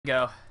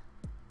Go.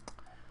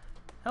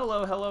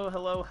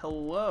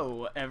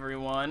 Hello,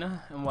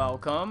 everyone, and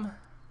welcome.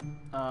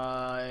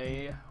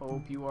 I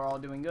hope you are all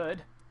doing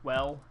good.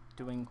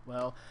 Doing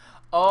well.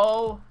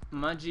 Oh,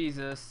 my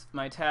Jesus.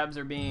 My tabs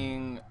are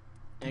being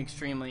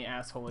extremely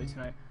assholey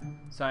tonight,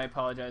 so I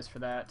apologize for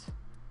that.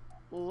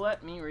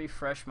 Let me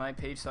refresh my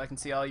page so I can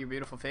see all your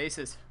beautiful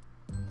faces.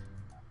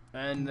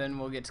 And then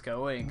we'll get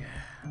going.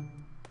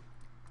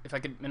 If I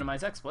could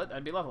minimize XSplit,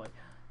 that'd be lovely.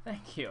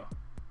 Thank you.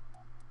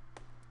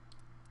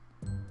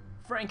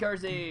 Frank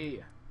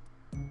RZ.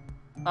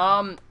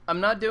 I'm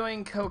not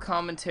doing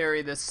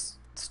co-commentary this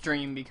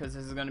stream because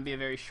this is going to be a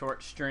very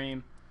short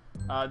stream.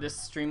 This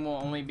stream will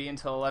only be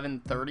until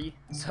 11:30,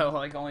 so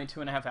like only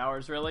 2.5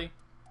 hours really.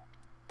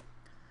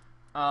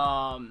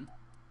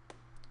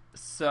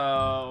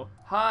 So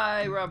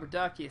hi Robert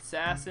Ducky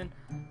Assassin.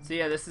 So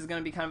yeah, this is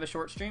going to be kind of a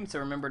short stream, so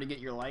remember to get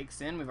your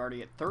likes in. We've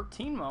already at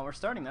 13 while we're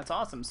starting. That's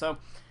awesome. So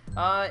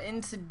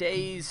in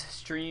today's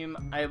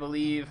stream, I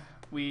believe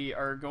we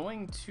are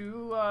going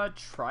to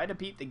try to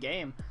beat the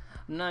game.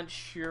 I'm not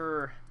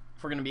sure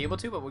if we're going to be able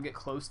to, but we'll get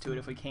close to it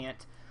if we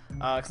can't.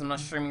 Because I'm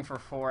not streaming for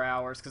 4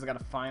 hours because I got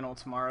a final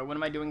tomorrow. When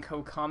am I doing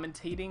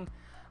co-commentating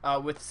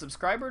with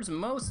subscribers?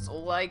 Most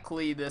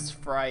likely this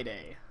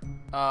Friday.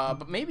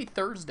 But maybe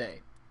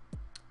Thursday.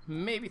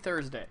 Maybe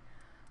Thursday.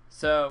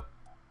 So,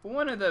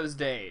 one of those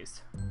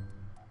days.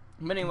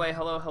 But anyway,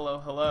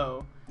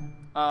 hello.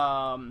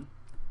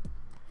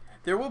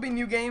 There will be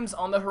new games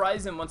on the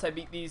horizon once I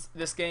beat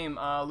this game.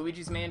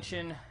 Luigi's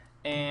Mansion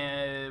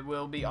and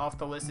will be off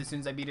the list as soon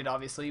as I beat it,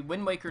 obviously.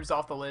 Wind Waker's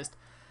off the list.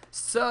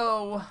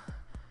 So,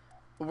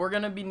 we're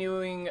going to be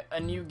doing a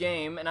new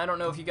game, and I don't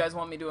know if you guys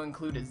want me to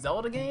include a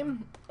Zelda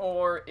game,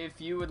 or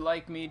if you would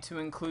like me to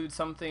include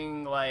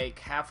something like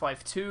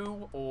Half-Life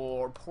 2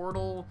 or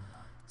Portal,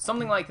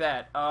 something like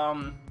that.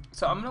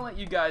 So I'm going to let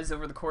you guys,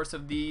 over the course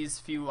of these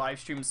few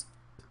live streams,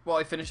 while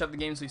I finish up the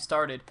games we've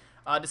started,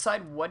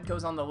 decide what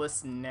goes on the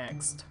list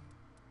next.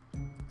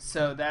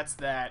 So that's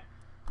that.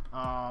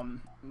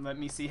 Let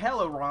me see.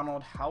 Hello,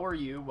 Ronald. How are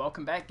you?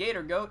 Welcome back,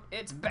 Gator Goat.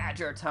 It's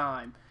Badger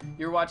time.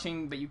 You're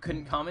watching, but you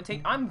couldn't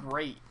commentate. I'm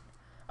great.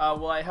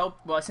 Will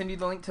I send you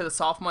the link to the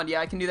soft mod? Yeah,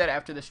 I can do that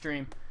after the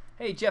stream.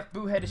 Hey, Jeff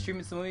Boohead is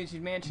streaming some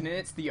Luigi's Mansion, and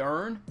it's the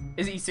Urn.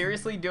 Is he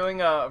seriously doing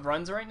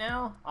runs right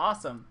now?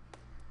 Awesome.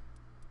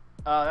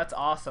 That's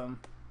awesome.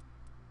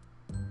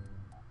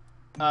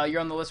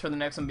 You're on the list for the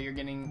next one, but you're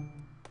getting...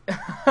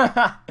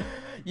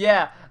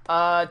 Yeah,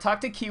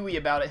 talk to Kiwi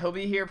about it. He'll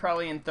be here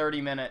probably in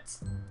 30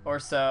 minutes or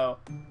so.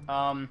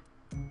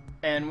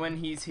 And when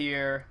he's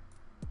here,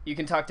 you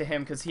can talk to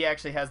him because he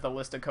actually has the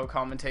list of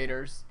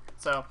co-commentators.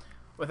 So,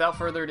 without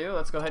further ado,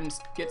 let's go ahead and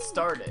get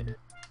started.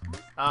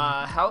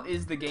 How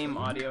is the game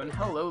audio? And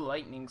hello,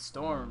 Lightning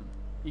Storm.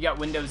 You got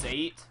Windows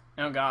 8?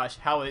 Oh gosh,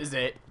 how is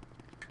it?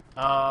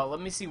 Let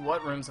me see,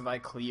 what rooms have I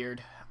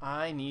cleared?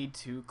 I need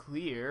to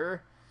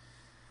clear...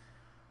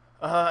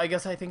 I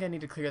think I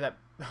need to clear that.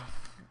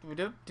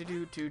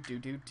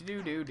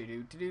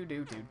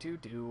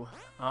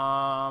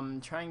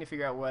 Trying to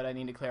figure out what I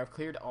need to clear. I've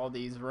cleared all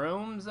these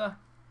rooms.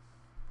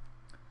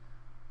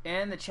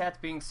 And the chat's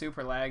being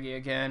super laggy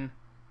again.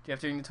 Jeff,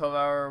 during the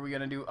 12-hour, are we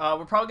gonna do?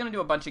 We're probably gonna do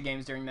a bunch of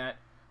games during that.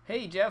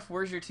 Hey Jeff,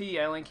 where's your tea?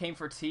 I only came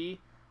for tea.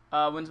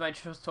 When's my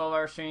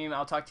 12-hour stream?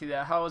 I'll talk to you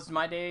that. How was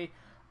my day?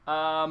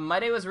 My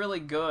day was really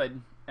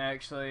good,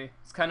 actually.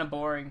 It's kind of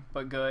boring,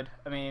 but good.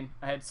 I mean,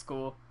 I had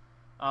school.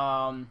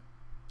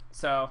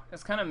 So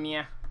it's kind of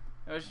meh.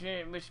 It was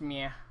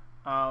meh.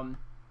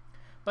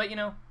 But you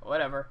know,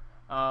 whatever.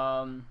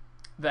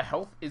 The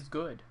health is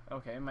good.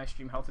 Okay, my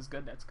stream health is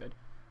good. That's good.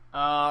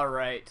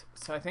 Alright.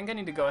 So I think I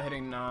need to go ahead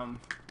and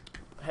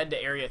head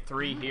to area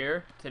 3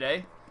 here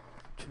today.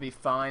 Should be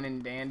fine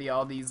and dandy.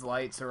 All these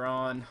lights are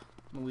on.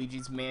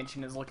 Luigi's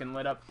Mansion is looking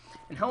lit up.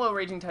 And hello,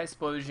 Raging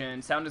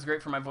Tysplosion. Sound is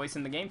great for my voice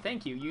in the game.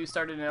 Thank you. You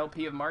started an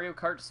LP of Mario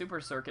Kart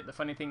Super Circuit. The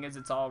funny thing is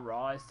it's all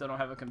raw. I still don't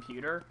have a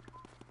computer.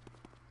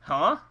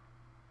 Huh?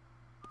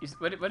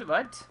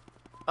 What?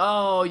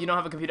 Oh, you don't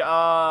have a computer.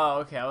 Oh,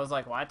 okay. I was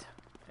like, what?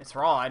 It's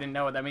raw. I didn't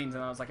know what that means,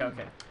 and I was like,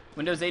 okay.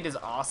 Windows 8 is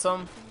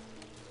awesome.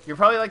 You're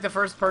probably like the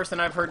first person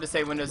I've heard to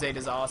say Windows 8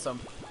 is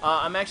awesome.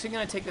 I'm actually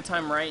going to take the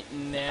time right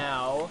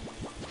now.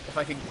 If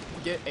I could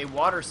get a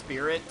water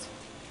spirit,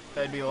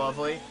 that'd be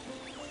lovely.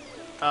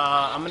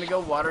 I'm going to go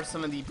water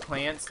some of the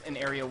plants in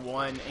Area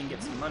 1 and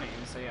get some money.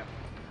 So, yeah.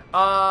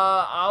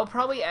 I'll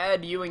probably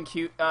add you and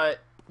Q...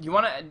 You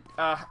want to,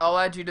 I'll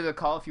add you to the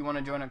call if you want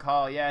to join a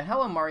call. Yeah,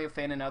 hello Mario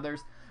fan and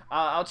others.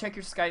 I'll check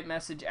your Skype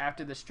message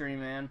after the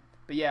stream, man.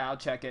 But yeah, I'll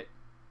check it.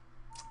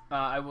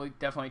 I will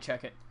definitely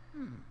check it.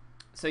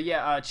 So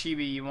yeah,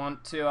 Chibi, you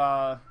want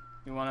to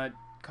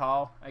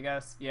call, I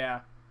guess? Yeah.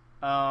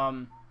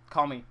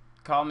 Call me.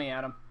 Call me,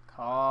 Adam.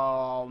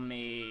 Call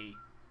me.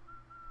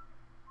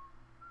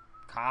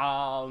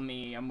 Call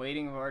me. I'm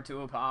waiting for it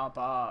to pop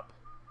up.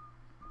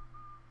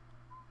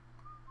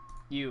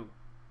 You.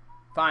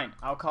 Fine,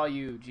 I'll call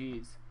you,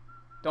 jeez.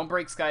 Don't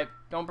break Skype.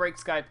 Don't break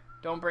Skype.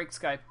 Don't break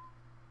Skype.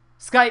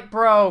 Skype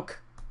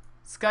broke!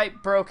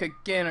 Skype broke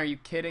again, are you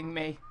kidding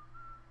me?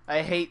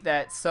 I hate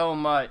that so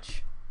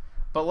much.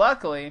 But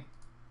luckily,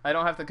 I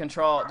don't have to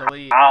control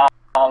delete.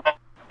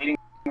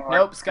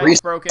 Nope,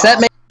 Skype's broken.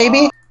 Reset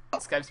maybe?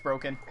 Skype's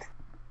broken.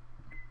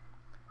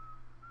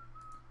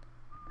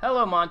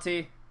 Hello,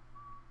 Monty.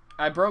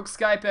 I broke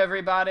Skype,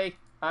 everybody.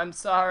 I'm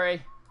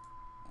sorry.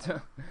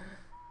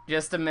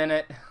 Just a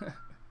minute.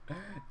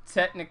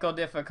 Technical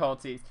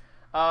difficulties.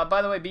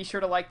 By the way, be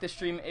sure to like this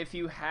stream if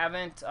you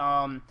haven't.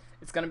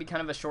 It's going to be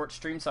kind of a short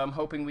stream, so I'm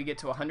hoping we get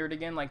to 100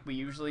 again like we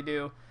usually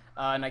do.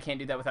 And I can't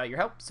do that without your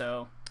help,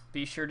 so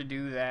be sure to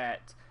do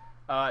that.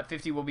 At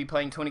 50, we'll be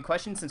playing 20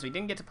 questions since we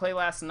didn't get to play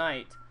last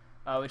night,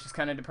 which is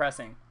kind of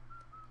depressing.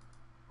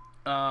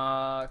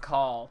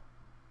 Call.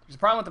 There's a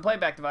problem with the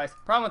playback device.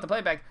 Problem with the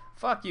playback.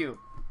 Fuck you.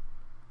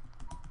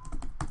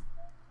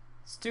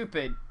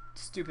 Stupid.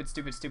 Stupid,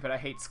 stupid, stupid. I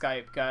hate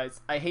Skype,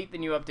 guys. I hate the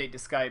new update to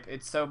Skype.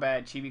 It's so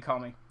bad. Chibi, call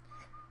me.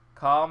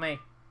 Call me.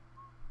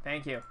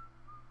 Thank you.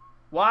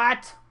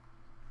 What?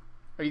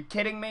 Are you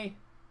kidding me?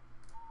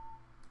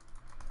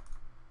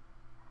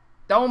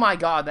 Oh my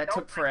god, that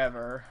took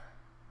forever.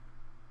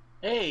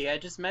 Hey, I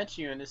just met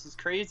you and this is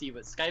crazy,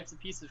 but Skype's a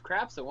piece of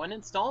crap, so one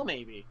install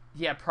maybe.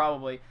 Yeah,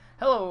 probably.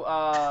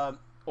 Hello,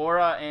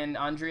 Aura and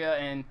Andrea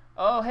and...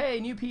 Oh,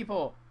 hey, new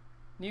people.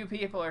 New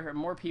people are here.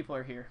 More people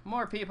are here.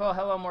 More people.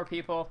 Hello, more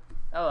people.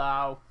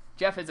 Hello.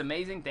 Jeff is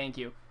amazing. Thank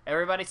you.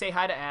 Everybody say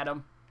hi to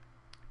Adam.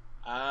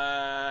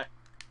 I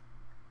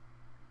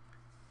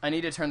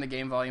need to turn the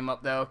game volume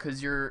up, though,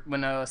 because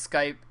when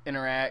Skype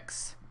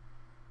interacts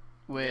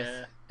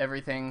with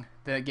everything,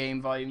 the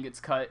game volume gets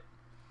cut.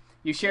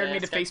 You shared me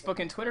to Facebook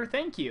and Twitter.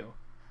 Thank you.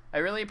 I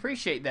really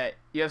appreciate that.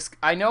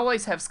 I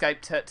always have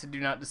Skype set to Do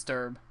Not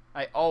Disturb.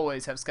 I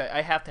always have Skype.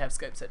 I have to have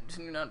Skype set to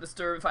Do Not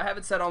Disturb. If I have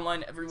it set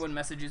online, everyone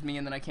messages me,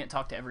 and then I can't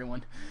talk to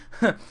everyone.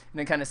 And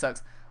it kind of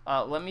sucks.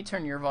 Let me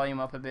turn your volume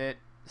up a bit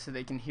so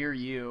they can hear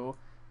you.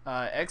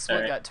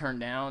 XSplit got turned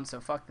down, so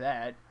fuck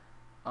that.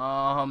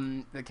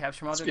 The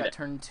capture module got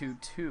turned to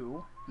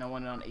 2. And I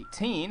want it on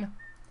 18.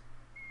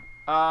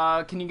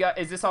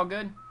 Is this all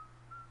good?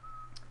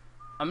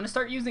 I'm gonna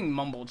start using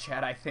Mumble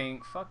Chat, I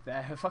think. Fuck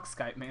that. Fuck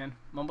Skype, man.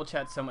 Mumble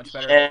Chat's so much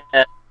better.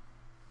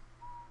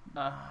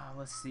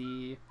 Let's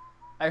see.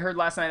 I heard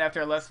last night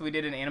after I left we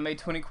did an anime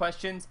 20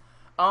 questions.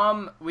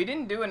 We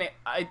didn't do an...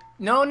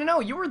 No,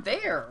 you were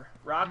there,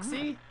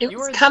 Roxy. It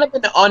was kind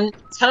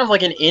of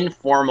like an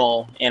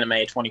informal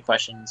anime 20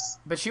 questions.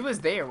 But she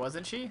was there,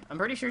 wasn't she? I'm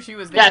pretty sure she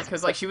was there,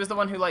 because like she was the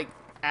one who like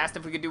asked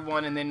if we could do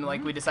one, and then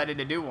like we decided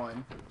to do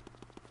one.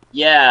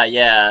 Yeah.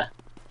 Yeah.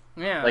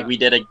 Like we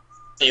did a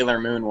Sailor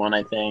Moon one,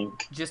 I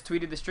think. Just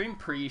tweeted the stream.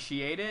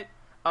 Appreciate it.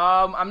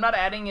 I'm not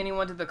adding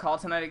anyone to the call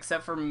tonight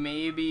except for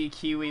maybe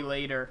Kiwi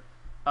later.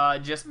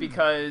 Just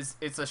because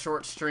it's a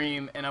short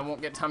stream and I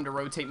won't get time to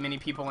rotate many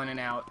people in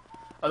and out.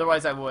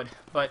 Otherwise I would.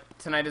 But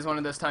tonight is one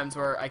of those times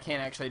where I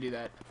can't actually do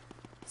that.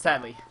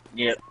 Sadly.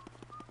 Yep.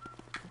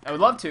 I would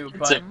love to,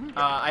 but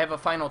I have a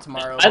final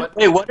tomorrow.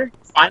 Wait, what are your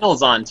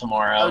finals on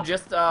tomorrow? Oh,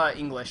 just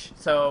English.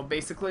 So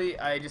basically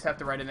I just have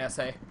to write an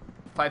essay.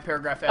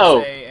 5-paragraph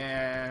essay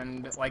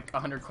and like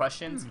 100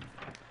 questions.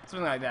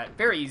 Something like that.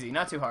 Very easy,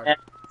 not too hard.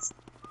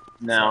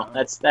 No,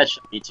 that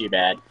shouldn't be too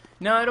bad.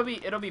 No,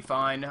 it'll be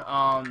fine.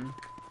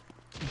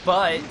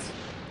 But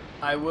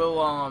I will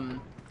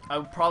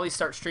I'll probably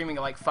start streaming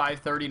at like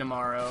 5:30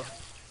 tomorrow.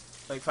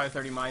 Like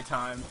 5:30 my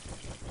time.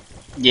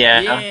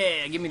 Yeah.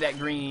 Yeah, give me that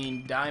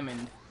green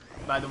diamond.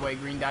 By the way,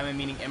 green diamond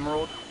meaning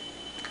emerald.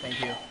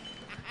 Thank you.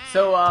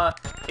 So,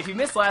 if you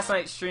missed last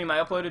night's stream, I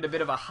uploaded a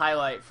bit of a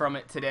highlight from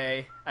it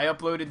today. I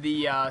uploaded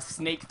the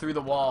snake through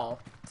the wall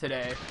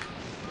today.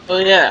 Oh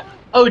yeah.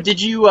 Oh,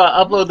 did you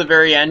upload the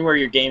very end where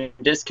your game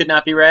disc could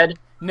not be read?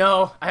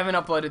 No, I haven't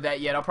uploaded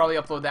that yet. I'll probably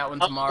upload that one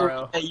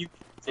tomorrow. Yeah, you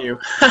too. Dude,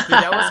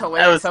 that was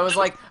hilarious.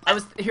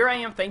 Here I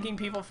am thanking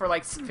people for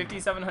like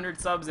 5,700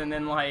 subs, and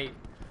then like,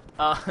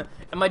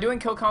 am I doing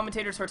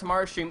co-commentators for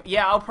tomorrow's stream?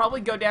 Yeah, I'll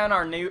probably go down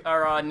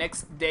our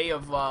next day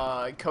of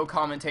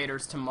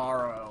co-commentators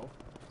tomorrow.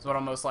 Is what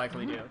I'll most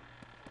likely do.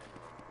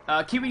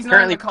 Kiwi's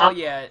not on the call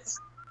yet.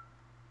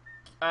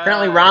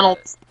 Currently, Ronald,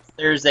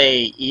 there's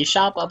a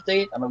eShop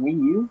update on the Wii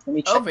U. Let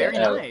me check. Oh, very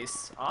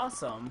nice.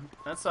 Awesome.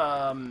 That's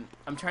I'm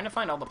trying to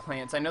find all the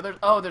plants. I know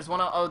there's one.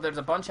 Oh, there's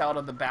a bunch out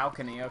of the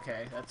balcony.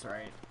 Okay, that's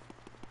right.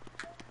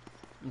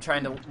 I'm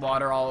trying to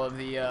water all of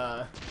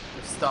the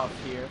stuff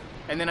here,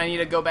 and then I need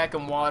to go back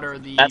and water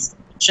the.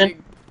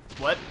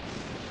 What?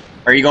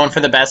 Are you going for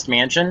the best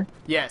mansion?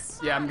 Yes.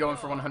 Yeah, I'm going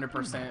for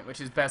 100%,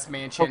 which is best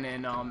mansion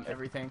and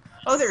everything.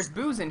 Oh, there's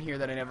booze in here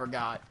that I never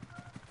got.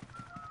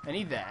 I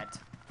need that.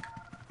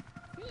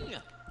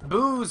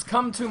 Booze,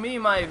 come to me,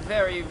 my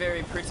very,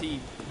 very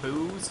pretty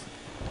booze.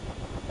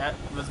 That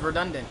was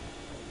redundant.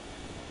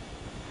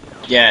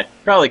 Yeah,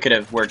 probably could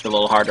have worked a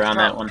little harder on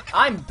that one.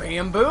 I'm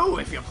Bamboo,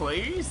 if you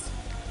please.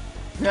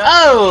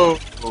 Oh!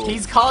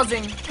 He's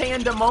causing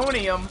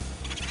pandemonium.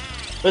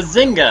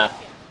 Bazinga!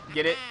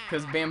 Get it?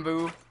 Because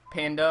bamboo,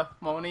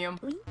 pandemonium.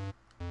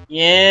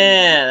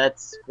 Yeah,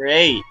 that's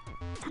great.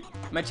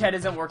 My chat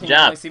isn't working. Good I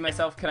can job. only see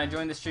myself. Can I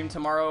join the stream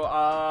tomorrow?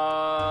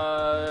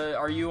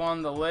 Are you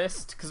on the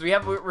list? Because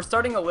we're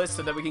starting a list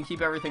so that we can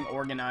keep everything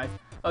organized.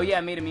 Oh yeah,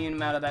 I made a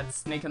meme out of that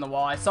snake in the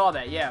wall. I saw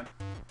that. Yeah.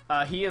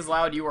 He is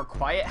loud. You are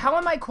quiet. How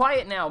am I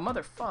quiet now,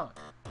 motherfucker?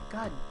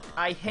 God,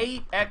 I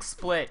hate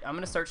XSplit. I'm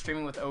gonna start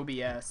streaming with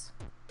OBS.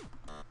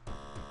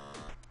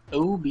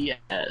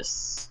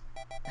 OBS.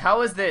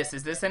 How is this?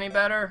 Is this any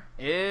better?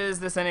 Is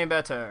this any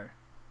better?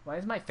 Why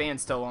is my fan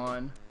still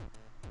on?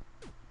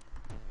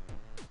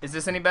 Is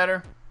this any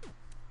better?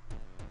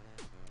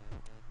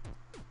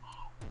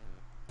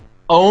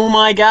 Oh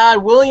my God,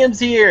 William's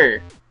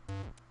here.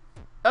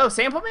 Oh,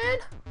 Sample Man?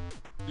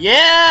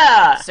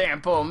 Yeah.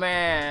 Sample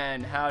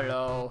Man,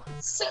 hello.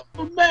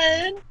 Simple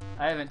man.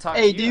 I haven't talked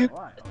Hey, to you in dude. a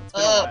while. It's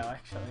been a while,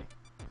 actually.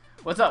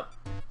 What's up?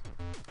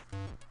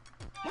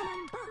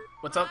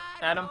 What's up,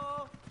 Adam?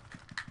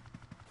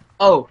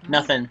 Oh,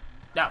 nothing.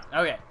 No,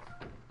 okay.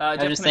 Jeff, just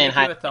can I saying make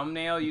hi. you a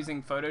thumbnail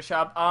using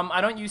Photoshop?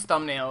 I don't use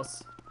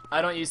thumbnails.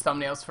 I don't use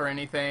thumbnails for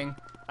anything.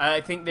 I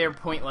think they're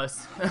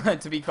pointless,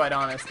 to be quite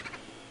honest.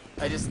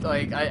 I just,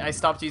 like, I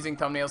stopped using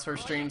thumbnails for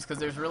streams because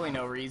there's really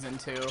no reason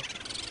to.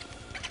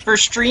 For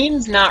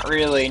streams, not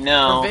really.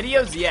 No. For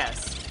videos,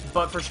 yes.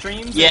 But for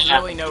streams, Yeah. there's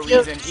really no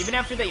reason. Even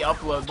after they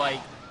upload, like,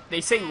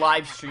 they say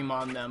live stream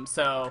on them,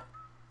 so...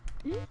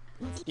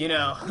 You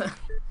know.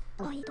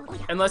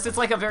 Unless it's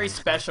like a very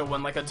special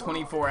one, like a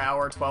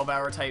 24-hour,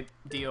 12-hour type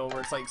deal where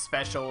it's like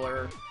special,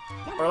 or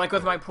like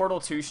with my Portal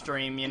 2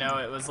 stream, you know,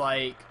 it was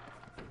like,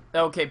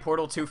 okay,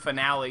 Portal 2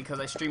 finale, because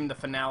I streamed the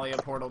finale of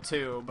Portal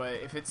 2, but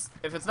if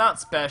it's not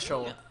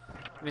special,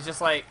 if it's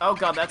just like, oh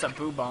god, that's a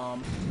boo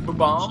bomb. Boo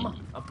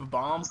bomb? A boo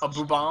bomb? A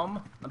boo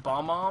bomb? A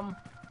bomb bomb?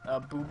 A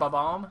boo ba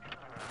bomb?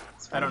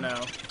 I don't know.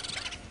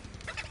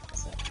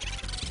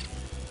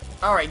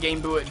 Alright, Game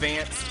Boo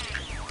Advance.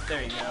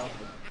 There you go.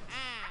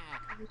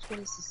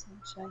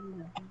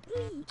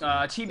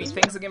 Chibi,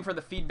 thanks again for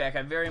the feedback.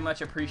 I very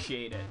much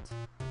appreciate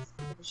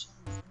it.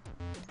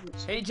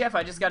 Hey Jeff,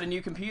 I just got a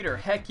new computer.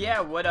 Heck yeah,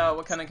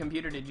 what kind of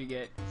computer did you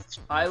get?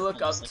 I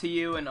look up to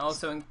you, and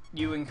also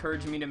you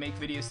encourage me to make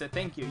videos, so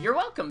thank you. You're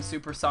welcome,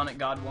 Supersonic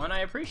God 1. I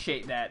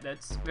appreciate that.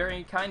 That's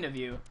very kind of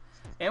you.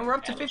 And we're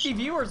up to 50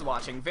 viewers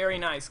watching. Very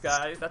nice,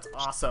 guys. That's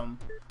awesome.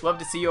 Love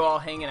to see you all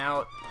hanging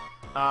out.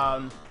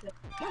 And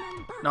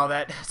all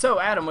that. So,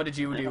 Adam, what did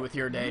you do with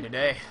your day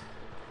today?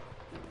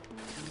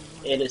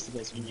 It is the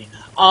best meeting.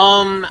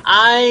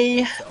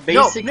 I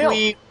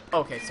basically. No.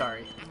 Okay,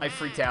 sorry. I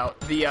freaked out.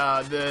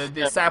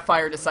 The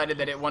Sapphire decided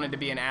that it wanted to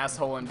be an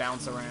asshole and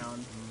bounce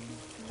around.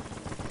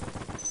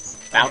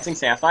 Bouncing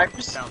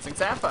sapphires? Bouncing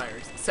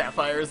sapphires.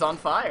 Sapphires on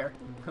fire.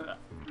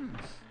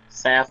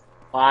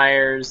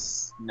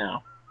 Sapphires.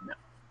 No.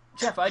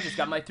 Jeff, I just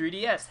got my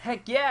 3DS.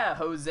 Heck yeah,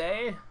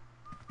 Jose.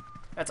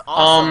 That's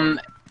awesome.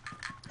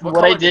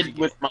 What I did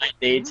with my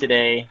day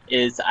today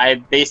is I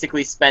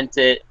basically spent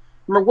it.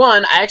 Number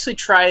one, I actually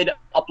tried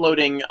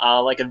uploading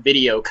like a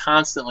video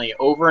constantly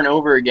over and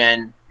over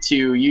again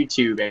to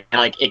YouTube, and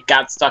like it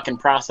got stuck in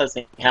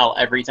processing hell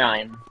every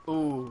time.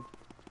 Ooh,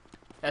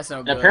 that's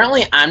no good. And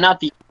apparently, I'm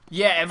not the.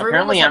 Yeah,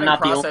 everyone was having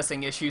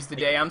processing issues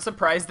today. I'm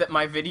surprised that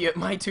my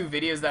two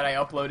videos that I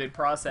uploaded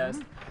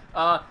processed.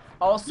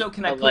 Also,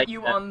 can I put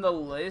you on the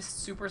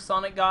list,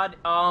 Supersonic God?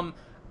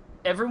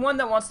 Everyone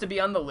that wants to be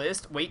on the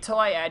list, wait till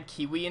I add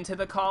Kiwi into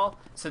the call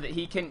so that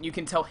you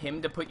can tell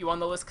him to put you on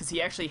the list, because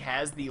he actually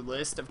has the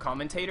list of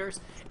commentators.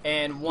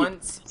 And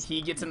once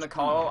he gets in the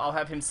call, I'll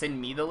have him send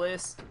me the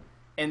list,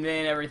 and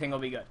then everything will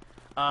be good.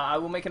 I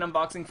will make an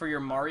unboxing for your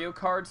Mario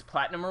Cards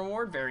Platinum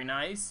Reward. Very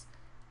nice.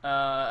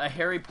 A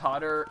Harry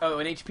Potter. Oh,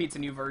 an HP. It's a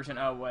new version.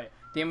 Oh wait.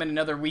 Damn it,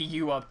 another Wii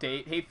U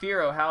update. Hey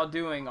Firo, how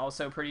doing?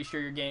 Also, pretty sure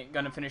you're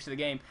gonna finish the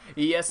game.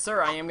 Yes,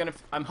 sir.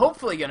 I'm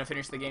hopefully gonna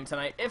finish the game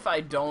tonight. If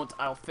I don't,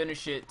 I'll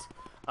finish it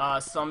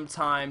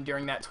sometime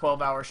during that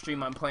 12-hour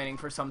stream I'm planning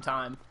for some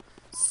time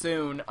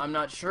soon. I'm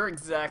not sure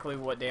exactly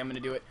what day I'm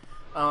gonna do it.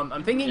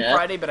 I'm thinking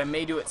Friday, but I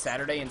may do it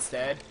Saturday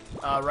instead.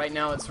 Right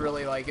now, it's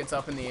really like it's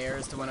up in the air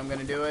as to when I'm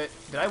gonna do it.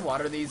 Did I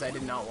water these? I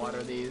did not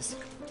water these.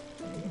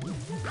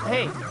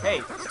 Hey,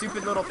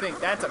 stupid little thing.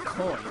 That's a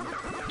coin.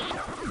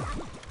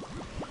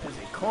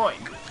 Coin.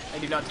 I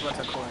do not want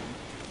a coin.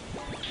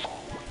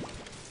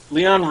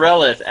 Leon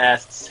Relith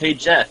asks, "Hey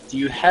Jeff, do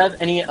you have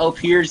any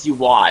LPers you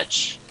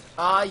watch?"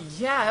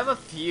 Yeah, I have a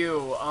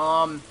few.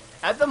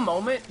 At the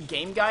moment,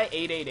 Game Guy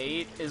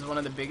 888 is one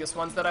of the biggest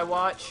ones that I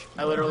watch.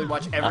 I literally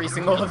watch every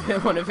single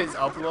one of his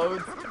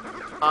uploads.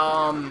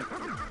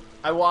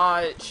 I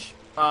watch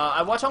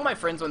all my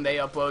friends when they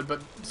upload,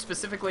 but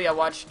specifically I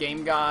watch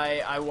Game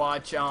Guy. I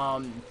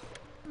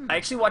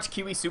actually watch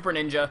Kiwi Super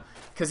Ninja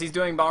because he's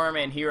doing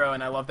Bomberman Hero,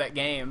 and I love that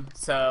game.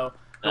 So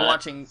I'm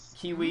watching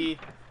Kiwi.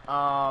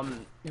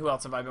 Who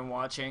else have I been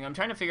watching? I'm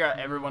trying to figure out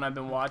everyone I've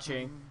been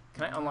watching.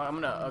 Can I unlock?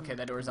 Okay,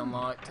 that door's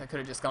unlocked. I could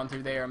have just gone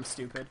through there. I'm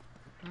stupid.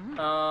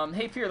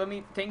 Hey Fear,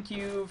 thank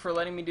you for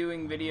letting me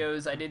doing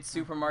videos. I did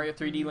Super Mario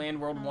 3D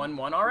Land World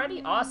 1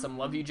 already. Awesome,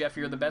 love you, Jeff.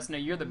 You're the best. No,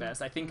 you're the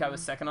best. I think I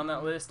was second on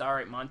that list. All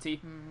right, Monty.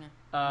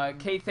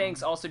 Kay,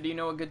 thanks. Also, do you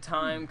know a good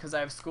time? Because I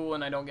have school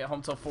and I don't get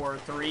home till 4 or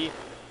 3.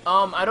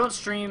 I don't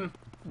stream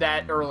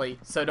that early,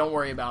 so don't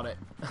worry about it.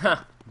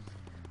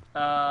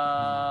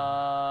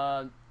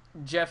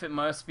 Jeff, it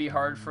must be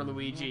hard for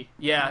Luigi.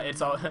 Yeah,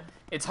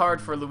 it's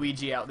hard for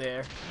Luigi out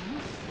there.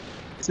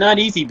 It's not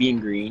easy being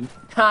green.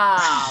 I'm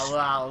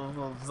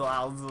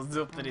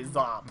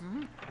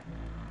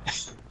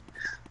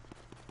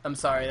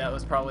sorry, that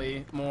was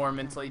probably more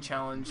mentally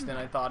challenged than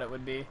I thought it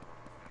would be.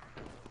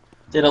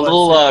 Did a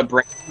little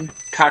brain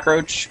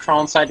cockroach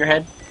crawl inside your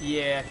head?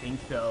 Yeah, I think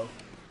so.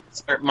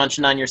 Start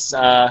munching on your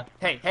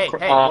Hey,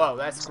 whoa,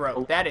 that's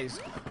gross. That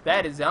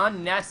is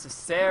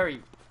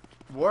unnecessary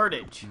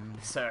wordage,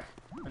 sir.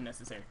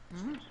 Unnecessary.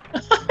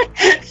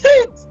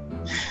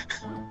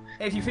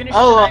 Hey, if you finish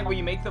tonight, will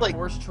you make the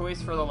forced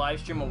choice for the live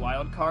stream a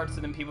wild card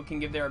so then people can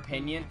give their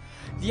opinion?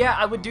 Yeah,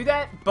 I would do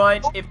that,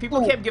 but if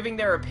people kept giving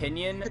their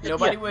opinion, there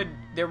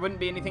wouldn't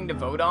be anything to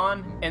vote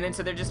on, and then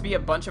so there'd just be a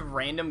bunch of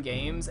random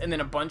games, and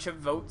then a bunch of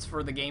votes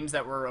for the games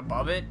that were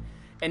above it,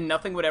 and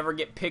nothing would ever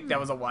get picked that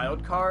was a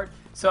wild card.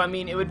 So, I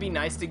mean, it would be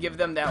nice to give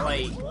them that,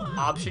 like,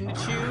 option to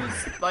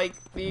choose, like,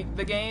 the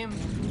game,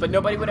 but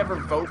nobody would ever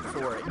vote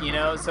for it, you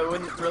know? So it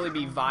wouldn't really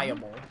be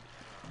viable.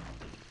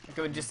 Like,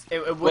 it would just,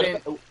 it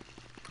wouldn't...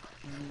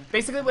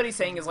 Basically what he's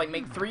saying is, like,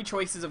 make 3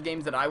 choices of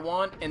games that I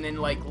want, and then,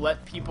 like,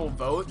 let people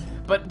vote.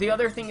 But the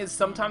other thing is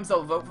sometimes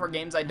they'll vote for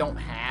games I don't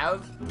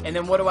have, and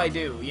then what do I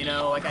do, you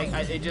know? Like,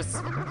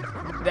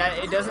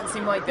 it doesn't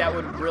seem like that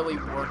would really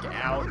work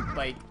out,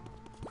 like,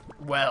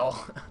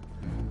 well.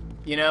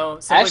 You know?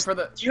 Simply Actually, for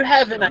the... I do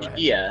have an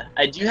idea.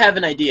 I do have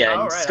an idea.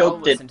 All and right, scoped I'll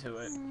listen to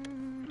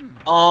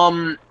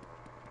it.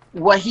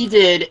 What he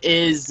did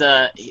is,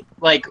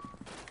 like...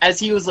 As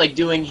he was like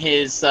doing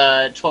his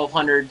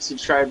 1,200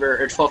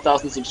 subscriber or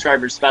 12,000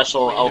 subscriber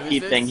special LP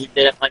thing, he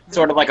did like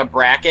sort of like a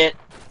bracket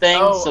thing.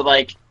 Oh, so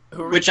like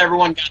whichever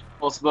one got the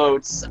most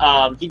votes,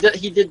 he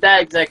did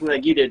that exactly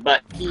like you did,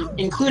 but he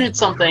included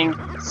something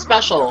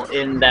special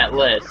in that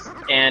list,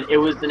 and it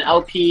was an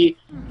LP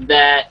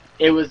that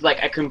it was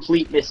like a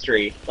complete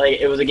mystery.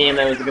 Like it was a game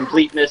that was a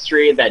complete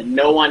mystery that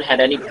no one had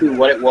any clue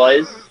what it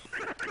was.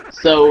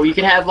 So you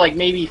can have like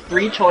maybe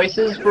 3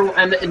 choices for,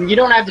 and you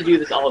don't have to do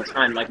this all the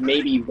time. Like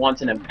maybe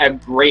once in a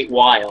great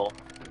while,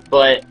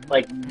 but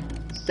like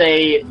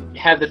say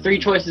have the 3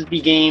 choices be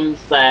games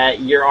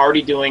that you're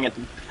already doing at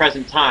the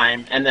present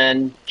time, and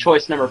then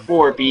choice number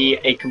 4 be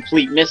a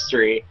complete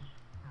mystery.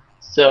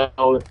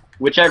 So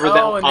whichever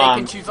and they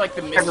can choose like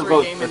the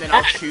mystery game, and then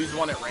I'll choose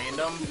one at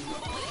random.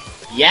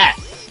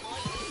 Yes.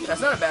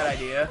 That's not a bad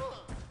idea.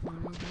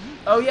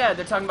 Oh yeah,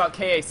 they're talking about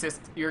KA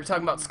system. You're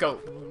talking about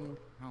scope.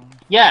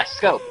 Yeah,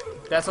 scope.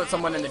 That's what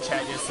someone in the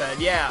chat just said.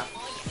 Yeah,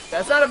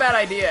 that's not a bad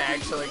idea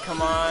actually.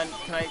 Come on,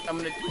 I'm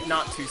gonna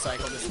not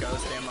 2-cycle this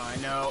ghost, am I?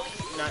 No,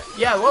 not.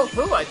 Yeah, whoa,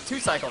 I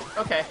 2-cycled.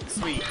 Okay,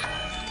 sweet.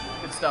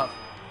 Good stuff.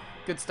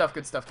 Good stuff.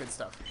 Good stuff. Good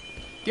stuff.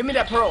 Give me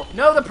that pearl.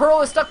 No, the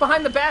pearl is stuck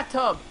behind the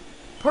bathtub.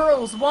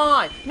 Pearls,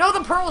 why? No,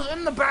 the pearl's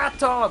in the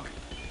bathtub.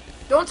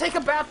 Don't take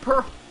a bath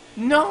pearl.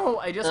 No,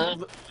 I just.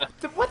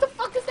 What the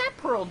fuck is that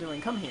pearl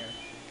doing? Come here.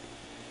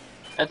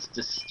 That's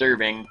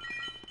disturbing.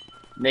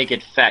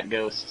 Naked fat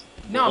ghost.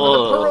 No,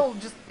 but the pearl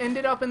just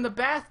ended up in the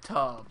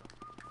bathtub.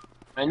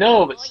 I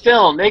know, but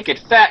still, naked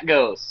fat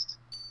ghost.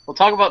 We'll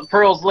talk about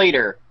pearls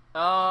later.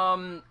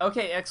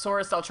 Okay,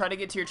 Exorist, I'll try to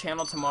get to your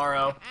channel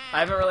tomorrow. I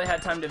haven't really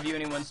had time to view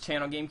anyone's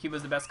channel. GameCube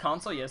was the best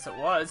console? Yes, it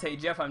was. Hey,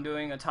 Jeff, I'm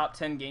doing a top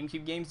 10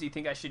 GameCube games. Do you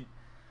think I should...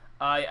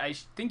 I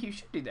think you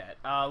should do that.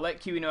 Let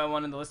Kiwi know I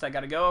wanted the list. I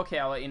gotta go. Okay,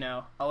 I'll let you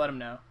know. I'll let him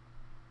know.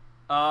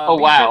 Oh,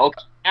 wow.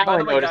 Okay. By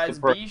the way, guys,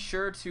 be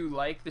sure to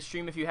like the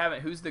stream if you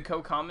haven't. Who's the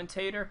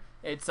co-commentator?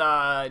 It's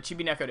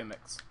Chibi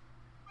Necodemix.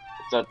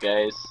 What's up,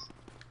 guys?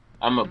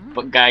 I'm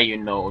a guy you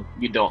know,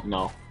 you don't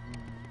know.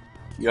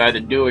 You either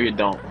do or you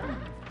don't.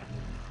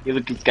 You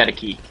look, he's got a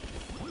key.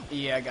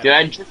 Yeah, I got it. Dude,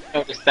 I just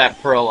noticed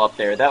that pearl up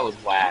there. That was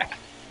whack.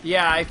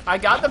 Yeah, I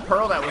got the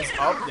pearl that was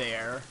up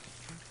there.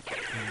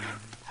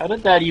 How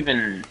did that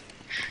even...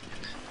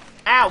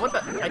 Ow, what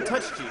the... I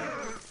touched you.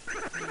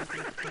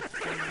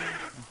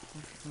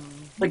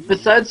 Like,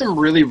 besides some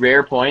really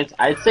rare points,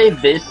 I'd say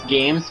this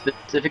game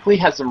specifically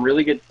has some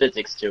really good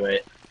physics to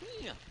it.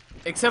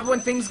 Except when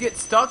things get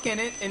stuck in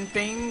it, and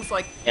things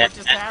like what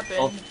just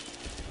happened.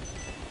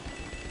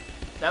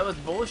 That was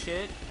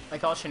bullshit.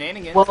 Like all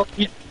shenanigans. Well,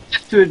 you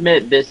have to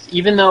admit this,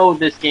 even though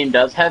this game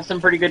does have some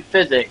pretty good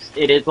physics,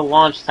 it is a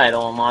launch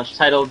title, and launch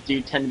titles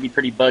do tend to be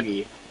pretty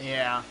buggy.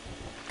 Yeah.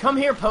 Come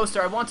here,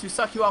 poster, I want to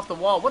suck you off the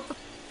wall. What the...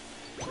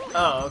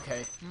 Oh,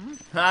 okay.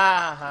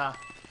 Ha ha.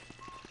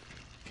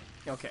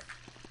 Okay.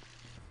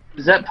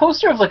 Is that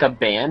poster of like a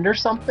band or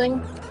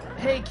something?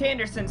 Hey,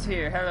 Canderson's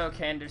here. Hello,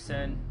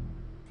 Canderson.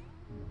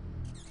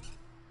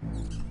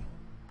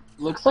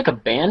 Looks like a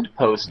band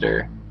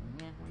poster.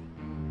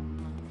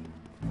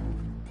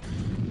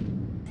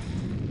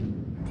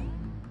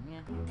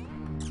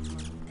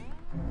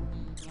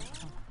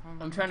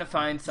 I'm trying to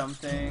find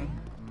something.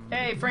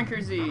 Hey,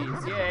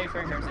 Frankersies! Yay,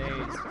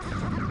 Frankersies!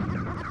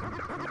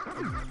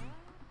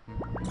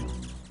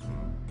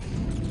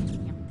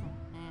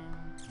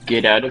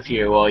 Get out of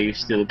here while you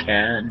still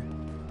can.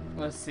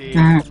 Let's see.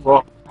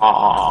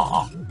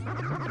 Aw.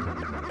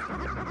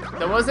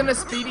 That wasn't a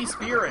speedy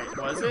spirit,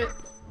 was it?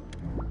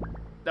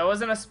 That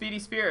wasn't a speedy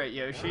spirit,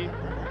 Yoshi.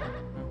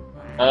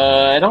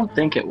 I don't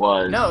think it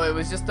was. No, it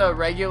was just a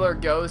regular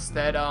ghost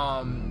that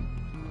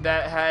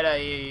that had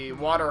a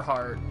water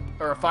heart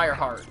or a fire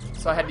heart,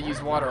 so I had to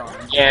use water on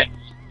him. Yeah,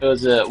 it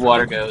was a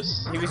water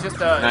ghost. He was just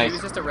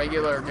a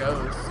regular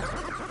ghost.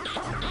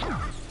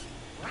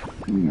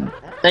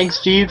 Thanks,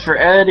 Steve, for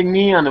adding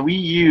me on the Wii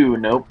U.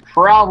 No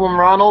problem,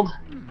 Ronald.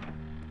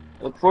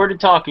 Look forward to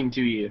talking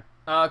to you.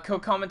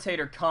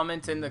 Co-commentator,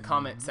 comment in the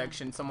comment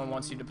section. Someone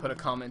wants you to put a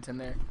comment in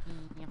there.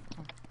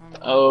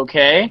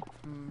 Okay.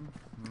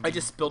 I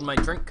just spilled my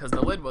drink because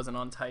the lid wasn't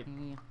on tight.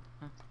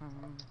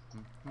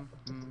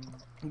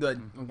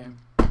 Good. Okay.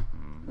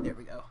 There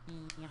we go.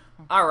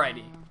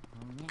 Alrighty.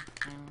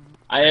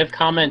 I have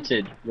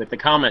commented with a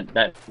comment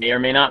that may or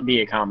may not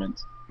be a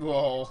comment.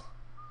 Whoa.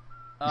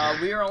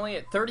 We are only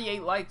at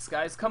 38 likes,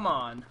 guys. Come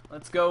on.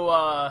 Let's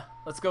go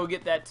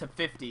get that to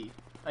 50.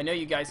 I know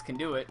you guys can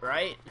do it,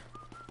 right?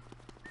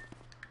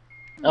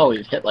 Oh,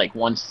 we've hit like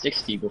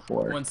 160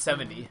 before.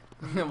 170.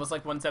 It was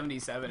like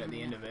 177 at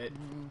the end of it.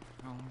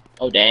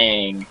 Oh,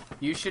 dang.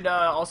 You should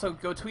also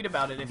go tweet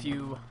about it if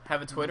you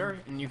have a Twitter,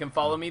 and you can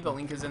follow me. The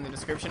link is in the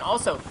description.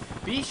 Also,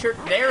 be sure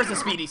there's a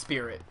speedy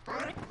spirit.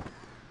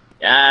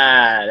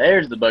 Yeah,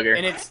 there's the bugger.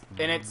 And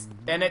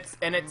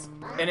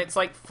it's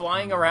like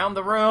flying around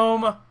the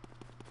room.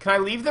 Can I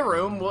leave the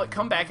room? Will it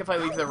come back if I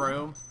leave the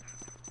room?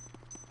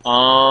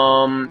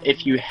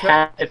 If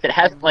it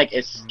hasn't like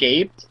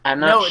escaped, I'm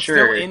not sure.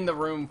 No, it's still in the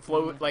room.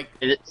 Like.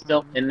 Is it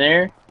still in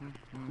there?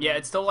 Yeah,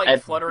 it's still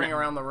like fluttering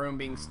around the room,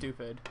 being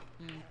stupid.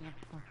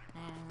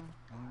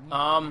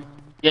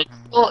 Yeah,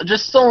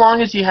 just so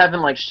long as you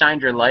haven't like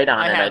shined your light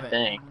on it, haven't. I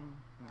think.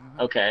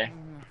 Okay.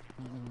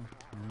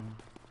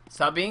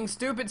 Stop being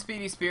stupid,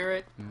 Speedy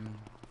Spirit.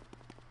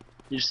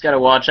 You just gotta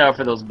watch out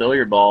for those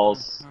billiard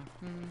balls.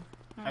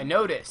 I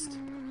noticed.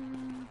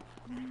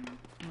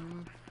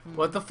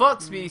 What the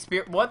fuck, Speedy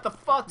Spirit? What the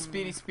fuck,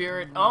 Speedy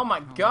Spirit? Oh my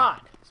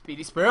god.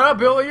 Speedy Spirit,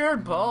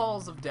 billiard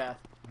balls of death.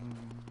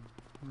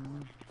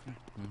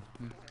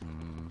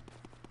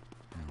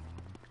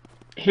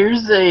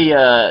 Here's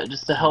a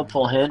just a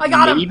helpful hint. I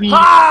got Maybe... him!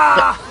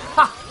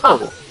 Ah!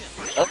 Oh.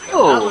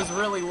 That was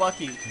really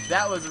lucky.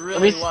 That was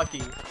really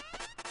lucky.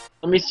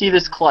 Let me see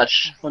this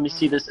clutch. Let me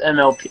see this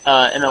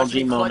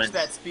MLG moment. Clutch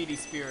that Speedy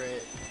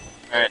Spirit.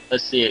 Alright,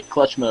 let's see it.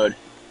 Clutch mode.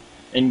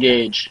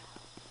 Engage.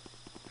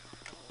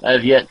 I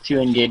have yet to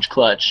engage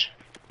clutch.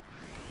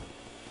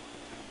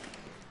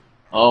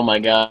 Oh my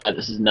god,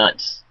 this is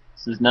nuts.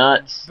 This is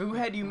nuts.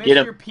 Boohead, you missed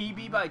your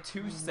PB by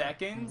 2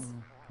 seconds?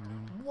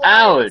 What?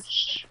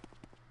 Ouch!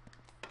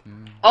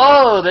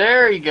 Oh,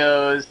 there he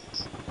goes.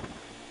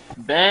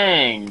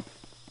 Bang.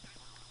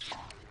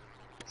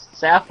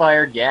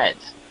 Sapphire get.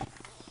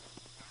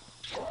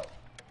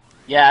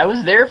 Yeah, I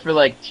was there for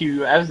like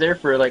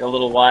a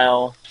little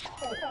while.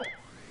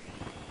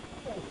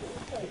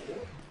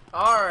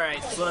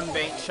 Alright, Slim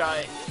Bank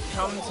Shot,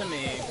 come to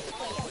me.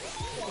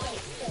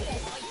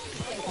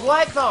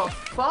 What the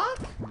fuck?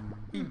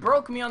 He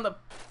broke me on the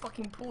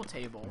fucking pool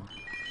table.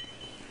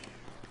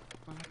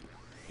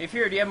 Hey,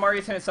 Fear, do you have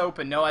Mario Tennis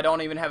Open? No, I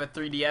don't even have a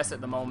 3DS at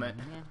the moment.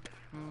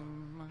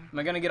 Am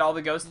I gonna get all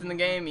the ghosts in the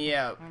game?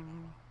 Yeah.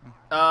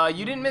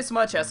 You didn't miss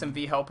much,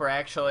 SMV Helper,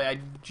 actually. I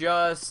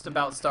just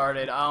about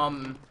started.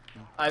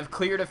 I've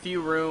cleared a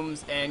few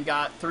rooms and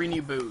got 3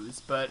 new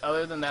boos, but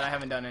other than that, I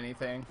haven't done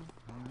anything.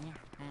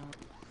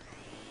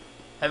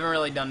 Haven't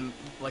really done,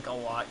 like, a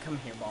lot. Come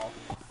here, ball.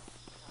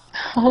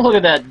 Look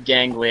at that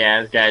gangly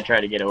ass guy try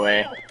to get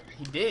away.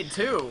 He did,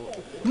 too.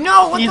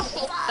 No, what He's the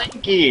so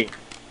thanky.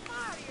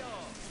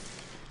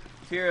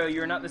 Firo,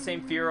 you're not the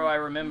same Firo I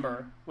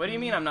remember. What do you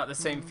mean I'm not the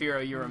same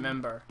Firo you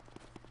remember?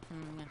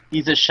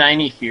 He's a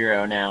shiny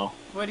Firo now.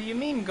 What do you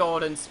mean,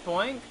 Golden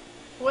Spoink?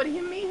 What do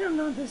you mean I'm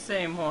not the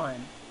same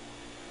one?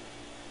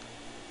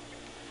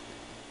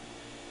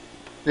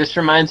 This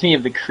reminds me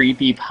of the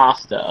creepy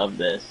pasta of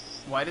this.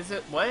 Why does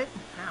it... What?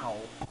 How?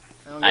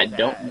 I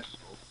don't know.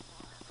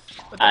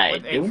 Hey,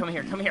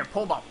 come here,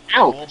 pull ball.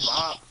 Ouch!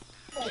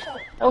 Pull ball.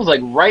 That was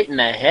like right in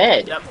the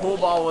head. That pool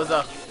ball was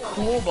a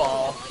cool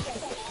ball.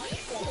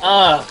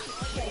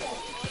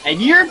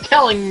 And you're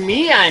telling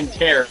me I'm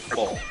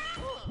terrible.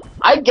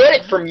 I get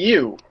it from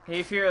you.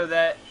 Hey, Firo,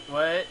 that...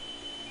 What?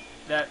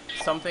 That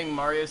something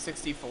Mario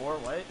 64?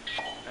 What?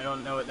 I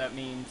don't know what that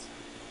means.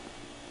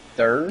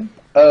 Third?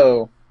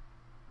 Oh.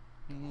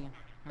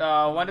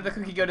 Why did the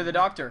cookie go to the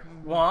doctor?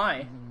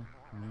 Why?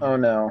 Oh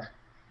no.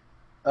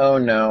 Oh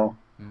no.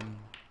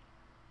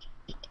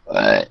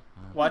 What?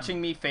 Watching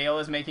me fail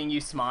is making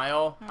you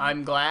smile.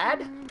 I'm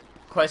glad?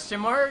 Question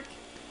mark?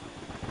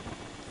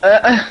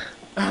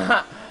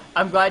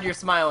 I'm glad you're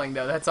smiling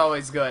though. That's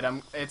always good.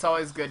 It's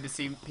always good to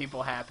see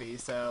people happy.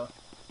 So,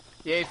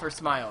 Yay for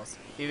smiles,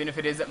 even if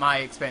it is at my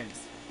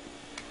expense.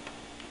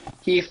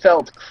 He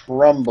felt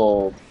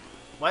crumbled.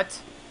 What?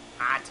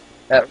 Hot.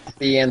 That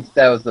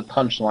was the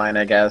punchline,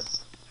 I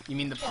guess. You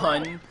mean the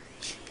pun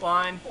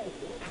line?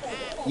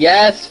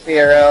 Yes,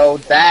 Pharaoh,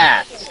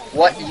 that's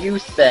what you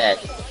said.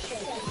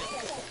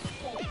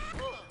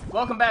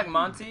 Welcome back,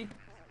 Monty.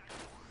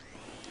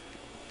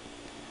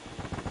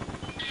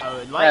 I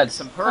would like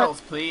some pearls,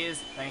 please.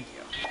 Thank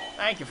you.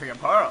 Thank you for your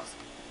pearls.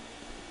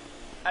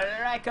 I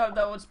like all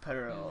those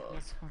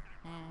pearls.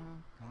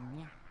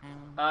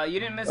 You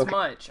didn't miss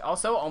much.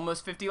 Also,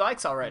 almost 50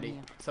 likes already.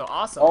 So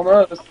awesome.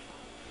 Almost.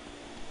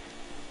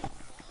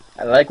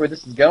 I like where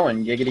this is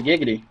going. Giggity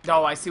giggity.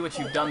 Oh, I see what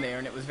you've done there,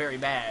 and it was very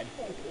bad.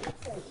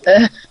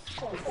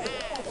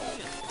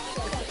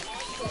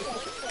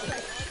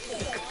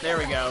 There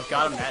we go.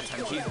 Got him that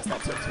time. Jesus,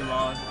 that took too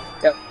long.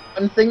 Yep.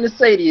 One thing to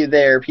say to you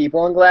there,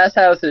 people in glass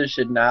houses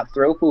should not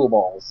throw pool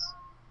balls.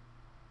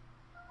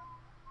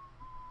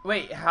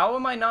 Wait, how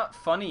am I not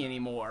funny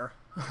anymore?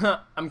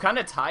 I'm kind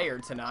of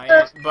tired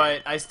tonight,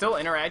 but I still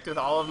interact with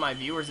all of my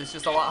viewers. It's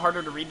just a lot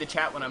harder to read the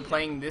chat when I'm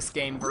playing this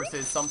game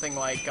versus something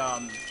like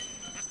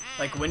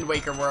Wind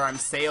Waker where I'm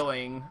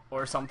sailing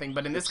or something.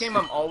 But in this game,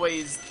 I'm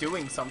always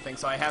doing something,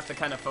 so I have to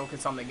kind of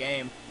focus on the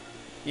game.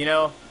 You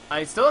know,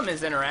 I still am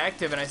as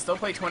interactive, and I still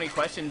play 20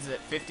 questions at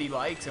 50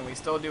 likes, and we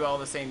still do all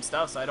the same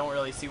stuff, so I don't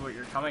really see where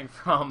you're coming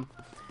from.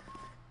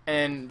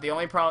 And the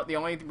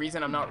only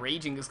reason I'm not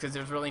raging is because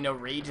there's really no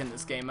rage in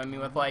this game. I mean,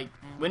 with, like,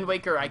 Wind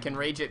Waker, I can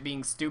rage at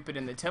being stupid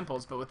in the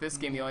temples, but with this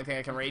game, the only thing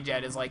I can rage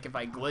at is, like, if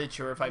I glitch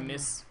or if I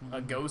miss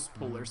a ghost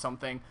pool or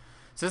something.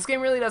 So this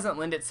game really doesn't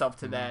lend itself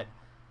to that.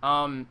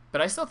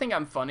 But I still think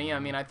I'm funny. I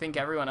mean, I think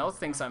everyone else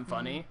thinks I'm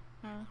funny.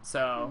 So,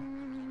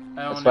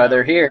 I don't That's why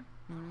they're here.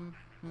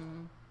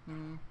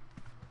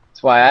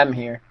 That's why I'm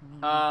here.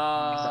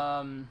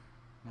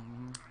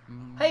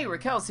 Hey,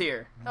 Raquel's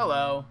here.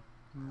 Hello.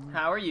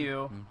 How are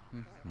you?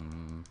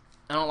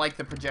 I don't like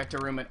the projector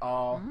room at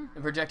all.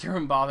 The projector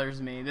room bothers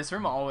me. This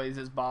room always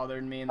has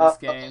bothered me in this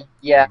game.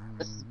 Yeah,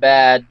 this is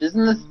bad.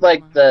 Isn't this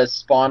like the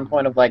spawn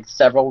point of like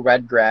several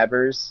red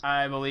grabbers?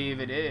 I believe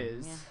it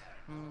is.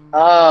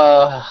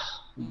 That's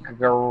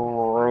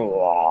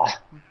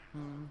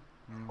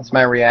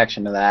my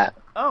reaction to that.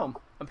 Oh,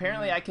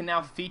 apparently I can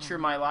now feature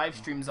my live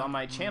streams on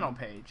my channel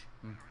page.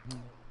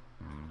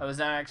 I was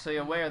not actually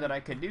aware that I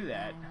could do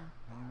that.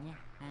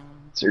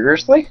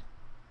 Seriously?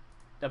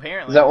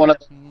 Apparently. Is that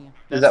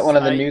one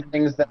of the new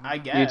things that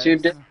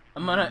YouTube did?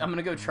 I'm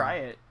gonna go try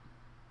it.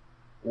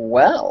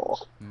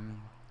 Well.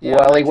 Yeah,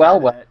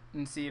 Well.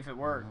 And see if it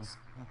works.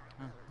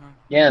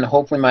 Yeah, and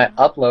hopefully my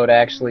upload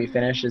actually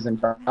finishes and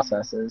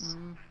processes.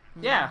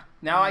 Yeah,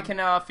 now I can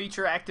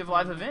feature active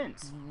live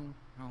events.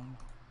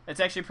 It's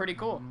actually pretty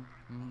cool.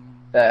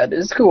 That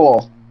is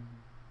cool.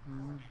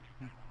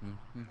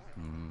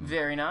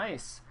 Very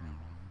nice.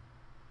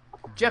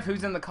 Jeff,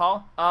 who's in the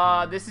call?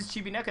 This is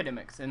Chibi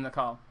Necademics in the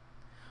call.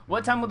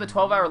 What time will the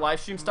 12-hour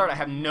live stream start? I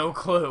have no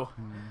clue.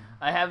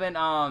 I haven't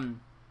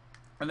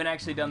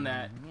actually done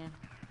that.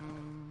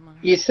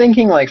 He's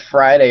thinking like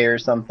Friday or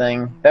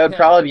something. That would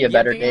probably be a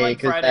better day.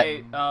 Like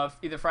Friday,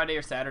 either Friday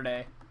or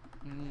Saturday.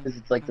 Because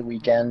it's like the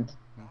weekend.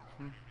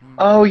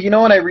 Oh, you know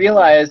what I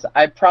realized?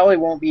 I probably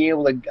won't be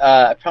able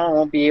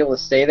to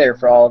stay there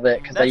for all of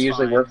it because I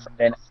usually work for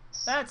minutes.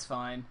 That's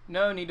fine.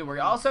 No need to worry.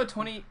 Also,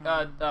 50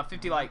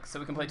 likes, so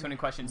we can play 20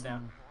 questions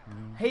now.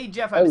 Hey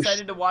Jeff, I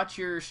decided to watch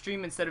your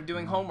stream instead of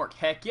doing homework.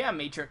 Heck yeah,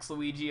 Matrix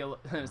Luigi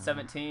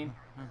 17.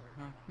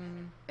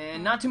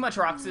 And not too much,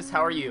 Roxas.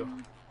 How are you?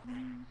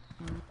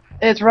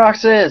 It's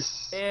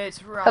Roxas.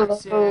 It's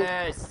Roxas. Hello.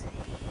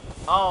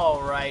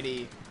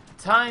 Alrighty,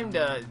 time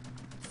to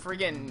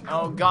friggin'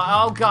 oh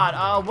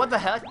god, what the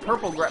heck?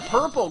 Purple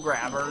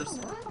grabbers.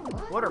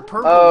 What are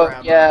purple grabbers?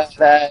 Oh yeah,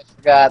 I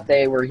forgot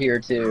they were here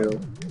too.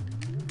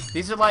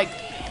 These are like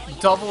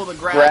double the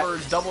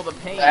grabbers, double the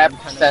pain kind of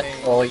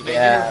thing. Oh, they do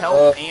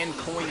health and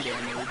coin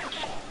damage.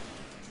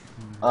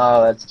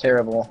 Oh, that's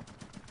terrible.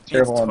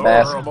 Terrible and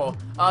bad.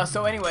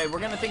 So anyway, we're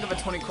gonna think of a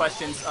 20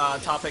 questions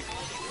topic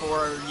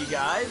for you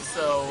guys.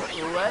 So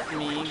let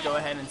me go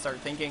ahead and start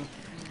thinking,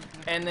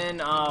 and then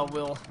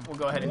we'll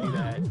go ahead and do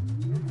that.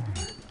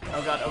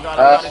 Oh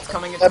god, it's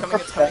coming. Get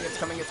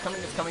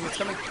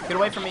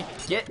away from me.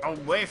 Get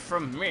away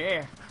from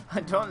me. I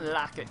don't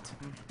like it.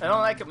 I don't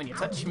like it when you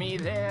touch me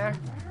there.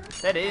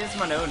 That is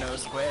my no-no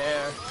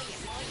square.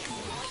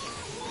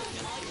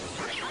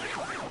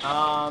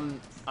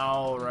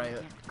 Alright.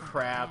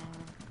 Crap.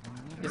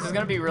 This is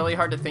gonna be really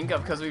hard to think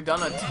of because we've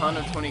done a ton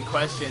of 20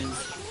 questions.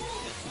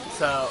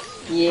 So...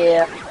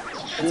 yeah.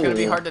 It's gonna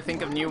be hard to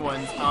think of new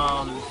ones.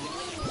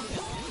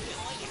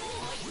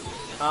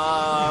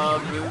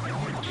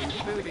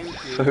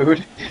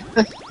 Food?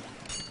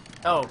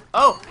 Oh,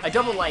 I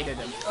double lighted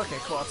him. Okay,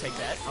 cool, I'll take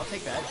that.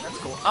 That's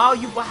cool. Oh,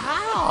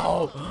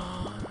 wow!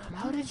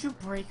 How did you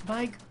break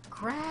my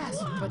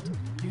grasp? But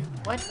you,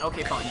 what?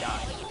 Okay, fine,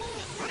 die.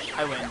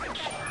 I win.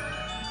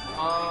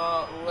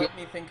 Let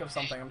me think of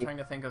something. I'm trying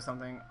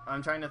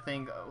to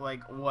think,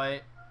 like,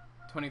 what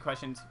 20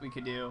 questions we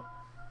could do.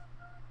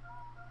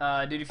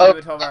 Did you do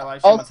a 12-hour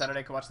live stream on Saturday?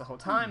 I could watch the whole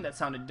time. That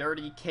sounded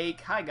dirty. Cake.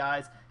 Hi,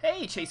 guys.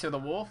 Hey, Chaser the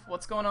Wolf.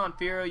 What's going on,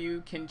 Firo?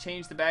 You can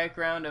change the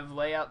background of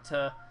layout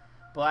to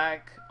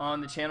black on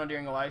the channel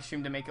during a live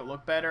stream to make it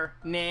look better.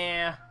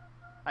 Nah,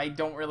 I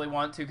don't really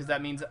want to because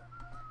that means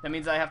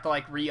I have to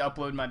like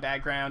re-upload my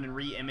background and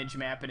re-image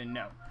map it, and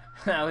no.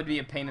 That would be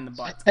a pain in the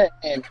butt. No.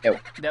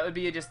 That would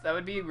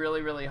be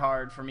really, really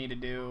hard for me to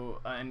do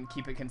and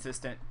keep it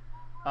consistent.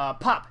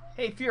 Pop.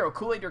 Hey, Firo,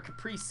 Kool-Aid or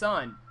Capri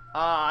Sun?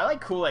 I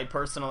like Kool-Aid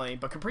personally,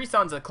 but Capri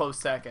Sun's a close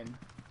second.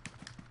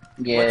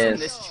 Yes. What's in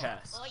this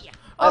chest?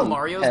 Oh,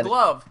 Mario's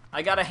glove.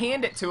 I gotta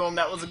hand it to him.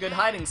 That was a good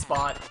hiding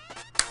spot.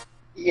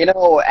 You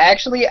know,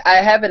 actually,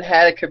 I haven't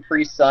had a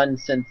Capri Sun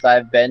since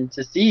I've been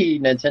to see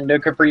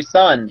Nintendo Capri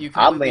Sun. You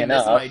oddly completely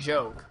missed enough. my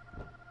joke.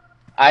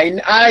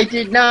 I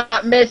did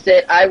not miss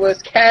it. I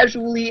was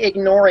casually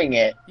ignoring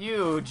it.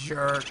 You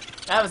jerk.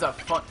 That was a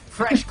fun,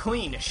 fresh,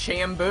 clean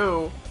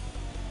Shampoo.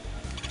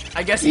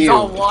 I guess he's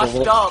all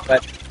washed up.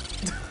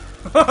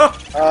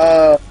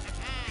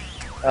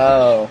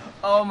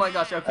 Oh my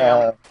gosh,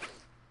 okay.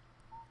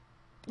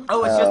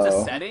 Oh, it's just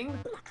a setting?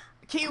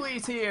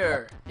 Kiwi's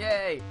here!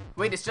 Yay!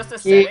 Wait, it's just a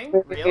setting?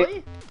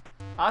 Really?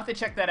 I'll have to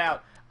check that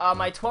out.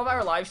 My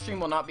 12-hour live stream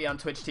will not be on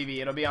Twitch TV.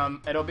 It'll be on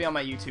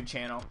my YouTube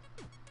channel.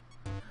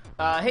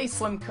 Hey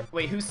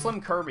wait, who's Slim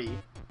Kirby?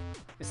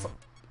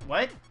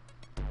 What?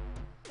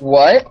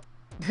 What?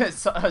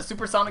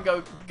 Supersonic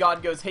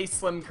God goes, hey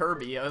Slim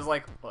Kirby. I was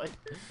like, what?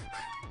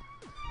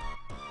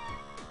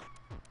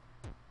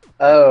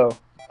 Oh,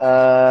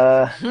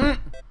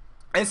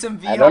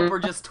 SMV Helper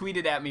just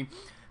tweeted at me.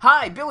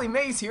 Hi, Billy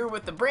Mays here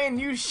with the brand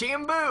new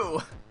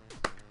Shampoo.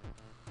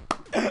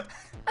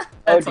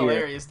 That's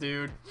hilarious,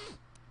 dude.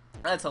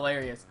 That's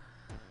hilarious.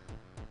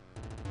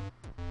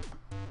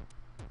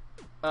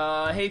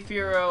 Hey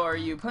Firo, are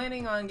you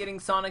planning on getting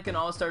Sonic and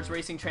All-Stars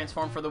Racing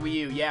transformed for the Wii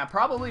U? Yeah,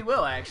 probably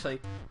will, actually.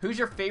 Who's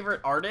your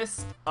favorite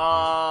artist?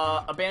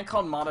 A band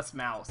called Modest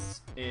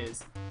Mouse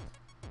is.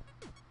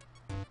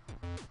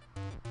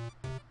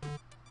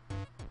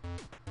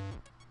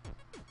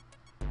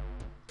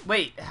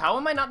 Wait, how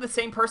am I not the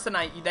same person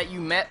that you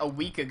met a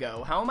week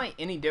ago? How am I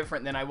any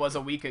different than I was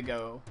a week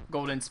ago,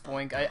 Golden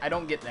Spoink? I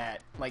don't get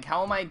that. Like,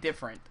 how am I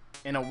different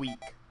in a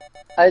week?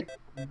 I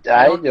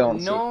don't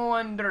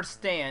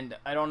understand.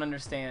 I don't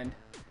understand.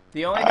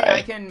 The only thing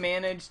I can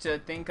manage to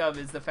think of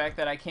is the fact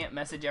that I can't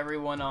message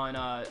everyone on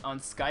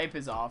Skype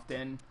as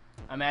often.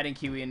 I'm adding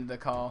Kiwi into the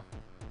call.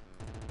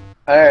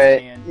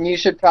 Alright, you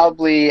should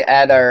probably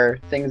add our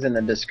things in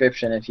the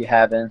description if you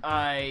haven't.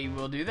 I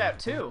will do that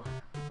too.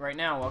 Right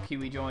now, while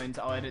Kiwi joins,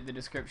 I'll edit the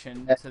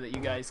description so that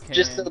you guys can...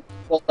 Just so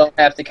people don't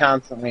have to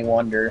constantly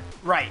wonder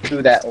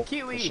who that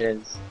Kiwi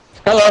is.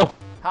 Hello!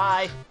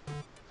 Hi!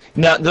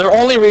 No, the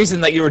only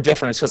reason that you were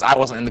different is because I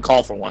wasn't in the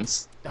call for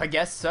once. I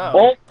guess so.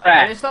 Bull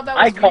crap. I just thought that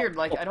was weird.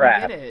 Like, I don't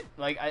crap. get it.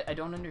 Like, I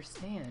don't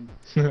understand.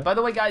 By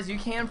the way, guys, you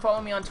can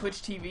follow me on Twitch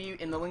TV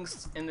in the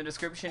links in the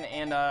description,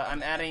 and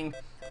I'm adding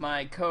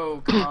my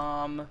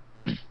co-com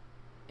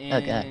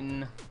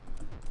in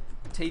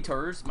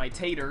Taters, my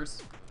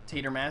Taters,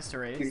 Tater Master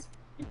Race.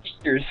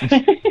 Taters.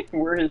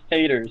 We're his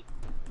taters.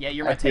 Yeah,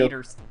 you're my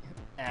Taters.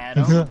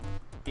 Adam.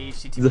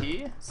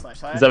 HTTP /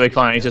 Does that make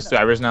fun of just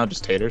drivers now?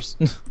 Just taters?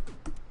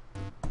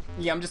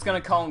 Yeah, I'm just gonna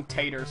call them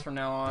Taters from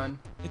now on.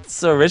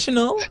 It's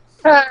original.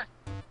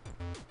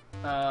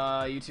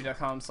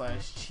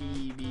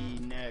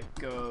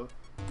 YouTube.com/chibineko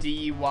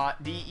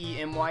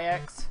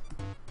DEMYX.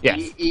 Yes.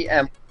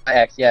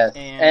 DEMYX, yes.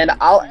 And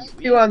I'll add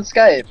you on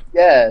Skype.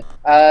 Yeah.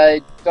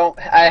 I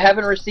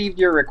haven't received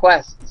your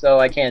request, so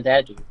I can't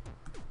add you.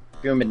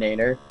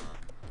 Goombinator.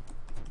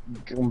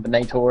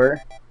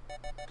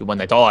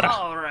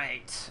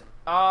 Alright.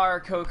 Our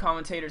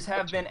co-commentators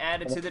have been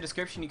added to the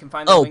description. You can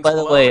find the links by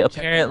the below. way,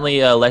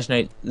 apparently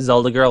Legendary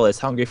Zelda Girl is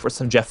hungry for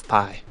some Jeff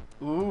Pie.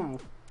 Ooh.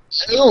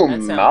 Oh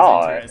that sounds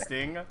my.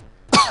 interesting.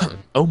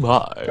 Oh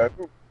my.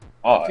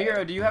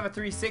 Firo, do you have a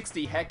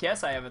 360? Heck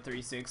yes, I have a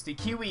 360.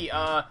 Kiwi,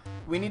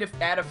 we need to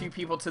add a few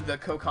people to the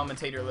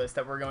co-commentator list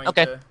that we're going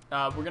to.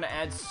 We're gonna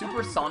add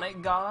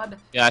Supersonic God.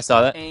 Yeah, I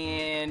saw that.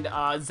 And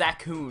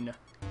Zakoon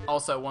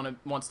also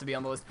wants to be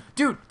on the list.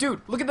 Dude,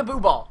 look at the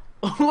boo ball.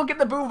 Look at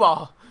the boo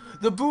ball.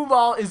 The boo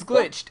ball is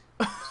glitched.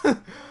 The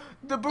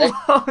boo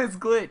ball is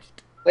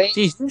glitched. Wait,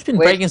 jeez, you've been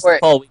breaking stuff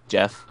all week,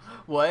 Jeff.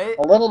 What?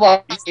 A little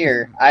bit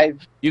here.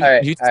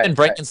 You've been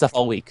breaking stuff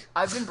all week.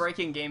 I've been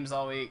breaking games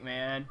all week,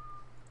 man.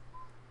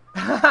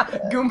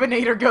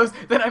 Goombinator goes,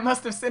 then I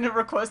must have sent a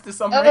request to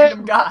some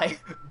random guy.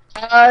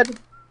 God,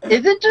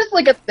 is it just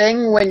like a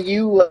thing when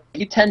you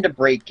tend to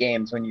break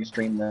games when you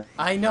stream them?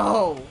 I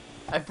know.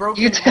 I've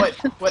broken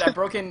I've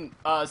broken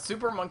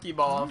Super Monkey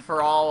Ball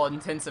for all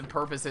intents and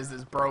purposes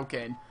is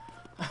broken.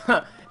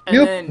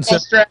 and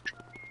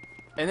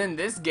then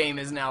this game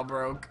is now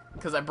broke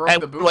because I broke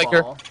the boo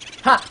ball.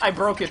 Ha! I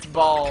broke its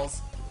balls.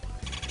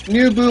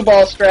 New boo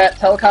ball strat.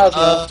 Tell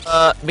Cosmo.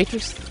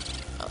 Matrix.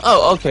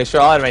 Oh, okay,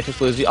 sure. I'll add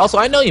Matrix Luigi. Also,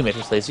 I know you,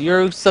 Matrix Luigi.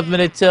 You're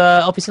submitted to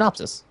LP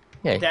Synopsis.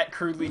 Yay. That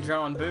crudely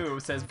drawn Boo,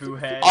 says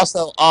Boohead.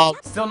 Also,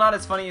 Still not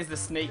as funny as the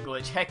snake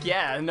glitch. Heck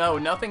yeah, no,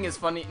 nothing is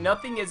funny.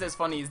 Nothing is as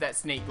funny as that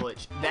snake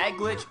glitch. That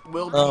glitch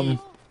will be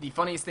the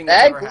funniest thing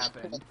that's ever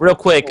happened. real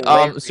quick,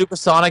 Hilarious.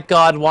 Supersonic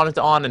God wanted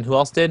on, and who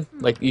else did?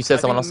 Like you said,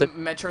 someone else did.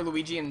 Metro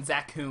Luigi and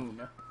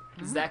Zakoon.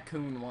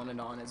 Zakoon wanted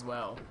on as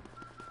well.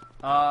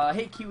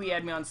 Hey Kiwi,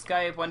 add me on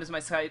Skype. When does my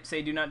Skype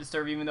say do not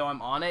disturb even though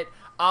I'm on it?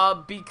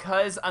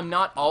 Because I'm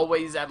not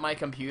always at my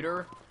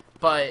computer,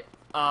 but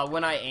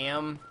when I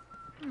am,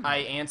 I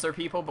answer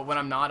people, but when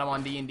I'm not, I'm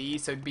on D&D,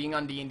 so being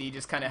on D&D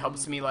just kind of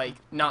helps me, like,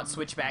 not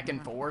switch back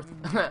and forth.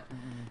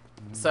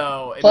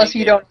 So Plus,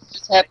 you don't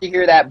just have to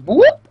hear that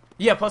whoop.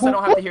 Yeah, plus I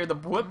don't have to hear the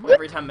whoop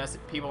every time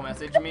people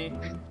message me,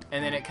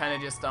 and then it kind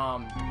of just,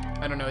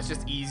 I don't know, it's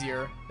just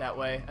easier that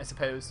way, I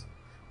suppose.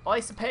 Well, I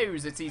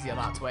suppose it's easier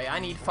that way. I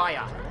need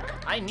fire.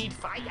 I need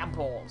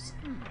fireballs.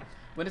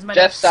 When is my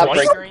Jeff, next stop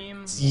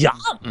stream? Yeah.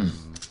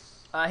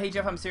 Hey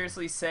Jeff, I'm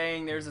seriously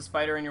saying there's a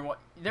spider in your wall.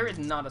 There is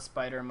not a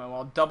spider in my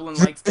wall. Dublin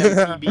likes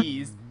them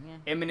PBs.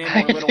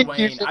 Eminem or Lil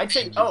Wayne. I'd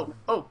say,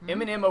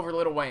 Eminem over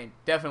Lil Wayne.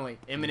 Definitely.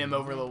 Eminem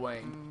over Lil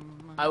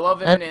Wayne. I love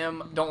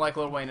Eminem, don't like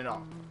Lil Wayne at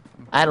all.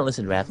 I don't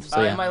listen to rap,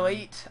 so yeah. Am I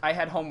late? I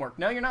had homework.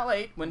 No, you're not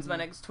late. When's my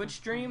next Twitch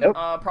stream? Nope.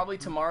 Probably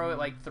tomorrow at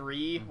like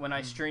 3 when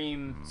I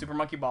stream Super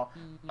Monkey Ball.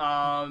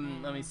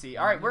 Let me see.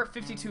 Alright, we're at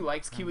 52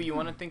 likes. Kiwi, you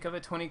want to think of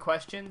it? 20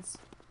 questions?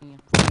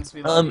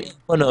 Oh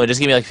no, just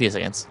give me like a few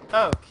seconds.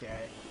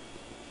 Okay.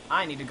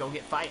 I need to go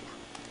get fire.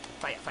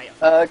 Fire.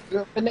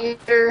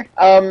 Goofinator.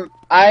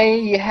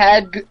 I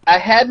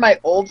had my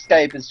old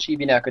Skype as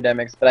Chibi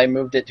Academics, but I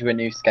moved it to a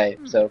new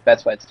Skype, so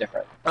that's why it's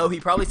different. Oh, he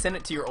probably sent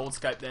it to your old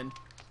Skype then.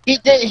 He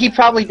did. He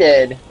probably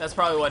did. That's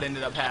probably what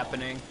ended up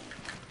happening.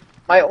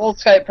 My old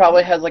Skype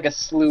probably has like a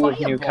slew of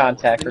new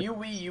contacts. The new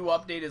Wii U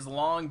update is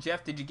long.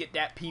 Jeff, did you get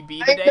that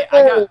PB today?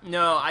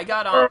 I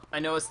got. I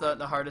know it's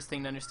the hardest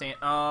thing to understand.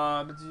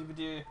 I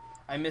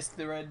missed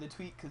the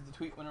tweet because the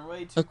tweet went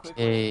away too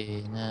quickly.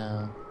 Okay,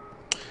 now.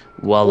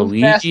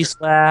 Waluigi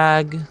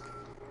swag.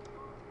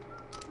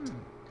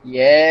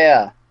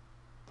 Yeah.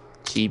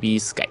 GB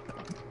Skype.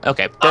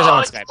 Okay, there's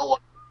on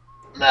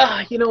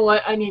Skype. You know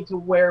what? I need to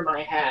wear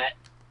my hat.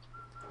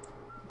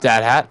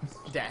 That hat?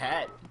 That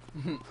hat.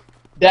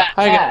 That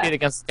How are you gonna hat. beat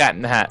against the cat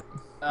in the hat?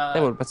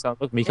 That would sound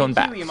like me coming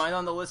back. Kiwi, am I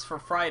on the list for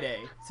Friday?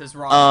 Says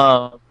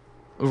Ronald.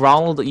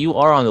 Ronald, you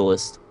are on the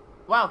list.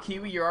 Wow,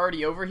 Kiwi, you're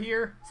already over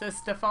here? Says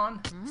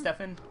Stefan.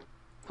 Stefan.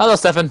 Hello,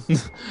 Stefan.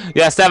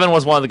 Yeah, Stefan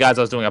was one of the guys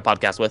I was doing a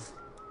podcast with.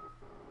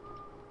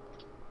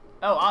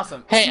 Oh,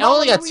 awesome. Hey, I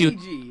only got two.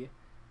 Luigi.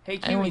 Hey,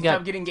 I only Kiwi, got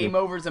stop getting two. game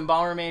overs in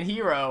Bomberman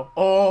Hero.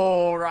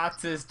 Oh,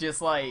 Roxas just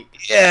like...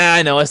 Yeah,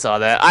 I know, I saw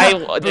that. I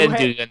didn't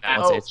do good in that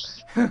one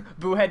stage.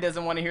 Boohead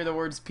doesn't want to hear the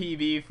words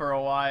PB for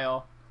a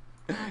while.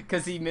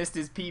 Because he missed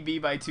his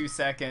PB by 2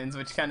 seconds,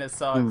 which kind of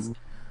sucks. Hey,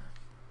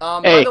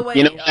 by the way,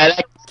 you know,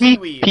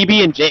 Kiwi.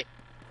 PB and J.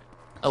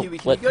 Kiwi,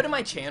 can what? you go to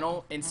my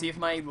channel and see if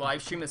my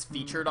live stream is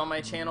featured on my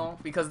channel?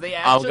 Because they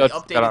I'll actually go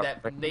updated check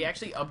it out. They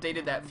actually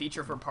updated that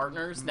feature for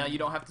partners. Now you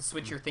don't have to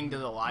switch your thing to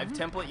the live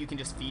template. You can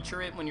just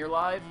feature it when you're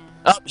live.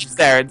 Oh, it's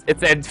there.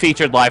 It's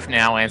featured live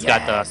now, and it's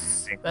got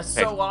Yes! the... That's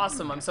so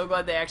awesome. I'm so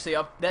glad they actually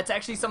That's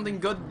actually something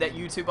good that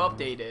YouTube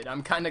updated.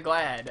 I'm kind of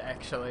glad,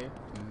 actually.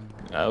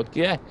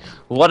 Okay.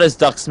 What does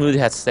Duck Smoothie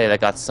have to say that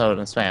got sold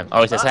and spam?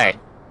 Oh, he says, hey.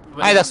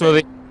 What Hi, did Duck he say?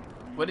 Smoothie.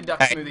 What did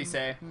Duck Hey. Smoothie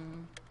say?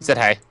 He said,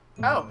 hey.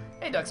 Oh,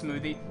 hey Duck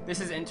Smoothie.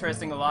 This is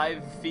interesting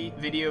live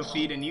video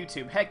feed in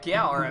YouTube. Heck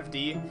yeah,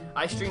 RFD.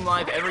 I stream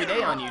live every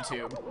day on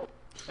YouTube.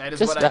 That is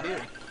Just what I do.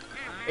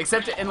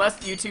 Except unless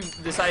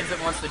YouTube decides it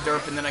wants the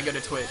derp and then I go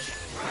to Twitch.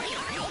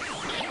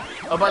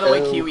 Oh, by the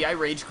way, Kiwi, I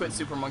rage quit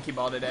Super Monkey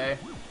Ball today.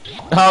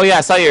 Oh, yeah,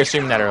 I saw you were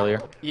streaming that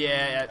earlier.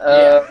 Yeah.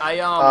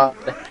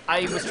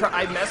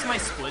 I messed my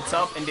splits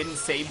up and didn't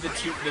save the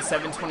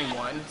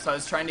 721, so I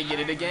was trying to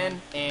get it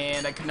again,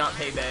 and I could not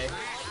payday.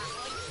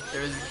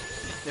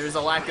 There was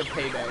a lack of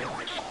payday.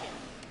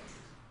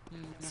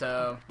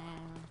 So.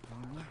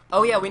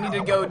 Oh yeah, we need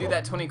to go do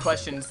that 20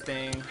 questions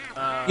thing.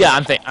 Yeah,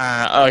 I'm thinking.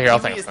 Oh, here, I'll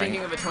Kiwi think. is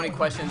thinking of a 20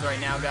 questions right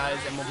now, guys,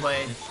 and we'll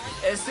play.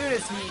 As soon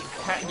as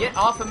he get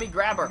off of me,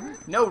 grab her.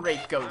 No,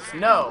 Wraith Ghost.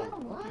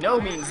 No.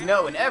 No means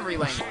no in every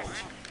language.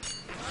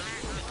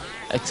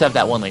 Except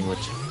that one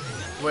language.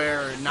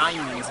 Where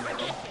 9 means no.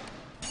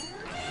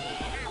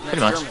 Pretty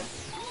much. German.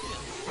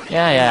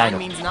 Yeah, I 9 know.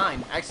 means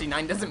 9. Actually,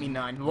 9 doesn't mean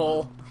 9.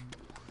 Lol.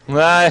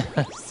 I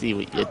see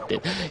what you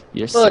did.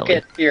 You're Look silly.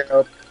 at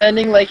Hero,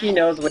 pretending like he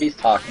knows what he's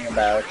talking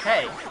about.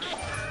 Hey.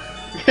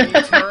 Can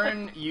you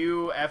turn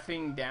you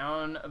effing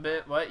down a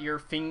bit? What? Your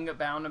fing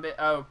down a bit?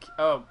 Oh.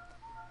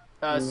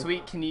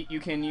 Sweet, you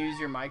can use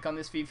your mic on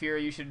this feed here.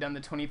 You should have done the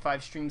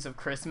 25 streams of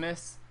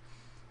Christmas.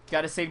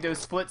 Gotta save those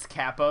splits,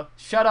 Kappa.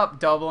 Shut up,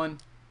 Dublin.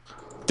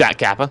 Dat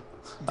Kappa.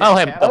 Oh,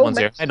 hey, Kappa. Dublin's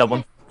here. Hey,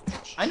 Dublin.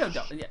 I know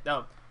Dublin. Yeah,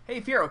 no.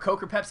 Hey, Fiero,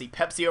 Coke or Pepsi?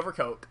 Pepsi over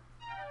Coke.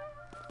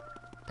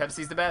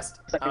 Pepsi's the best.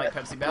 I like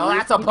Pepsi. Oh,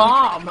 that's a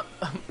bomb!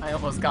 I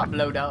almost got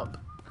blowed up.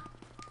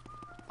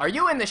 Are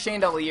you in the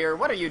chandelier?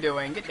 What are you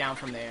doing? Get down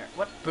from there.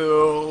 What?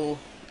 Boo.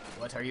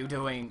 What are you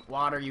doing?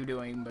 What are you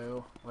doing,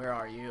 Boo? Where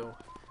are you?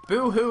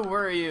 Boo-hoo,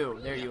 where are you?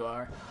 There you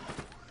are.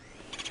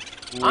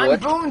 What? I'm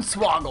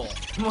Boonswoggle.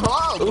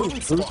 Whoa, Ooh,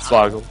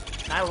 Boonswoggle.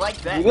 Boonswoggle. I like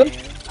that What? name.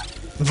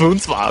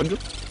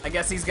 Boonswoggle. I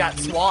guess he's got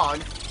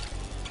swag.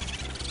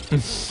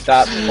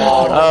 Stop.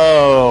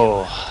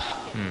 Oh.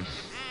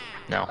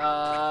 No.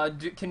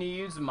 Can you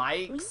use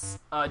mics?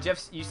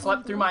 Jeff, you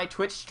slept through my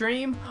Twitch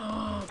stream?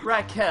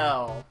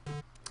 Raquel.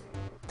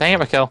 Dang it,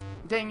 Raquel.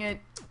 Dang it.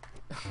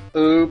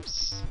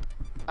 Oops.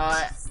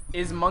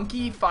 Is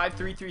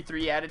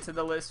Monkey5333 added to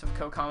the list of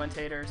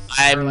co-commentators?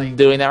 I'm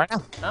doing that right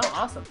now. Oh,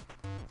 awesome.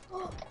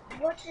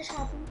 What just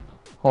happened?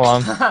 Hold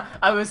on.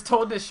 I was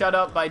told to shut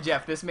up by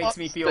Jeff. This makes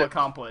me feel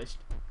accomplished.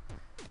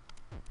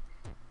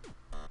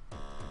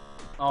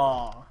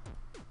 Aw.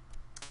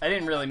 I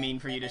didn't really mean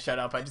for you to shut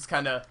up. I just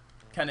kind of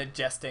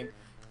jesting.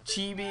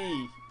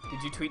 Chibi,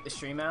 did you tweet the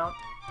stream out?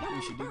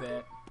 You should do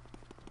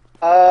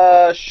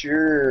that.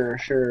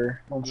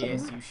 Sure. One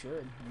Yes, second. you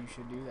should. You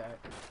should do that.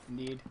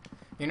 Indeed.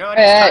 You know what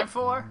it's time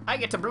for? I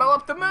get to blow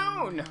up the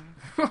moon!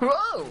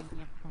 Whoa!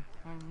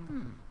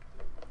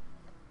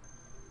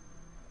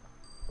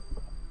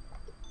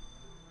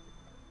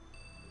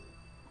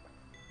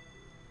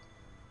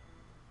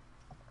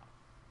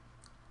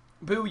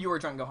 Boo, you were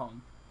drunk, go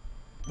home.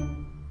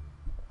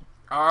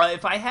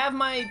 If I have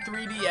my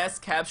 3DS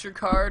capture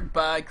card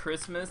by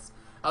Christmas,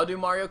 I'll do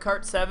Mario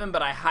Kart 7,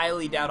 but I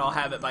highly doubt I'll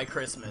have it by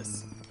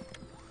Christmas.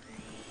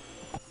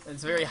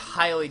 It's very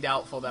highly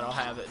doubtful that I'll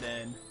have it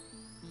then.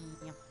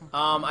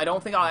 I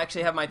don't think I'll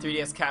actually have my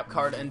 3DS cap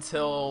card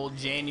until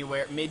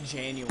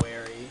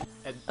mid-January.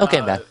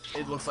 Okay, bad.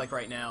 It looks like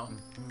right now.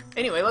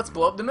 Anyway, let's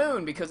blow up the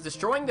moon, because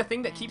destroying the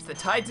thing that keeps the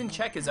tides in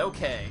check is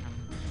okay.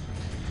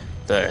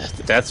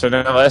 The deaths are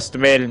now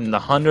estimated in the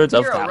hundreds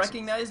of Hero thousands.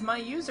 recognized my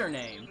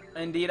username.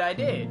 Indeed I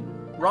did.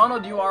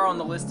 Ronald, you are on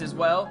the list as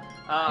well.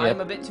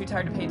 I'm a bit too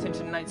tired to pay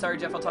attention tonight. Sorry,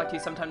 Jeff, I'll talk to you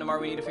sometime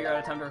tomorrow. We need to figure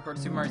out a time to record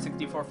Super Mario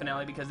 64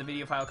 finale because the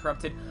video file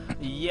corrupted.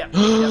 Yep,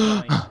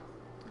 definitely.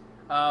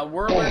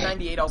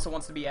 Whirler98 also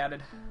wants to be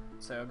added.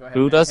 So go ahead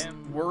Who and does? add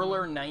him.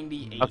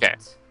 Whirler98. Okay.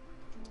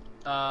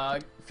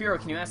 Firo,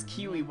 can you ask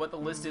Kiwi what the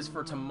list is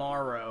for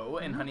tomorrow?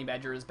 And Honey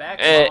Badger is back.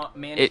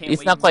 Man, can't It's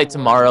wait not quite until-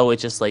 tomorrow.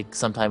 It's just like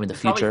sometime in the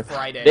It's probably future.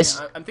 Friday.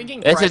 I'm thinking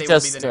this Friday is will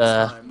just, be the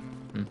next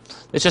time.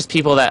 It's just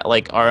people that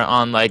like are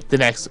on like the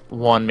next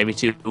one, maybe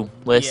two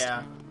list.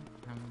 Yeah.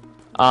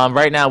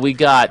 Right now we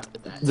got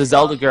the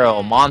Zelda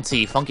Girl,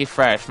 Monty, Funky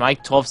Fresh, Mike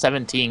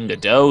 1217,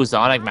 Godot,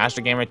 Zonic,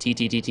 Master Gamer,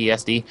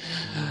 TTTTSD,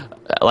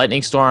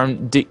 Lightning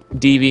Storm,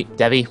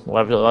 Debbie,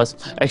 whatever it was,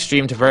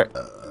 Extreme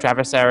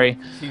Traversary,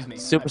 Excuse me.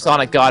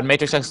 Supersonic God,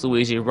 Matrix X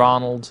Luigi,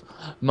 Ronald,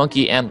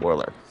 Monkey, and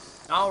Whirler.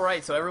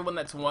 Alright, so everyone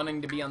that's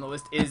wanting to be on the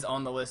list is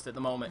on the list at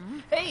the moment.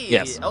 Hey,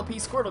 Yes. LP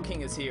Squirtle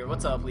King is here.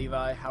 What's up,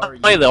 Levi? How are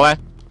you? Hey, Levi.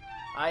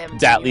 I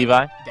haven't Dat seen you.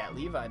 Levi. Dat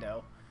Levi,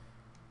 though.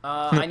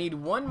 I need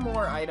one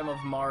more item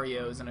of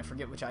Mario's, and I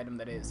forget which item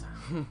that is.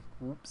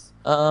 Whoops.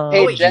 Hey,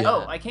 Oh, wait, Jeff.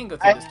 oh, I can go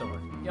through this door.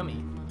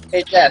 Yummy.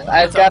 Hey Jeff,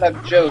 I've got a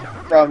joke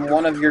from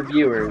one of your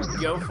viewers.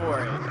 Go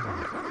for it.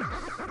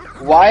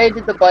 Why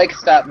did the bike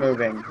stop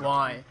moving?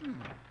 Why?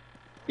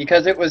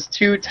 Because it was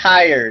too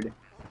tired.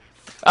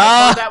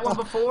 I saw that one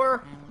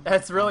before?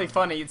 That's really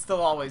funny. It's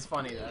still always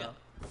funny, though.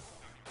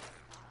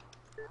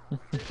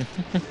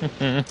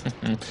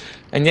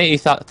 And yet you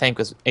thought Hank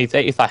was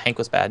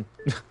bad.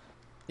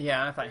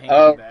 Yeah, I thought Hank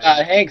Oh, was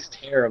bad. Hank's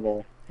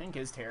terrible. Hank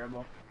is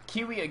terrible.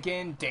 Kiwi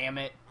again, damn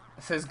it.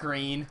 It says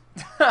green.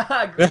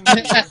 green.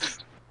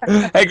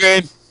 Hey,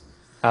 Green.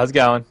 How's it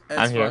going?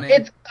 That's I'm here. funny.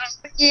 It's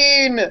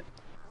clean!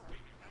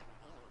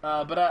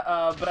 But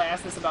I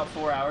asked this about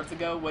 4 hours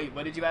ago. Wait,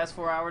 what did you ask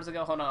 4 hours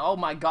ago? Hold on. Oh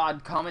my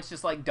God, comments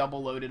just like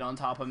double loaded on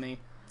top of me.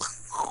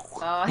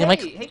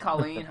 Hey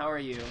Colleen, how are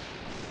you?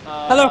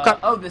 Hello,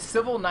 oh, the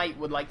Civil Knight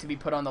would like to be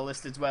put on the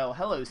list as well.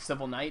 Hello,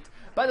 Civil Knight.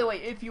 By the way,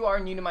 if you are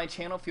new to my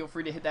channel, feel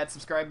free to hit that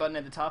subscribe button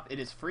at the top. It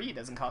is free. It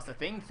doesn't cost a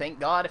thing. Thank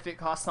God. If it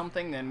cost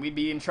something, then we'd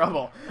be in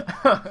trouble.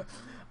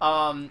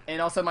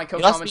 And also my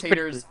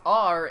co-commentators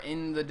are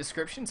in the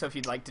description, so if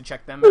you'd like to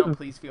check them out,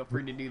 please feel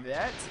free to do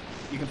that.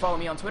 You can follow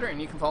me on Twitter,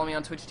 and you can follow me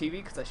on Twitch TV,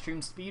 because I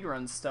stream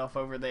speedrun stuff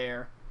over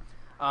there.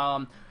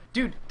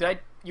 Dude,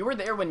 you were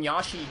there when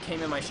Yashi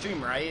came in my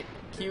stream, right?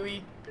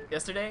 Kiwi,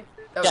 yesterday?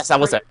 Yes, I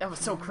was there. That was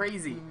so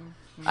crazy.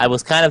 I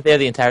was kind of there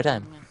the entire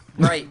time.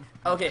 Right.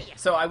 Okay,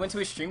 so I went to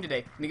his stream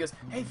today, and he goes,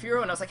 "Hey,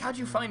 Firo," and I was like, "How'd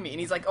you find me?" And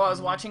he's like, "Oh, I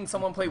was watching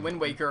someone play Wind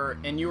Waker,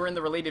 and you were in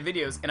the related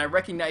videos, and I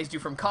recognized you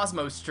from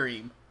Cosmo's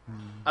stream."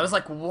 I was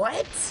like,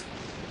 "What?"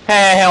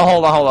 Hey,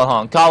 hold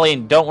on.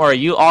 Colleen, don't worry.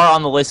 You are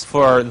on the list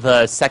for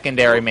the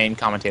secondary main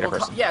commentator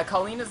person. Yeah,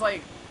 Colleen is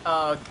like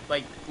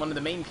one of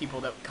the main people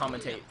that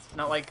commentates.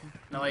 Not like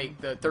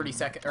the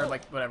 30-second or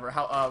like whatever.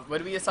 How what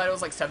did we decide? It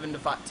was like 7 to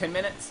 10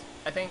 minutes,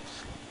 I think.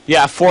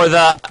 Yeah, for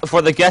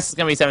the guest it's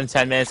gonna be 7 to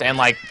 10 minutes, and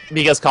like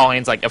because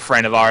Colleen's like a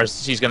friend of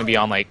ours, she's gonna be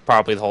on like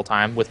probably the whole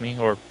time with me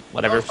or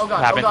whatever. Oh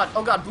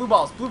god, blue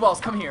balls,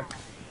 come here.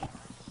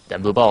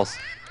 Then blue balls.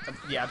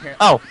 Yeah,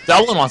 apparently. Oh,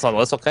 Delwyn wants on the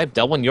list. Okay,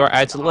 Delwyn, you're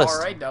added to the list.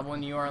 All right,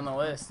 Dublin, you are on the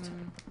list.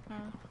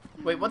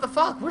 Wait, what the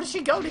fuck? Where did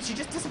she go? Did she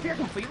just disappear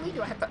completely?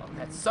 Do I have to? Oh,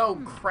 that's so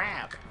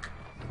crap.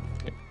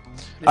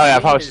 Oh yeah, I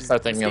game probably is- should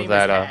start this thinking of game is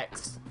that.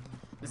 hacks.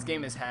 This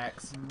game is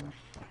hacks.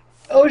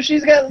 Oh,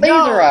 she's got laser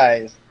No!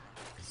 eyes.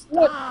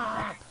 What?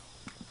 Ah!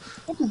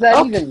 What does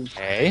that even?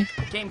 Okay.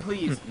 Game,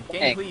 please.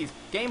 Game, Dang. please.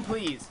 Game,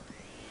 please.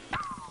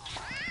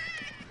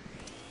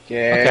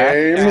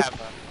 Okay. Game.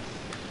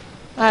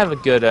 I have a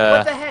good.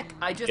 What the heck?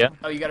 I just. yeah.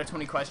 Oh, you got a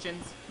 20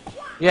 questions?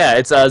 Yeah,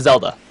 it's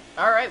Zelda.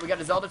 All right, we got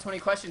a Zelda 20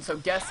 questions. So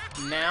guess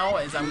now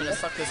as I'm gonna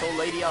suck this old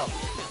lady up.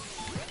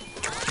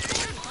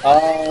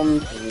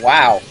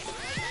 Wow.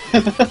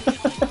 Could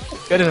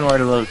have been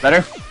worded a little bit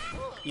better.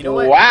 You know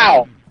what?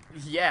 Wow.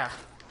 Yeah,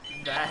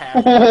 that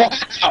happened.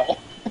 Wow.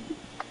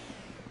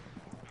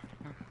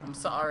 I'm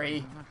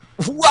sorry.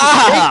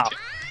 Wow!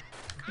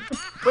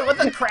 Wait, what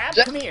the crap?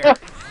 Come here.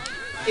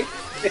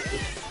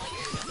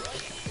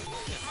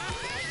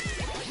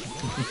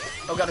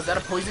 Oh god, is that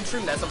a poison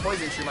shroom? That's a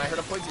poison shroom. I heard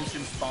a poison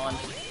shroom spawn.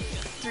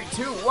 3,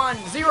 2, 1,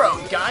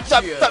 0.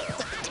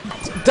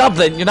 Gotcha.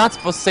 Dublin, you're not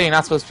supposed to say you're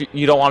not supposed to.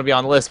 You don't want to be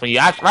on the list, but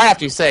right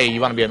after you say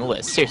you want to be on the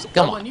list. Seriously,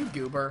 come Dublin, on, you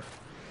goober.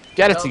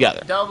 get it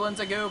together.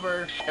 Dublin's a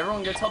goober.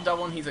 Everyone go tell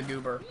Dublin he's a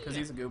goober, because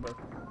he's a goober.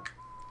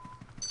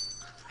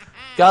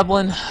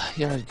 Dublin,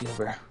 you're a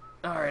goober.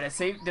 Alright,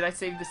 did I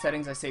save the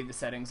settings? I saved the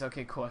settings.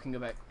 Okay, cool, I can go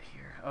back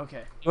here.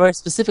 Okay. You are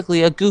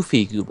specifically a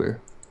goofy goober.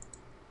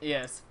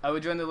 Yes, I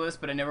would join the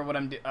list, but I never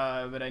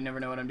but I never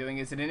know what I'm doing.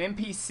 Is it an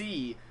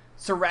NPC?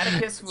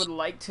 Seraticus would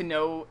like to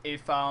know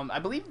if I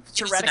believe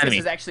She's an Seraticus enemy.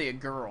 is actually a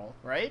girl,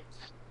 right?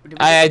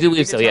 I do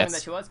believe did so, we yes. determine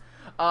That she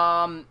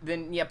was.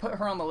 Then yeah, put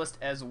her on the list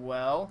as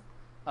well.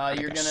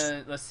 You're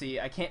gonna let's see.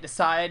 I can't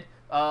decide.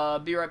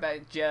 Be right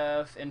back,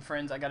 Jeff and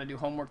friends. I gotta do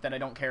homework that I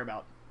don't care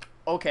about.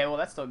 Okay, well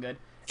that's still good.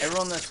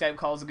 Everyone on the Skype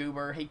calls a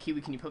goober. Hey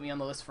Kiwi, can you put me on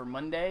the list for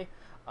Monday?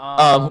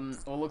 Well,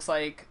 looks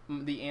like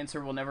the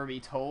answer will never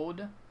be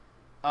told.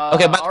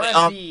 Okay, but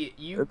RFD,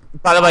 you.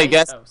 by the way,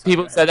 guess oh, sorry,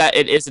 people go ahead. said that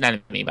it is an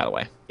enemy. By the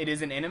way, It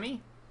is an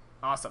enemy?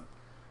 Awesome.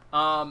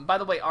 By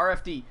the way,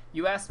 RFD,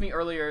 you asked me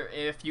earlier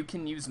if you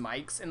can use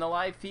mics in the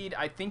live feed.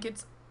 I think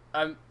it's,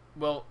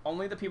 well,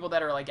 only the people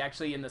that are, like,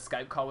 actually in the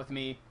Skype call with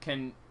me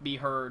can be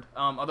heard.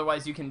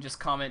 Otherwise, you can just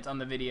comment on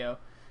the video.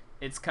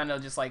 It's kind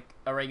of just like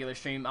a regular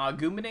stream.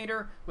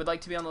 Goombinator would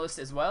like to be on the list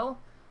as well.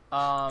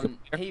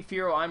 Hey,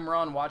 Firo, I'm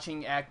Ron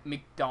watching at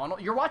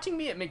McDonald's. You're watching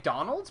me at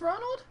McDonald's,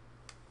 Ronald?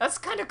 That's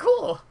kind of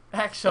cool,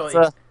 actually.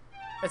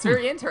 That's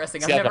very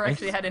interesting. I've Yeah, never that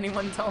actually had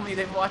anyone tell me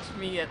they've watched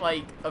me at,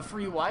 like, a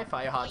free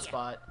Wi-Fi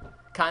hotspot.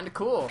 Kinda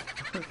cool.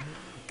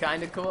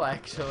 Kinda cool,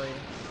 actually.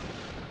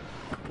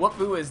 What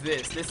boo is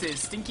this? This is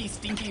Stinky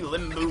Stinky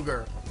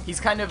Limbooger. He's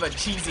kind of a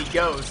cheesy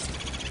ghost.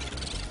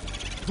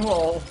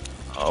 Whoa.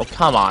 oh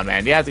come on,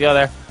 man, you have to go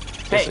there.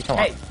 Hey, Seriously, come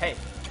hey, on. hey.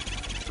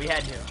 We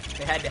had to.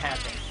 It had to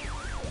happen.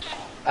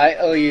 I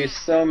owe you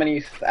so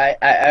many.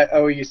 I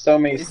owe you so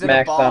many Is it a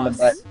smacks on the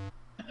butt. boss?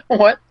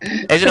 What?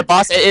 Is it a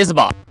boss? It is a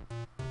boss.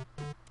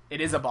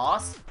 It is a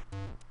boss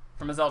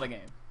from a Zelda game.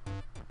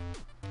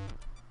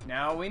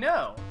 Now we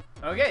know.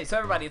 Okay, so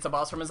everybody, it's a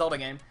boss from a Zelda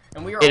game,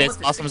 and we are It almost is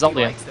at awesome 60 Zelda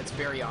game. likes. That's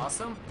very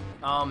awesome.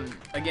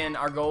 Again,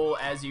 our goal,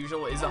 as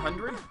usual, is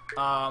 100.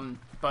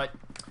 But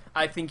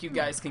I think you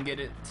guys can get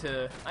it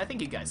to. I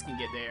think you guys can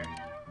get there.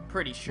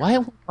 Pretty sure. Why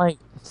am I?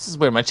 This is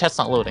weird. My chat's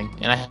not loading,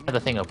 and I have the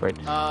thing open.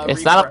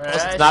 It's not a.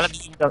 It's not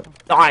a.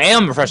 No, I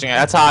am refreshing it.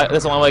 That's how.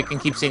 That's the only way I can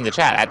keep seeing the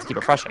chat. I have to keep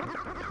refreshing.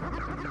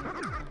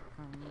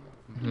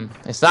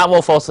 It's not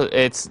Wolf.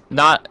 It's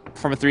not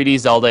from a 3D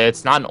Zelda.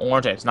 It's not an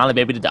orange. It's not a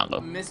baby to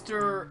download.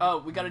 Mr. Oh,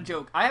 we got a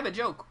joke. I have a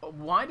joke.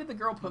 Why did the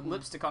girl put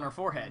lipstick on her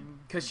forehead?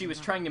 Because she was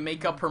trying to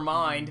make up her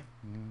mind.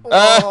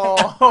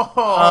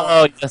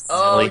 Oh, yes,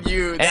 Oh, silly.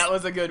 you. That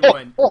was a good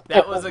one.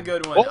 That was a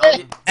good one.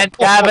 And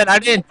Gavin, I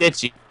didn't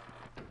ditch you.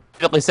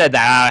 I simply said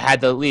that I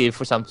had to leave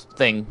for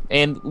something,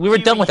 and we were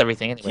done with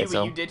everything anyway. Kiwi,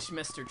 So you ditched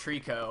Mr.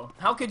 Trico.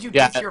 How could you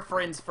Yeah. ditch your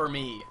friends for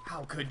me?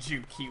 How could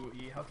you,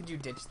 Kiwi? How could you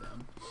ditch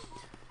them?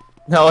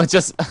 no, it's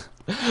just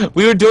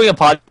we were doing a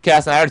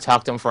podcast, and I already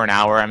talked to him for an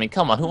hour. I mean,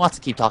 come on, who wants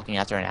to keep talking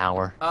after an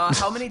hour?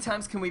 How many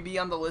times can we be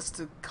on the list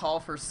to call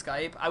for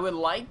Skype? I would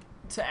like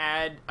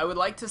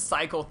to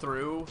cycle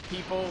through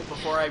people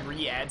before I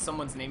re-add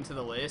someone's name to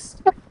the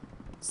list.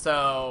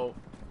 So,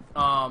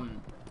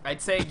 I'd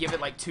say give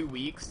it like 2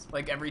 weeks.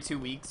 Like every 2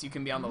 weeks you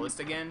can be on the list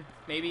again.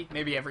 Maybe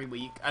every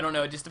week. I don't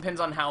know. It just depends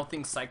on how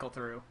things cycle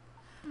through.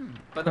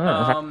 But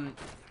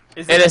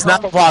It is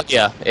not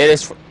Bavaria. It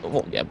is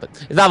well, yeah, but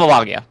it's not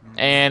Bavaria.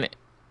 And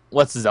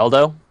what's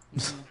Zelda?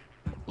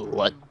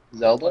 What?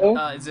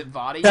 Zelda? Is it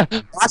Vadi?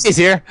 Sasuke's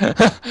here.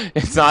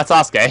 It's not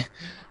Sasuke.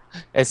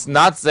 It's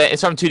not.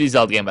 It's from 2D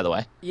Zelda game, by the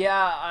way.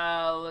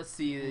 Yeah. Let's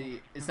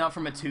see. It's not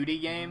from a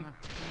 2D game.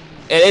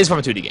 It is from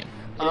a 2D game.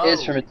 It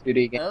is from a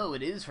 2D game. Oh,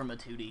 it is from a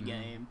 2D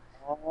game.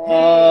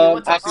 Hey,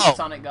 what's up, oh.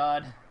 Sonic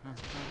God?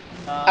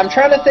 I'm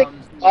trying to think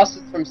of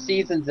bosses from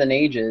Seasons and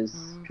Ages,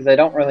 because I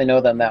don't really know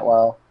them that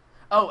well.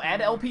 Oh, add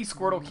LP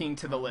Squirtle King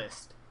to the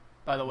list,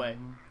 by the way.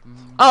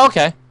 Oh,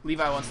 okay.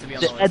 Levi wants to be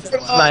on the list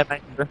as well.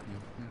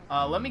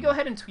 I'm Let me go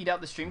ahead and tweet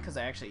out the stream, because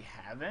I actually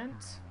haven't.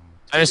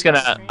 just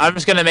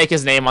gonna make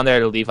his name on there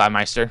to Levi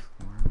Meister.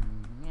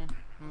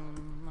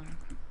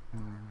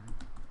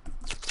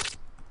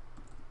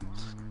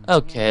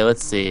 Okay,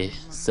 let's see.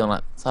 Still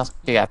not.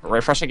 Okay,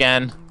 refresh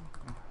again.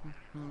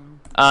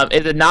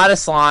 It is not a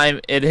slime.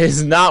 It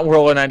is not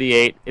Whirlwind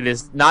 98. It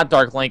is not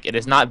Dark Link. It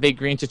is not Big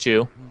Green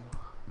Choo.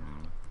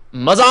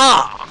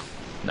 Mazza!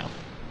 No.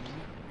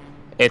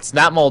 It's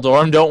not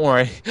Moldorm. Don't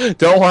worry.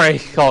 Don't worry,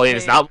 Colleen.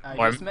 It's not Moldorm.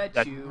 I just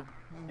met you.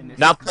 And this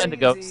Not is playing the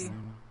ghost. crazy,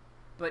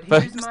 But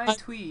But here's my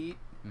tweet.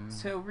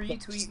 So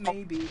retweet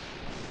maybe.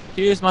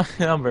 Here's my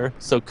number.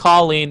 So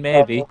Colleen,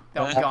 maybe.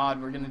 Oh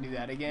God, we're gonna do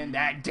that again.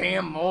 That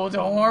damn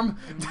Moldorm.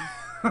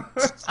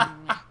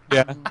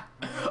 Yeah.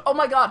 Oh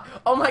my God.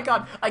 Oh my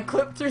God. I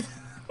clipped through.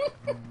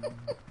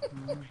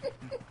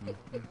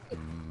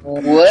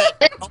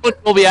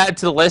 What? Will be added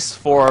to the list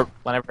for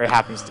whenever it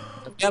happens.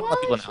 Yeah, let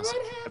people What? know.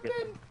 What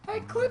happened? I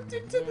clipped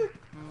into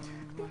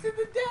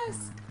the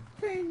desk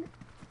thing.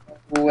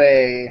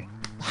 Way.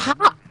 How?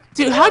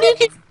 Dude, how do you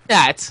get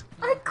that?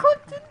 I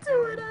clipped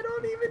into it. I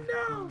don't even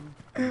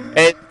know.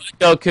 Hey,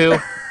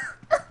 Goku.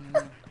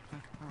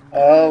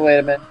 Oh, wait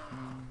a minute.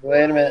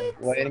 Wait a minute.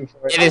 Waiting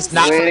for it. It is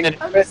not Waiting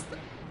something for it.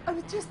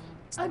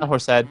 I'm that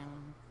horse said.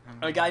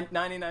 I got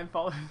 99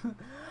 followers.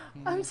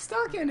 I'm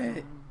stuck in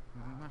it.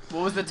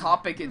 What was the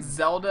topic? It's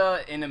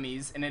Zelda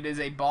enemies, and it is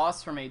a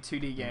boss from a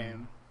 2D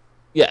game.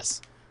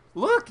 Yes.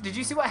 Look, did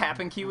you see what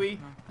happened, Kiwi?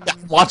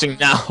 I'm watching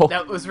now.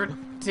 That was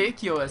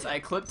ridiculous. I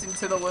clipped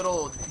into the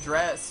little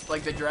dress,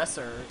 like the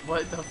dresser.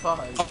 What the fuck?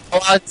 How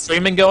long is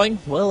streaming going?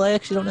 Well, I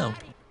actually don't know.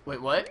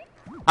 Wait, what?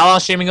 How long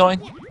is streaming going?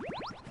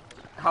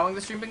 How long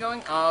has the stream been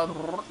going?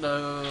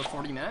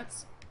 40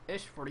 minutes?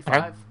 Ish,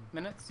 45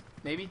 minutes?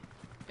 Maybe?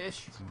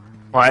 Ish.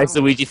 Why is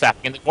Luigi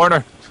fapping in the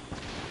corner?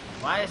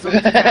 Why is Luigi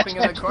tapping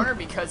in the corner?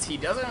 Because he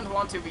doesn't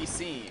want to be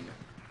seen.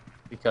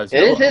 Because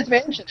It is his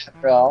mansion,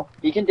 after all.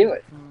 He can do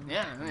it.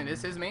 Yeah, I mean,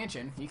 it's his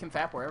mansion. He can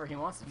fap wherever he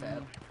wants to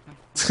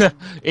fap.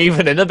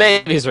 even in the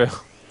baby's room.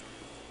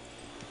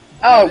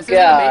 Oh, This isn't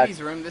the God.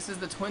 baby's room, this is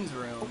the twins'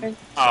 room.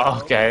 Oh,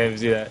 okay, I didn't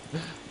see that.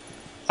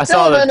 I Still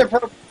saw that.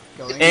 inappropriate.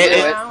 Going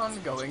It-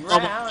 round, going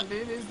round,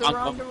 it is the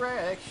wrong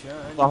direction.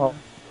 Well,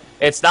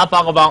 it's not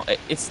Bongo Bong.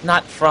 It's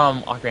not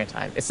from Ocarina of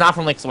Time. It's not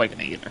from Link's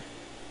Awakening either.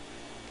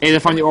 Is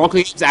it from the Oracle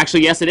games?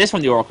 Actually, yes, it is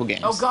from the Oracle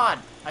games. Oh God,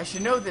 I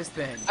should know this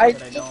then. I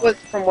but think don't. it was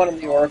from one of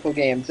the Oracle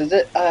games. Is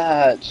it?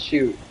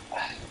 Shoot.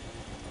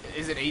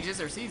 Is it ages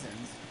or seasons?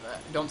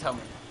 Don't tell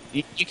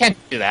me. You can't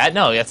do that.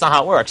 No, that's not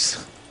how it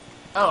works.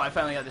 Oh, I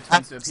finally got the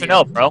twins to So appear.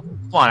 no, bro.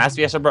 Come on, ask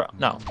yes or bro.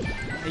 No.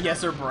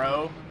 Yes or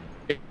bro?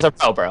 Yes or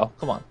bro, bro.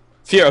 Come on.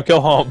 Firo, go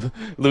home.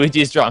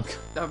 Luigi's drunk.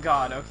 Oh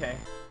God, okay.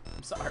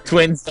 I'm sorry.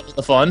 Twins, double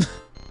the fun.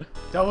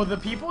 Double the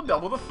people,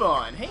 double the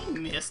fun. Hey,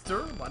 mister,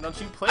 why don't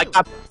you play I with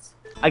got- us?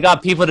 I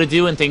got people to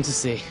do and things to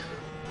see.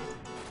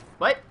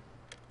 What?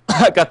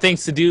 I got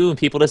things to do and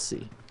people to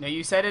see. No,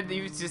 you said it.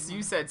 You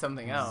said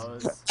something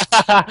else.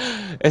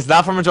 It's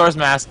not from Majora's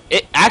Mask.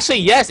 It actually,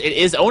 yes, it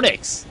is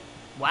Onyx.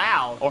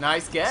 Wow,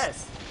 nice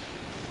guess.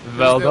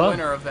 Well Who's the done.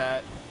 winner of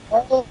that?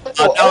 Oh,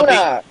 that'll be-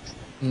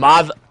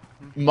 Onox.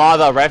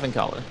 Mother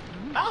Ravencolor.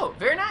 Oh,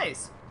 very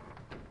nice.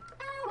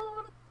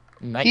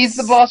 Nice. He's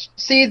the boss of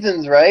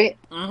Seasons, right?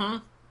 Mm-hmm.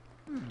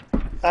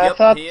 I Yep,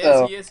 thought he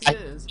so. is. He is. He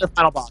is. The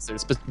final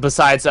bosses.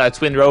 Besides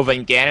Twin Rova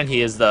and Ganon,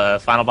 he is the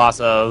final boss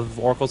of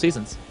Oracle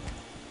Seasons.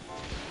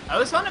 I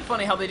always found it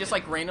funny how they just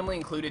like randomly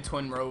included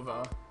Twin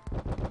Rova.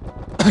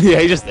 Yeah,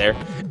 he's just there.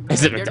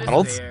 Is it They're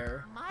McDonald's? just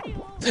there.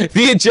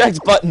 The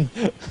eject button.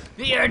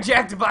 The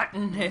eject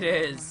button. It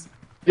is.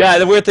 Yeah,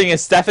 the weird thing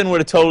is Stefan would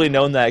have totally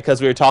known that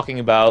because we were talking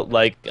about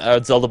like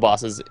Zelda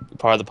bosses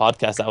part of the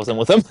podcast I was in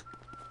with him.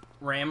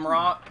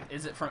 Ramrock.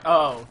 Is it from?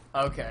 Oh,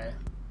 okay.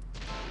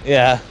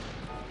 Yeah.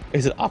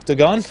 Is it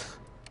Octagon?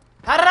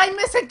 How did I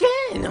miss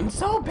again? I'm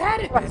so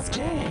bad at this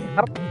game.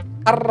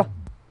 Arr.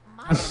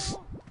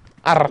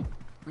 Arr.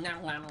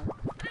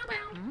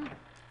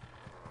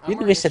 I'm You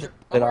wearing wish a it shirt-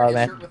 would I'm wearing all a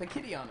that. shirt with a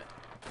kitty on it.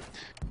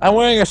 I'm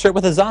wearing a shirt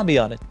with a zombie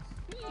on it.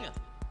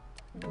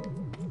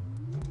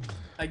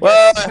 I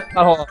Well, guess.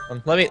 hold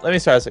on. Let me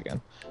start this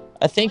again.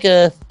 I think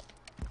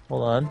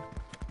hold on.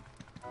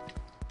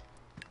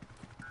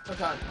 Oh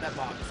God, that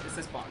box. It's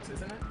this box,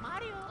 isn't it?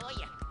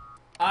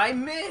 I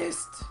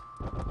missed.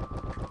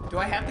 Do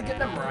I have to get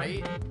them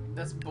right?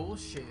 That's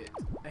bullshit.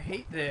 I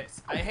hate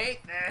this. I hate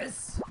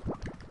this.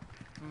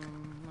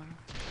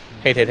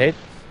 Hate. Hate. Hate.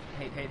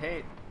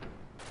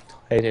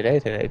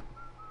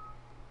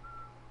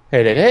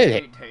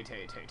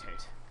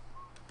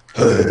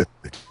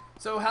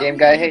 So how Game many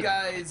guy of you hate.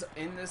 guys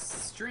in this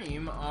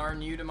stream are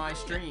new to my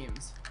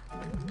streams?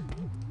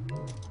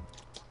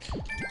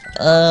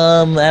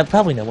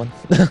 Probably no one.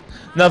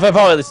 No, if I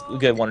probably at least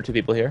get one or two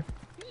people here.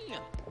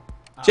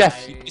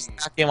 Jeff, you just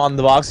knock him on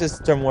the boxes to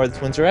determine where the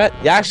twins are at?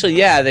 Yeah, actually,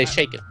 yeah, they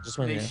shake it. Just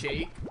when They you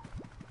shake.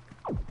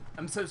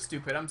 I'm so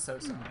stupid. I'm so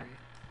sorry.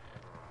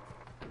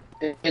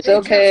 It's Hey, Jeff,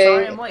 okay.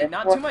 sorry I'm late.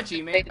 Not too much,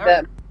 Everyone E-mate. take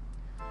that-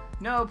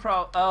 No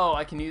problem. Oh,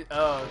 I can use.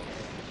 Oh, okay.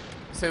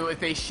 So if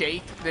they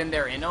shake, then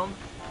they're in them.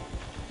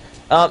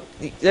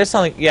 There's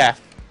something. Yeah,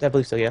 I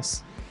believe so.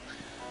 Yes.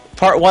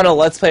 Part 1 of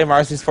Let's Play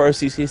Marcy's for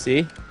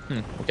CCC.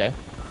 Okay.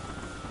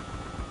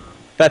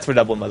 That's for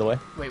Dublin, by the way.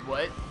 Wait,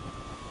 what?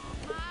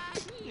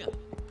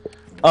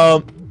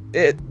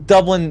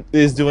 Dublin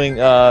is doing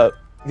gonna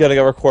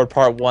go record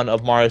part 1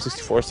 of Mario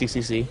 64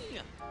 CCC.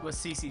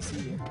 What's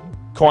CCC?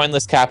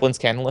 Coinless, Kaplan's,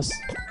 Canonless.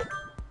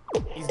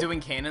 He's doing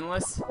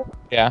canonless?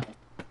 Yeah.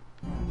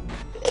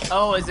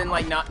 Oh, as in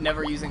like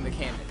never using the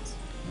cannons.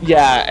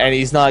 Yeah, and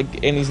he's not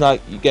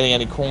getting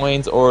any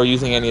coins or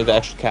using any of the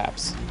extra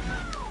caps.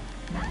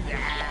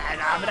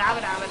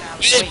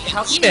 Wait,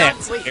 how can you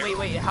not,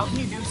 wait, how can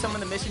you do some of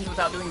the missions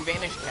without doing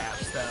vanish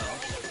caps though?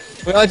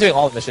 We're not doing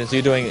all the missions.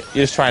 You're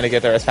just trying to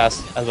get there as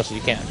fast as much as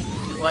you can.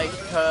 Like,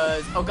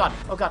 cause oh god,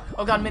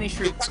 mini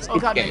shroom, oh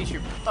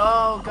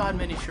god,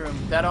 mini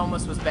shroom. That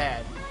almost was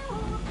bad.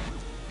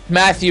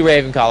 Matthew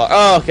Ravencollar.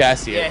 Oh, okay, I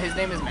see it. Yeah, his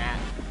name is Matt.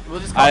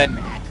 We'll just call him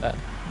Matt.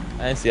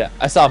 I didn't see that.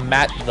 I saw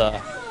Matt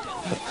the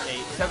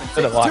 8, 7,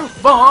 6,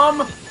 2,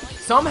 bomb!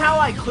 Somehow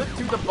I clipped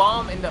through the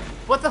bomb in the...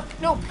 What the...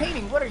 No,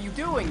 Painting, what are you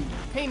doing?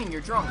 Painting,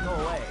 you're drunk. Go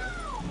away.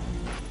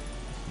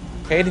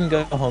 Painting,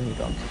 go home, you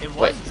drunk. It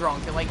was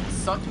drunk. It, like,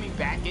 sucked me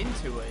back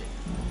into it.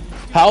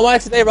 How am I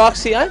today,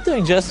 Roxy? I'm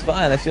doing just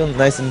fine. I feel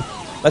nice and...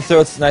 My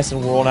throat's nice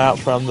and worn out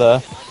from the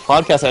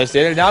podcast I just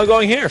did. And now I'm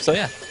going here, so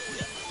yeah.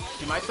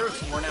 Dude, my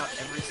throat's worn out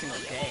every single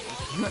day.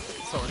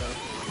 Sort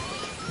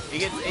of. It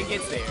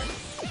gets there.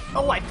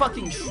 Oh, I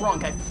fucking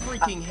shrunk. I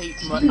freaking hate...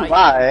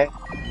 Why?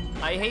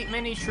 I hate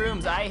mini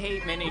shrooms. I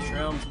hate mini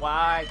shrooms.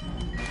 Why?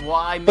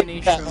 Why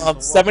mini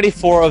shrooms?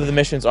 74 of the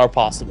missions are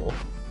possible.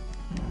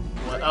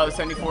 What? Oh,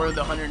 74 of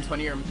the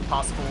 120 are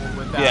possible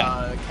with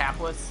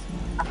capless.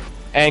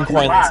 And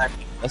coinless.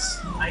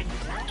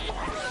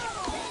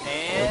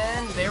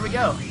 And there we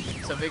go.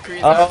 So victory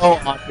is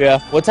yeah.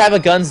 What type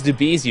of guns do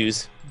bees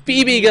use?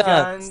 BB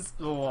guns.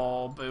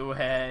 Oh,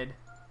 boohead.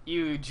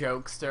 You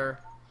jokester.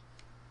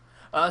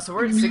 So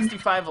we're at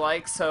 65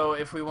 likes, so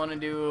if we want to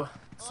do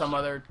some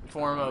other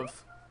form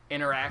of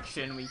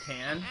interaction, we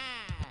can.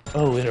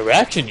 Oh,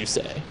 interaction, you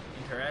say?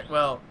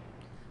 Well,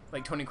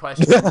 like 20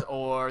 questions,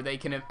 or they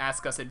can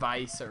ask us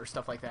advice or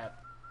stuff like that.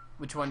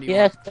 Which one do you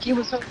want? He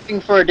was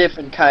hoping for a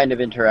different kind of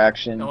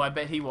interaction. No, I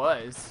bet he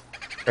was.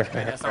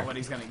 That's not what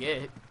he's gonna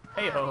get.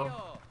 Hey-ho.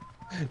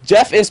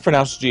 Jeff is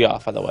pronounced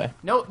Geoff, by the way.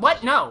 No,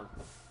 what? No.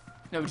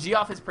 No,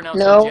 Geoff is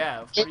pronounced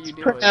Jeff. What are you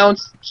doing?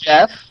 Pronounced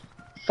Jeff.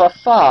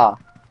 Fa-fa.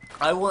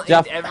 I will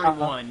end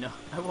everyone.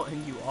 I will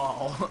end you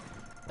all.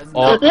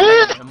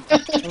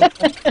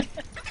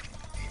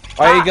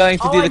 Are you going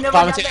to do the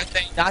commentary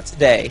thing? Not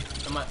today.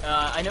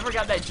 I never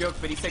got that joke,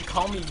 but he said,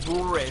 "Call me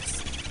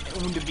Boris,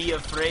 and be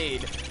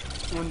afraid,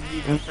 and be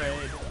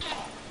afraid."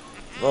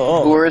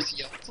 Oh. Boris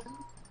Yeltsin.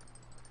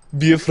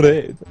 Be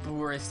afraid.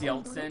 Boris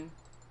Yeltsin.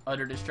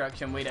 Utter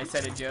destruction. Wait, I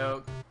said a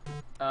joke.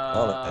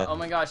 Oh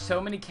my gosh, so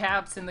many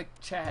caps in the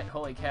chat.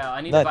 Holy cow! I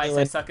need advice.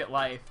 I suck at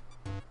life.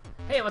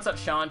 Hey, what's up,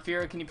 Sean?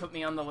 Fear, can you put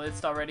me on the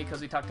list already? Because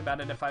we talked about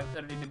it at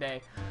 5:30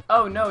 today.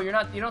 Oh, no, you're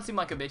not. You don't seem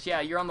like a bitch.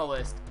 Yeah, you're on the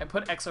list. I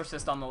put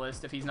Exorcist on the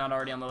list if he's not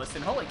already on the list.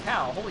 And holy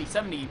cow, holy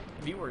 70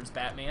 viewers,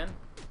 Batman.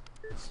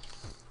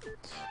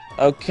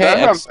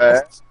 Okay,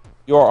 Exorcist.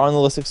 You are on the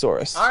list,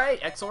 Exorcist. Alright,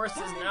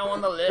 Exorcist is now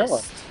on the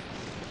list.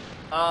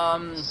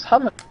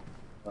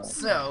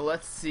 So,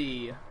 let's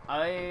see.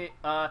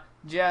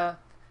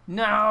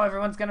 No,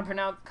 everyone's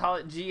gonna call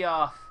it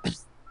Geoff.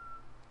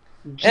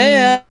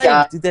 Yeah,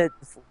 I did that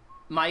before.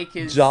 Mike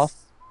is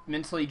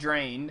mentally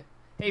drained.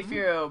 Hey,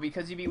 Firo,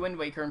 because you beat Wind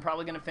Waker and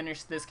probably going to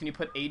finish this, can you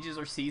put ages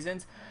or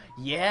seasons?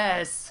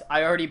 Yes!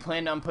 I already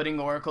planned on putting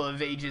Oracle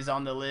of Ages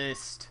on the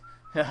list.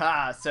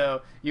 Haha,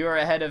 so you are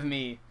ahead of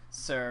me,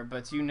 sir,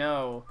 but you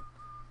know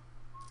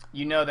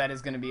that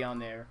is going to be on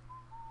there.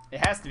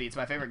 It has to be. It's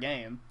my favorite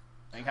game.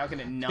 Like, how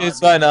can it not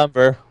It's my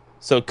number,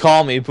 so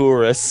call me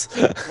Boris.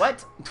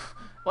 What?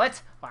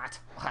 What? What?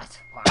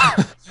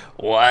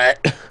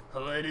 What?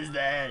 What is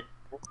that?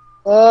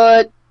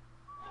 What?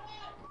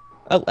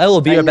 I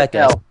will be right back,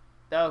 guys.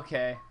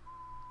 Okay.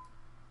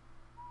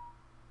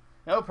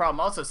 No problem.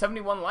 Also,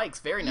 71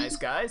 likes. Very nice,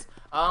 guys.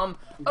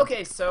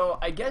 Okay, so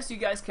I guess you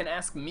guys can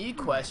ask me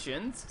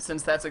questions,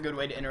 since that's a good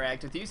way to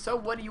interact with you. So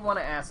what do you want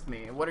to ask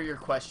me? What are your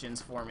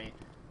questions for me?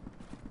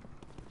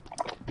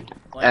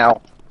 Ow.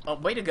 Oh,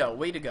 way to go,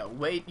 way to go.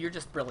 Wait, you're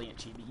just brilliant,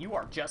 Chibi. You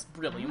are just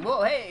brilliant.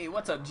 Whoa, hey,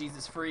 what's up,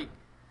 Jesus Freak?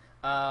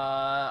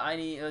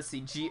 Let's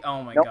see,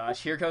 oh my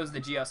gosh, here goes the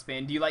Geoff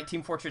spin. Do you like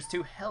Team Fortress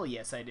 2? Hell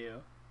yes, I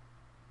do.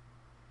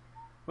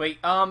 Wait,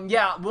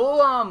 yeah,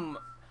 we'll,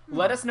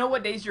 let us know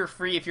what days you're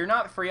free. If you're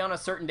not free on a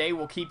certain day,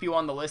 we'll keep you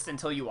on the list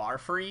until you are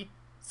free.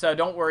 So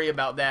don't worry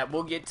about that.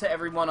 We'll get to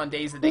everyone on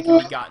days that they can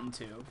be gotten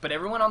to. But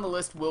everyone on the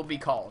list will be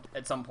called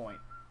at some point.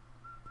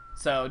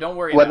 So don't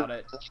worry about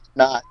it.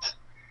 Not.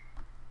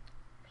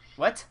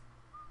 What?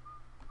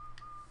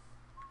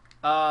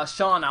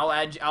 Sean,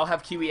 I'll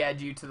have Kiwi add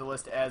you to the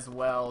list as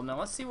well. Now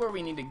let's see where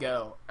we need to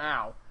go.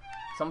 Ow.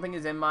 Something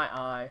is in my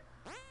eye.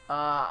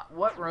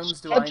 What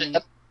rooms do I need?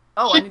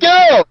 Oh, I need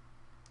to...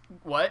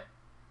 What?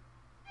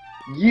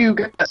 You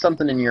got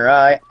something in your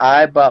eye.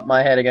 I butt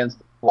my head against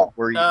the wall.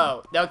 Where are you?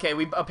 Oh, okay.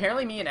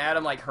 Apparently me and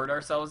Adam like hurt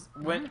ourselves.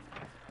 Why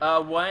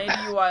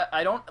do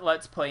I don't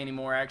Let's Play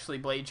anymore, actually,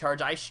 Blade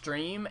Charge. I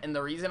stream, and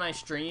the reason I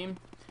stream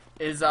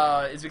is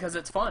because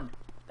it's fun.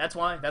 That's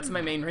why. That's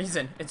my main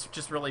reason. It's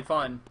just really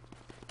fun.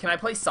 Can I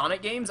play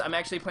Sonic games? I'm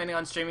actually planning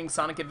on streaming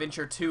Sonic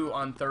Adventure 2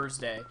 on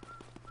Thursday.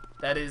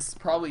 That is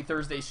probably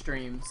Thursday's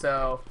stream.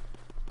 So,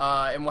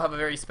 and we'll have a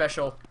very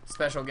special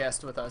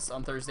guest with us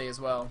on Thursday as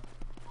well.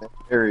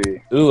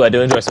 Very. Ooh, I do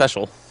enjoy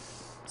special.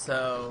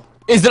 So.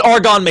 Is it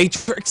Argon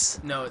Matrix?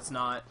 No, it's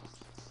not.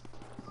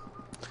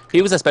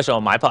 He was a special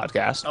on my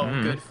podcast. Oh,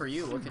 good for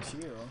you. Look at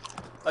you.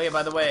 Oh yeah,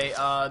 by the way,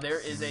 there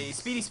is a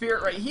Speedy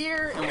Spirit right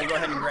here, and we'll go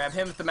ahead and grab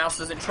him if the mouse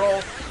doesn't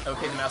troll.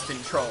 Okay, the mouse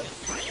didn't troll.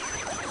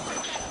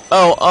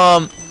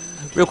 Oh,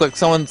 real quick,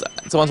 someone's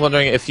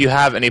wondering if you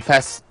have any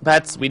pets.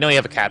 We know you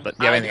have a cat, but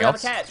do you have anything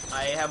else? I have a cat.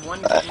 I have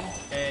one kitten,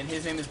 and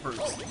his name is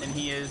Bruce, and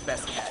he is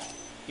best cat.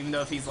 Even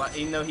though he's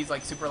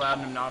like super loud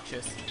and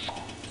obnoxious,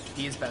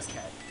 he is best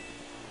cat.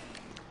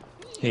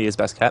 He is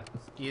best cat.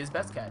 He is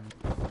best cat.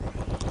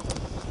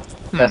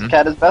 Best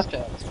cat is best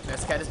cat.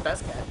 Best cat is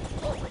best cat.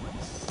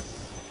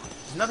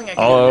 There's nothing I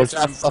can do.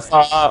 Jeff,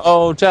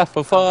 Oh,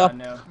 God,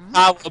 no.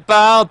 how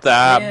about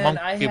that? Man,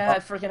 I monkey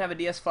freaking have a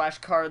DS flash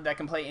card that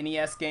can play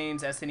NES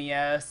games,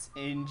 SNES,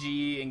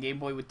 NG, and Game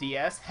Boy with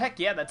DS. Heck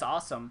yeah, that's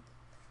awesome.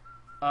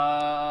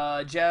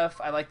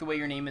 Jeff, I like the way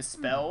your name is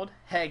spelled.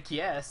 Heck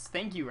yes.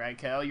 Thank you,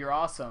 Radkel. You're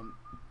awesome.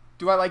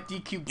 Do I like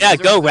DQ Blizzard? Yeah,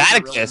 go Those are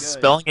Radicus, really good.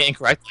 spelling it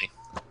incorrectly.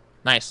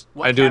 Nice.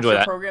 What I do enjoy capture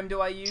that. program do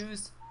I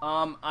use?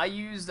 I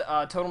used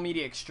Total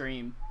Media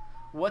Extreme.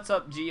 What's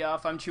up,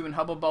 Geoff? I'm chewing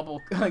Hubble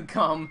Bubble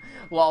gum.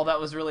 Lol, that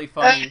was really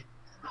funny.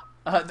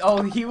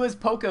 Oh, he was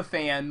Poke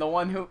Fan, the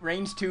one who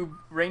Range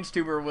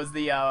Tuber was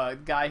the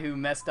guy who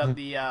messed up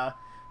the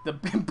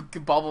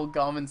bubble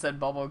gum and said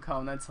bubble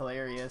gum. That's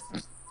hilarious.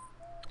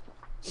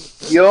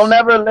 You'll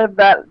never live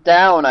that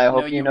down. I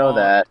hope No, you know won't.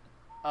 that.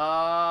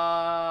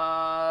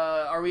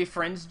 Are we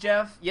friends,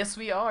 Jeff? Yes,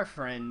 we are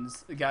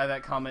friends. The guy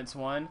that comments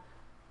one.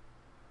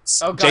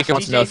 Oh gosh, Jacob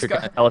wants to know if you're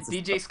gonna tell us.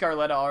 DJ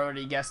Scarletta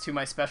already guessed who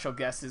my special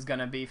guest is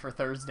gonna be for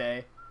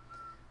Thursday.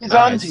 He's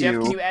on to Jeff,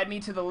 you. can you add me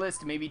to the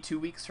list maybe 2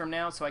 weeks from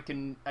now so I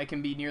can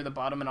be near the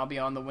bottom and I'll be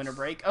on the winter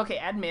break? Okay,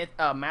 add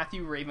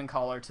Matthew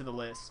Ravencaller to the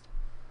list.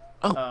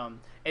 Oh.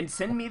 And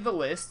send me the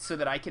list so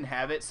that I can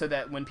have it so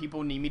that when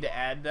people need me to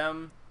add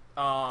them,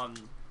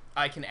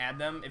 I can add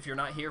them if you're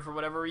not here for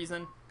whatever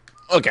reason.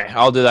 Okay,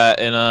 I'll do that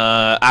in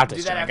after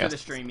Do stream, that I after guess. the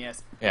stream,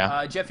 yes.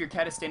 Yeah. Jeff, your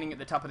cat is standing at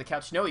the top of the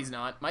couch. No, he's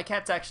not. My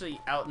cat's actually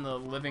out in the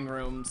living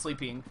room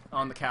sleeping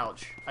on the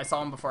couch. I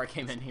saw him before I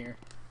came in here.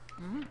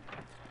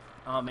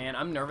 Oh man,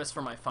 I'm nervous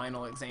for my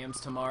final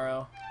exams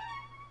tomorrow.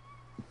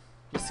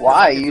 Just 'cause,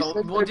 Why? like, You it's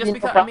said well, there'd just be no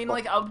because I mean, problem.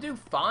 like I'll do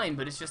fine,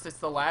 but it's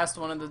the last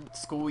one of the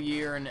school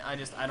year, and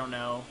I don't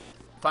know.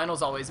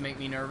 Finals always make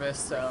me nervous,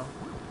 so.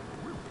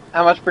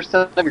 How much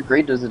percent of your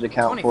grade does it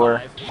account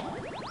 25. for?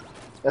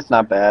 That's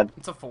not bad.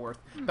 It's a fourth.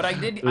 But I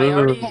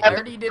already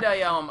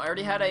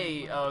had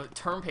a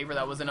term paper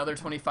that was another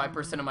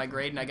 25% of my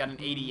grade, and I got an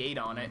 88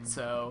 on it.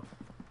 So,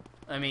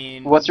 I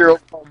mean, What's your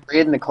overall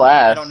grade in the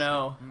class? I don't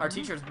know. Our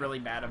teacher's really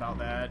bad about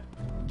that.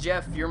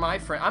 Jeff, you're my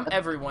friend. I'm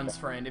everyone's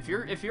friend. If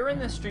you're in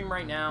this stream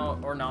right now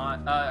or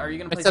not, are you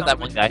gonna play said that Sonic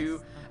one Adventure guy.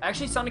 2?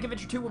 Actually, Sonic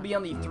Adventure 2 will be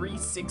on the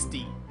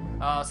 360.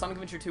 Sonic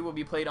Adventure 2 will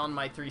be played on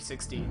my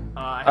 360.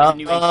 I have a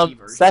new HD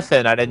version.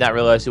 Stefan, I did not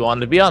realize you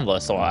wanted to be on the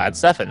list, so I'll add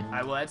Stefan.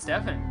 I will add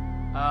Stefan.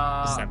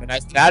 Stefan,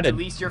 nice to At add.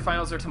 least your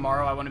finals are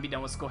tomorrow. I want to be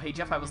done with school. Hey,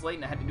 Jeff, I was late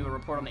and I had to do a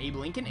report on Abe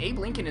Lincoln. Abe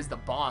Lincoln is the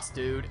boss,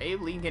 dude.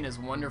 Abe Lincoln is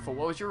wonderful.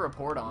 What was your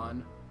report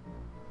on?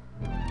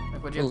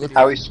 Like, what'd you have to do?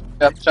 How we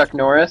screwed up Chuck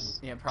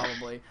Norris? Yeah,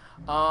 probably.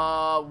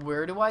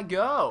 Where do I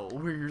go?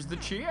 Where's the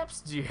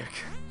chapstick?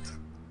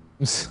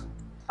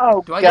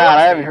 Oh Do I God, go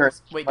I haven't heard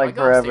upstairs? Wait, do I like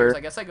go upstairs? forever. I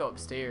guess I go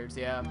upstairs.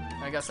 Yeah,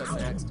 I guess that's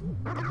next.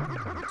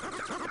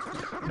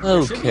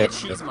 There should be Okay. a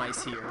cheese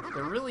mice here.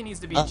 There really needs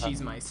to be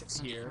cheese mice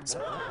here.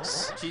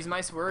 Cheese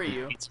mice, where are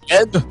you?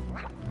 Ed?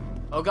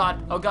 Oh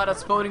god,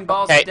 exploding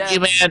balls Okay, of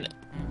death.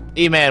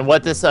 E-man,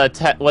 what this Hey,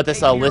 list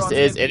Huron is, Smith,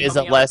 it can you is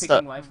help a me out with list.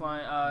 picking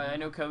Lifeline? I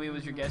know Kobe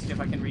was your guest.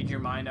 If I can read your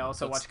mind, I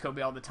also watch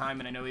Kobe all the time,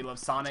 and I know he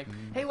loves Sonic.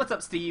 Hey, what's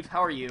up, Steve?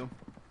 How are you?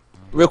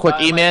 Real quick,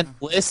 like- E-man,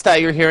 list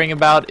that you're hearing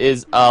about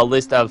is a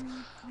list of,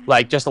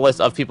 like, just a list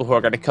of people who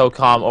are going to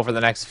co-com over the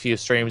next few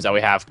streams that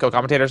we have.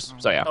 Co-commentators,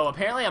 so yeah. Oh,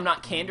 apparently I'm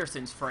not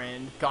Canderson's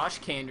friend. Gosh,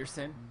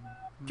 Canderson.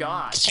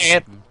 Gosh.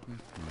 Can't.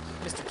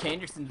 Mr.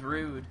 Canderson's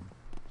rude.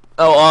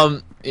 Oh,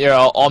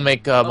 yeah, I'll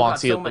make Oh god,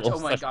 Monty so a much. little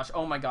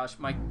Oh my gosh.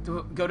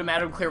 Go to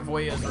Madame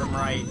Clairvoyant's room,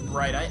 right.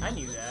 I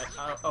knew that.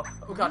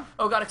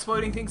 Oh god,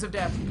 exploding things of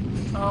death.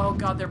 Oh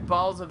god, they're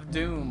balls of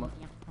doom.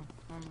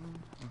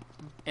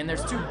 And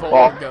there's two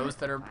boulder ghosts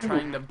that are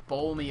trying to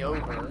bowl me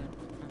over.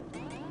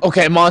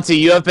 Okay, Monty,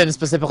 you have been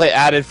specifically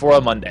added for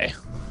a Monday.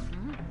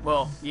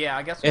 Well, yeah,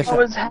 I guess. If- I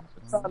was house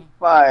on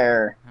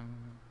fire.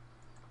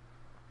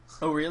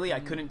 Oh really? I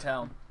couldn't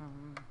tell.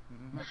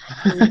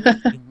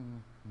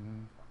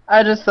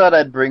 I just thought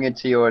I'd bring it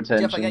to your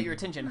attention. Jeff, I got your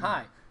attention.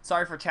 Hi.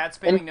 Sorry for chat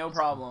spamming. No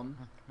problem.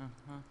 In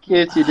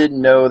case you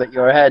didn't know that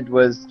your head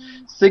was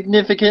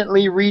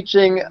significantly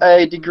reaching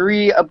a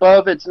degree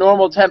above its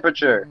normal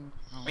temperature.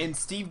 And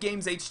Steve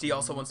Games HD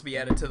also wants to be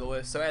added to the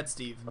list, so add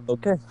Steve.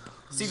 Okay.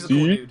 Steve's a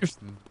cool dude.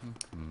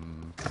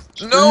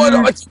 No, I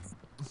don't.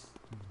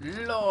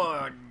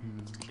 Lord.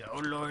 Oh,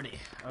 lordy.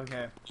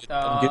 Okay.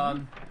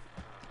 I'm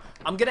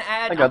gonna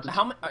add. I got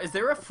the- Is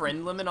there a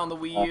friend limit on the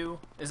Wii U?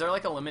 Is there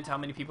like a limit to how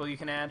many people you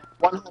can add?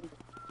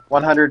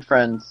 100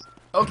 friends.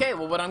 Okay,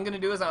 well, what I'm gonna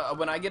do is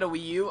when I get a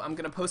Wii U, I'm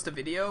gonna post a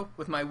video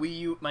with my Wii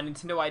U, my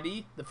Nintendo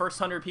ID. The first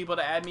 100 people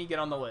to add me get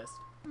on the list.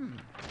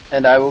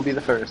 And I will be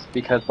the first,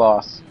 because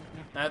boss.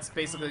 That's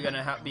basically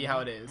gonna be how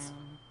it is.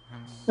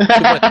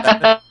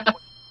 I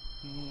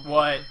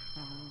What?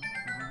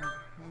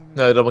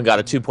 No, that one got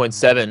a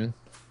 2.7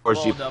 for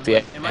Well, you.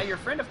 Dublin. Am I your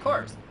friend? Of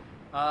course.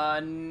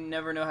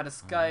 Never know how to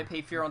Skype. Hey,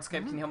 if you're on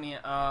Skype, can you help me?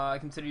 I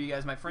consider you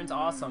guys my friends.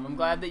 Awesome. I'm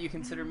glad that you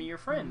consider me your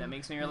friend. That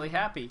makes me really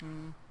happy.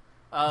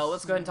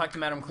 Let's go ahead and talk to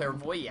Madame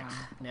Clairvoyant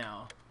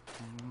now.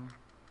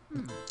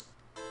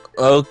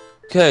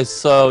 Okay,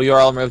 so you're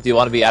all removed. Do you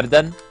want to be added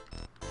then?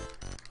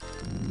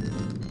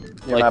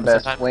 You're Like my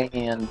this best time?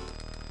 friend.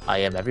 I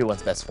am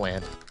everyone's best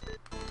friend.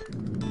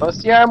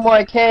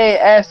 OCRMYK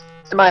asked,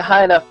 am I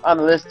high enough on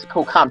the list to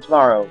co-com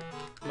tomorrow?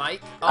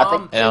 Mike? I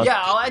think-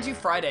 Yeah, I'll add you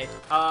Friday.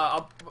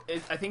 I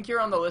think you're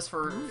on the list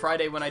for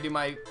Friday when I do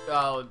my,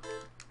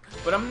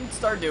 what I'm gonna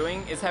start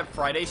doing is have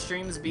Friday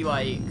streams be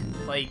like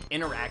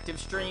interactive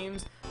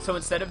streams. So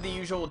instead of the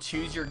usual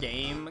choose your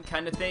game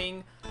kind of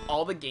thing,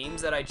 all the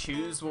games that I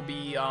choose will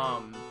be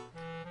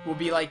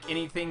like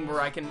anything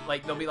where I can,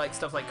 like, there'll be like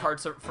stuff like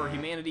Cards for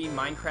Humanity,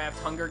 Minecraft,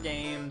 Hunger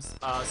Games,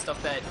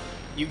 stuff that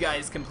you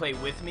guys can play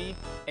with me.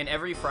 And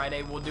every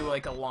Friday we'll do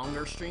like a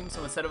longer stream.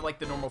 So instead of like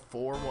the normal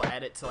 4, we'll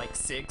add it to like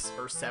 6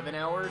 or 7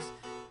 hours.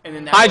 And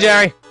then that Hi, way,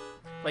 Jerry.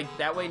 like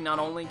that way, not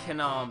only can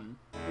not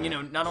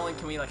only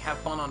can we like have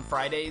fun on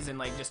Fridays and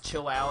like just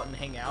chill out and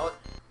hang out,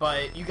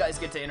 but you guys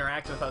get to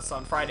interact with us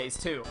on Fridays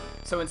too.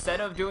 So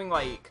instead of doing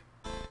like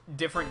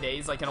different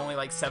days, like and only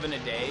like 7 a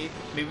day,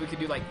 maybe we could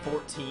do like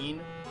 14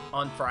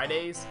 on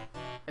Fridays,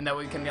 and that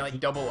way we can like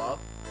double up.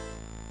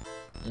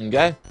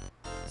 Okay.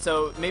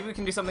 So maybe we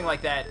can do something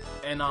like that,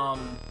 and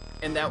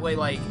that way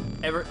like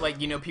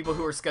people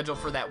who are scheduled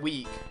for that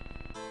week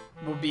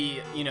will be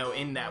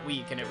in that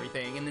week and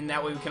everything, and then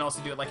that way we can also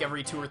do it like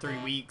every 2 or 3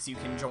 weeks. You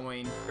can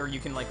join, or you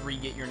can like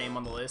re-get your name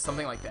on the list,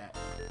 something like that.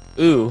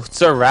 Ooh,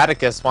 Sir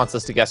Radicus wants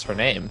us to guess her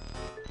name.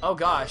 Oh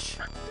gosh,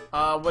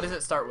 what does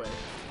it start with?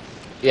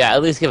 Yeah,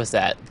 at least give us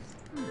that.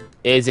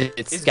 Is it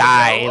Is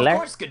Godot? Of Skylar?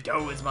 course,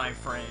 Godot is my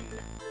friend.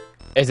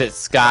 Is it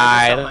Just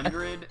Skylar?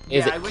 100.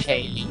 Is Yeah, it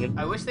Kane?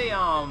 I wish they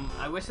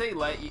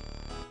let you.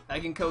 I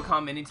can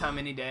co-com anytime,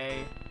 any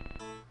day.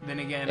 Then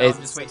again, I'll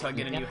just wait till I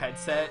get a new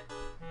headset.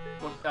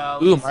 Ooh,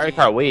 Let's Mario see.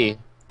 Kart Wii.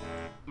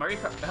 Mario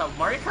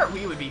Kart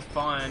Wii would be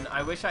fun.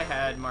 I wish I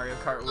had Mario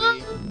Kart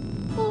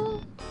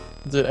Wii.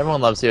 Dude,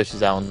 everyone loves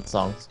Yoshi's Island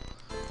songs.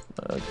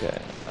 Okay.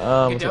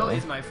 Godot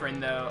is my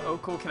friend, though. Oh,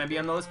 cool. Can I be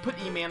on the list? Put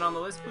E-Man on the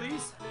list,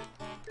 please.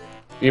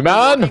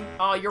 E-Man!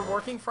 Oh, you're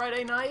working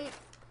Friday night?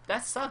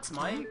 That sucks,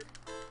 Mike.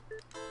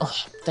 Oh,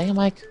 dang it,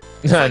 Mike.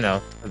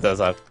 No, it does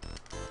suck.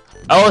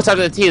 Oh, it's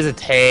after the T. Is it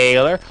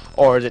Taylor?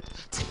 Or is it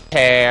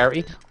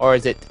Terry? Or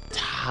is it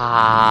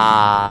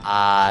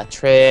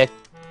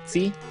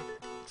Trixie?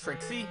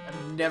 Trixie?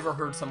 I've never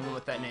heard someone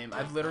with that name.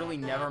 I've literally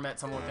never met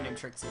someone with the name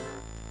Trixie.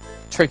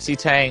 Trixie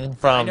Tang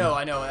from...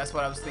 I know. That's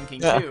what I was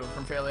thinking, Yeah. too,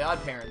 from Fairly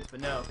Odd Parents,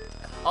 but no.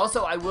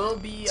 Also, I will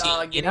be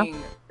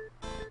getting...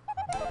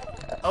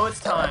 Oh, it's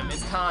time to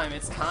suck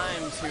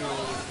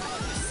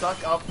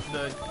up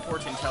the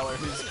fortune teller,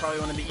 who's probably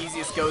one of the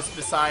easiest ghosts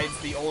besides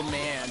the old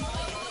man.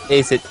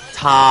 Is it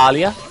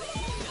Talia?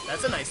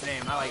 That's a nice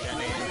name. I like that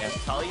name.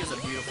 Talia's a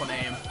beautiful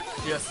name.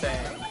 Just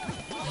saying.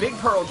 Big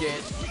Pearl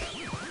get.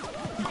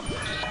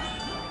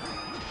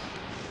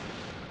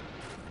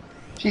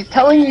 She's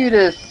telling you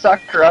to suck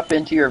her up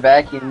into your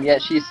vacuum,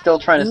 yet she's still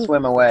trying to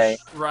swim away.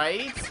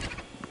 Right?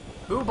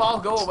 Boo ball,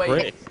 go away.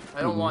 Trish.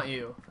 I don't want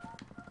you.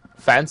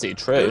 Fancy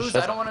Trish. Boos,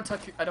 I don't want to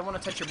touch. I don't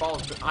want to touch your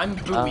balls. I'm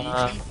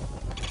Luigi.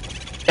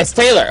 It's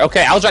Taylor.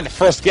 Okay, I was trying to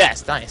first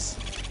guess. Nice.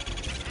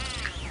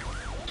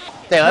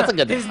 Taylor, that's a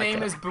good name. His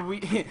name is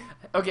Luigi.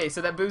 Okay,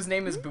 so that Boo's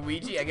name is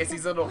Luigi. I guess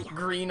he's a little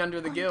green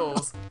under the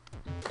gills.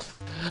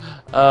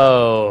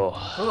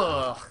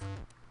 Oh.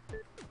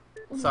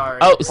 Ugh. Sorry.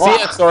 Oh, see you,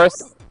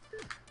 Exorist.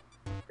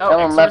 Oh,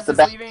 Someone left Exorist the is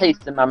best leaving.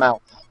 taste in my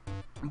mouth.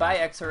 Bye,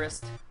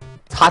 Exorist.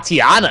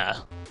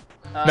 Tatiana.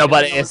 No,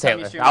 but it is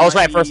Taylor. That was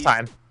my first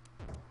time.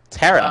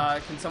 Tara.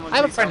 Can someone I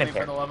have a please friend help me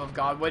named for the love of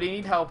God? What do you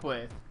need help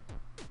with?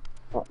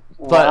 But,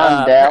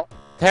 Rondell.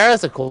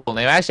 Tara's a cool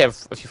name. I actually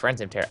have a few friends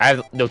named Tara. I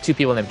have two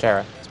people named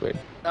Tara. It's weird.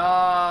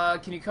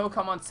 Can you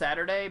come on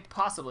Saturday?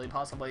 Possibly.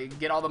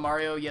 Get all the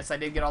Mario. Yes, I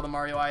did get all the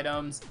Mario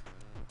items.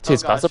 Dude,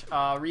 it's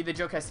possible. Read the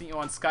joke I sent you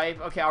on Skype.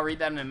 Okay, I'll read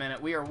that in a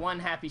minute. We are one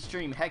happy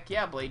stream. Heck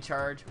yeah, Blade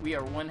Charge. We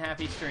are one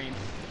happy stream.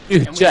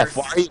 Dude, And we Jeff,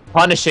 are- why are you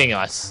punishing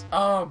us?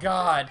 Oh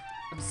God,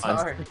 I'm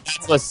sorry.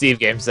 That's what Steve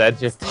Game said.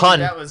 You're Steve,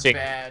 punishing. that was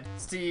bad.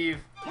 Steve,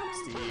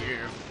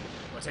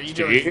 what are you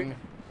doing?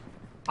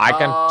 I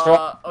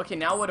can. Okay,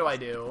 now what do I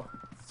do?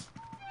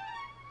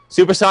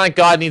 Supersonic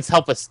God needs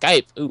help with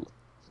Skype. Ooh.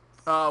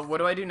 What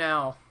do I do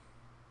now?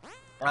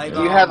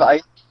 Do you have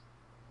ice?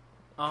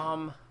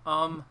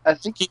 I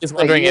think He is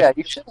wondering yeah, if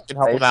you should you can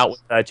help him out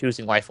with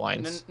choosing No,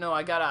 lifelines. no,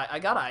 I got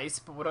ice,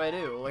 but what do I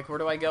do? Like, where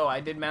do I go? I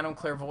did Madame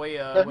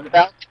Clairvoyant.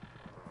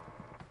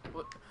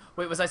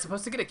 Wait, was I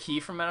supposed to get a key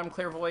from Madame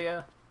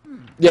Clairvoyant?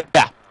 Yeah,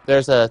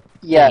 there's a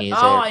Yeah. thingy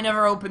Oh, there. I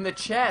never opened the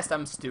chest.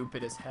 I'm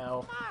stupid as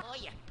hell.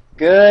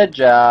 Good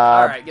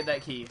job. Alright, get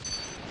that key.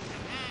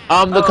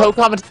 The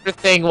co-commentator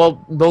thing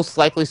will most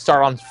likely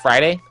start on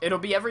Friday. It'll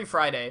be every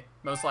Friday,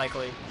 most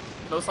likely.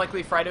 Most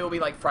likely Friday will be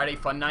like Friday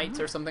Fun Nights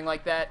or something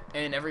like that,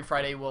 and every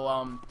Friday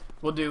we'll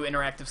do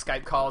interactive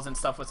Skype calls and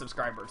stuff with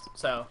subscribers.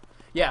 So,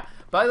 yeah.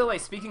 By the way,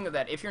 speaking of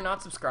that, if you're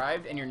not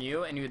subscribed and you're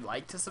new and you'd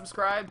like to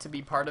subscribe to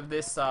be part of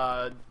this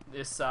what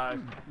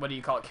do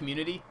you call it,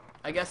 community,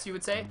 I guess you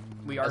would say.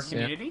 We are a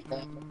community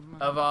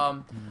of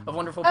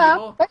wonderful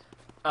people.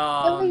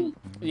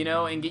 You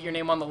know, and get your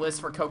name on the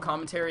list for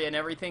co-commentary and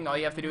everything. All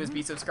you have to do is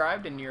be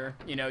subscribed, and you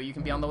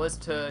can be on the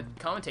list to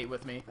commentate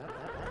with me.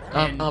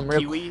 And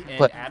Kiwi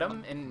and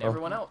Adam and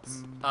everyone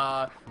else.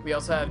 We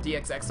also have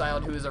DX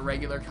Exiled, who is a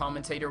regular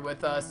commentator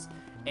with us.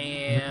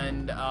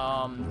 And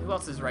who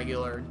else is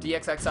regular?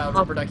 DX Exiled,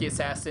 Rubber Ducky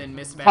Assassin,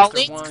 Miss Master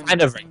Colleen's 1.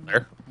 kind of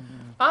regular.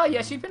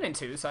 Yeah, she's been in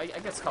 2, so I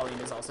guess Colleen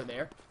is also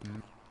there.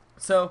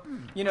 So,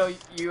 you know,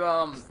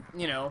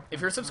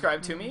 if you're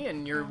subscribed to me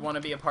and you want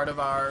to be a part of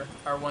our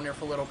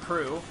wonderful little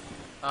crew,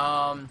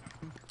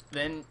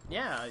 then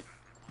yeah,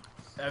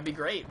 that'd be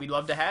great. We'd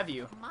love to have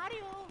you.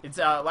 It's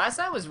last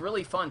night was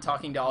really fun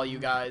talking to all you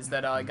guys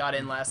that got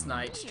in last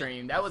night's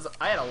stream.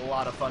 I had a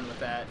lot of fun with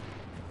that.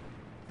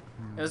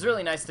 It was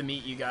really nice to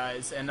meet you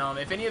guys, and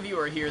if any of you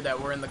are here that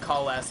were in the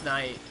call last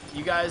night,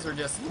 you guys were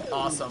just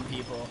awesome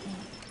people.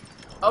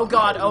 Oh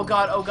god, oh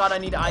god, oh god, I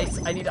need ice,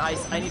 I need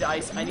ice, I need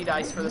ice, I need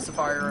ice for the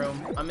safari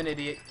room. I'm an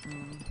idiot.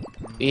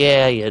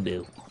 Yeah, you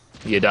do.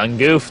 You done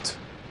goofed.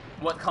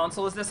 What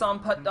console is this on,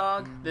 Putt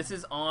Dog? This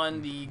is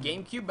on the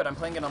GameCube, but I'm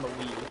playing it on the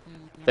Wii.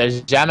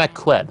 There's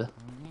Jamek Web.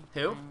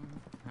 Who?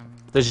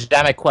 There's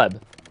Jamek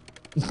Web.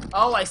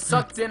 Oh, I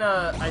sucked in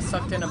a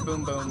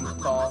boom boom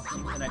ball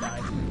and I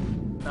died.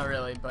 Not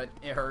really, but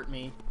it hurt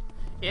me.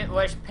 It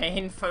was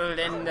painful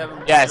in the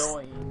joint.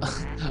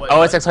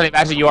 OSX Honey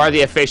Badger, you are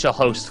the official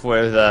host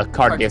for the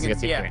Card Against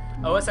Humanity. Yeah,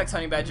 OSX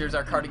Honey Badger is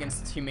our Card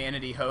Against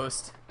Humanity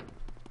host.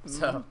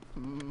 So,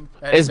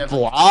 is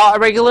Blah a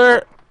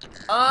regular?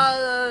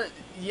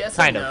 Yes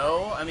kind and of.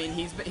 no. I mean,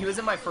 he was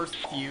in my first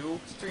few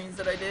streams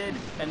that I did,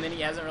 and then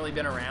he hasn't really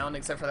been around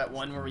except for that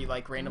one where we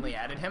like randomly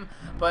added him.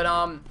 But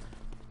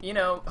you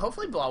know,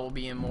 hopefully Blah will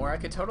be in more. I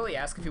could totally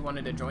ask if he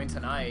wanted to join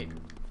tonight.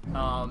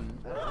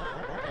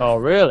 Oh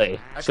really?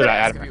 Should I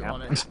add ask him if right you now?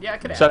 wanted. Yeah, I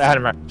could ask. Should I add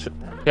him right?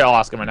 Yeah, I'll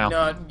ask him right now.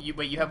 No,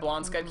 wait, you have Blah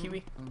on Skype,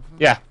 Kiwi?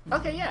 Yeah.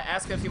 Okay, yeah.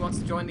 Ask if he wants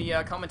to join the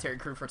commentary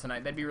crew for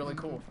tonight. That'd be really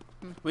cool.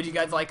 Would you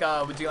guys like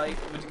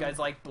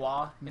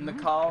Blah in the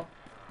call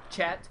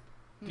chat?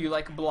 Do you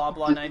like blah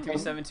blah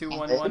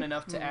 937211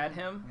 enough to add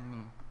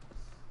him?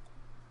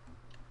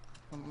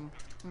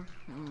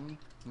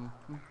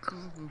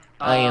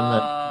 I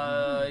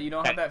am you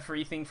don't have that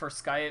free thing for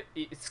Skype.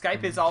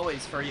 Skype is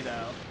always free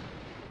though.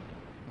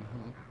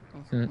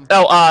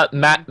 Oh,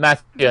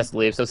 Matthew has to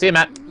leave, so see you,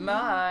 Matt.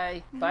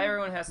 Bye. Bye,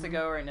 everyone has to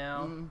go right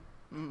now.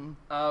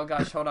 Oh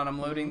gosh, hold on, I'm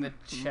loading the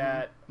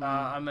chat.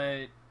 I'm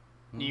a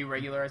new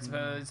regular, I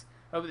suppose.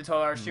 Hope the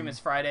 12-hour stream is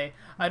Friday.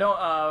 I don't,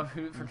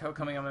 for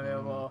co-coming, I'm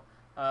available.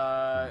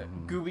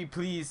 Gooby,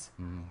 please.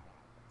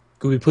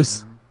 Gooby,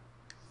 please.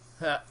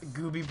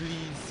 Gooby,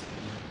 please.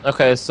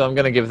 Okay, so I'm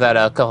gonna give that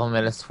a couple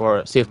minutes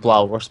for see if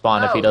Blah will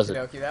respond if he doesn't.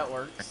 Okay, that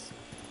works.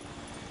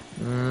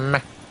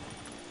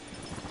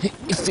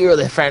 If you're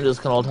the friend who's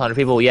can hold 100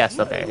 people, yes,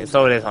 okay,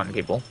 so it is 100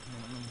 people.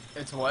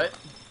 It's what?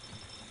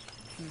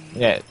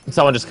 Yeah,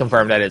 someone just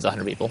confirmed that it's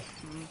 100 people.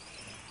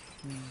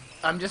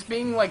 I'm just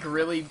being like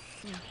really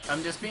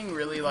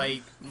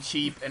like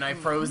cheap, and I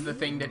froze the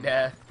thing to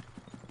death.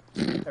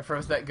 I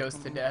froze that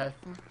ghost to death.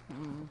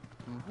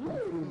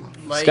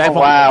 Like, Skype,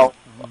 wow.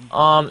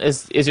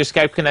 Is your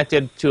Skype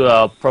connected to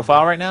a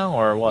profile right now,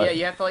 or what? Yeah,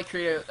 you have to like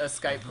create a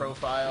Skype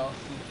profile.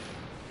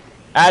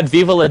 Add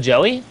Viva La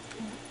Joey?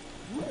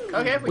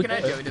 Okay, we can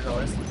add Joey to the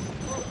list.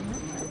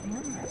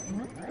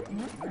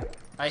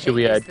 I Should hate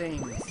we these add-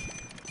 things.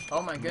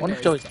 Oh my I wonder goodness.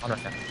 if Joey's on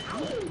right now.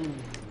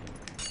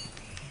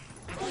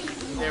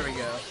 There we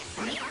go.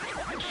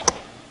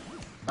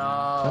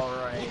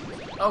 Alright.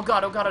 Oh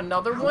god,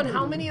 another one?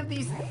 How many of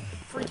these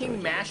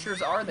freaking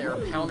mashers are there?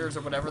 Pounders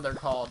or whatever they're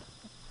called.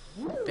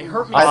 They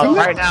hurt me so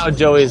Right now,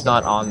 Joey's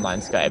not online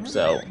Skype,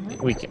 so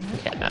we can't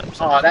add him.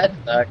 Oh, that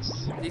sucks.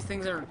 These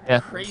things are Yeah.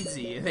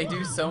 crazy. They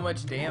do so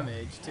much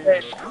damage,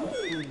 too.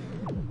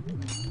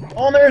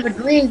 Oh, there's a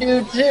green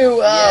dude too.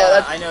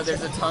 Yeah, I know,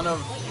 there's a ton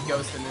of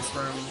ghosts in this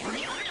room.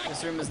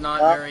 This room is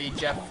not very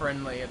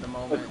Jeff-friendly at the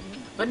moment.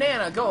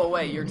 Banana, go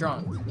away, you're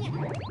drunk.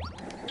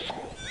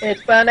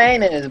 It's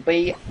bananas,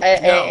 B.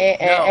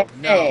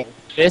 No.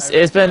 This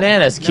is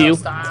Bananas, No, Q.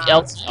 stop.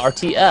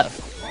 LTRTF.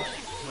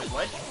 Wait,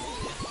 what?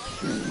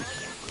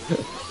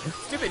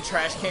 Stupid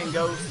trash can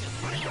ghost.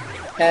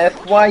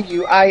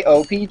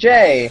 FYUIOPJ.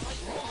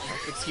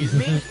 Excuse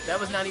me? That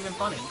was not even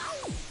funny.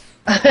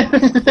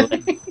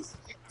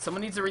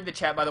 Someone needs to read the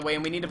chat, by the way,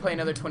 and we need to play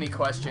another 20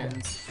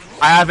 questions.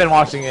 I have been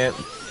watching it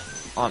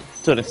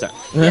to an extent.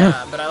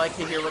 Yeah, but I like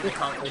to hear what the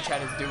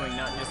chat is doing,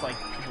 not just like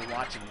people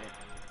watching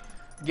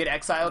it. Get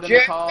exiled in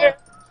the call.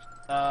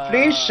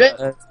 Please send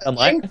a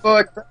online? link for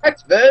a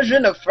cracked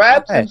version of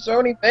Fraps and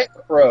Sony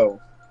Vega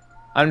Pro.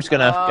 I'm just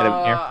gonna get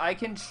it here. I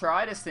can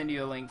try to send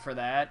you a link for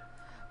that.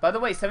 By the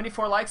way,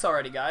 74 likes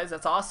already, guys.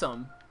 That's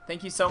awesome.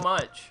 Thank you so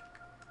much.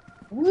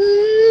 Woo!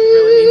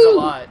 Really means a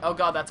lot. Oh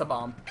god, that's a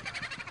bomb.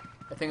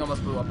 That thing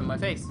almost blew up in my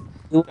face.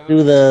 Do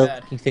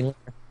the thing.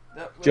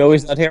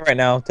 Joey's not here right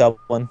now.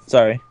 Dublin.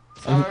 Sorry.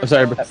 I'm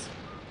sorry. But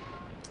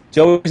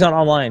Joey's not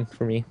online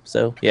for me,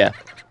 so yeah.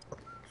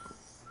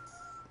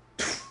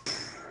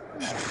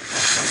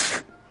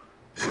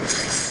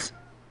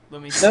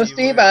 Let me No, see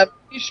Steve, where... I'm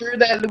pretty sure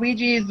that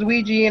Luigi is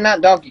Luigi and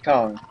not Donkey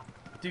Kong.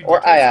 Dude, or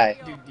DK's...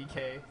 II. Dude,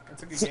 DK.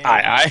 That's a good game.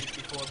 II.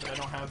 Before, but I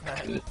don't have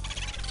that.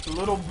 The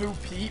little Boo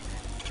Peep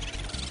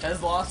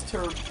has lost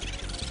her...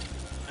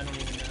 I don't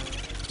even know.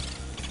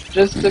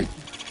 Just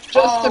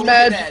Oh,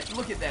 imagine.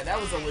 look at that. That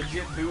was a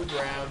legit boo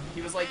grab.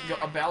 He was like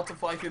about to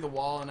fly through the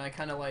wall, and I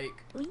kind of like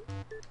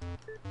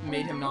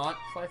made him not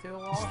fly through the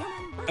wall.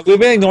 Have we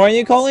been ignoring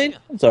you, Colleen?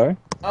 I'm sorry.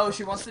 Oh,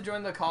 she wants to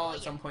join the call at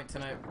some point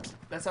tonight.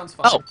 That sounds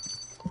fun.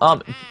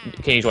 Oh,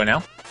 can you join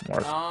now?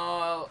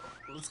 Or...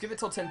 Let's give it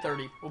till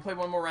 10:30. We'll play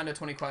one more round of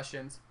 20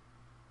 questions,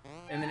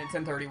 and then at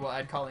 10:30 we'll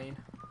add Colleen.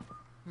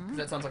 'Cause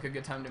that sounds like a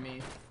good time to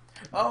me.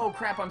 Oh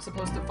crap! I'm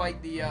supposed to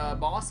fight the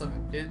boss of.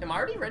 Am I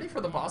already ready for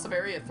the boss of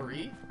Area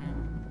 3?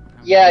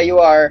 Yeah, you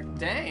are.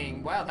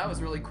 Dang! Wow, that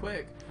was really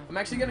quick. I'm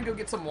actually gonna go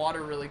get some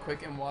water really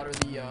quick and water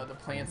the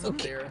plants up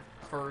there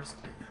first.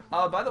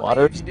 By the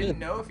way, if you didn't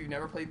know, if you've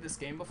never played this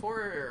game before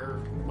or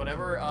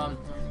whatever,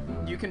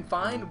 you can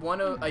find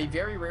a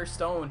very rare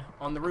stone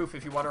on the roof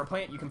if you water a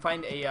plant. You can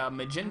find a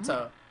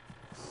magenta.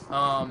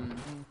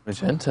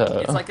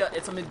 Magenta.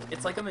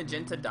 It's like a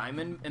magenta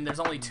diamond, and there's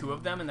only 2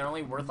 of them, and they're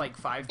only worth like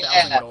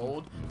 5,000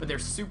 gold, but they're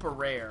super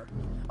rare.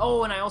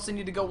 Oh, and I also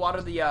need to go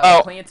water the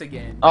plants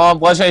again.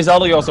 Legendary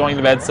Zelda Girl's going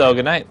to bed, so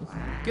good night.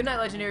 Good night,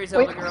 Legendary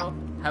Zelda Girl.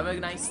 Have a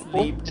nice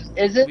sleep.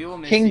 Is it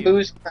King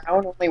Boo's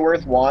crown only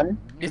worth 1?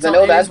 Because I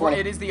know that's one.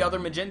 It is the other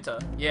magenta.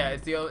 Yeah,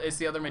 it's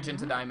the other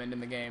magenta diamond in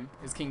the game.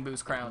 Is King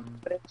Boo's crown.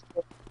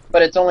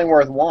 But it's only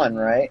worth 1,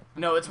 right?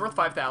 No, it's worth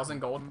 5,000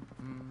 gold.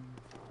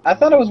 I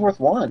thought it was worth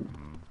 1.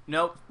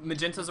 Nope,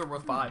 magentas are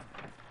worth 5.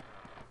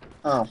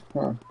 Oh,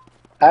 huh.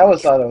 I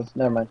always thought it was.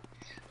 Never mind.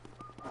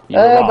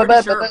 I'm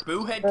pretty sure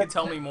Boohead could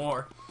tell me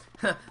more.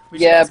 We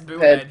should ask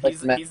Boohead.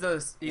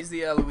 He's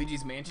the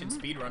Luigi's Mansion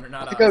speedrunner,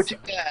 not us. Go to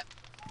that.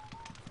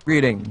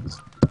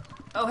 Greetings.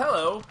 Oh,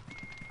 hello.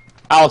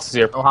 Alex is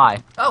here. Oh,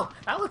 hi. Oh,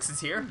 Alex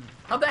is here.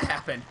 How'd that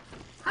happen?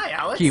 Hi,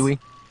 Alex. Kiwi.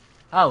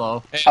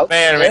 Hello. It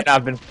may or may not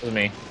have been for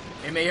me.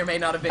 It may or may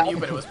not have been you,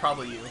 but it was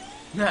probably you.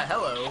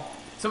 Hello.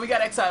 So we got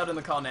exiled in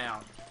the call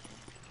now.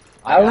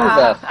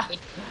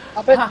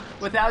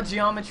 Without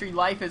geometry,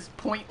 life is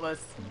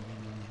pointless.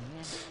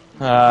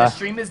 The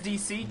stream is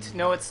desynced.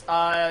 No,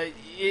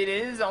 it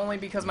is only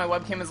because my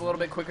webcam is a little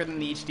bit quicker than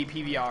the HD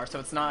PVR, so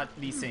it's not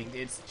desynced.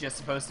 It's just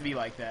supposed to be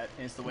like that.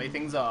 And it's the way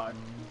things are.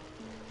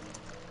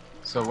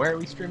 So where are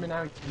we streaming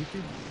now?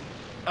 YouTube?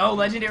 Oh,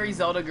 Legendary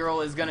Zelda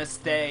Girl is gonna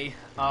stay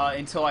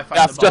until I fight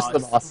That's the boss. just the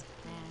boss.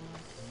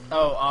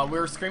 Oh,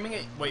 we're screaming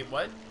at. Wait,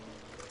 what?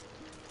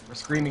 We're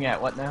screaming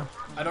at what now?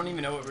 I don't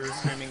even know what we were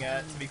screaming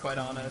at, to be quite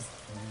honest.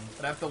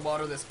 But I have to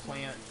water this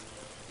plant.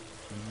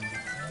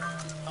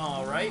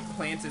 Alright,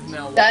 plant is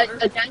now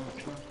watered.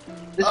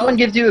 This one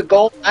gives you a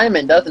gold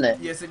diamond, doesn't it?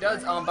 Yes, it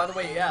does. By the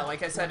way, yeah,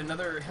 like I said,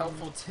 another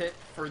helpful tip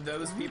for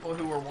those people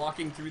who are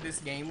walking through this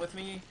game with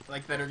me,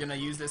 like that are gonna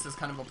use this as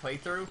kind of a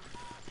playthrough.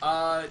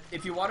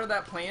 If you water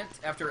that plant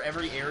after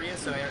every area,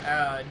 so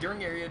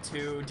during Area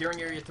 2,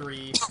 during Area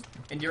 3,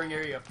 and during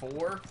Area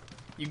 4,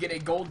 you get a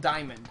gold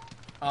diamond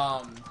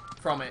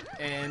from it,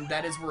 and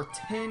that is worth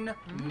 10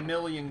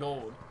 million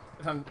gold,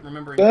 if I'm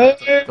remembering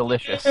correctly.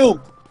 Delicious.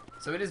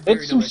 So it is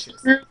very delicious.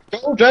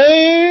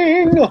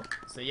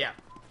 So yeah.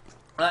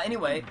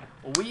 Anyway,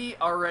 we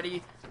are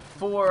ready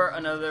for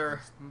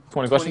another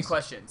 20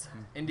 questions.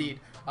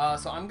 Indeed.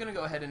 So I'm gonna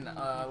go ahead and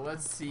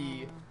let's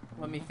see.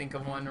 Let me think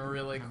of one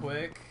really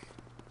quick.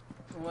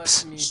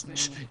 Let me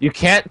think. You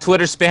can't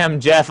Twitter spam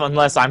Jeff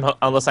unless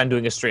I'm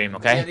doing a stream,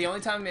 okay? Yeah, the only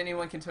time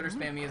anyone can Twitter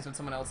spam me is when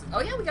someone else is.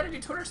 Oh yeah, we gotta do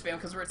Twitter spam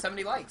because we're at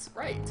 70 likes,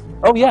 right?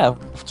 Oh yeah,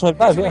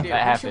 25.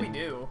 Yeah, What should we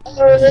do?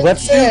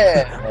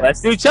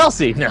 Let's do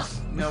Chelsea. No.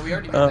 No, we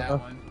already did that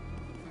one.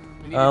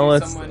 We need to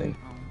do someone.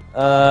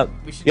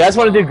 You guys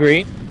want to do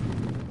green?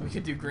 We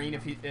could do green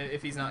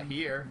if he's not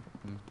here.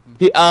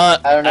 I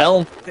don't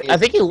know. I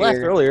think he left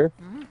earlier.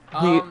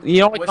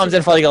 He only comes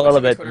in for like a little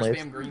bit. Twitter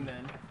spam green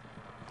then.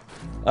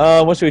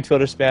 What should we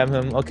Twitter spam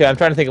him? Okay, I'm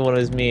trying to think of one of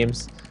his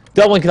memes.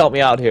 Dublin can help me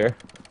out here.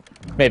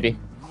 Maybe.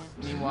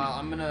 Meanwhile,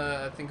 I'm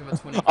gonna think of a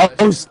 20 Oh,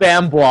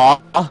 spam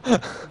blah.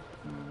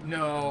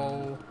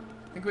 No.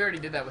 I think we already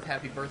did that with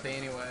Happy Birthday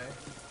anyway.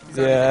 He's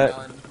yeah.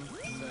 already done,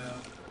 so.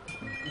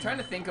 I'm trying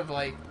to think of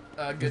like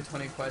a good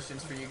 20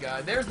 questions for you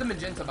guys. There's the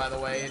magenta, by the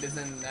way. It is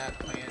in that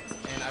plant,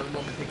 and I would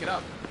love to pick it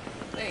up.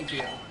 Thank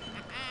you.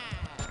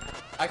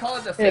 I call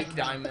it the fake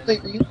diamond.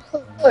 You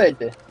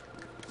could.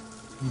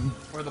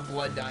 Or the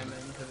blood diamond,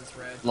 because it's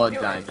red. Blood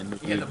Anyway, diamond.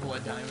 Yeah, the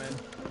blood diamond.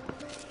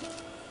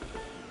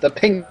 The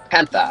Pink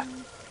Panther.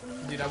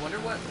 Dude, I wonder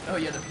what... Oh,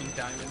 yeah, the pink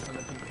diamond from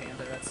the Pink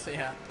Panther. That's...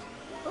 Yeah.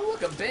 Oh,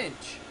 look, a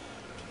bench.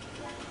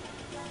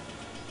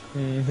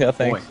 Yeah,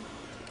 thanks.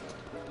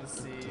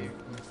 Let's see.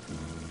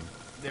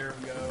 There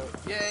we go.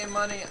 Yay,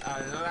 money.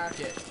 I like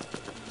it.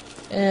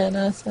 And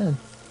I said.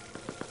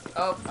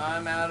 Oh,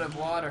 I'm out of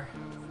water.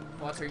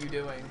 What are you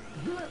doing?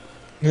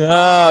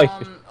 No.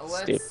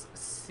 Let's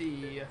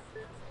see.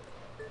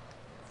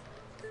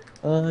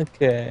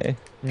 Okay.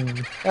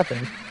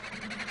 Nothing.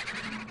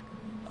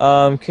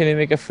 Can you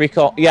make a free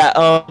call? Yeah.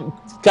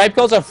 Skype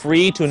calls are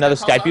free to another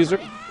Skype user.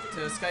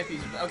 To a Skype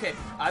user. Okay,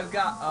 I've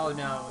got. Oh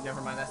no,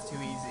 never mind. That's too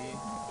easy.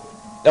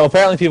 Oh,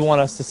 apparently people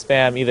want us to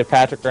spam either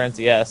Patrick or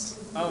NCS.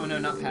 Oh no,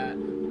 not Pat.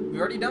 We've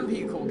already done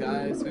P Cool,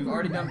 guys. We've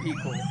already done P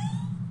Cool.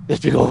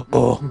 Let's go.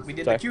 Oh, We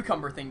did sorry. the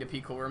cucumber thing to P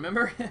Cool,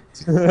 remember? What do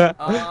you think?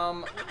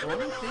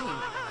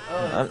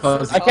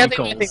 Oh, I can't think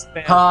of anything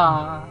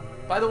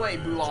spam. By the way,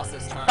 Boo lost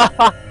this time.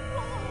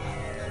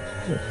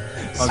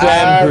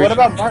 What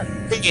about Mark?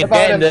 What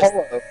about in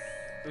Polo?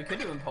 We could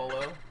do in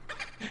Polo.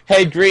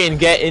 Hey, Green,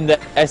 get in the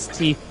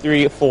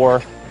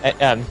ST34.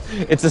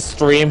 It's a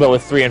stream, but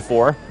with 3 and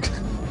 4.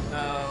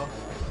 Oh.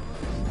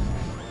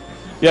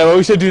 Yeah, but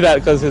we should do that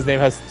because his name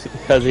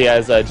because he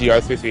has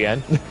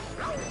GR33N.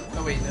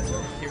 Oh wait, that's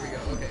right. Here we go.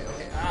 Okay,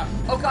 okay. Ah.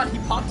 Oh god, he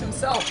popped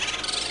himself.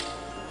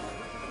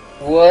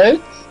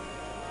 What?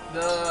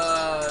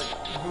 The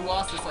Boo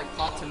lost this like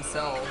popped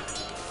himself.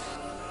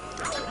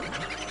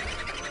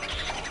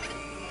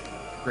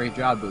 Great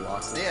job,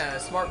 Bulos. Yeah,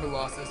 smart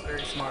Boolossus,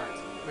 very smart.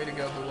 Way to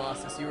go,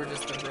 Boolossus. You were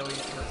just a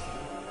brilliant person.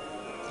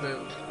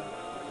 Boo.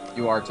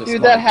 You are just.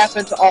 Dude, that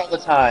happens all the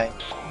time.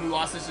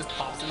 Boolossus just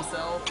pops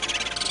himself.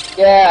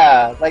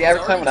 Yeah, like every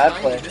It's time when I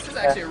already play. tiny. This is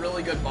actually a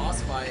really good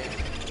boss fight.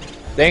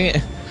 Dang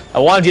it. I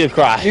wanted you to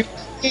cry.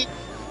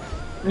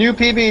 New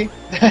PB. You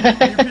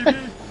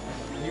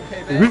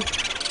pay back?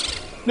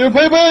 New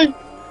PB.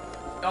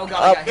 Oh god, I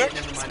got hit.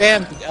 Never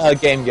mind.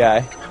 Spam game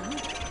guy.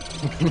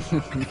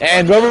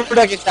 And Robert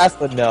Production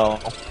Tesla, no.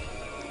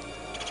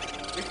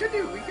 We could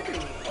do more.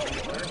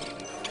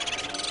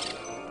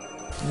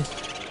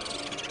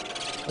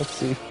 Let's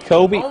see.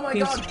 Kobe. Oh my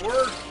god,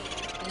 work!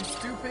 You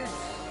stupid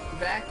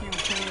vacuum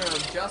cleaner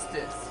of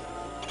justice.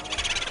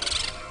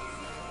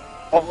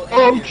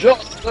 Oh,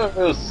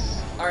 justice.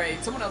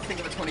 Alright, someone else think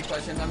of the 20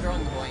 questions. I'm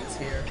drawing the blanks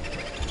here.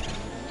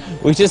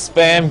 We just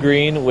spam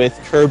Green with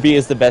Kirby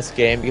is the best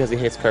game because he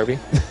hates Kirby.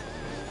 Why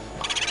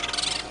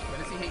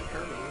does he hate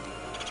Kirby?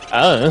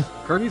 I don't know.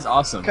 Kirby's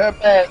awesome.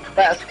 Kirby's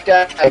best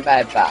guy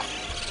ever.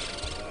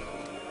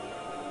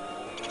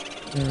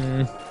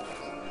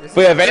 This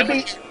But yeah, if is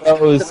anybody a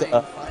knows, big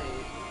fight.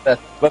 but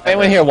if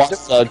anyone here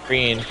wants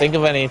Green, think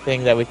of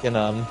anything that we can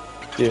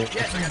do.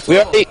 Yes, I got We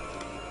 12. already.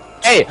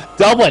 Hey,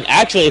 Dublin.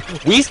 Actually,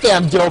 we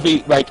spammed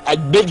Dobie like at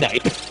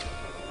midnight.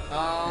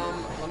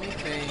 Let me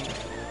think.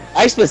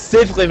 I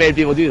specifically made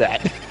people do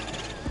that.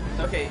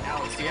 Okay,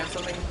 Alex, do you have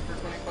something for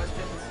 20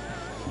 questions?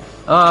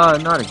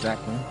 Not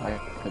exactly. I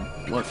could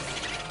look.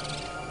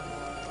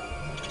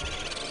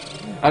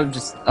 I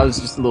was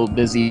just a little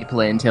busy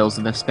playing Tales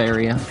of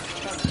Vesperia. Oh, nice.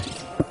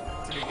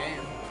 It's a good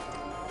game.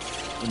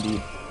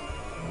 Indeed.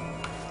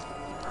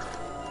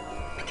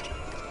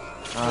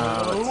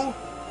 Oh,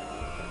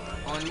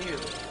 on you.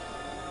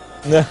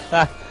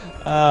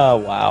 Oh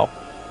wow.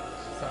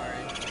 Sorry.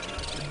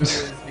 The boo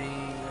is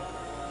being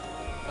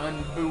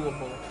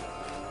unbooable.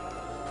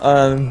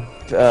 No.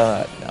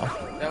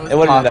 That was It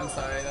wouldn't bad. be I'm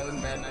sorry. That was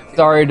bad. And I feel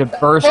Sorry to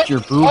burst your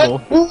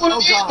booble.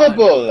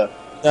 Unbelievable.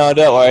 No,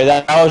 don't worry.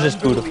 That was just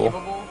beautiful.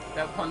 Unbelievable?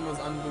 That pun was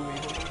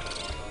unbelievable.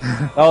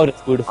 That was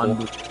just beautiful.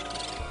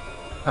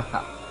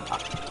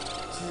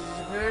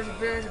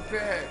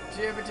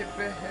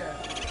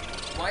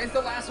 Why is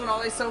the last one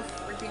always so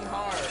freaking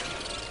hard?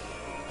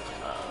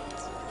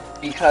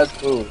 Because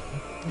boo.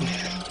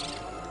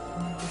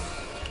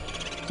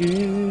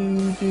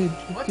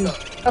 What the?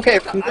 Okay,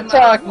 I'm real not-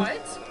 talk.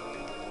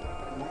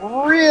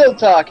 What? Real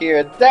talk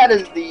here. That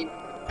is the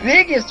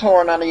biggest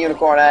horn on a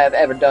unicorn I have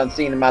ever done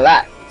seen in my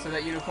life. So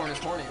that unicorn is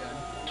horny then.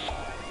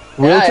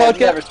 Real I have talk.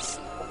 never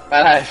seen in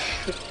my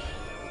life.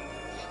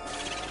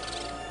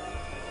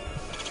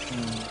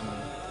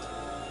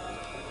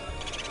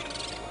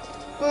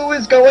 Boo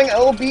is going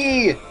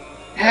OB.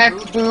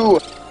 Hacks boo.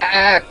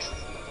 Hacks.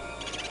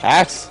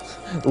 Hacks.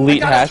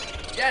 Elite I got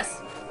hack. it.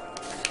 Yes!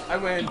 I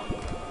win.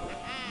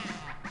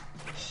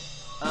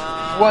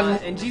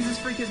 And Jesus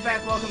Freak is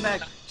back. Welcome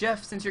back.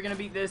 Jeff, since you're going to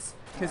beat this,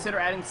 consider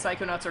adding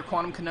Psychonauts or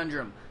Quantum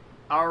Conundrum.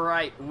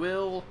 Alright,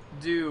 will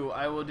do.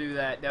 I will do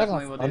that.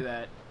 Definitely will do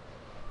that.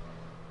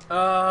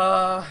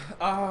 Let's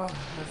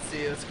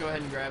see. Let's go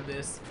ahead and grab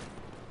this.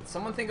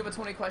 Someone think of a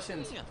 20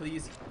 questions,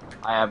 please.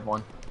 I have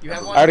one. You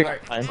have one? I already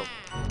Alright, got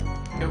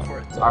mine. go for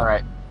it.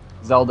 Alright.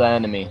 Zelda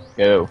enemy.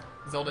 Go.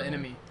 Zelda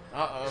enemy.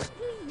 Uh-oh.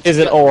 Is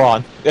it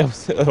Oron?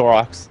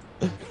 Orox.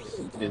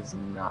 It is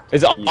not.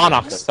 Is it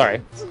Onox?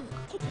 Sorry.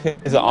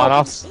 Is it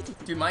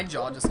Onox? Dude, my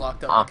jaw just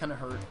locked up. That kind of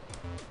hurt.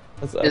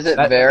 Is it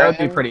That would be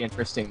Varian? pretty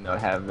interesting though to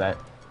have that.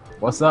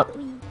 What's up?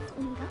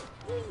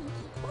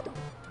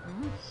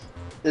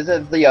 Is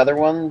it the other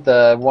one?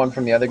 The one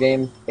from the other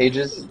game?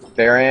 Ages?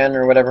 Varian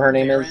or whatever her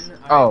name is?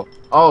 Baron,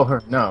 Oh,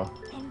 her. No.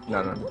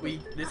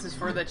 This is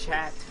for the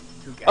chat.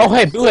 Oh,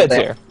 hey, Boohead's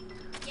here.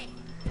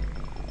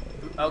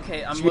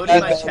 Okay, I'm loading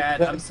my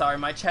chat. I'm sorry,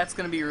 my chat's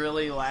gonna be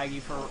really laggy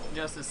for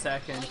just a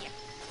second.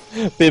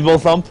 Bimble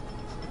Thump.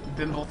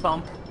 Bimble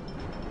Thump.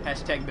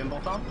 Hashtag Bimble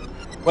Thump.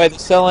 Wait, they're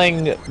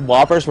selling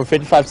Whoppers for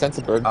 55 cents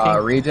a Burger King?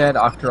 Redead,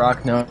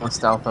 Octorok, no.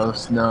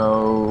 Stalfos,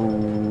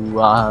 no.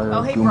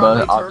 Oh, hey, Goomba, Broadway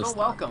Turtle, obviously.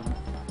 welcome.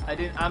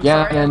 I'm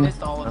Yeah, sorry I and-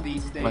 missed all of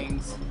these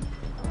things.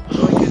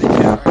 Going through the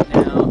chat right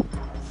now.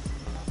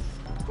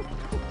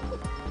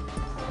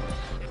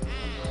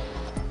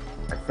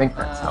 I think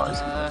that's how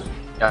it's.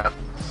 Yeah.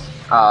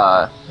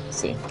 Let's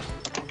see.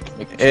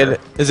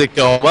 Is it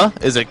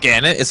Goma? Is it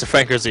Ganon? Is it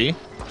Franker Z?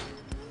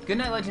 Good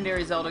night,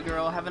 Legendary Zelda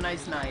Girl. Have a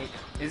nice night.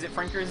 Is it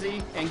Franker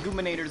Z? And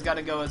Goombanator's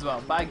gotta go as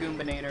well. Bye,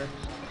 Goombanator.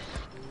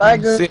 Bye,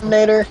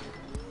 Goombanator.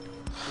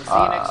 We'll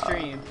see you next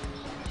stream.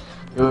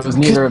 It was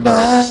neither of those.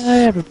 Bye,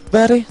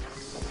 everybody.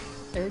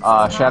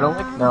 Shadow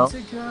Link?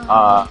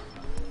 No.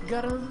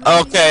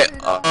 Okay,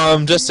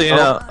 just so you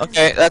know.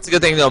 Okay, that's a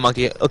good thing to know,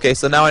 Monkey. Okay,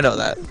 so now I know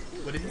that.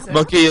 What did he say?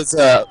 Monkey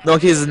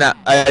is now.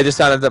 I just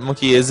found out that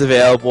Monkey is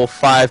available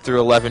 5 through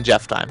 11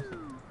 Jeff time.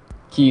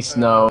 Key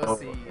Snow, Let's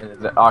see.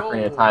 the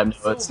Ocarina of Time.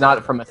 No, it's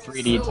not from a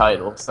 3D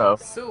title, so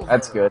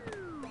that's good.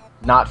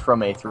 Not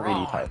from a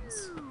 3D title.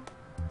 Bronze.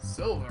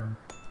 Silver.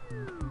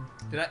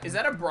 Is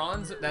that a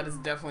bronze? That is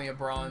definitely a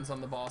bronze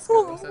on the boss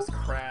coast. That's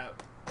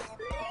crap. I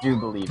do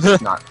believe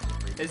it's not.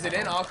 Is it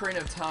in Ocarina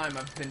of Time?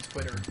 I've been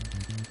Twittered.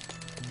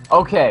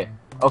 Okay,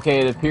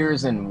 it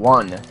appears in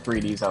one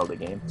 3D Zelda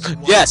game.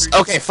 Yes.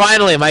 Okay.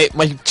 Finally, my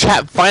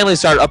chat finally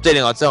started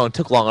updating on its own. It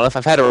took long enough.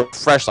 I've had to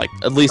refresh like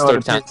at least So 30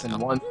 it appears times in now.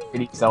 one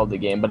 3D Zelda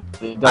game, but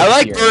it does I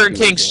like appear in Burger 2D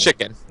King's games.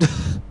 chicken.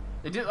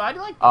 I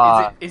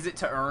like. Is it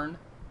to earn?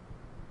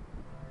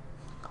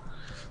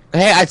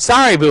 Hey, I'm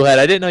sorry, Boohead.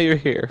 I didn't know you were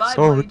here. Bye,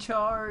 Sorry. Blade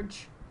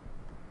Charge.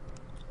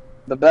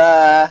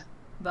 Bye-bye.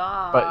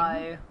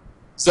 Bye.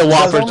 So It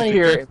Whopper. does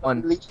appear in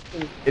one.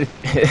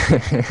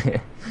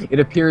 It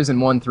appears in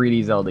one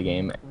 3D Zelda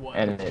game,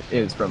 and it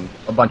is from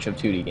a bunch of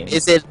 2D games.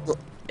 Is it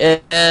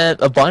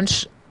a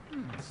bunch?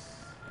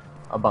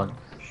 A bunch.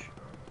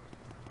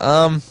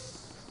 Fire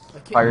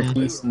Fire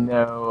Keys,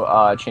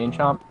 no. Chain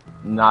Chomp,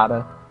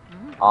 nada.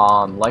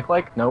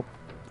 Like, nope.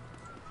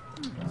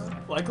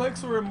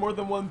 Likes were in more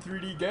than one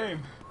 3D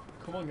game.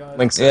 Come on, guys.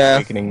 Link's Yeah.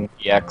 Awakening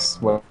DX,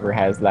 whoever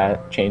has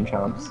that. Chain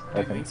Chomps, I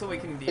Dude, think. Link's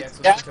Awakening DX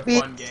was such a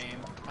fun game.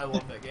 I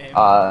love that game.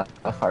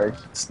 Fire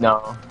Keys,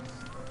 no.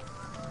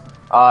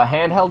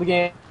 Handheld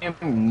game?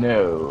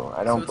 No,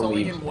 I don't so it's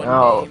only believe. in one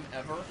No. game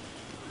ever?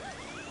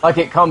 Like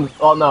it comes.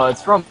 Well, no,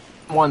 it's from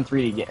one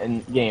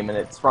 3D game, and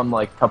it's from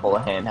like a couple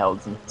of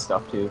handhelds and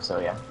stuff too. So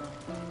yeah,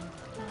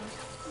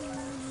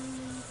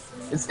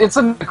 it's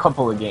in a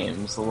couple of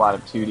games, a lot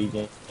of 2D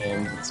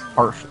games.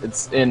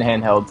 It's in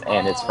handhelds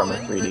and it's from a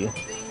 3D.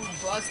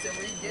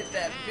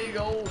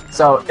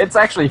 So it's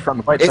actually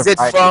from quite Is some it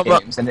variety from, of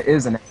games, and it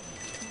is an.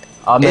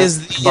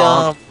 Is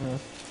the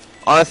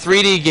on a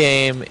 3D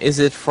game? Is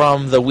it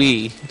from the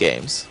Wii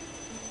games?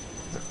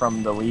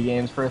 from the Wii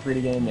games for a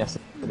 3D game? Yes,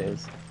 it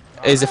is.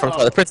 Is it from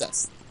Twilight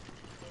Princess?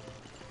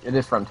 It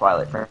is from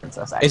Twilight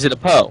Princess. Is it a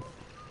Poe?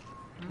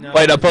 No,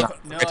 Wait, no, no,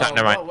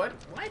 never mind. no, what?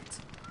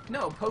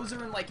 No, Poes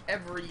are in like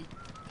every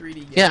 3D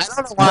game. Yeah,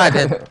 I don't know why I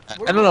did. I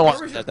don't know why What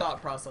I was your did that.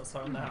 thought process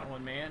on that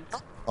one, man?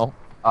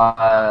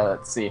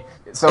 Let's see.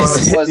 So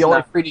Is it- the only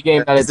not- 3D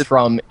game that it's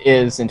from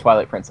is in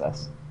Twilight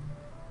Princess.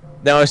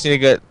 Now I just need to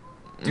get.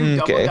 Dude,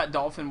 Double Okay. got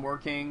Dolphin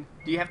working.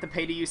 Do you have to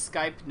pay to use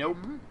Skype? Nope.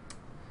 Dude,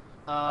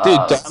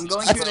 I'm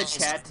going through the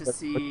chat to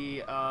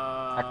see.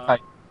 Let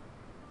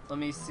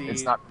me see.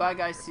 It's not- Bye,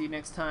 guys. See you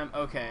next time.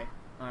 Okay.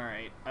 All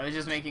right. I was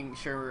just making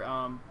sure.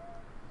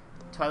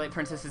 Twilight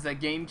Princess is a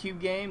GameCube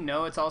game.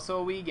 No, it's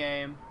also a Wii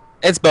game.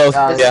 It's both.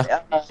 Uh, Yeah.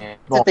 Is it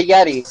the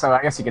Yeti? So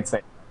I guess you could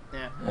say.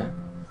 Yeah.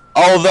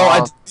 Although I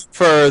Um,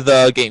 for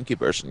the GameCube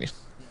version.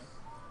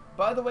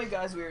 By the way,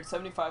 guys, we are at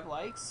 75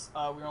 likes.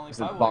 We're only Is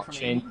it 5 away from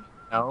blockchain? 80.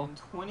 No, And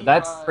 25.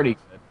 that's pretty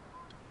good.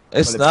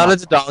 It's But not a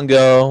it's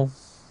Dodongo.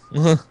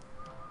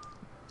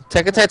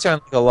 Tekatites are in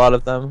like a lot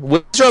of them.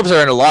 Wizrobes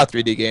are in a lot of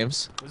 3D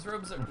games.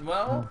 Wizrobes are,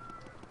 well,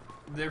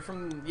 they're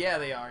from, yeah,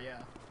 they are, yeah.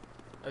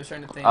 I was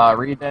trying to think.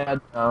 Redad?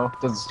 No.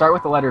 Does it start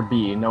with the letter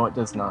B? No, it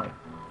does not.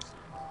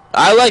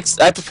 I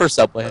prefer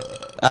Subway.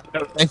 I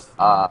don't think.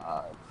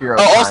 Fear of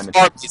Oh, Time. also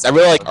Arby's. I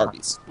really like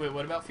Arby's. Wait,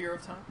 what about Fear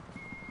of Time?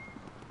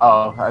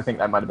 Oh, I think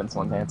that might have been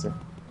someone's answer.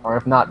 Or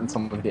if not, then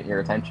someone's getting your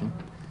attention.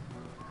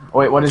 Oh,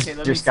 wait, what is Okay,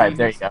 let your me Skype? see.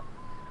 There you go.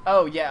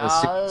 Oh, yeah, The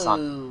Super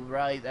Sonic.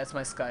 right, that's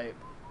my Skype.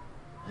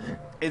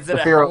 Is The it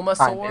a Fear of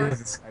Time Helmasaur?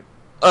 is a Skype.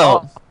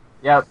 Oh,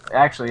 Yep,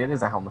 actually, it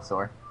is a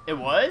Helmasaur. It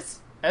was?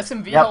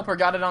 SMV Yep. Helper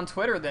got it on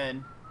Twitter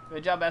then.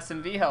 Good job,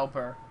 SMV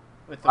Helper.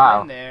 with the Wow.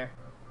 win there.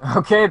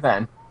 Okay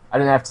then. I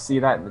didn't have to see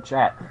that in the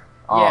chat.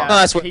 Yeah, No,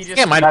 that's what- he just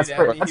yeah, tweeted that's at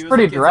pretty- me. that's He was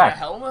pretty like, direct. Is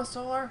that a Helma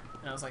Solar?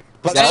 And I was like,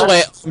 But Yeah.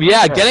 anyway, yeah,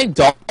 Yeah. getting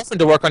Dolphin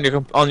to work on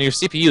your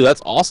CPU,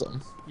 that's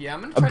awesome. yeah,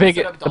 I'm gonna A try big,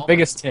 to set up the Dolphin.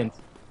 biggest hint.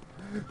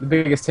 The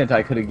biggest hint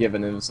I could have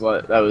given is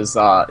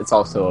it's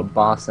also a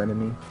boss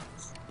enemy,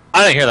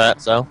 I didn't hear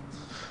that, so.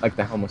 like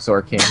the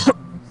Helmosaur King.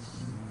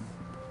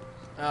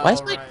 Oh, Why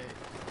is my- right.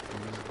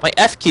 My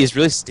F key is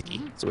really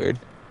sticky. It's weird.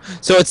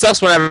 So it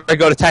sucks whenever I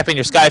go to type in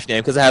your Skype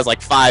name because it has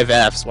like 5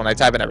 Fs when I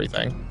type in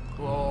everything.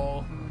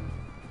 Cool.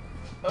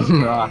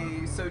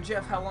 Okay, so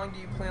Jeff, how long do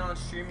you plan on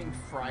streaming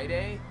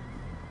Friday?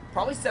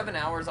 Probably 7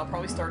 hours. I'll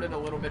probably start it a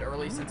little bit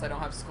early since I don't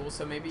have school,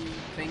 so maybe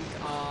think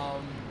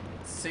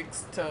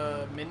 6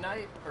 to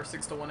midnight or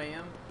 6 to 1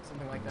 a.m.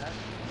 something like that.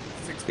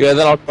 6 Yeah,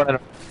 then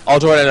I'll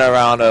join it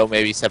around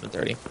maybe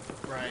 7:30.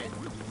 Right.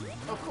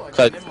 Oh, cool. I got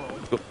Cut. an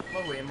emerald.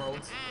 Lovely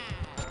emeralds.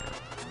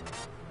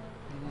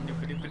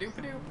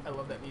 Doop-a-doop-a-doop-a-doop. I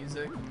love that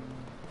music.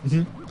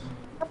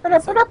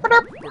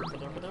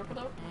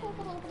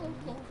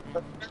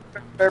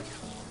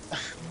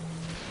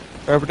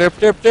 Derp, derp,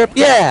 derp, derp,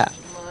 yeah.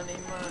 Money,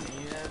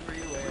 money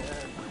everywhere.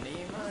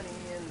 Money, money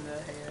in the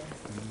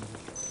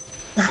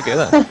hair. Okay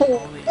then.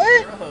 Only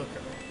you're a hooker.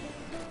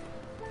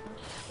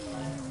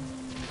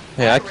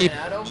 Yeah, I ran keep.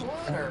 out of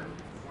water.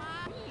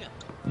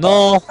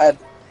 No. I had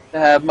to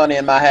have money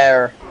in my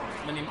hair.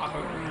 Money in my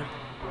hair.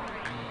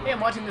 Hey, I'm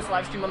watching this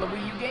live stream on the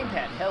Wii U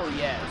gamepad. Hell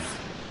yes.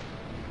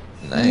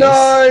 Nice.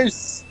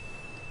 Nice.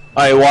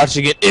 Alright,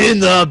 watching it in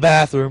the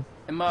bathroom.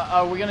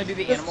 Are we gonna do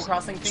the Animal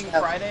Crossing thing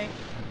Friday?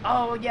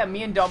 Oh yeah,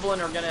 me and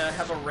Dublin are gonna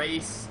have a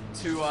race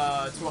to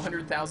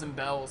 100,000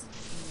 bells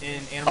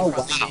in Animal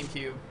Crossing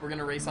GameCube. We're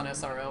gonna race on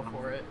SRL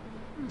for it.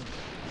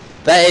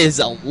 That is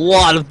a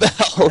lot of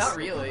bells. Not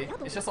really.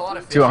 It's just a lot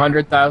of fishing.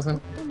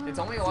 200,000. It's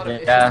only a lot of.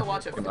 It's Yeah, just a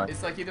lot pretty of. much.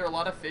 It's like either a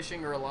lot of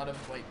fishing or a lot of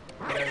like.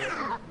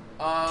 Whatever.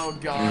 Oh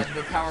god,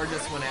 the power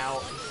just went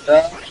out.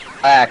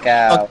 Back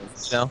out.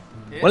 No.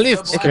 It's What do you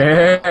the think?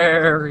 black-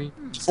 Scary.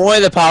 Boy,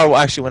 the power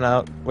actually went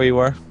out where you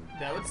were.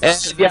 That would suck, And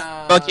 'cause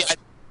yeah, then, Monkey,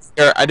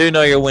 I do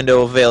know your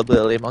window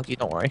availability, Monkey.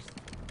 Don't worry.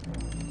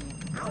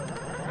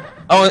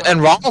 Oh,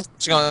 and Ronald's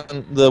watching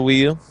on the Wii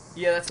U.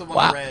 Yeah, that's the one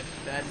Wow. I read.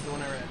 That is the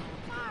one I read.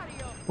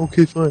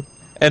 Okay, fine.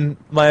 And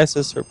Maya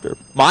says herp derp.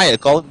 Maya,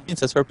 call it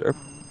says herp derp.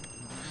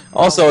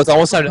 Also, it's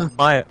almost time to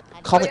Maya.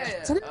 Call Oh,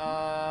 it.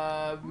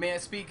 yeah. May I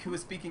speak? Who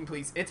is speaking,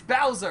 please? It's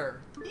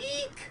Bowser!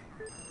 Eek!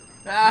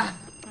 Ah.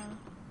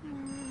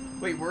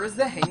 Wait, where is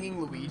the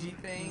hanging Luigi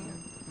thing?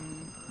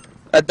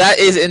 That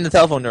is in the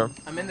telephone room.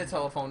 I'm in the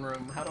telephone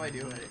room. How do I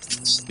do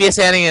it? Be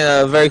standing in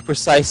a very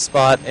precise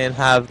spot and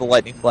have the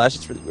lightning flash.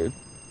 It's really weird.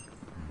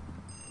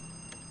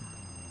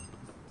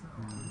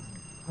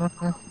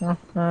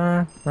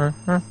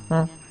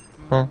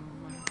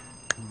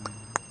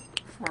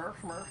 Smurf,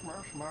 smurf,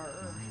 smurf,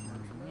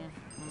 smurf.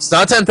 It's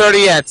not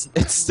 10:30 yet.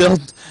 It's still,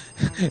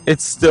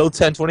 it's still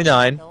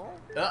 10:29.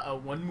 Uh-oh,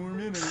 one more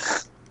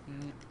minute.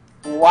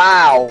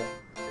 Wow.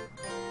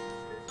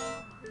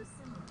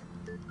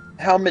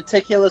 How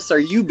meticulous are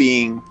you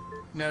being?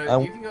 No,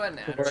 you can go ahead and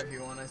add her if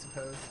you want, I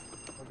suppose.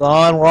 Hold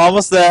on, we're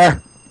almost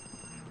there.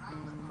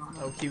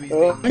 Oh, Kiwi's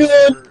Oh, being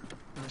man. super-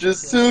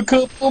 Just a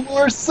couple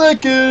more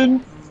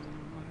seconds.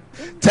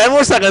 10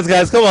 more seconds,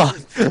 guys. Come on.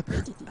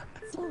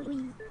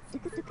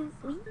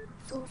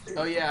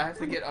 Oh yeah, I have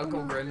to get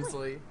Uncle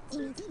Grimsley. I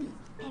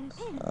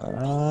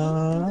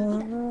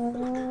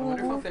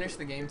wonder if I'll finish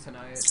the game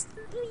tonight.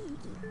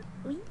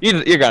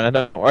 You're gonna.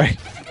 Don't worry.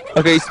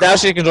 Okay, so now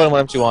she can join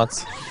whenever she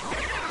wants.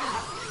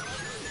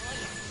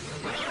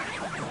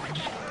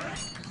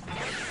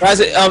 Guys,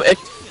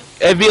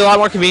 it'd be a lot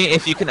more convenient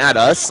if you can add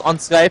us on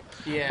Skype.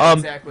 Yeah,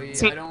 exactly.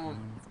 see- I don't.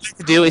 What you have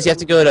to do is you have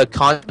to go to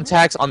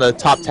contacts on the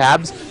top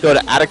tabs, go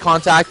to add a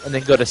contact, and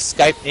then go to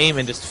Skype name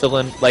and just fill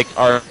in like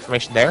our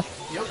information there.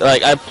 Yep.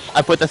 Like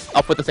I'll put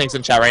the things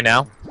in chat right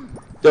now.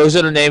 Those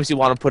are the names you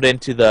want to put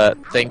into the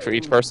thing for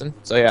each person.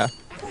 So yeah.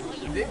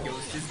 The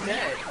ghost is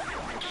dead.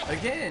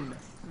 Again.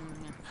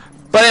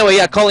 But anyway,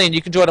 yeah, Colleen,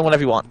 you can join them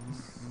whenever you want.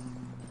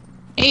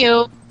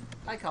 Heyo.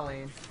 Hi,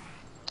 Colleen.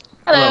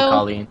 Hello.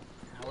 Colleen.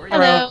 How are you?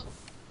 Hello.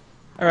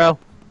 Hello.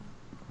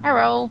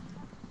 Hello.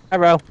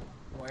 Hello.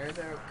 Why are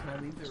there? Can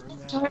I leave the room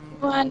now? Hello,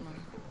 everyone.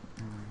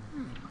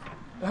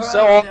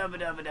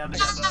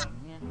 So-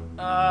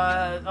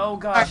 Oh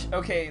gosh.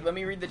 Okay, let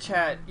me read the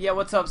chat. Yeah,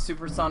 what's up,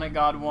 Supersonic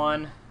God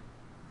 1?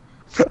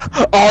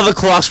 All the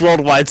clocks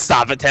worldwide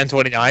stop at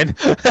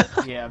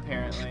 10:29. Yeah,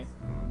 apparently.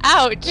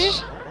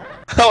 Ouch.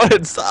 That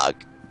would suck.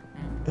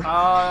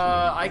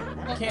 I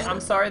can't. I'm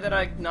sorry that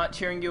I'm not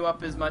cheering you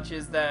up as much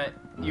as that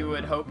you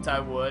had hoped I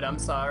would. I'm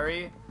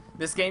sorry.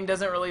 This game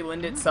doesn't really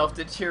lend itself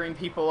to cheering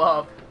people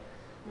up.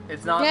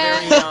 It's not Yeah.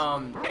 very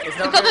It's It's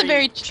not not a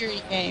very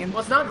cheery game. Well,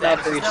 it's not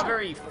that. It's not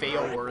very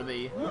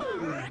fail-worthy.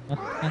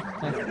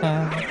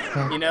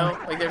 You know,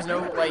 like there's no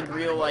like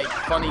real like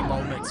funny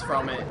moments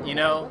from it. You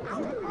know?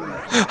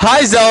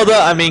 Hi, Zelda.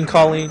 I mean,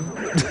 Colleen.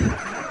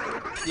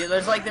 Yeah,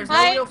 there's no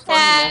Hi, real funny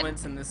Dad.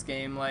 moments in this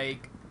game.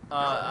 Like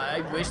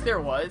I wish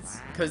there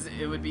was, because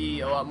it would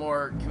be a lot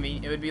more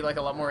convenient. It would be like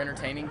a lot more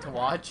entertaining to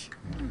watch.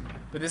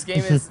 But this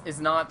game is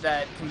not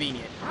that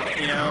convenient,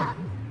 you know?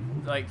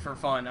 Like, for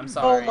fun. I'm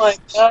sorry. Oh my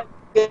god,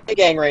 get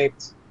gang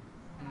raped.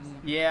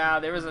 Yeah,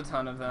 there was a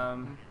ton of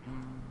them.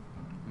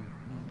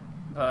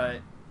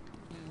 But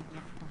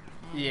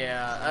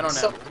yeah, I don't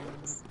know. So,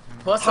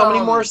 Plus, how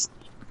many more?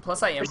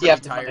 Plus, I am do you pretty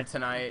have to tired find?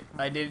 tonight.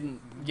 I didn't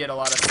get a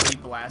lot of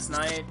sleep last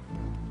night,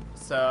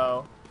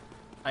 so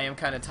I am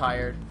kind of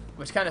tired,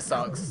 which kind of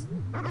sucks.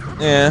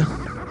 Yeah.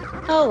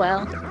 Oh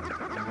well.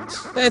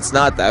 It's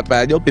not that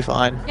bad. You'll be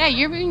fine. Yeah,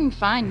 you're being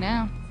fine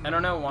now. I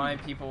don't know why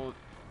people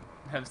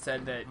have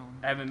said that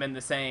I haven't been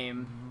the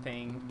same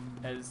thing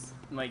as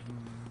like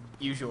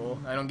usual.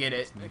 I don't get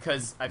it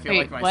because I feel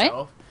Wait, like what?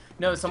 myself.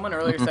 No, someone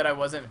earlier said I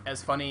wasn't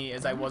as funny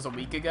as I was a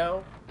week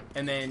ago,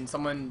 and then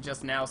someone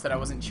just now said I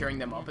wasn't cheering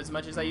them up as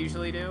much as I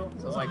usually do.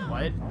 So I was like,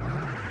 what?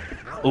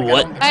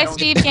 What? Bye,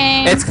 Steve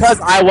Gang. It's because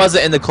I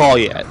wasn't in the call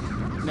yet.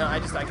 No, I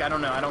just like I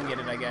don't know. I don't get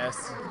it. I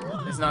guess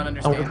it's not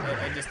understand.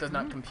 It just does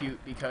not compute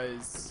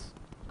because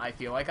I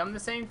feel like I'm the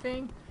same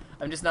thing.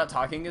 I'm just not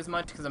talking as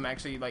much because I'm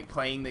actually like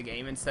playing the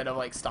game instead of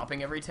like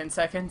stopping every 10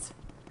 seconds.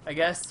 I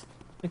guess.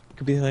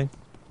 Could be fine.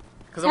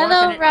 Because Hello,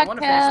 I want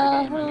to finish the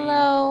Raquel. game. I mean,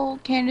 Hello,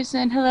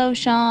 Canderson. Hello,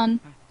 Sean.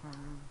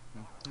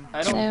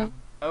 I don't. Hello.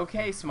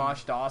 Okay,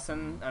 Smosh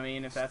Dawson. I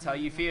mean, if that's how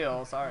you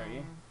feel,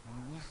 sorry.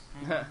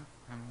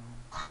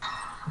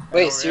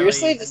 Wait,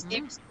 seriously? Really... This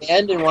game's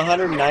banned in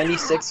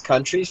 196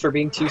 countries for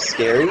being too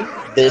scary?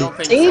 I The don't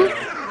think team? so.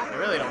 I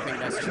really don't think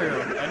that's true.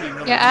 That'd be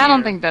really Yeah, I don't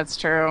weird. think that's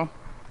true.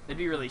 It'd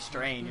be really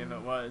strange if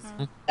it was.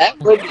 That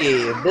would be.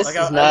 This Like,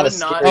 is I not a would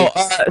not- scary.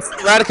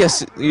 Oh,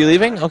 Radicus, you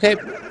leaving? Okay.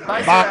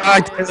 Bye,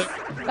 Bye, Sir Alice.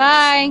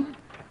 Bye.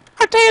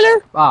 Hi, Taylor.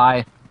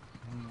 Bye.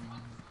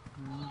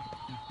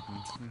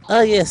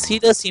 Oh, yes, he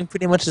does seem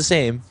pretty much the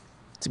same.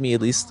 To me,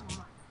 at least.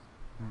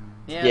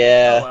 Yeah.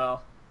 Yeah. Oh,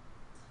 well.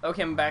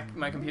 Okay, I'm back.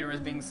 My computer is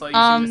being slow. You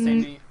seem the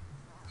same to me.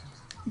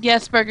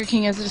 Yes, Burger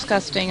King is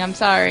disgusting. I'm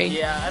sorry.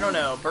 Yeah, I don't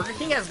know. Burger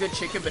King has good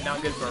chicken, but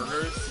not good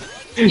burgers.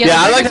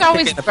 Yeah, I the like burger's the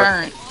always chicken.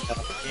 burnt.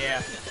 Yeah.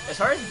 As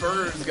far as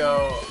burgers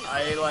go,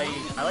 I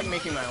like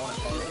making my own at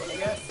home, I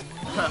guess.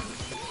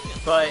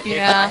 But if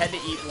Yeah. I had to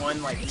eat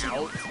one like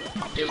out,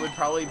 it would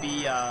probably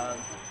be I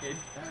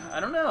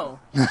don't know.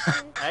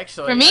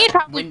 Actually, For me, it'd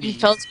probably be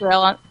Wendy's. Phil's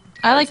Grill. I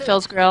like That's it.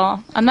 Phil's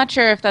Grill. I'm not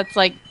sure if that's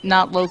like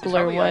not local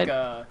or Probably what.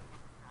 like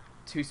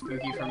too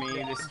spooky for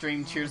me. This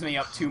stream cheers me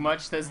up too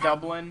much, says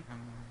Dublin.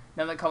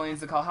 Now that Colleen's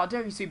the call, how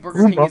dare you say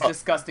Burger King is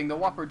disgusting? The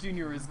Whopper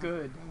Jr. is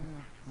good.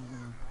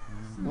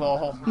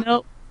 Lol.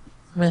 Nope.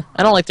 Meh,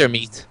 I don't like their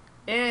meat.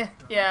 Yeah,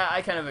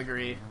 I kind of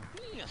agree.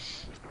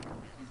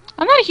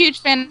 I'm not a huge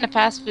fan of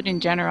fast food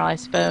in general, I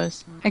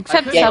suppose.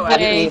 Except I could go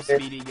Subway. after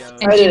Speedy goes.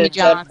 And Jimmy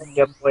John's.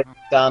 Avoid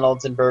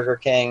McDonald's and Burger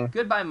King.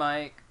 Goodbye,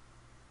 Mike.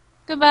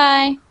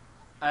 Goodbye.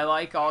 I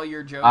like all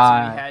your jokes.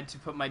 Bye. We had to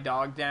put my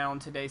dog down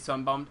today, so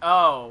I'm bummed.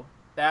 Oh,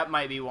 that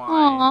might be why.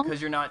 Aw.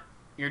 Because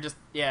you're just,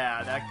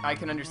 yeah, that, I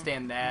can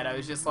understand that. I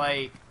was just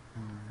like,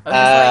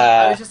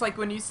 I was just like,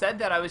 when you said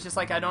that, I was just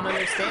like, I don't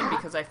understand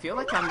because I feel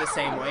like I'm the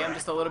same way. I'm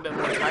just a little bit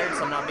more tired,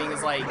 so I'm not being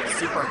as like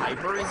super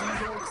hyper as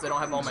usual because I don't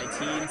have all my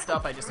tea and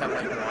stuff. I just have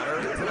like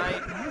water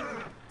tonight.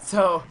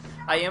 So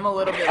I am a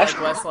little bit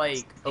like less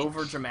like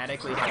over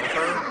dramatically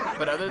hyper,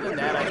 but other than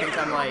that, I think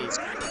I'm like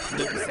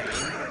the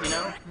same, you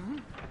know?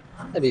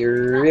 That'd be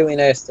really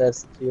nice to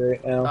see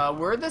right now.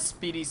 Where are the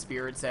Speedy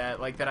Spirits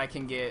at, like, that I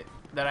can get,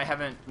 that I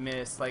haven't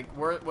missed? Like,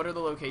 what are the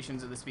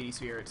locations of the Speedy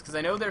Spirits? Because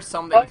I know there's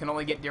some that you can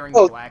only get during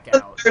the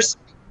blackout.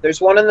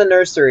 There's one in the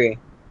nursery.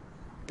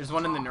 There's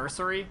one in the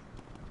nursery?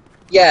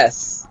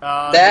 Yes.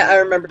 That I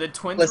remember. The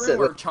twins' Listen,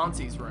 room or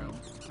Chauncey's room?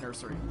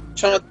 Nursery.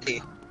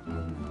 Chauncey.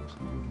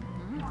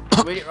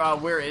 Wait,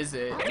 where is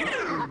it?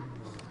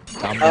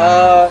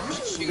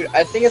 Shoot,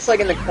 I think it's like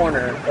in the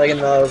corner, like in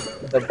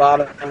the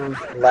bottom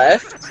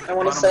left, I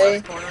want to Bottom say.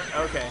 left corner?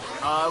 Okay.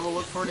 We'll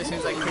look for it as soon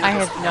as I can. I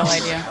have no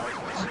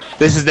idea.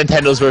 This is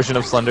Nintendo's version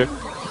of Slender.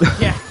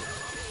 Yeah.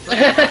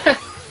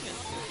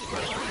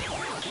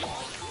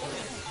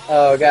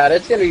 Oh god,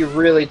 it's gonna be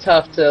really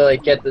tough to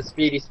like get the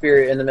Speedy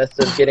Spirit in the midst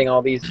of getting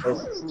all these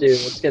ghosts too.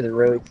 It's gonna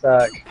really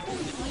suck.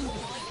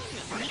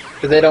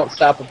 Because they don't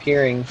stop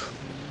appearing.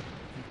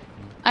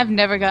 I've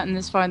never gotten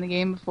this far in the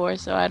game before,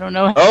 so I don't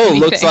know. Oh, anything.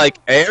 looks like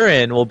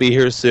Aaron will be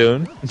here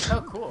soon.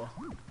 Oh, cool.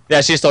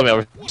 Yeah, she's told me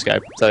over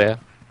Skype, so yeah.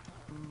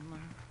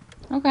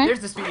 Okay. There's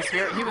the Speedy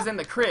Spirit. He was in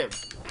the crib.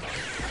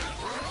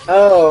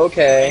 Oh,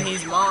 okay. And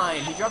he's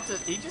mine.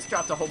 He just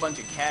dropped a whole bunch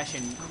of cash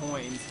and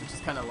coins, which is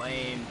kind of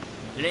lame.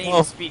 It ain't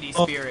a Speedy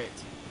Spirit.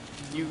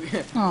 You,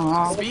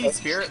 Aw. Speedy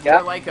Spirit, Yeah.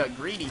 more like a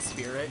greedy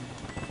spirit.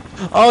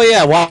 Oh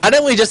yeah, why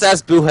didn't we just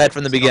ask Boohead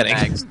from the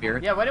beginning?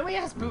 Spirit. Yeah, why didn't we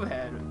ask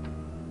Boohead?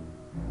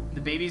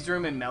 The baby's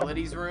room and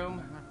Melody's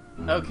room?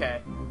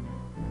 Okay.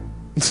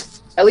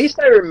 At least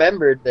I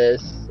remembered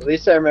this. At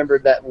least I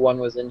remembered that one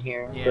was in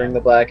here Yeah. during the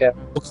blackout.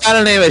 What kind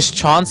of name is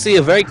Chauncey?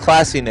 A very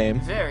classy name.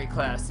 Very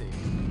classy.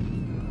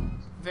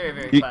 Very,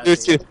 very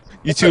classy.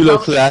 You too low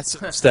class.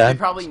 They Stan.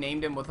 probably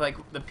named him with like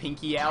the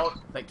pinky out,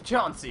 like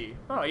Chauncey.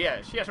 Oh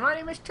yes, yes, my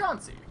name is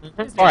Chauncey. His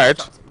name is Alright.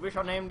 Chauncey. We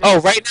shall name. Oh,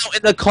 right now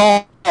in the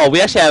call,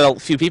 we actually have a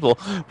few people.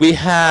 We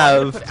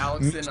have put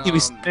Alex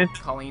in,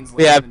 Colleen's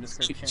we link have in the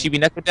description.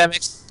 Chibi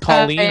Necrodemics,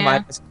 Colleen,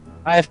 yeah.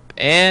 -5,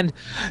 and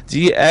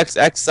DX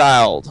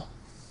Exiled.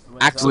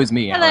 Axel is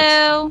me, Alex.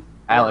 Hello.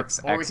 Alex,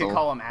 Or we Axel, could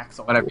call him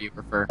Axel. whatever you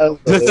prefer.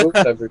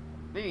 Whatever.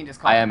 Maybe you can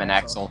just call I him am an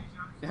Axel.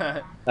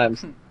 I'm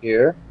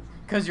here.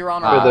 Because you're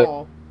on For a the-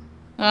 roll.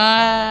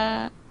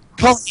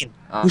 Colleen,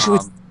 who should we?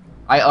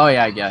 Oh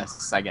yeah, I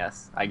guess. I get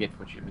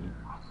what you mean.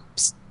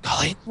 Psst,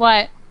 Colleen,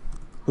 What?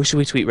 who should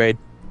we tweet raid?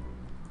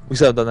 We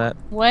still haven't done that.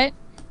 What?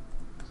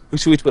 Who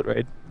should we tweet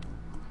raid?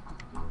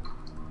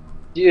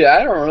 Dude,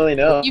 I don't really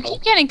know. You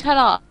keep getting cut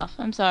off.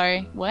 I'm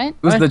sorry. What?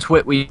 Who's the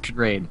twit we should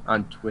raid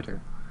on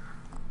Twitter?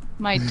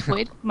 My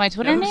Twitter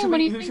No, name? What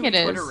do you who think should it we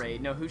is? Twitter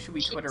raid? No, who should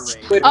we Twitter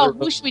raid? Twitter- Oh,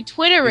 who should we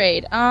Twitter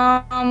raid?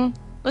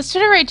 Let's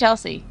Twitter raid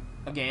Chelsea.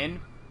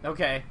 Again?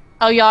 Okay.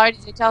 Oh, y'all already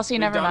did Chelsea.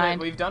 We've Never done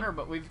mind. It. We've done her,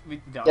 but we've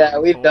done Yeah,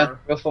 her we've before. done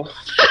it before.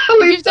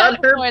 We've done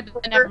it her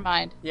before. Then never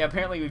mind. Yeah,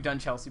 apparently we've done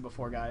Chelsea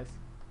before, guys.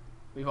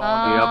 We've all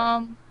done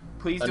Um,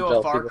 Please Done do a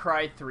Chelsea Far before.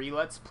 Cry 3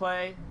 Let's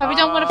Play. have we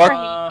done one for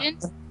Hayden?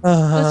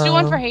 Let's do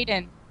one for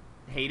Hayden.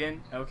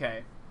 Hayden?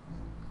 Okay.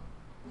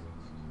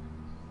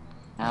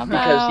 How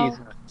Because about? he's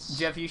nuts.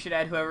 Jeff, you should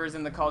add whoever's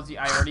in the calls.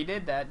 I already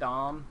did that,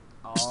 Dom.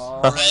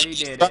 Already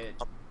did it.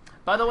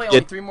 By the way, only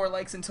 3 more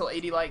likes until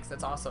 80 likes.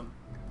 That's awesome.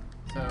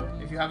 So,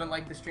 if you haven't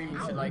liked the stream, you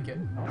should like it.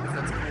 Because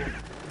that's cool.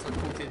 That's what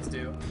cool kids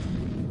do.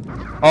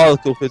 All the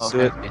cool kids do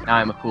it. Okay, now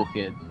I'm a cool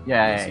kid.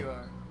 Yes, Yay. you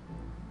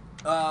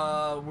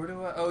are. Where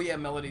do I... Oh, yeah,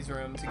 Melody's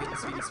room to get the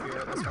Speedy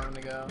Spirit. That's where I'm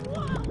gonna go.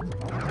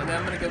 And then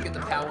I'm gonna go get the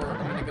power.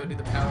 I'm gonna go do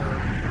the power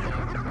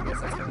thing. I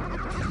guess that's what I'm gonna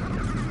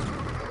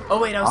do. Oh,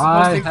 wait, I was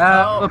supposed to...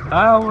 have the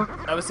power.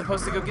 I was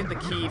supposed to go get the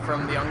key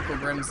from the Uncle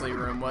Grimsley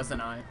room,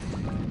 wasn't I?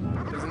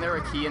 Wasn't there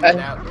a key in that?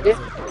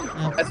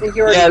 I think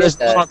you already Yeah, did there's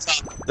that. one on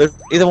top. There's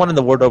either one in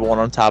the wardrobe or one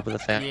on top of the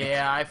fan.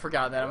 Yeah, I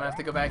forgot that. I'm gonna have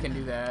to go back and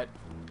do that.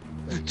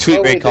 Tweet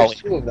Oh, raid wait,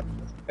 there's Colleen. 2 of them.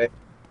 Okay.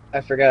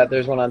 I forgot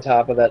there's one on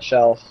top of that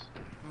shelf.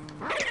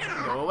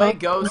 Go away,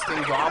 ghosts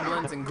and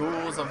goblins and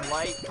ghouls of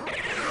light.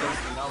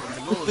 Ghosts and goblins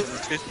and ghouls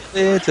of...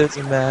 It is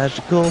a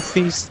magical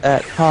feast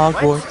at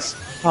Hogwarts.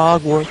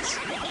 Hogwarts.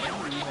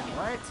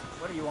 What?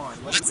 What are you on?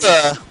 What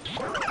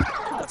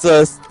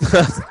That's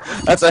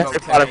that's a Harry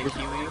Potter movie.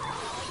 Kiwi?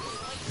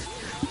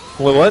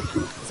 Wait, what?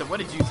 So what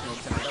did you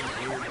smoke tonight? That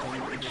was weird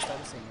thing you just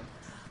started singing.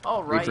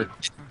 Alright.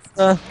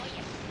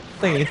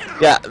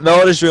 Thingy. Yeah,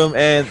 Melody's room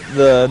and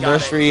the Got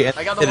nursery it. and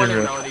I got the hidden one in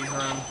room. Melody's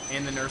room,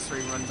 and the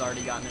nursery room's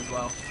already gotten as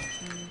well.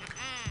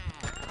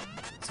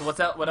 So what's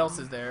out? What else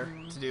is there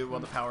to do while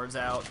the power's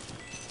out?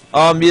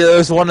 Yeah,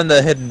 there's one in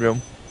the hidden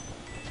room.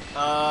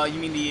 You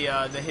mean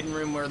the hidden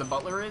room where the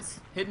butler is?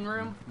 Hidden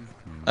room?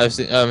 I'm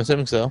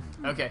assuming so.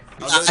 Okay.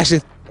 I'll go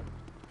Actually,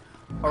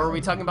 or are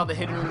we talking about the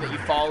hidden room that you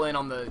fall in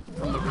on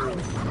from the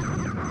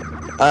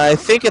roof? I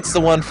think it's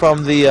the one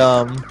from the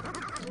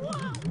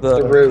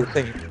The roof.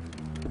 thing.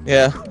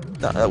 Yeah.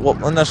 Well,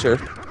 I'm not sure.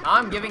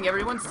 I'm giving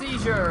everyone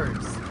seizures.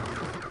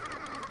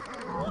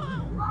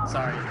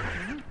 Sorry.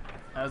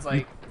 I was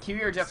like,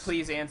 Kiwi or Jeff,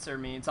 please answer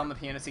me. It's on the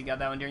piano, so you got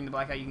that one. During the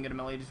blackout, you can go to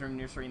Melody's room,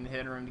 nursery, and the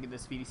hidden room to get the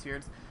Speedy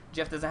Spirits.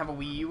 Jeff doesn't have a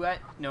Wii U yet.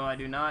 No, I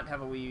do not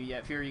have a Wii U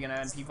yet. Fear, are you going to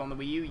add people on the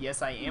Wii U?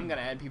 Yes, I am going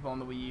to add people on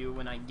the Wii U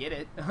when I get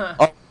it.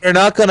 Oh, we're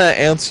not gonna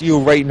answer you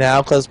right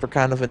now because we're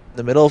kind of in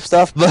the middle of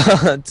stuff.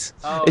 But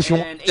Oh, if you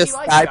and want to 80 just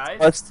likes, type guys,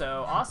 to us,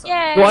 so awesome.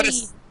 Yay! If you want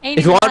to-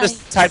 if you want to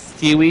just type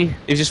Kiwi, if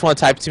you just want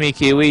to type to me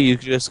Kiwi, you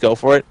can just go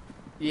for it.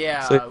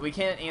 Yeah, So- we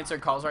can't answer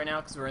calls right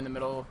now because we're in the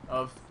middle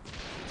of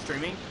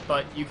streaming,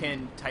 but you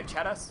can type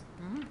chat us,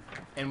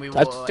 and we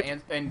will,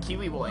 and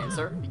Kiwi will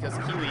answer because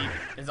Kiwi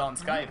is on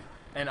Skype,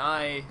 and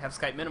I have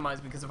Skype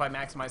minimized because if I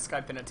maximize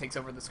Skype, then it takes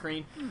over the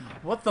screen.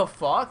 What the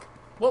fuck?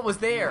 What was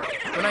there?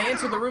 When I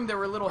entered the room, there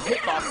were little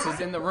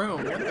hitboxes in the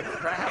room. What the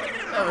crap?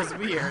 That was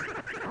weird.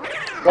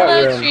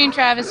 Hello, room? Extreme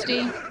Travesty.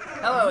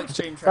 Hello,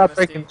 Extreme Stop Travesty.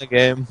 breaking the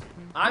game.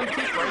 I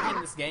keep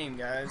breaking this game,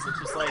 guys. It's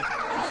just like,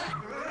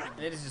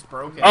 it is just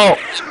broken. Oh,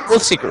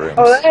 both secret rooms.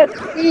 Oh, that's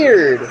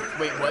weird.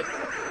 Wait, what?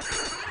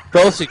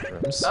 Both secret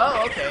rooms.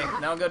 Oh, okay.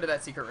 Now I'll go to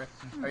that secret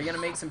room. Are you gonna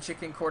make some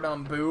chicken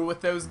cordon bleu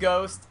with those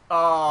ghosts?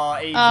 Oh,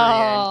 Adrian.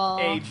 Oh.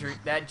 Adrian.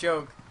 That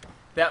joke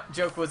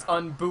was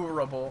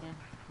unbooable.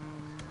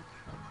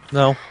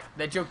 No.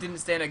 That joke didn't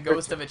stand a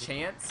ghost of a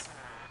chance.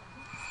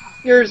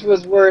 Yours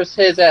was worse.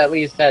 His at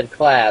least had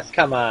class.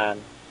 Come on.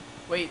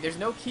 Wait, there's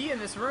no key in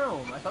this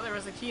room. I thought there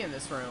was a key in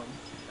this room.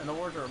 In the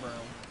wardrobe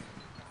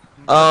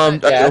room. Are you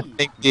Yeah.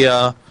 opening the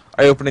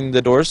are you opening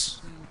the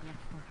doors?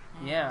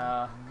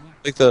 Yeah.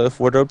 Like the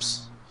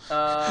wardrobes?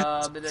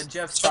 But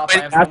Jeff, stop. I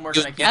have homework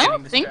and I keep I getting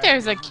don't think distracted.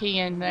 there's a key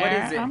in there. What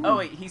is it? I don't Oh know.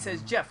 wait, he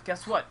says, Jeff,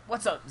 guess what?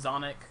 What's up,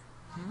 Zonic?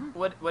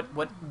 What?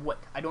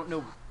 I don't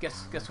know.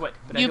 Guess what?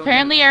 But I You don't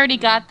apparently know. already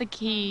got the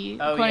key,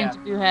 Oh, according yeah. to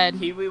Boohead.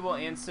 Kiwi will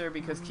answer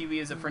because Kiwi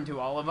is a friend to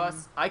all of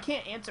us. I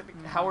can't answer.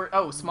 How are?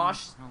 Oh,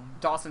 Smosh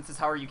Dawson says,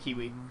 "How are you,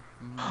 Kiwi?"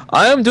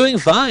 I am doing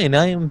fine.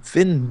 I am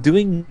been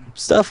doing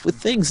stuff with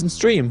things in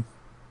stream.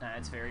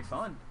 It's very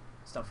fun.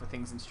 Stuff with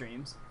things and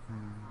streams.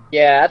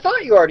 Yeah, I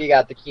thought you already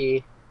got the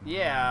key.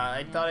 Yeah,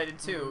 I thought I did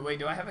too. Wait,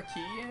 do I have a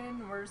key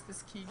in? Where's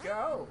this key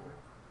go?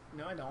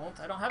 No, I don't.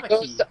 I don't have a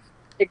key.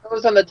 It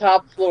goes on the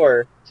top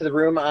floor to the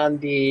room on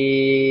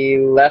the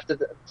left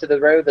of to the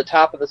road, the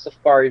top of the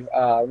safari,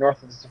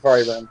 north of the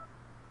safari room.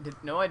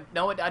 No, I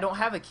don't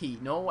have a key.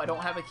 No, I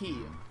don't have a key.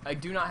 I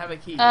do not have a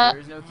key. There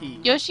is no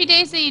key. Yoshi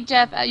Daisy,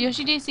 Jeff.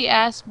 Yoshi Daisy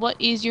asked, "What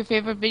is your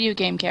favorite video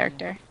game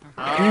character?"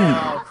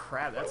 Oh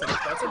crap! That's a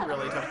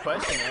really tough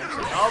question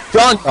actually. Oh,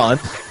 Don.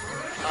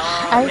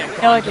 I yeah,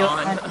 have no idea.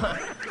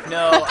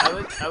 No, I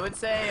would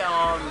say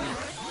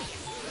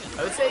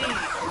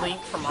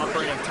Link from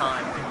Ocarina of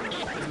Time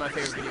is my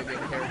favorite video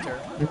game character.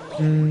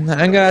 I'm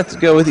gonna have to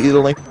go with either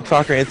Link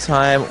from Ocarina of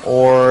Time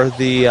or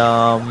the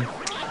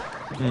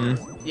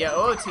Yeah,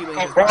 OOT Link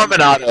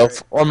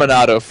is or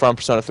Monado from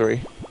Persona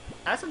 3.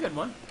 That's a good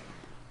one.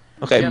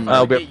 Okay, Jeff, I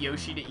I'll would be. get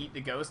Yoshi to eat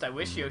the ghost. I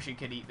wish Yoshi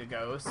could eat the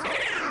ghost.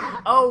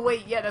 Oh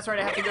wait, yeah, that's right.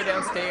 I have to go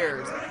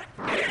downstairs.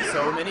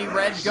 So many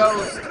red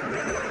ghosts.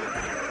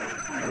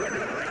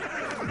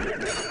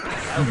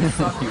 I will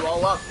suck you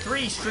all up.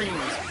 3 streams.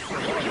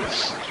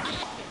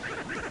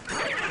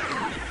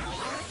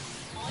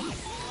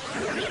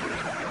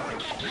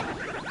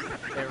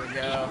 There we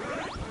go.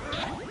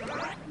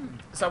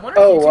 So I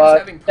wonder if YouTube's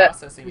having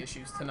processing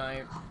issues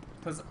tonight.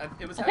 Because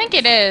it was. I think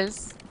it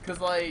is. Because,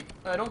 like,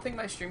 I don't think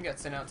my stream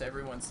gets sent out to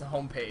everyone's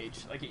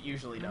homepage like it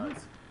usually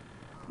does.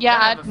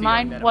 Yeah,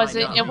 mine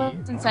wasn't. It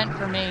wasn't sent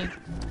for me.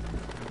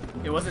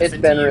 It wasn't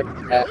sent to you?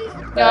 Really?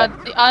 No,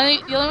 the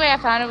only way I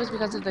found it was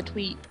because of the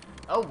tweet.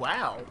 Oh,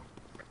 wow.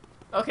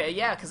 Okay,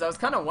 yeah, because I was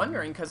kind of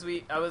wondering, because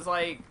I was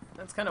like,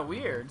 that's kind of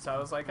weird. So I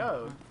was like,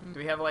 oh, do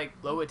we have, like,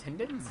 low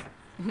attendance?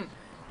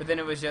 But then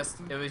it was just,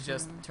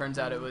 turns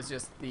out it was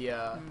just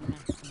the,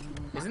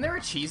 isn't there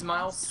a cheese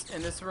mouse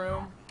in this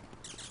room?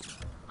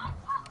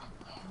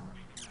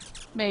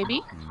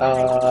 Maybe.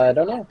 I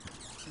don't know.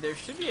 There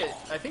should be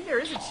I think there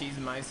is a cheese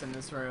mice in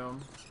this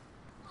room.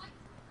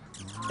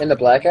 In the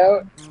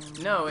blackout?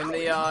 No, in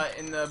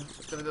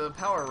the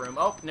power room.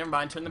 Oh, never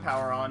mind, turn the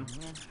power on.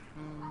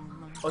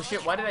 Oh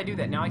shit, why did I do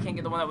that? Now I can't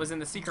get the one that was in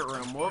the secret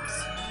room.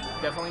 Whoops.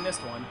 Definitely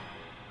missed one.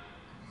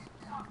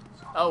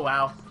 Oh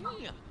wow.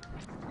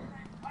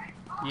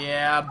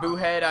 Yeah,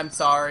 Boohead, I'm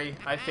sorry.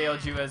 I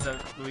failed you as a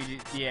Luigi.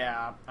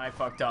 Yeah, I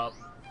fucked up.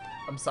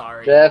 I'm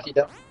sorry. Jeff, you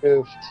done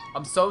goofed.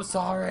 I'm so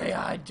sorry.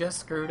 I just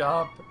screwed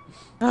up.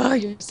 Oh,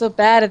 you're so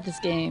bad at this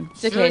game.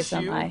 It's okay, so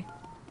am I.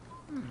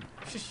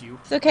 Shush you.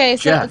 It's okay,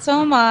 so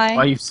am I.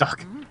 Why you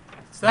suck?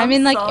 I'm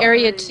in like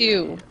area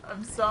 2.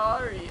 I'm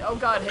sorry. Oh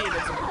god, hey,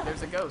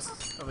 there's a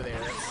ghost over there.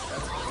 That's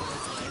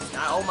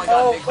nice. Oh my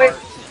god, big heart.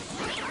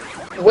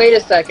 Wait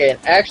a second.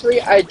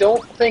 Actually, I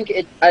don't think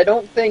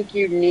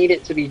you need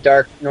it to be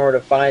dark in order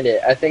to find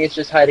it. I think it's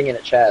just hiding in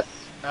a chest.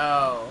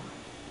 Oh.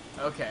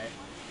 Okay.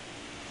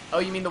 Oh,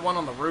 you mean the one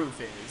on the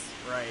roof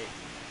is, right.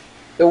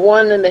 The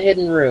one in the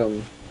hidden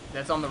room.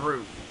 That's on the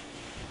roof.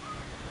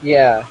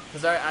 Yeah.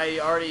 Because I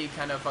already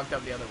kind of fucked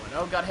up the other one.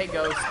 Oh god, hey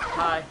ghost.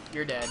 Hi,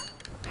 you're dead.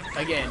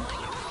 Again.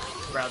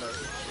 Rather.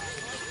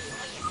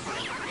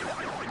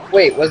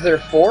 Wait, was there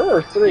 4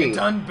 or 3? You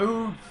done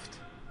boofed.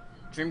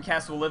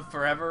 Dreamcast will live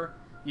forever.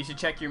 You should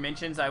check your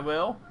mentions. I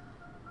will.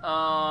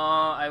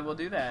 I will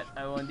do that.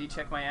 I will indeed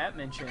check my app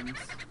mentions.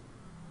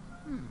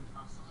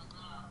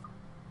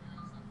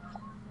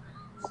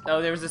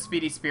 Oh, there was a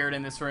Speedy Spirit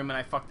in this room, and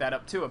I fucked that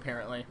up too,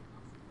 apparently.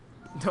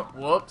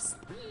 Whoops.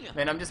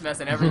 Man, I'm just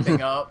messing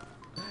everything up.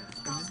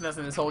 I'm just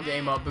messing this whole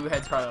game up.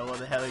 Boohead's probably, what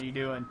the hell are you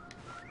doing?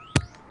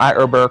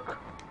 Burke.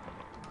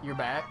 You're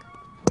back?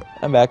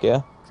 I'm back,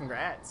 yeah.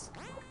 Congrats.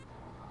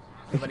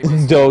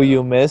 Dough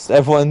you missed.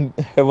 Everyone's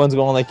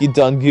going like, you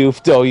done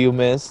goof, dough you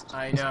missed.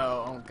 I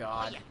know, oh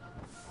god.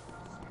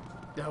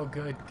 Oh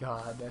good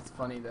god, that's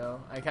funny though.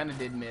 I kinda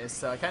did miss,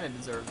 so I kinda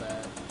deserve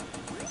that.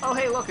 Oh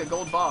hey look, a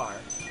gold bar.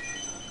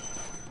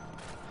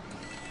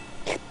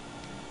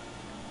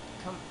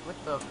 Come, what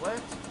the, what?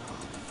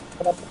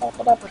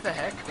 What the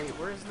heck? Wait,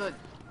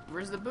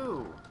 where's the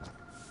boo?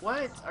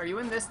 What? Are you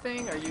in this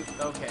thing? Are you,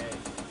 okay.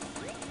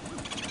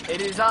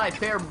 It is I,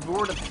 fair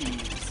Borda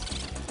Peas.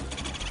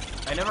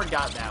 I never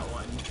got that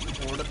one.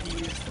 Borda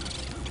Peas?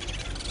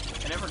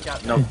 I never got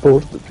that. No.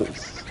 Borda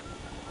Peas.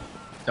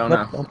 Don't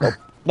know.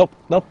 Nope.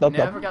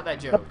 Never got that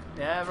joke.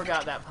 Never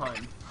got that pun.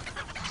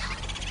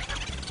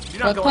 Do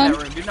not go in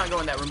that room. Do not go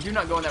in that room. Do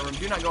not go in that room.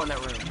 Do not go in that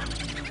room.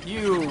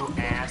 You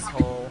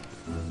asshole.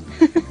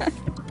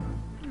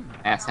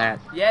 Asshat.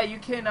 Yeah, you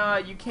can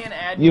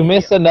add You me.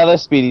 missed another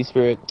Speedy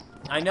Spirit.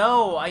 I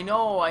know.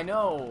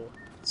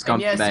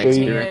 And yes,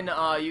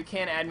 you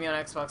can add me on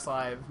Xbox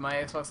Live. My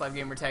Xbox Live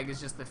gamer tag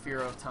is just the fear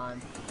of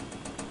time.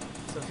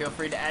 So feel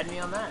free to add me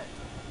on that.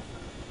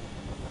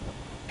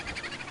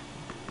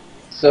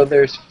 So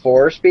there's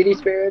 4 Speedy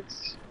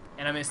Spirits?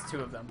 And I missed 2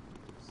 of them.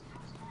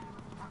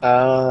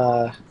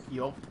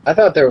 Yup. I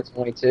thought there was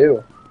only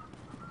 2.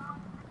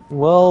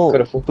 Well,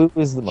 Could've Boo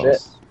is the Shit.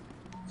 most.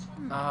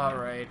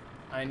 Alright.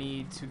 I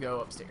need to go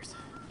upstairs.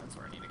 That's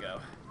where I need to go.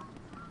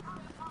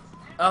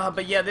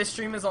 But yeah, this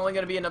stream is only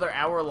going to be another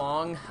hour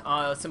long,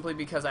 simply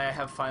because I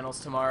have finals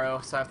tomorrow,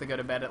 so I have to go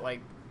to bed at,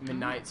 like,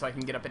 midnight, so I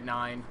can get up at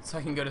 9, so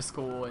I can go to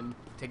school and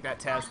take that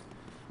test.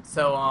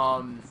 So,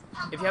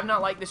 if you have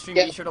not liked this stream,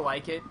 be sure to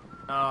like it.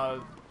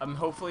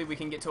 Hopefully we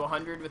can get to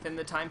 100 within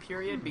the time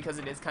period, because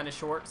it is kind of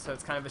short, so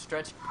it's kind of a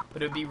stretch,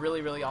 but it would be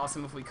really, really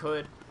awesome if we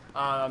could.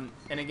 And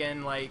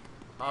again, like,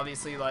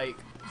 obviously, like,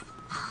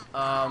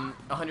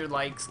 100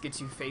 likes gets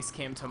you face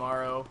cam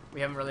tomorrow. We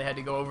haven't really had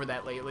to go over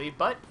that lately,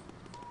 but,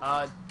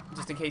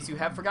 just in case you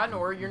have forgotten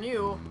or you're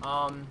new,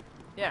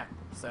 yeah,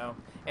 so.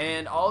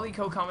 And all the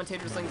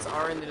co-commentators links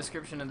are in the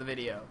description of the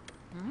video.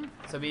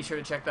 So be sure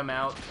to check them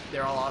out.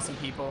 They're all awesome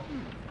people.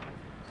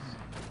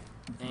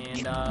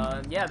 And,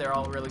 yeah, they're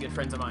all really good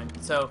friends of mine.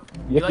 So,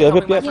 if you like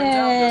helping my friends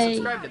out, go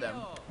subscribe to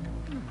them.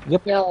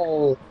 Yep.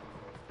 No.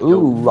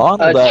 Ooh, Ron,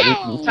 that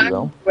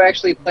Time we're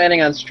actually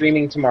planning on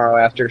streaming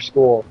tomorrow after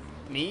school.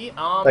 Me?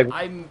 Like,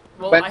 I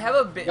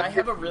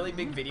have a really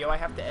big video I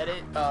have to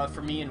edit,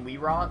 for me and We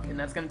Rock, and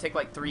that's gonna take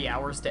like 3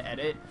 hours to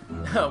edit,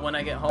 when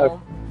I get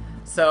home.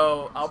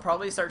 So, I'll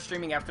probably start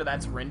streaming after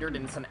that's rendered,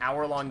 and it's an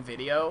hour-long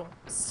video,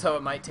 so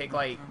it might take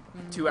like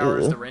 2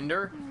 hours to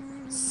render.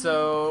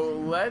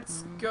 So,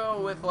 let's go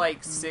with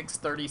like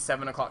 6:30,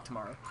 7 o'clock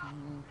tomorrow.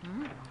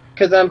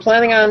 Because I'm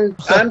planning on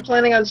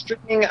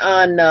streaming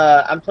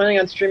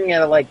on streaming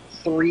at like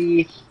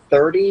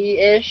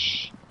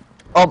 3:30-ish.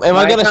 Am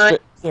I gonna time.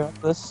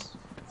 This?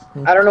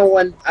 I don't know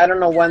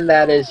when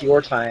that is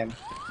your time.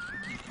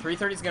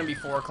 3:30 is gonna be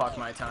 4 o'clock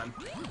my time.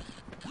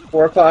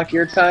 4 o'clock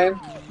your time?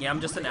 Yeah,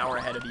 I'm just an hour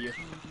ahead of you.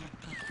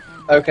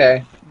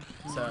 Okay.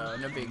 So,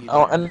 no biggie.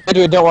 Oh, and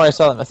don't worry, I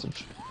saw that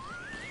message.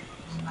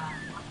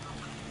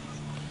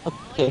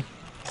 Okay.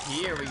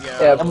 Here we go.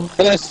 Yeah. I'm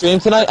gonna stream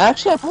tonight.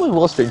 Actually, I probably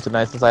will stream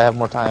tonight since I have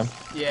more time.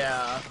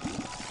 Yeah.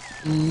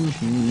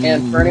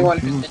 And for anyone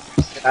who's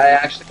interested, I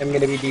actually am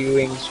going to be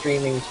doing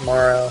streaming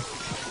tomorrow.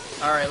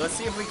 Alright, let's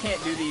see if we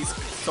can't do these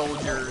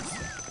soldiers.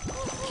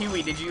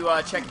 Kiwi, did you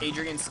check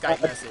Adrian's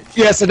Skype message?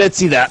 Yes, I did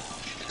see that.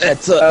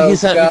 It's he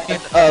sent me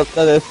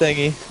another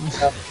thingy.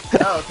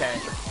 Oh, okay.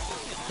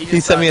 He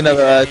sent me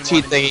another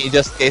cheat thingy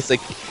just in case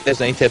like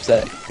there's any tips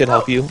that could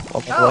help you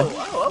on the way.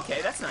 Oh,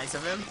 okay, that's nice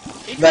of him.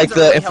 Like the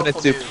really infinite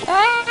soup.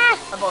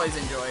 I've always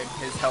enjoyed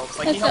his helps.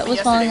 Like he helped me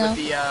yesterday with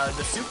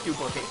the soup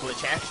duplicate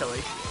glitch.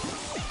 Actually,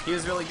 he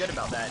was really good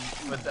about that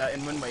with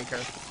in Wind Waker.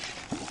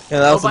 Yeah,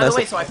 that was by the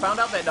way, so I found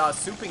out that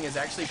souping is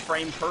actually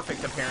frame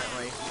perfect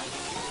apparently.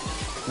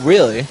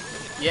 Really?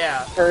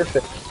 Yeah.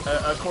 Perfect.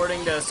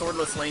 According to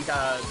Swordless Link,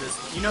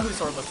 you know who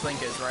Swordless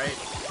Link is, right?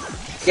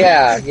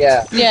 Yeah.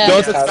 Yeah.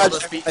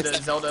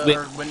 The Zelda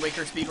or Wind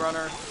Waker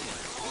speedrunner.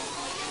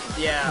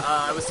 Yeah,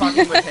 I was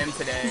talking with him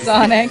today.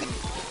 Sonic.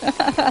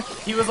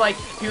 He was like,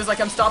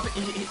 I'm stopping.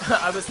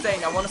 I was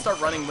saying, I want to start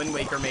running Wind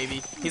Waker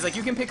maybe. He's like,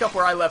 you can pick up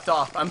where I left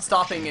off. I'm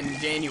stopping in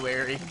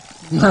January.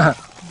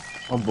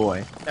 Oh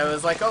boy. I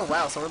was like, oh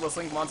wow, Swordless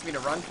Link wants me to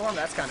run for him?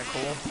 That's kind of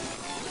cool.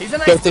 He's a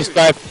nice Don't dude.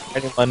 subscribe to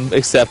anyone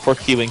except for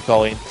Q and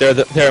Colleen.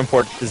 They're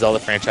important to the Zelda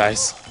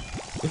franchise.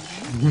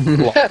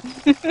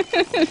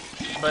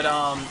 But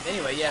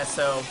anyway, yeah.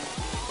 So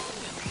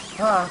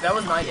that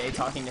was my day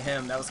talking to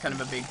him. That was kind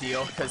of a big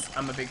deal because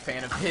I'm a big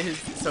fan of his.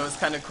 So it's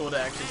kind of cool to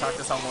actually talk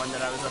to someone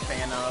that I was a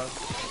fan of.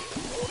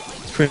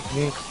 It's pretty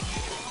neat.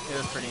 It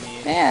was pretty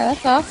neat. Yeah,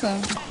 that's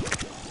awesome.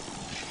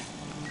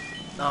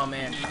 Oh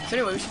man. So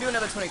anyway, we should do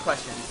another 20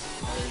 questions.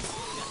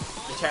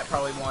 The chat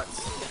probably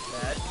wants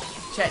that.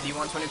 Chat, do you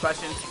want 20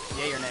 questions?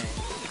 Yay or nay?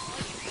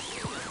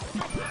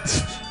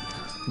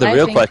 The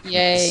real question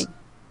yay. is,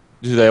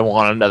 do they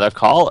want another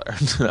caller?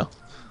 No.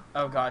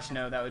 Oh gosh,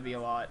 no, that would be a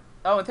lot.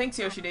 Oh, and thanks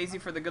Yoshi Daisy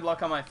for the good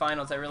luck on my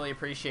finals. I really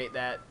appreciate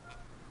that.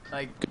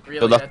 Like, really.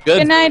 Good luck. Good.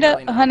 Good night,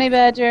 really nice. Honey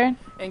Badger.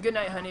 And good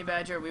night, Honey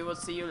Badger. We will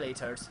see you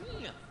later.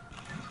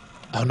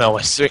 Oh no,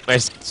 my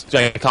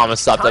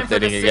comments stopped Time for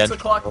updating the again. 6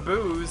 o'clock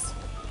booze.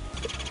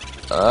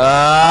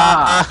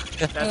 That's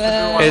the boo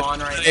I'm on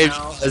right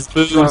now. As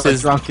booze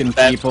is drunken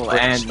people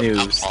and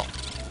news.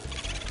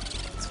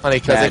 It's funny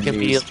because it can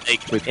be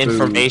like with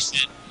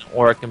information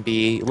or it can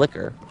be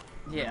liquor.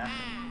 Yeah.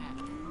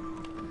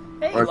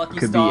 Hey, Or it Lucky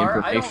could be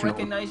Star, I don't informational.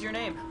 recognize your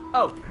name.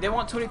 Oh, they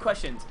want 20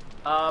 questions.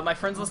 My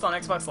friends list on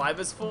Xbox Live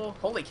is full.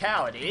 Holy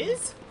cow, it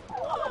is?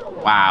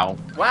 Wow.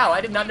 Wow,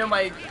 I did not know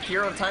my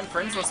Hero of Time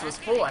friends list was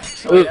full,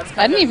 actually. That's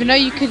I didn't even know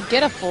you could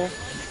get a full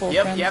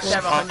Yep, friends you have to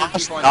have list. 100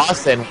 people on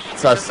Dawson your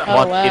wants us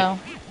Oh, wow.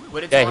 What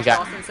did Yeah, he Smosh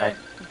got- Dawson say?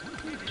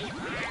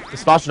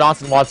 Smosh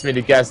Johnson wants me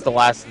to guess the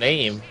last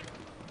name.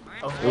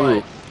 Of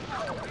what?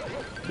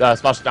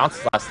 Smosh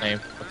Johnson's last name.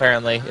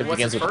 Apparently, it What's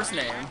begins his with. first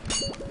name?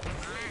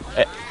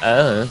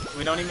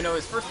 We don't even know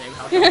his first name.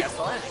 How can we guess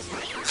the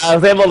last? I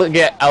was able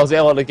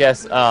to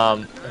guess.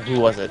 Who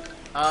was it?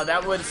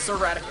 That was Sir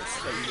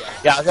Radicus that you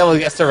guessed. Yeah, I was able to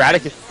guess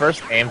Erraticus'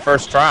 first name,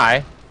 first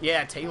try.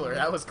 Yeah, Taylor.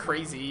 That was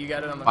crazy. You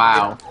got it on the.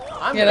 Wow.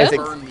 I'm Yeah, gonna that's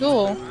burn these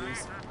cool. blues.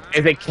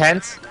 Is it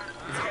Kent? Is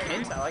it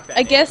Kent? I like that.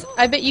 I name. guess.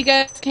 I bet you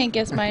guys can't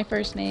guess my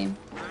first name.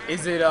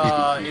 Is it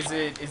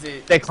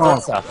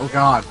Dextersa. Oh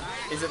god.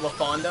 is it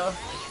LaFonda?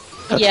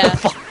 Yeah.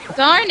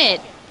 Darn it!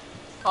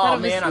 Oh Thought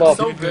it man, was-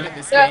 I'm so good at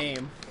this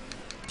game.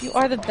 You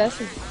are the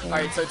best at this game.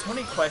 Alright, so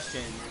 20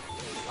 questions.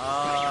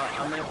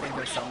 I'm gonna think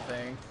of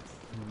something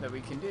that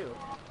we can do.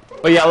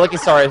 But yeah, Lucky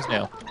Star is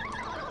new.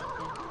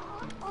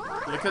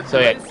 Look at So,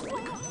 yeah. this.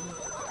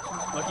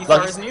 Lucky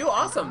Star is new?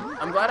 Awesome.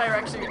 I'm glad I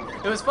actually...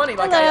 It was funny,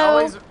 like I Hello.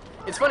 always...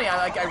 It's funny,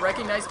 I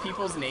recognize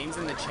people's names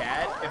in the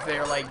chat, if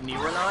they're like new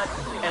or not,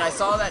 and I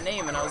saw that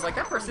name and I was like,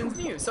 that person's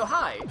new, so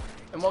hi,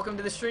 and welcome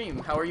to the stream.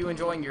 How are you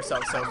enjoying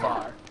yourself so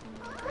far?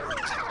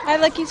 Hi,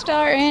 Lucky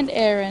Star and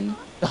Aaron.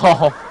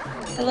 Oh.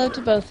 Hello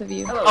to both of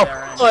you. Hello, Oh,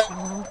 Aaron.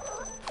 hello.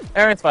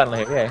 Aaron's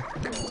finally here,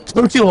 yay.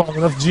 Took you long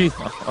enough, G.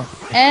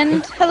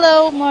 And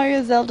hello,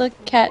 Mario Zelda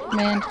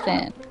Catman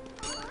fan.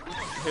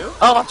 Who?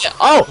 Oh, yeah.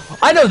 Oh,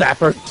 I know that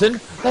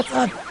person. That's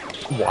not...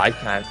 Why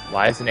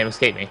does the name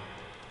escape me?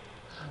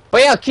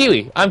 But yeah,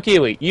 Kiwi. I'm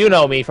Kiwi. You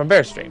know me from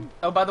Bear Stream.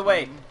 Oh, by the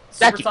way,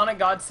 Becky. Supersonic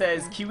God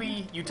says,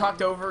 Kiwi, you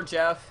talked over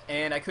Jeff,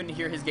 and I couldn't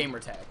hear his gamer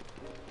tag.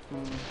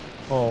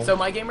 Oh. So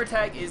my gamer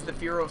tag is the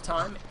Fear of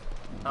Time,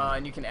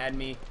 and you can add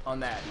me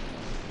on that.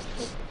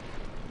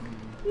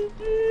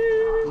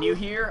 New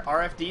here,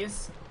 RFD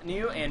is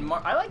new, and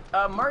I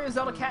like Mario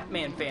Zelda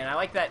Catman fan. I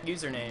like that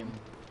username.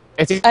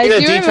 It's I either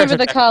do D remember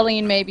the Treasure-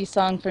 Colleen Maybe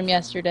song from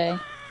yesterday.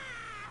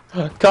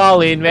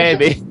 Colleen,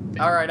 maybe.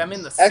 Alright, I'm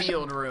in the Actually,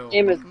 sealed room.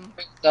 Name is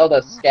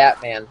Zelda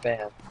Scatman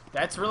fan.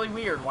 That's really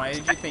weird. Why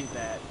did you think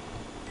that?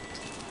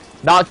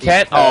 Not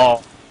Kent?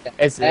 Oh.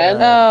 It's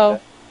And- Oh,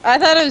 I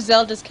thought it was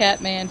Zelda's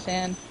Catman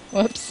fan.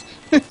 Whoops.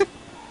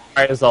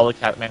 Mario Zelda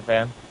Catman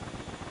fan.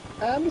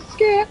 I'm a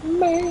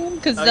Scatman.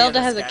 Because Oh, Zelda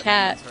yeah, has the a Scatman,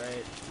 cat. that's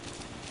right.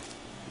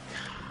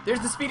 There's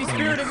the Speedy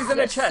Spirit and he's in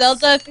a chest.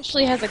 Zelda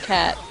officially has a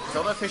cat.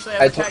 Zelda officially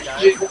I has a cat, told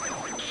guys. you.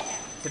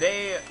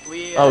 Today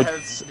we Oh, have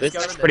it's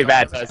discovered pretty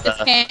that bad.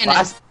 Zelda- Because, It's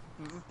canon.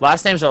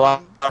 last names are a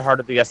lot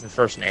harder to guess than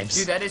first names.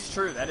 Dude, that is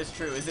true. That is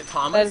true. Is it That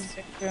Thomas is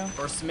true.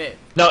 or Smith?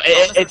 No,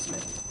 Thomas or it's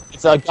Smith?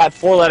 got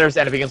 4 letters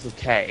and it begins with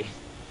K.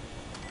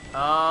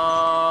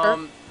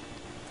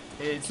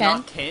 It's Kent?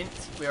 not Kent.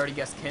 We already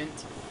guessed Kent.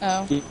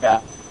 Oh.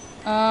 Yeah.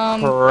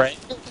 Crane.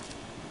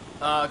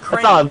 That's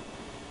Crane. not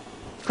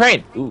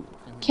Crane. Ooh.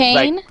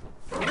 Kane? Is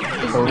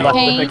Cody. it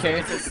Kane? With a K?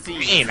 It's a C.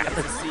 Crane, It's a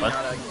that's C, fun.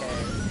 not a K.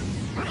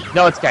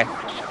 No, it's K.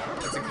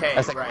 It's a K,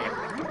 That's a- right.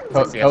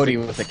 Cody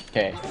with a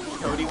K.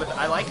 Cody with.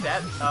 I like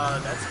that.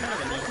 That's kind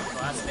of a neat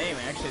last name.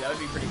 Actually, that would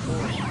be pretty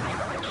cool.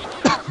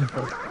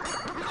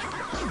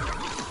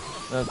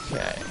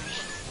 Okay.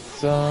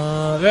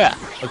 So, yeah.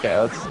 Okay,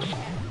 let's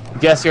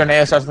guess your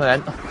name starts with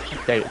an N.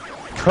 Okay.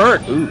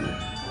 Kurt. Ooh.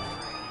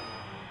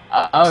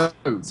 Oh.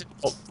 Oh,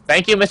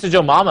 thank you, Mr.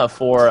 Joe Mama,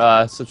 for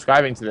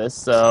subscribing to this.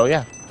 So,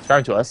 yeah,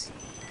 subscribing to us. The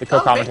Oh, thank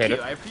co-commentator.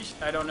 you. I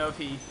appreciate. I don't know if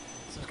he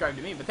subscribed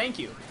to me, but thank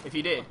you if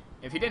he did.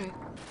 If he didn't,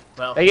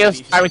 well. Thank you for maybe he should-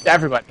 subscribing to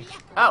everybody.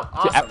 Oh,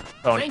 awesome.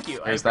 everyone. Thank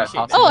you. I There's that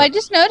appreciate Oh, I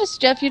just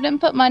noticed, Jeff, you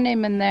didn't put my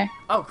name in there.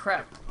 Oh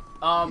crap.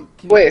 Can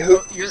Wait, you,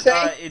 who did you your,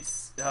 say?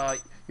 It's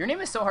your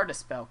name is so hard to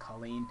spell,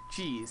 Colleen.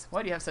 Jeez,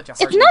 why do you have such a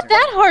hard? It's not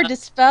that hard to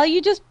spell.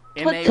 You just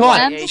put the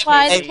M-A-Y-A-K-A. N, the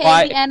Y, the K,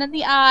 Hey, the N, and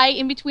the I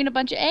in between a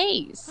bunch of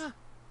A's.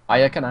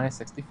 Ayakanai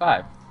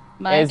 65.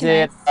 Mike Is and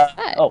it? I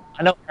said. Oh,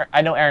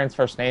 I know Aaron's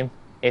first name.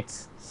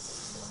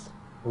 It's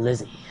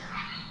Lizzie.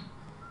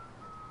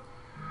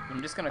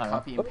 I'm just gonna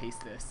copy and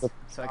paste this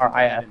so I can put that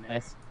R-I-F. in there.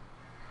 Nice.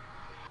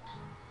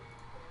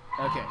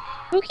 Okay.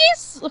 Who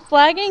keeps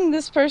flagging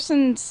this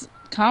person's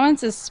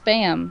comments as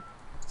spam?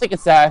 I think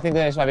it's that. I think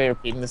they just might be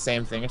repeating the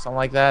same thing or something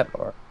like that.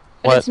 Or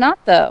But what? it's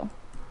not, though.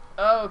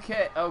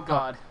 Okay. Oh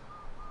god.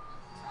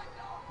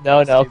 No.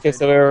 Okay, Stupid.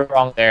 so we were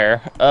wrong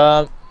there.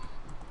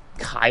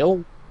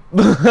 Kyle.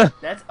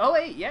 That's. Oh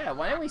wait, yeah.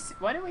 Why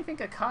didn't we think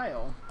of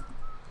Kyle?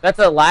 That's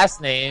a last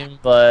name,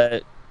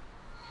 but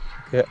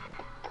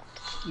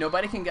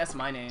Nobody can guess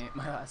my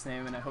last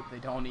name, and I hope they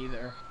don't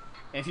either.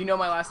 And if you know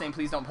my last name,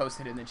 please don't post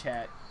it in the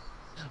chat.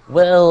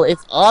 well,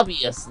 it's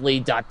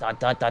obviously ...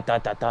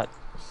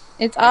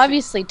 It's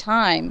obviously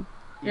Time.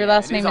 Your Yeah,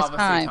 last it name is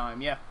obviously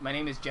Time. Yeah, my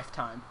name is Jeff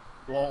Time.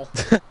 Lol.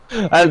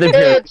 I think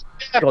It's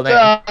Cool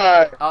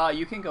name.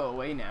 You can go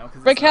away now. 'Cause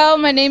it's Raquel,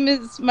 not-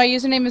 my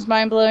username is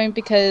mindblowing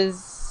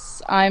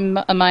because I'm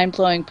a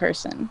mind-blowing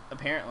person.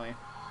 Apparently,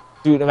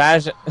 Dude,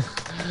 imagine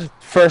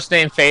first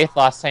name Faith,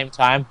 last name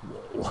Time.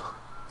 Whoa.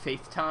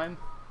 Faith Time.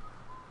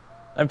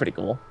 I'm pretty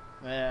cool.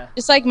 Yeah.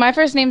 Just like my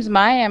first name's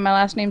Maya and my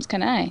last name's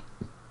Kanai.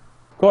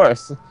 Of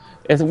course,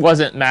 it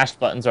wasn't mashed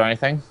buttons or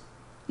anything.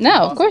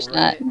 No, of course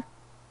not. Right?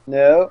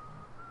 No.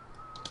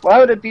 Why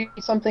would it be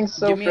something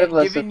so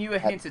frivolous? Giving you a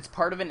hint. It's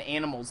part of an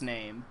animal's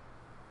name.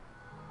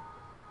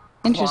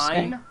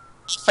 Interesting. Klein?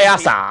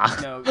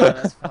 Fiasa. No,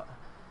 that's.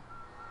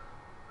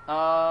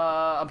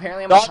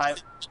 Apparently I'm a type.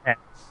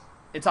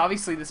 It's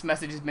obviously this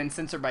message has been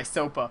censored by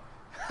SOPA.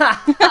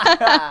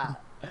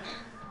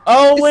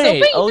 Oh Is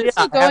wait. Sopa Oh even yeah.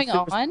 still I have going to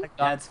on? respect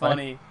That's that.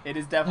 funny. It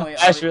is definitely.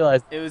 I just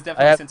realized. It was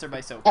definitely censored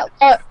by Soap.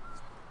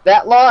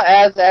 That law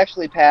has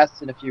actually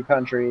passed in a few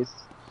countries.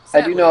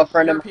 I do know a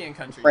friend of mine European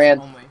countries in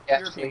France only.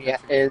 actually European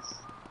countries. is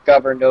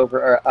governed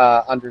over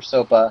under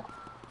SOPA.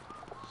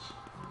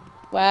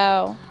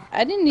 Wow.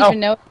 I didn't even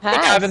know it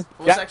passed. Gavin.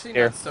 Well, it's actually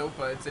not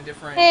SOPA. It's a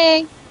different.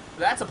 Hey.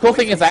 That's a Cool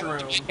poison thing is, I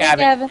shroom.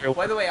 Gavin.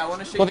 By the way, I want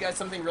to show you guys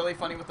something really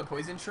funny with the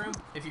poison shroom.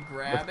 If you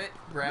grab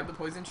the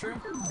poison shroom,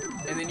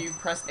 and then you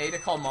press A to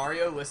call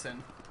Mario.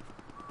 Listen.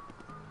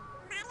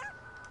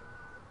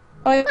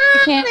 Oh, you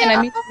can't, and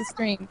I muted the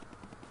stream.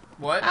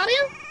 What?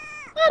 Mario.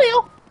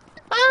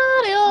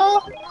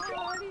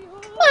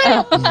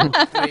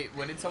 Wait,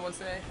 what did someone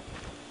say?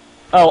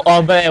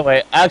 Oh, but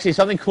anyway, actually,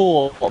 something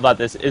cool about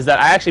this is that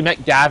I actually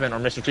met Gavin or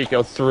Mr.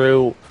 Trico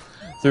through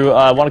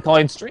one of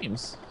Colleen's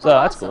streams. So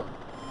that's awesome. cool.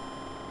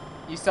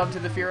 You subbed to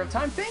the fear of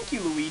time. Thank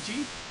you,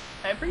 Luigi.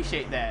 I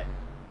appreciate that.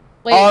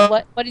 Wait,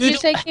 what did you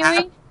say,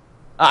 Kiwi?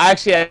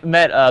 Actually, I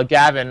met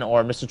Gavin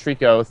or Mr.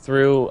 Trico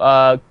through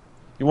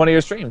one of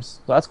your streams.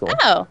 So that's cool.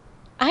 Oh,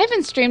 I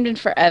haven't streamed in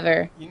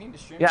forever. You need to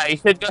stream. Yeah, you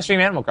should go stream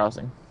Animal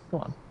Crossing.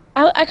 Come on.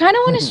 I kind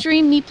of want to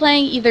stream me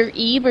playing either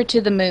Eve or To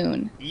the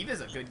Moon. Eve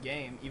is a good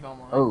game. Eve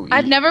Online. Oh,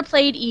 I've never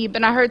played Eve,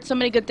 and I heard so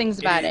many good things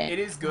about it. It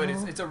is good.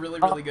 It's a really,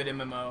 really good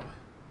MMO.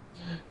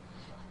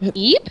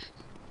 Eve?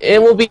 It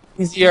will be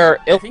easier.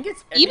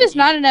 Eve is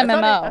not an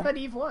MMO. I thought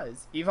Eve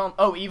was. Eve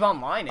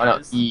Online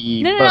is.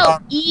 No,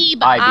 Eve.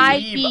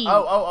 I-B.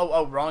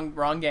 Oh,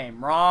 wrong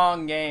game.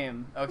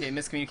 Okay,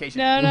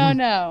 miscommunication.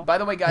 No. By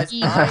the way, guys,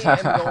 I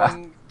am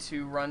going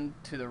to run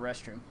to the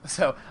restroom,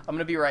 so I'm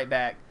gonna be right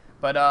back.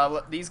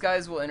 But these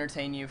guys will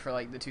entertain you for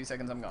like the 2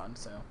 seconds I'm gone.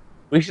 So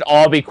We should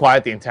all be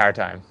quiet the entire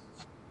time.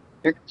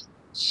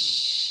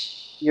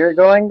 You're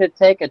going to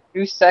take a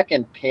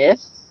 2-second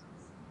piss?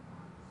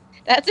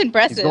 That's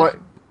impressive.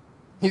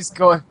 He's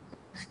going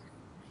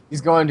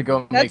to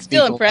go. That's make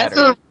still fecal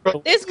impressive. matter.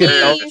 It's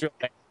me.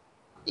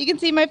 You can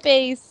see my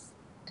face.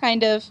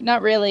 Kind of.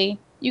 Not really.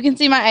 You can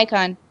see my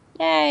icon.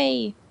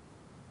 Yay.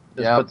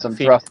 Just put some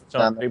thrust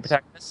on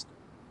this.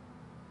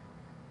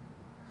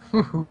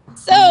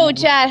 So,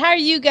 Chad, how are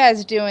you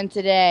guys doing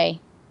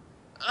today?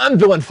 I'm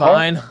doing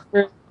fine.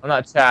 I'm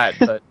not Chad,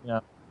 but you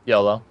know,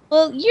 YOLO.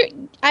 Well,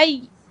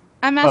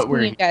 I'm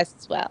asking you guys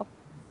as well.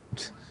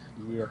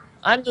 Yeah.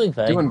 I'm doing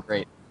fine. Doing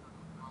great.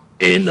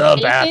 In the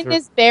Taking bathroom.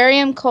 is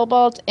barium,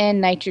 cobalt, and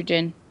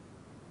nitrogen.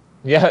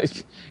 Yeah, I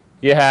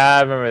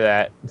remember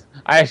that.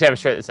 I actually have a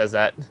shirt that says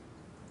that.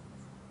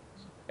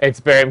 It's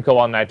barium,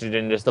 cobalt,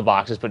 nitrogen, just the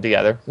boxes put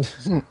together.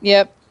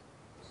 Yep.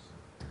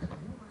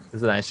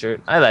 It's a nice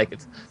shirt. I like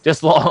it.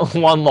 Just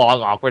one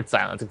long, awkward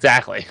silence.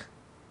 Exactly.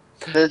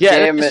 This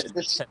game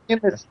is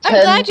I'm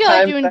glad you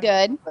are doing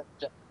good.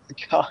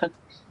 God.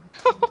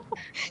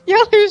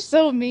 Y'all are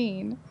so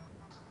mean.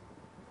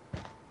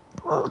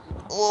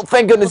 Well,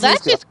 thank goodness. Well,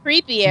 that's just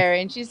creepy,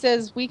 Aaron. She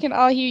says, we can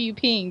all hear you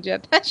peeing,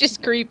 Jeff. That's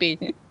just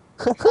creepy.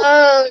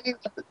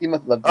 You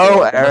must love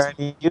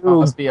Aaron, you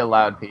must be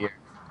allowed here.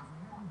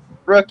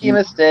 Rookie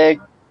mistake.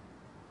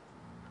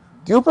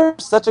 Goober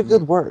is such a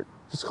good word.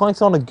 Just calling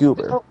someone a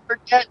goober. Don't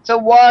forget to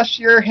wash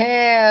your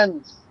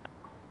hands.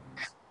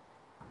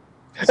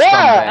 Scumbag.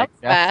 That was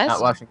fast.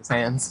 Not washing his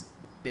hands.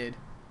 I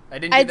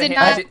didn't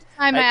not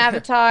time my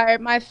avatar.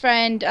 My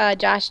friend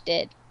Josh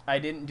did. I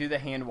didn't do the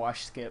hand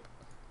wash skip.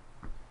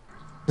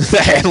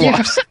 The hand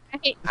wash.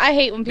 I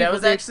hate when people. That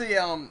was actually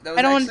a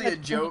to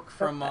joke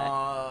from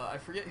I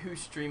forget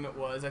whose stream it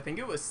was. I think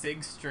it was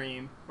Sig's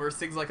stream, where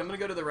Sig's like, "I'm gonna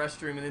go to the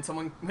restroom," and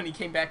then when he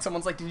came back,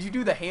 someone's like, "Did you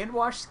do the hand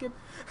wash skip?"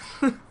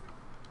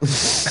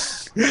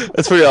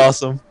 That's pretty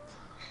awesome.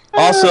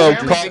 Also,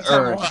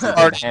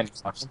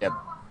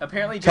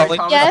 apparently Jerry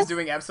Thomas is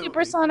doing absolutely.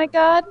 Supersonic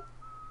God.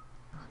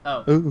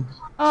 Oh. Ooh.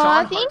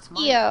 Aw, thank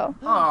you.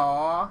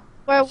 Aww.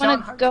 Where I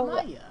want to go.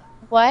 Maya.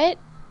 What?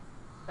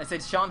 I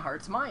said Sean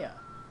Hearts Maya.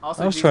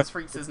 Also, was Jesus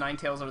Freak says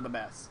Ninetales are the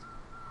best.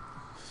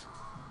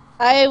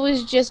 I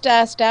was just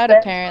asked out,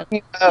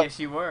 apparently. Yes,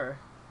 you were.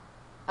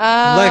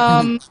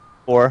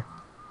 Or.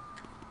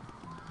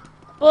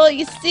 Well,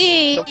 you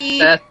see,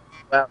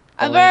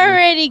 I've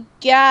already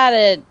got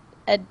a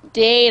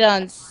date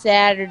on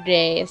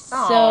Saturday,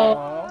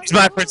 so. She's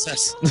my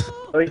princess.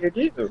 Oh, you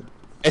do.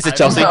 It's a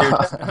Chelsea.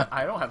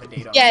 I don't have a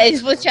date on. Yeah,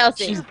 it's with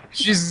Chelsea.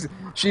 She's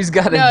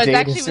got a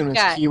date as soon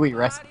as Kiwi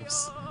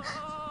rescues.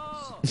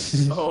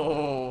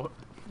 Oh.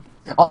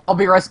 I'll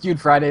be rescued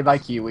Friday by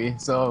Kiwi,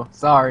 so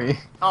sorry.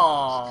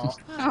 Aww.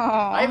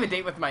 I have a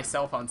date with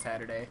myself on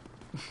Saturday.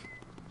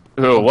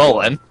 Oh, well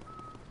then.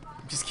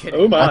 Just kidding.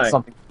 Oh my. That's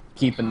something to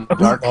keep in the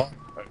dark.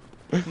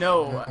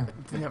 No,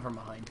 never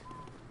mind.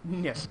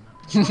 Never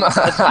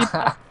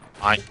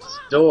Fine.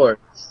 Doors.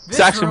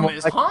 This room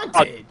is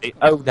haunted.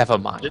 Oh, never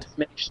mind. Just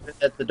make sure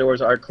that the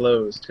doors are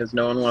closed, because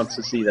no one wants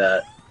to see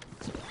that.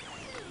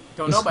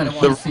 Don't nobody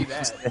want to see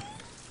that.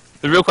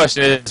 The real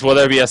question is, will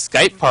there be a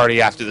Skype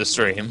party after the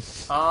stream?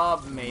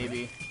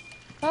 Maybe.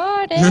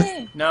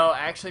 Party. No,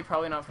 actually,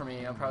 probably not for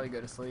me. I'll probably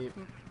go to sleep.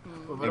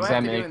 What do I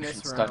have to do in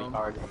this room? Study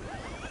hard.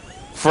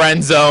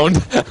 Friend zoned.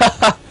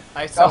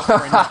 I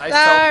self-friend zone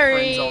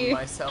Sorry.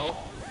 myself.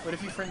 What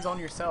if you friend zone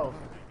yourself?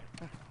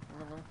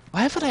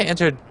 Why haven't I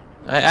entered?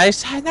 I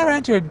never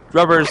entered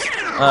Rubber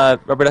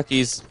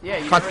Ducky's. Yeah,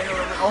 you never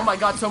know. Oh my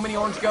god, so many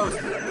orange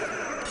ghosts.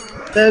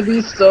 That'd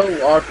be so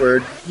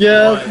awkward.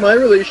 Yeah, What? my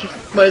relationship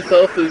with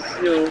myself is,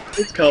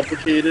 it's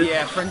complicated.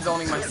 Yeah, friend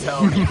zoning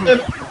myself.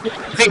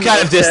 Been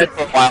kind of distant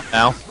for a while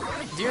now.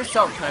 Dear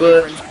self, can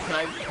But-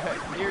 I be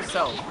friends? Dear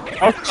self.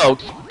 Oh,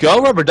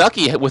 go Rubber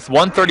Ducky with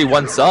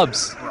 131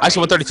 subs.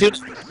 Actually, 132.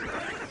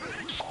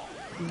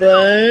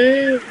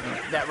 But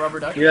That rubber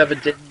duck. you have a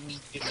date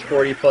with these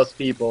 40+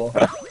 people.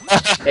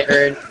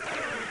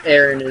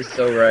 Aaron is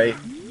so right.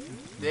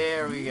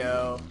 There we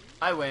go.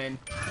 I win.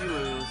 You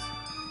lose.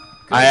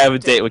 I have a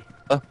date with.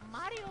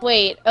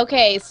 Wait,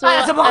 okay, so Ah,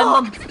 it's a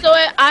bomb!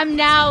 I'm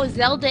now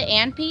Zelda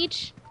and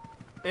Peach?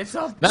 It's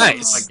a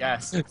Nice. I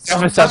guess.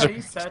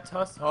 Somebody set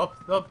us up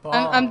the bomb.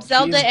 I'm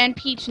Zelda and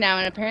Peach now,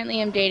 and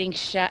apparently I'm dating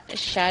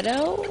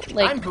Shadow?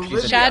 Like, I'm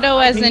Bolivia. Shadow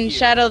I as hate in you.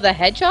 Shadow the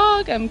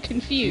Hedgehog? I'm She's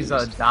confused.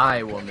 a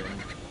die woman.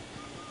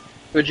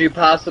 Would you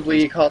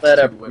possibly call that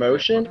a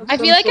promotion? of I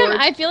feel some like sort?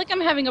 I feel like I'm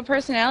having a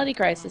personality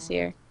crisis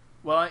here.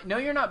 Well, I know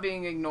you're not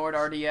being ignored,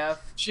 RDF.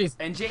 She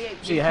And has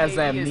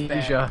JAB is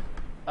amnesia.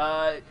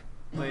 bad.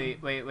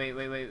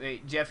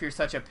 Wait. Jeff, you're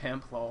such a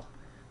pimp, lol.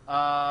 Hold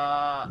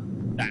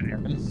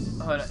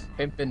on.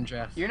 Pimpin'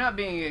 Jeff. You're not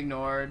being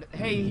ignored.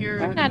 Hey,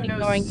 here, I'm not who knows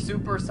ignoring-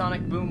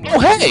 Supersonic Boom Oh,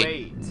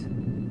 hey!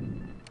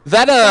 128?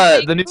 That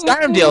the new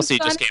Skyrim DLC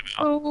just came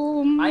out.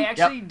 Boom. I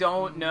actually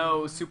don't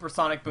know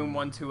Supersonic Boom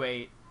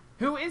 128.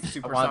 Who is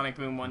Supersonic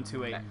Boom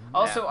 128?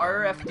 Also,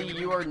 RFD,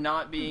 you are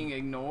not being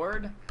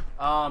ignored.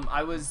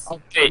 I was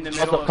Okay, in the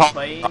middle of call-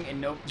 playing,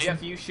 and nope,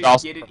 Jeff, you should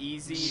Also- get it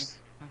easy.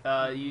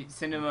 You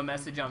send him a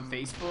message on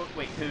Facebook.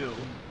 Wait, who?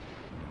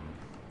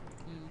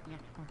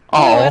 Oh,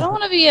 I don't Oh,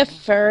 want to be a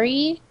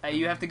furry.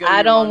 You have to go. To I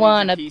your don't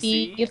want to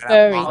be a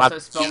furry. Also,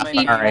 spell my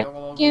name.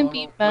 Alright. Can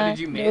be What mine. did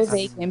you No, miss?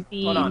 they can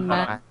be Hold on.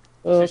 mine.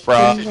 Shush, bro.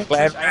 shush, shush,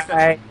 shush. I have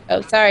to-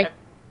 Oh, sorry.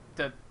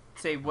 to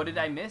say, what did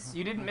I miss?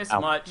 You didn't miss Ow.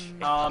 much.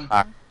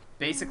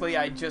 Basically,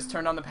 I just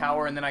turned on the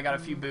power and then I got a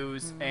few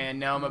boos, and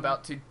now I'm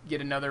about to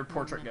get another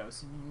portrait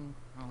ghost.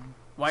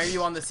 Why are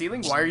you on the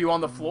ceiling? Why are you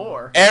on the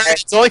floor? Aaron,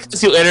 it's only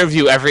because you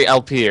interview every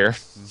LPer.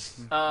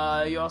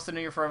 You also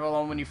know you're forever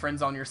alone when you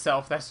friends on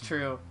yourself. That's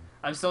true.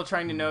 I'm still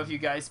trying to know if you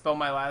guys spell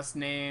my last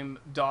name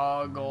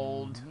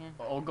Ogle?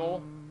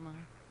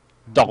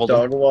 Dog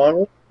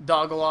waddle?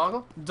 Doggle?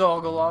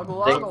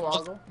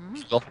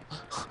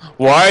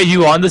 Why are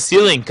you on the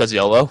ceiling, cause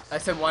YOLO? I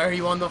said, why are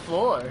you on the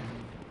floor?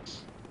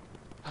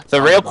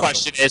 The real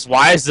question is,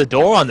 why is the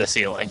door on the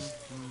ceiling?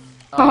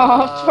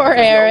 Oh, poor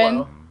Aaron.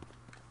 YOLO.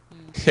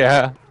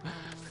 Yeah.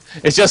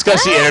 It's just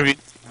because she interviews,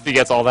 she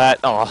gets all that.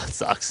 Oh, it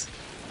sucks.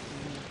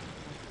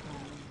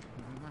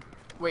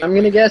 Wait, I'm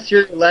gonna guess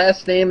your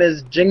last name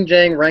is Jing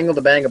Jang Wrangle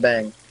the Bang a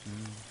Bang.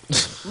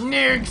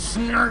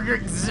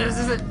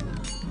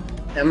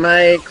 Am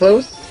I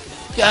close?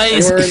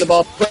 Guys, Anywhere in the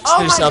ball?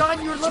 Oh my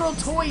god, your little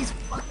toys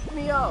fucked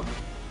me up.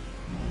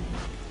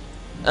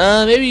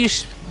 Maybe you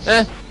should.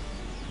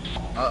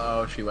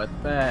 Uh-oh, she went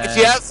bad. If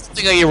you have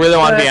something that you really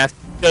want to be asked,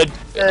 you should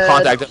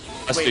contact us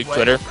through Wait, what?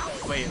 Twitter.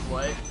 Wait,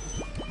 what?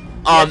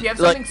 Yeah, if you have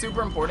like- something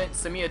super important,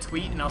 send me a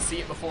tweet and I'll see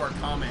it before a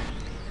comment.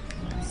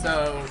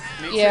 So,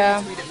 make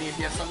Yeah. sure you tweet at me if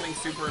you have something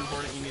super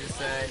important you need to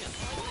say.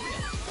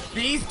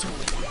 These two.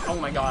 Oh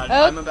my god,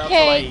 I'm about to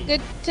Okay, like.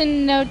 good to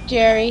know,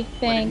 Jerry.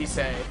 What did he Thanks.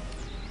 say?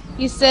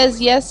 He says,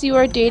 yes, you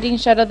are dating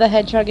Shadow the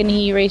Hedgehog, and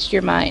he erased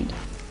your mind.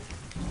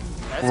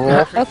 That's good.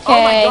 Oh my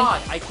Okay.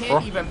 god, I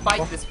can't even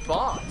fight this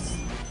boss.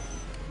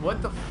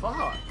 What the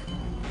fuck?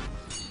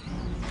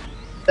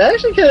 That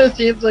actually kind of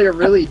seems like a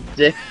really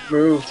dick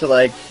move to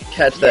like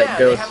catch that Yeah,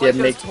 ghost. they have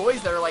You like had those to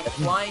toys that are like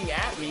flying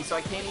at me, so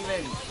I can't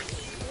even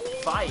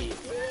fight.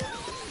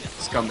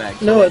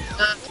 Scumbag. No, it's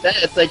not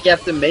that. It's like you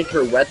have to make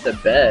her wet the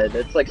bed.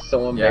 It's like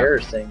so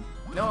embarrassing.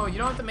 No, you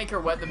don't have to make her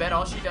wet the bed.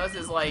 All she does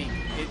is like,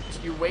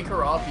 you wake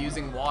her up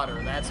using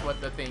water. That's what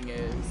the thing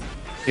is.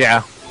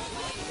 Yeah.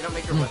 You don't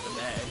make her wet the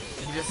bed.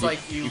 You just like,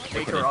 you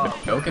wake her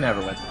up. Joe can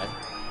never went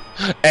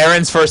bad.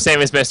 Aaron's first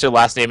name is Mr.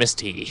 Last name is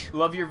T.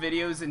 Love your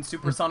videos, and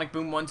Supersonic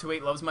Boom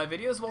 128 loves my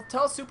videos. Well,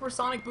 tell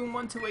Supersonic Boom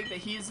 128 that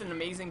he is an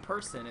amazing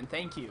person, and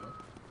thank you.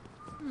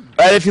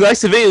 But if he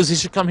likes the videos, he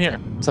should come here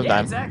Yeah,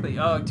 sometime. exactly.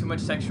 Oh, too much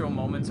sexual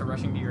moments are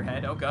rushing to your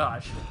head. Oh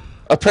gosh.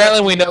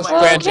 Apparently, we know Okay.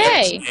 Grand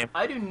Jack's name.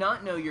 I do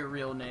not know your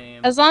real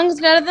name. As long as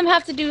none of them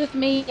have to do with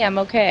me, I'm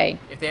okay.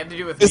 If they have to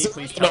do with me, Is it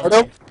please tell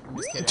Leonardo? me. I'm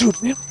just kidding.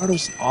 Dude,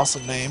 Leonardo's an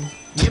awesome name.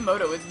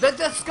 Miyamoto is the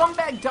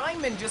scumbag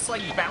diamond just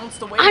like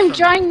bounced away. I'm from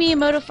drawing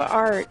Miyamoto for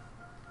art.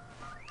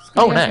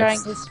 Oh, I'm nice.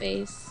 drawing his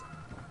face.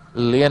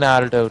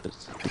 Leonardo I like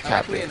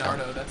DiCaprio.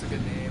 Leonardo. That's a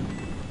good name.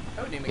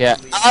 I would name it Yeah,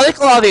 Leo. I like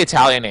a lot of the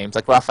Italian names,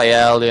 like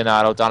Raphael,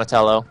 Leonardo,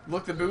 Donatello.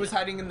 Look, the boo is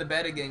hiding in the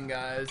bed again,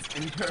 guys,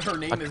 and her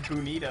name is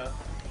Bonita.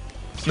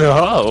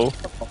 No.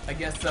 I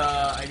guess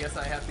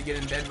I have to get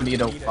in bed with You need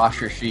to Bonita.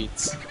 wash your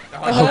sheets.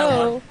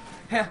 Oh.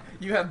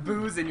 You have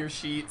booze in your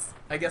sheets.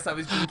 I guess I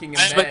was drinking in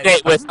I have a bed.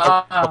 date with.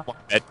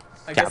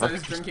 I guess I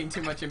was drinking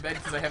too much in bed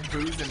because I have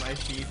booze in my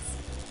sheets.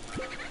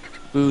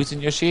 Booze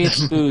in your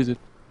sheets, booze.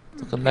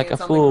 Looking like a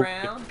Pants on the fool.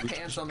 ground,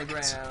 pants on the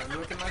ground.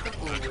 Looking like a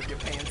fool with your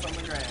pants on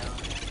the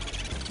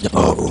ground.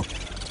 No.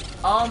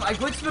 I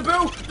glitched the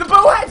boo. The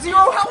boo had 0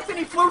 health and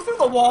he flew through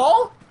the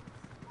wall.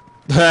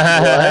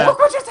 Look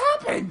what just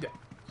happened.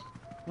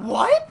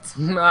 What?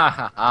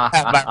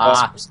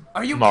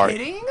 Are you Mark.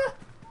 kidding?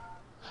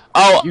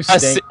 Oh, You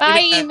stink.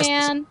 Bye,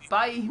 man.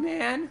 Bye,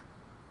 man.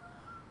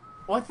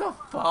 What the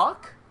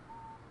fuck?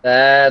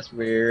 That's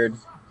weird.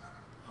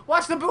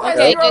 Watch, the boo has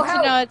Okay, 0 good to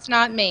health. know it's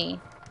not me.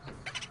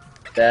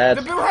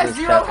 That's The boo has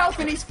 0 health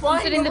and he's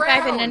flying Considering the around.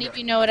 fact that none of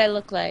you know what I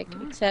look like,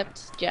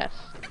 except Jeff.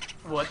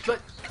 What the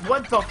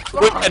fuck?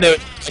 Wait, I know,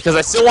 because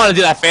I still want to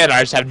do that fan art.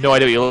 I just have no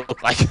idea what you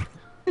look like.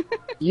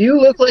 You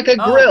look like a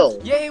grill.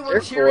 Yay, we're Therefore,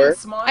 cheering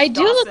Smosh I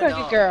do look Dawson like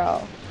a up.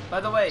 girl.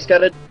 By the way, just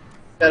gotta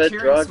we're draw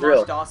cheering a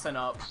grill. Smosh Dawson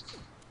up.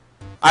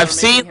 I've We're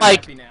seen, making him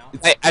like, happy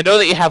now. I know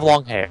that you have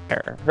long hair.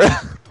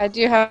 I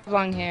do have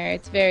long hair.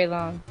 It's very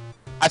long.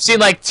 I've seen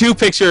like 2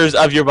 pictures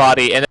of your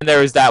body, and then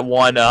there was that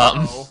one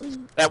Uh-oh.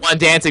 that one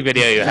dancing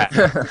video you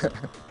had.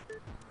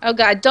 Oh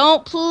god,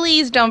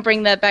 please don't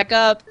bring that back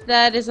up.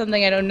 That is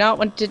something I do not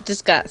want to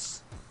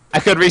discuss. I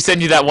could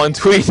resend you that one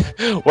tweet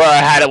where I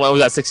had it when it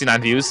was at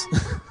 69 views.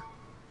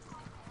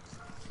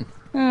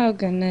 Oh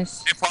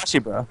goodness. Hey,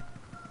 Poshy, bro.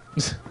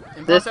 This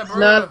Impossible. is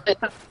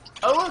not.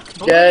 Oh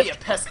look, Jet. Luigi, a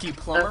pesky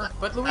plumber.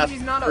 But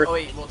Luigi's not a. Oh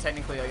wait, well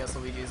technically I guess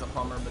Luigi is a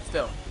plumber, but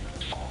still.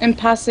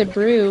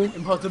 Impossible.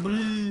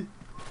 Impossible.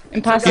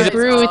 Impossible guys,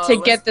 to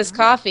let's- get this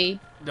coffee.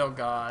 Oh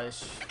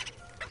gosh.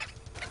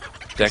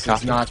 This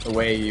is not the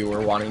way you were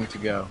wanting to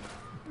go.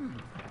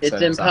 It's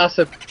So-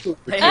 impossible.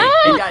 Hey,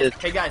 Ah!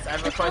 hey guys, I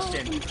have a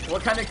question.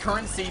 What kind of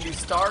currency do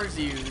stars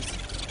use?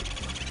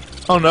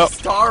 Oh no.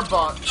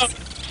 Starbucks.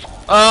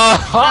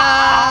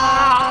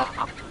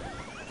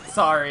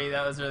 Sorry,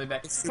 that was really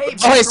bad. Hey, Oh, hey,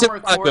 back from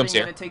Mark recording, comes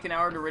here. gonna take an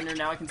hour to render.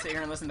 Now I can sit here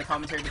and listen to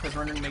commentary because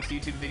rendering makes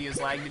YouTube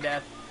videos lag to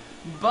death.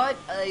 But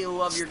I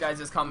love your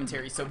guys'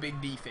 commentary, so big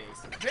B face.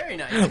 Very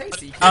nice.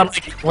 Tasty.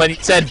 Like when you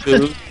said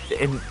booze,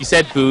 and you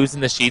said booze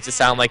in the sheets, it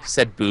sounded like you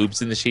said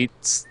boobs in the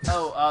sheets.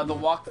 Oh, the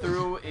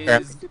walkthrough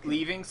is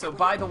leaving, so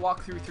bye the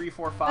walkthrough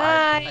 345.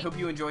 Bye. I hope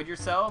you enjoyed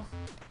yourself.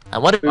 I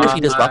wonder if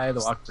he does Bye,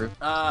 the walkthrough.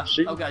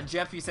 Oh god,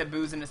 Jeff, you said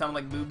booze and it sounded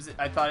like boobs.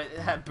 I thought it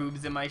had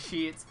boobs in my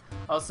sheets.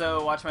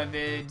 Also, watch my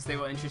vids, they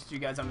will interest you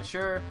guys, I'm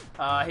sure.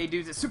 Hey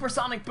dudes, it's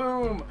Supersonic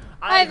Boom!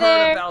 I Hi heard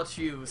there. about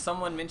you.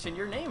 Someone mentioned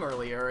your name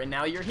earlier, and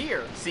now you're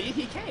here. See,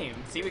 he came.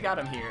 See, we got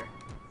him here.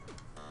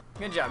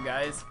 Good job,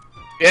 guys.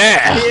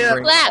 Yeah.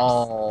 Bring Claps.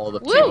 all the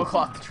Woo.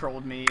 Tablecloth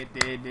trolled me, it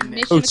did, didn't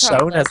it? Mission Oh,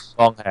 Stone has accomplished.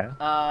 long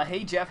hair.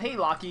 Hey Jeff, hey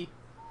Lockie.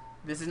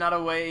 This is not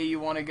a way you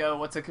want to go.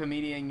 What's a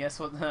comedian? Guess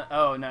what?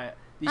 Oh, no.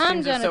 These I'm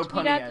streams are gonna so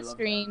tweet punny, out I the love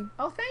stream.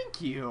 Oh,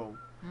 thank you.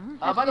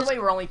 By the way,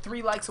 we're only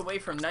 3 likes away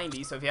from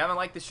 90, so if you haven't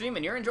liked the stream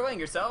and you're enjoying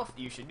yourself,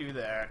 you should do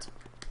that.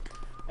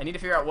 I need to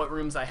figure out what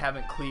rooms I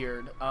haven't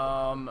cleared.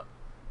 The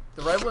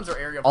red ones are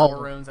area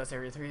 4 rooms, that's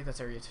area 3,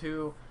 that's area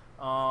 2.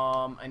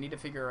 I need to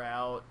figure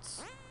out...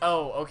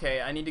 Oh,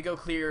 okay, I need to go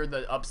clear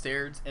the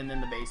upstairs and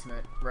then the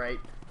basement, right?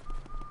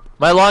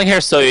 My long hair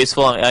is so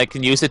useful. I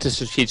can use it to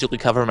strategically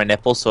cover my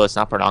nipples so it's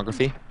not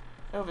pornography.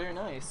 Oh, very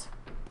nice.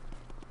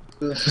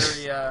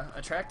 Very,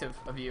 attractive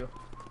of you.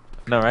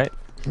 No, right?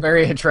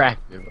 Very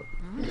attractive.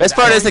 Best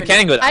part is it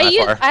can go that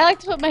far. I like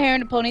to put my hair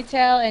in a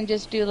ponytail and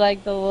just do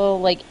like the little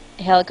like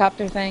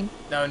helicopter thing.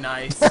 Oh,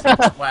 nice.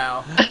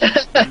 Wow.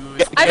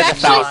 I've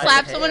actually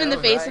slapped someone in the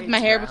face with my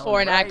hair round,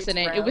 before in right,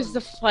 accident. It was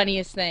the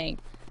funniest thing.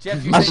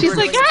 Jeff, you said you She's were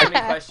like, doing 20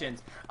 "Ah!"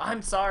 questions.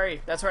 I'm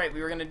sorry. That's right.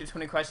 We were gonna do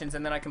 20 questions,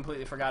 and then I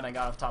completely forgot and I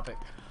got off topic.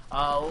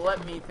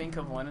 Let me think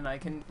of one, and I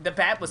can. The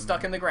bat was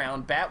stuck in the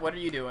ground. Bat, what are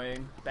you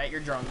doing? Bat,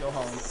 you're drunk. Go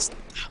home.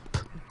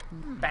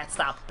 Bat,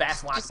 stop.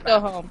 Bat, watch. Just go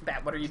home.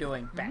 Bat, what are you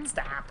doing? Bat,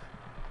 stop.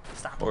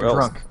 Stop. Or else.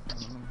 Drunk.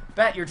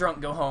 Bat, you're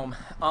drunk. Go home.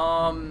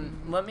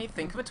 Let me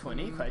think of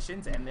 20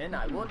 questions, and then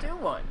I will do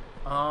one.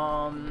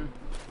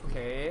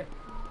 Okay.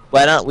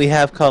 Why don't we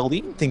have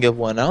Colleen think of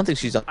one? I don't think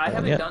she's done I one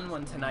haven't yet. done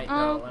one tonight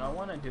though, and I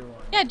want to do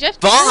one. Yeah, Jeff.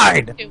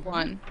 Fine! Do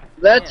one.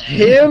 Let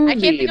Yeah. him I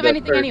can't be think of the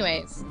anything person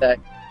anyways. that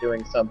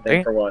doing something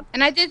Okay. for one.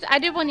 And I did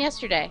one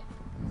yesterday.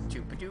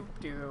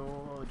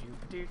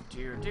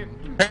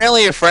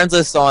 Apparently your friends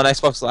list on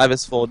Xbox Live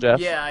is full, Jeff.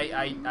 Yeah,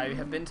 I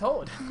have been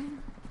told.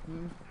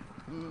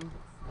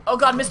 Oh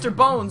god, Mr.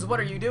 Bones, what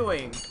are you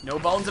doing? No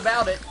bones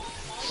about it.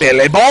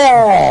 Billy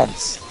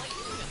Bones!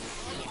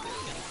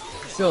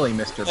 Silly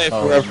Mr. Hey,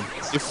 Bone.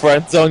 you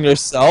friend zone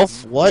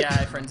yourself? What? Yeah,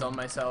 I friend-zoned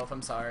myself,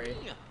 I'm sorry.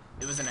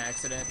 It was an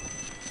accident.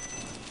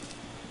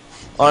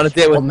 On a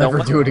date with I'll no never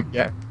one? do it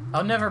again.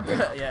 I'll never,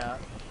 yeah.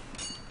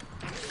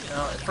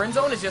 No, friend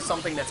zone is just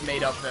something that's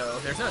made up though.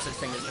 There's no such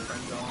thing as the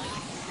friend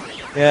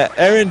zone. Yeah,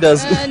 Aaron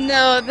does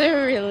No,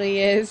 there really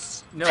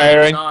is. No,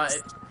 Tiring. it's not.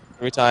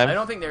 every time. I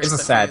don't think there is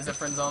It's such sad. thing as a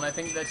friend zone. I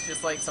think that's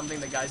just like something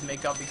that guys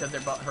make up because they're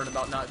hurt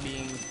about not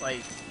being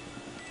like,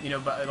 you know,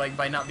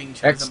 by not being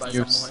chosen by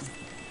Excuse. someone.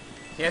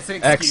 Yeah, it's an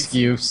excuse.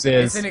 Excuses.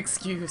 It's an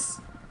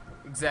excuse.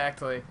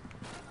 Exactly.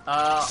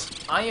 I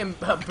am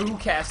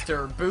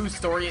Boocaster. Boo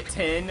story at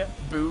 10.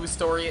 Boo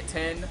story at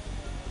 10.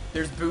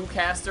 There's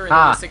Boocaster and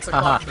then the 6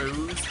 o'clock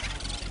booze.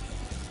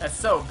 That's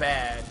so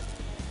bad.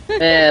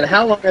 Man,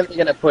 how long are they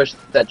gonna push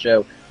that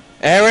joke?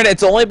 Aaron,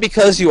 it's only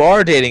because you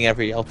are dating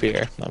every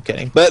LPer. No, I'm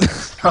kidding. But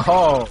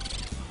Oh.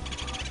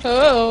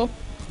 Oh.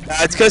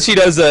 it's because she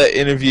does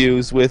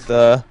interviews with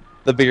the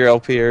bigger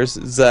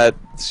LPers. Is that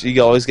she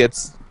always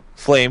gets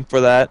flamed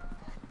for that?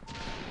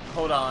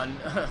 Hold on.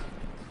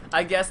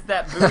 I guess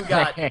that Boo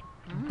got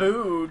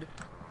booed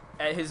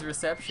at his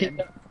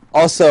reception.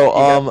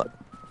 Also,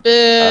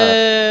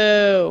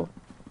 Boo.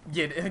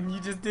 And you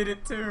just did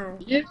it too.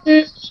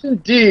 Yes,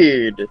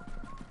 indeed.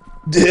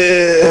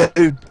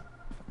 dude.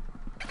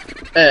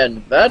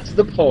 And that's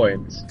the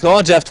point. Come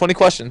on, Jeff. 20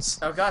 questions.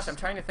 Oh gosh, I'm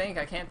trying to think.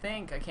 I can't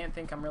think.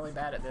 I'm really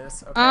bad at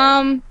this.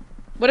 Okay.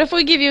 What if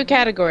we give you a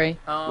category?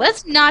 Let's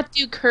Let's not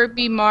do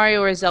Kirby,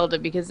 Mario, or Zelda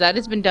because that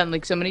has been done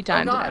like so many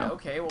times oh god, now.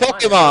 okay. Well,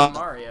 Pokemon. Fine,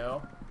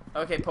 Mario.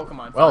 Okay,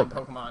 Pokemon. Well-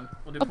 Fine, Pokemon.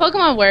 We'll do Oh,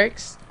 Pokemon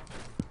works.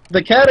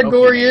 The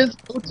category Okay. is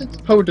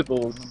potent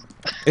potables.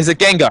 Is it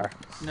Gengar?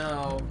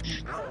 No.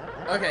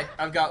 Okay,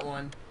 I've got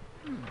one.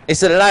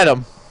 Is it an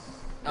item?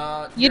 You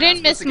You're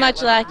didn't not miss supposed to much,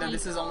 get one. Lucky. No,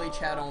 this is only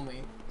chat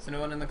only, so no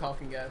one in the call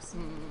can guess.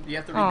 You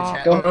have to read Aw. the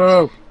chat. Go,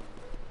 Oh.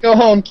 go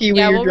home, Kiwi.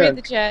 Yeah, you're we'll read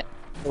drunk. the chat.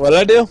 What did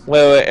I do?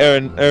 Wait,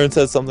 Aaron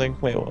said something.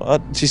 Wait,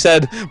 what? She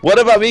said, what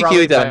about me,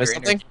 Kiwi? Did I miss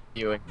something?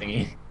 Interviewing thingy.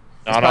 No,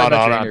 It's no, probably no,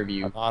 about your no.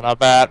 interview. I'm not a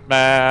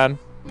Batman.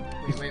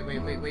 Wait.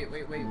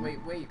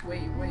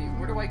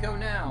 Where do I go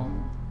now?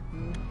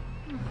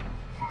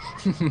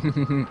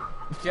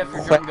 Jeff,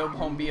 you're drunk. Go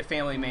home. Be a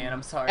family man.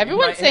 I'm sorry.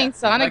 Everyone's saying My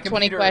Sonic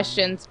 20 computer,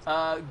 questions.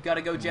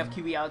 Gotta go. Jeff,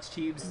 Kiwi, Alex,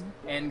 Cheebs,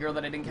 and girl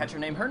that I didn't catch her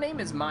name. Her name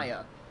is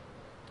Maya.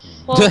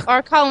 Well,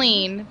 or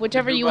Colleen,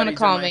 whichever Your you want to buddies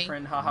call are my me.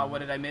 Friend. Haha, what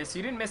did I miss?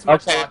 You didn't miss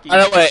much, Okay. Rocky.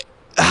 By the way,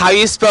 how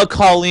you spell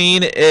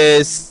Colleen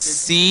is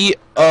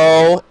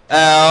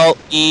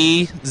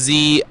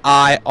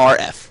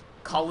COLEZIRF.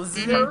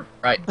 Collizer?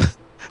 Right.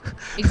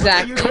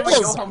 Exactly. You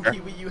go home,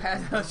 Kiwi. You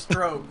had a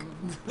stroke.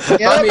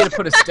 Remind me to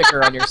put a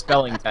sticker on your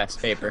spelling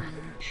test paper.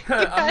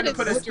 I'm had gonna a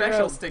put a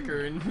special stroke.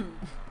 sticker in.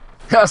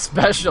 A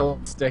special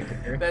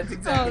sticker. That's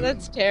exactly. Oh,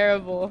 that's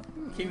terrible.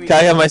 Kiwi. Can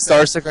I have my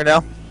star sticker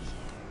now?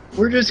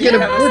 We're just Yeah,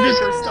 gonna. We're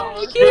sticker just. star.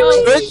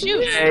 Oh, Could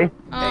shoot. say-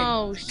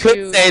 Oh, Could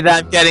shoot. say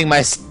that I'm getting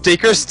my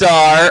sticker I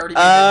star. already made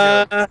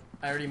that joke.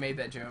 I already made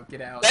that joke.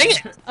 Get out. Dang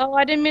it. Oh,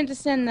 I didn't mean to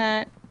send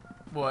that.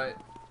 What?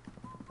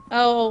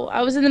 Oh,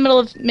 I was in the middle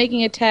of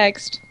making a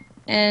text,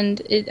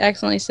 and it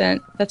accidentally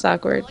sent. That's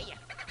awkward.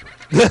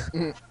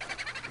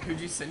 Who'd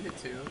you send it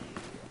to?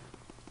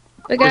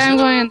 The guy I'm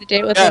going on the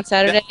date with Yeah, on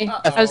Saturday,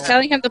 yeah. I was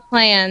telling him the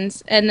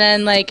plans, and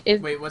then, like,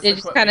 it, Wait, what's it the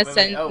just que- kind of wait,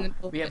 sent... Oh,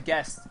 we have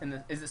guests.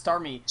 Is it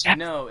Starmie? Jeff.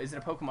 No. Is it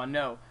a Pokemon?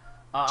 No.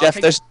 I'll Jeff,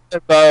 take- there's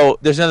another bow.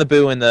 There's another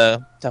boo in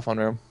the telephone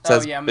room. It Oh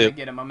says yeah, I'm boo. gonna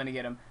get him. I'm gonna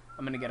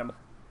get him.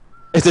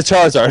 It's a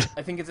Charizard.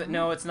 I think it's a,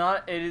 no, it's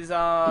not. It is Things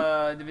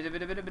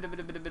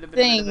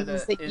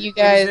that you Is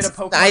guys- it a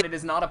Pokemon? It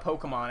is not a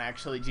Pokemon,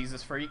 actually.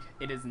 Jesus freak.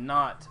 It is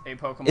not a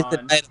It's Pokemon.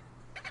 an item.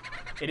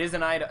 It is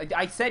an item.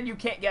 I said you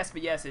can't guess,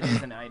 but yes, it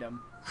is an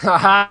item.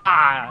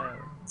 Haha.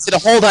 It's a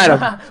hold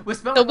item. With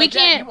spelling So we like that,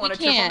 can't- you want we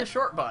to trip on can't. the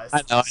short bus. I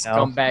know.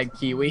 Scumbag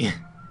Kiwi.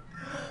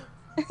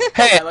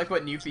 Hey, I like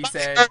what Newfie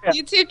said.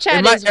 YouTube chat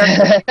In my is...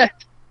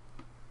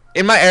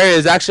 in my area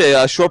is actually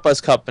a short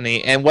bus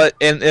company, and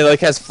it like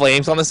has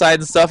flames on the side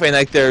and stuff, and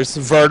like there's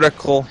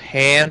vertical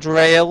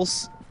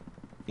handrails.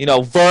 You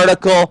know,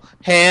 vertical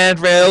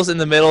handrails in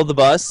the middle of the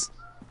bus.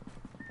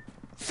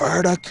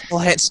 Vertical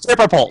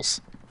stripper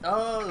poles.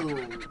 Oh.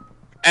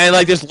 And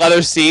like there's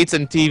leather seats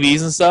and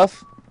TVs and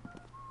stuff.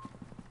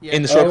 Yeah,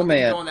 In the go- short- Oh,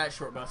 man. Go on that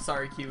short bus.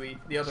 Sorry, Kiwi.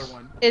 The other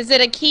one. Is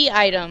it a key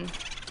item?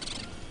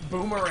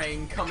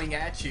 Boomerang coming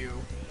at you.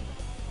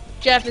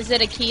 Jeff, is it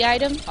a key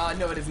item?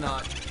 No, it is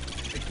not.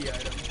 The key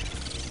item.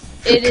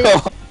 It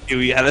is...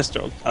 We had a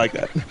stroke. I like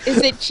that. Is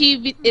it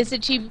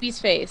Chibi's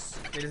face?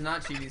 It is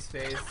not Chibi's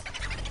face.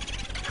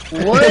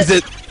 What? Is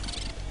it?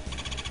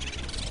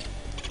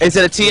 Is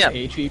it a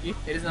TM? HEB?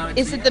 It is not a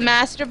Is it TM. the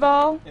Master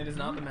Ball? It is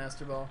not the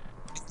Master Ball.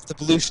 It's the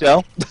blue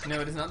shell. No,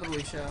 it is not the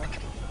blue shell.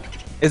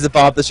 Is it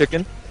Bob the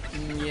chicken?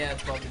 Yeah,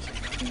 it's Bob the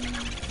Chicken. I'm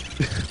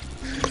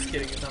just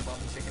kidding, it's not Bob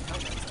the Chicken. How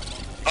come it's not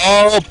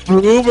Bob the Chicken?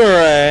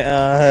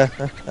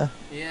 Oh, boomerang.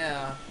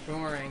 Yeah,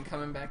 Boomerang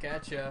coming back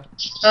at you.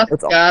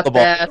 It's Got the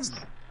ball. that.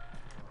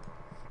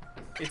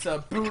 It's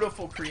a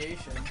beautiful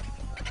creation.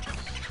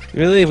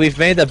 Really, we've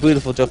made that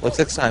beautiful joke like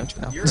 6 times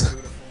now. You're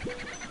beautiful.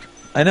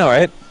 I know,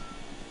 right?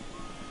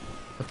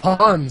 The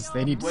puns,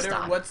 they need to What are,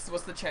 stop. what's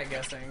the chat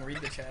guessing? Read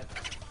the chat.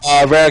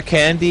 Rare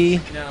candy.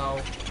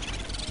 No.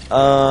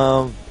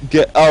 Oh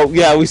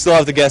yeah, we still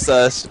have to guess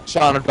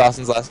Sean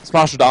Dawson's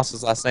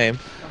last name.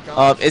 Oh,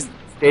 God. Is it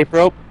escape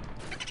rope?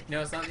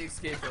 No, it's not the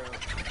escape rope.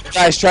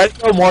 Guys, try to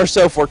go more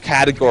so for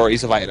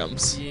categories of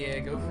items. Yeah,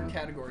 go for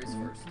categories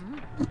first.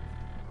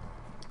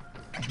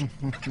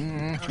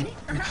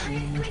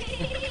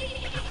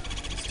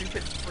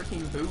 Stupid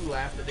freaking boo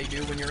laugh that they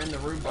do when you're in the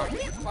room.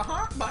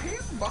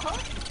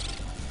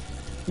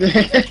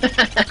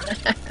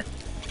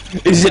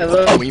 Is it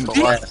Hello. a Queen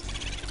booty? Boy.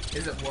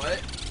 Is it what?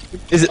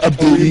 Is it a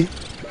booty?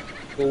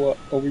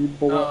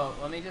 Oh,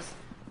 let me just.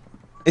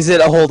 Is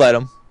it a hold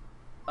item?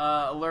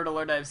 Alert,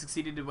 alert! I have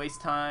succeeded to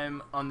waste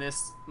time on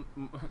this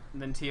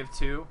than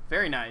TF2.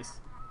 Very nice.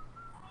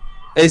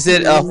 Is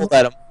it a hold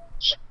item?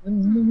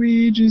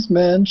 Luigi's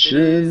Mansion.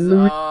 It is,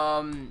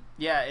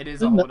 yeah, it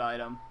is a hold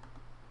item.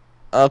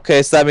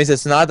 Okay, so that means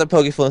it's not the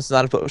Pokefluence, it's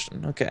not a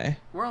potion. Okay.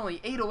 We're only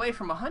 8 away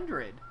from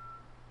 100.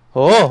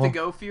 Oh. You have to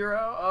go,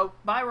 Furo. Oh,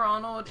 bye,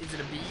 Ronald. Is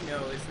it a B? No,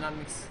 it's not an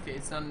escape.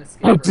 It's not an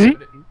escape. A B?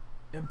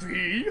 A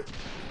B?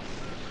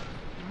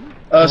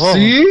 A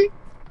C?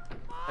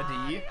 A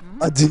D?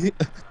 A D?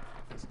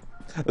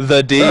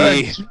 The D.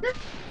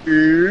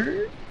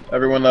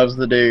 Everyone loves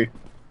the D.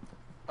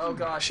 Oh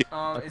gosh.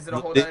 Is it a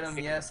hold item?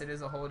 Yes, it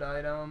is a hold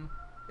item.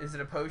 Is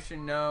it a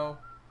potion? No.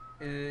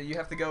 You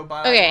have to go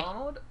by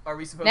Ronald. Are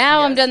we supposed to Now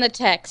guess? I'm done the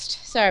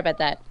text. Sorry about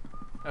that.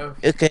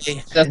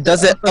 Okay.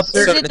 Does it up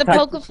Is it the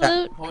poke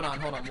flute? Hold on.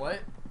 What?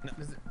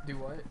 Does it do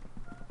what?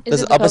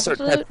 Does it up a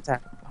certain type of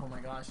attack? Oh my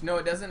gosh. No,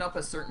 it doesn't up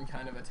a certain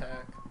kind of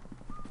attack.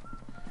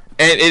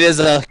 And it is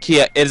a key.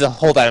 It is a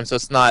hold item, so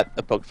it's not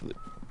a poke flute.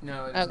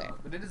 No, it is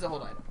not. But it is a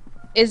hold item.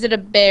 Is it a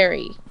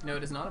berry? No,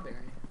 it is not a berry.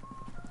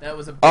 That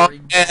was a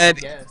very and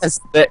guess.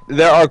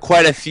 There are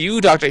quite a few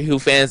Doctor Who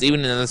fans even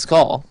in this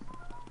call.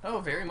 Oh,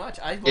 very much.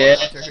 I love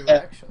Doctor Who,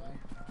 actually.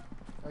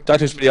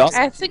 Doctor Who's pretty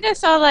awesome. I think I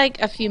saw like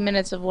a few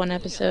minutes of one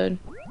episode.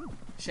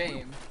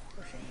 Shame.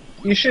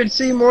 You should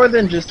see more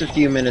than just a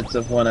few minutes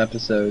of one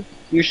episode.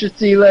 You should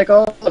see like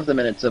all of the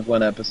minutes of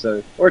one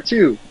episode. Or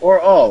two. Or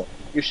all.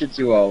 You should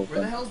see all of them.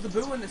 Where the hell's the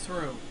boo in this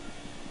room?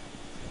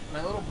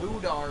 My little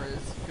boo-dar is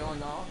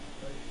going off.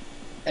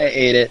 I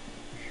ate it.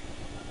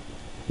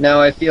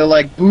 Now I feel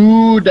like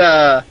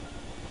Buddha.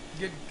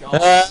 Good God.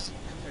 What are you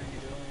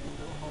doing?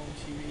 Go home,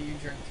 Chibi. You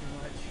drink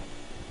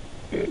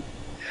too much.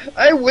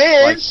 I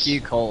wish! Like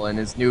Q Cole in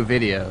his new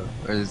video,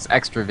 or his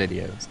extra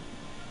videos.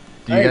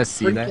 Do you guys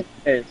see that?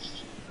 Wish.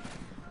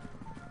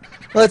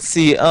 Let's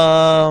see.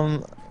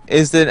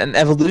 Is it an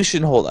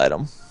evolution hold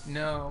item?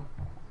 No.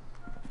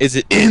 Is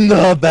it in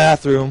the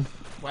bathroom?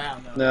 Wow,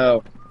 no.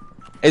 No.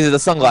 Is it the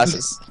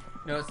sunglasses?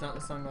 No, it's not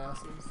the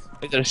sunglasses.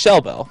 Is it a shell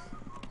bell?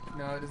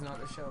 No, it is not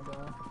the shell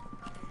bell.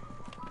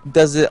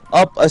 Does it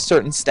up a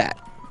certain stat?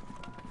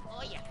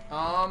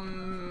 I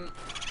mean,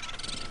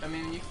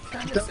 you can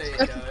kind of say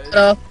it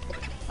does.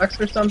 Box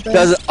or something?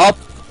 Does it up?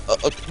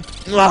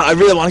 I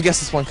really want to guess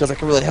this one because I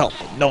can really help.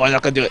 No, I'm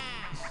not gonna do it.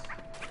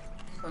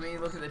 Let me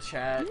look at the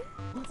chat.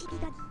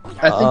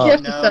 I think you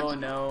have to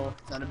No,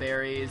 it's not a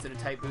berry. Is it a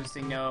type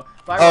boosting? No.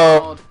 Bye,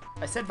 Ronald.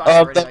 I said bye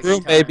already. The like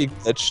room 8 may be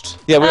times. glitched.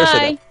 Yeah, we already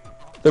said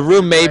that. The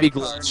room may be Red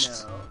card,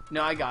 glitched.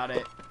 No, I got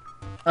it.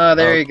 Oh,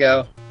 there you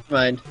go.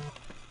 Mind.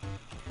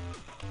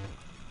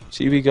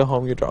 Chibi, go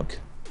home. You're drunk.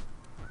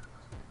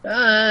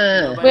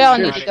 Nobody's We all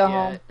got need to it go yet.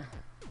 home.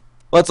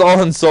 Let's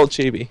all insult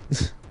Chibi.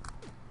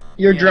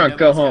 You're Yeah, drunk.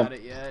 Go nobody's home. got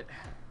it yet.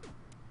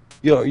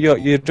 You're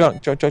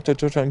drunk. Drunk.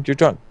 You're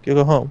drunk. You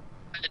go home.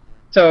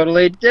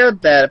 Totally do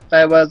that if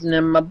I wasn't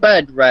in my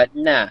bed right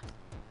now.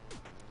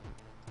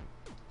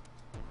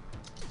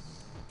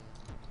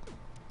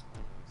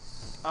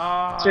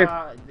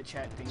 The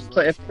chat thing.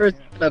 If there's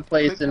a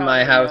place Quick in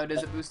my powder, house. No.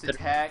 Does it boost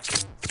attack?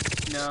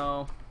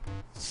 No.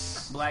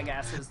 Black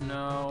gases?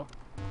 No.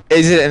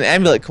 Is it an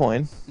amulet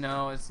coin?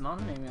 No, it's not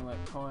an amulet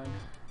coin.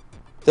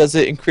 Does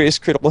it increase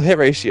critical hit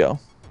ratio?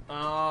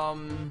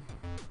 I'm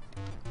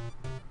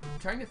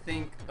trying to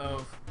think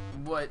of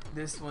what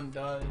this one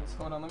does.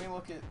 Hold on, let me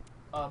look it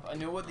up. I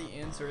know what the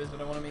answer is,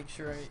 but I want to make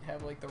sure I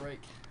have like the right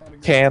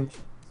category. Can.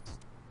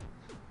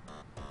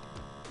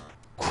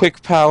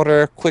 Quick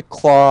powder, quick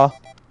claw.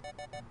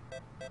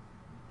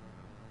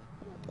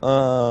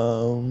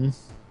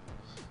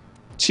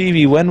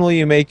 Chibi, when will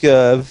you make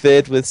a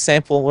vid with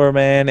Sampler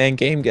Man and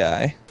Game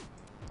Guy?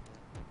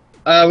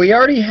 We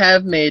already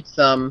have made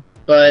some,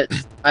 but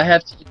I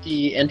have to get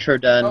the intro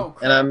done, Oh,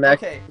 crap. and I'm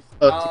actually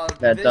supposed to get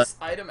that done. This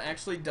item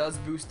actually does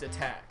boost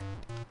attack.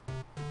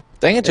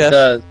 Dang it, It Jeff.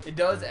 does. It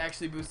does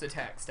actually boost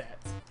attack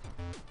stats.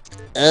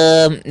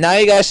 Now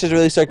you guys should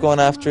really start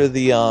going after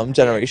the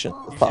generation, You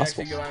if should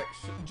possible.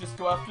 actually just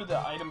go after the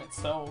item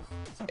itself.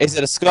 Is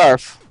it a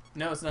scarf?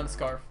 No, it's not a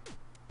scarf.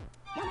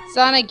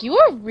 Sonic, you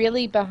are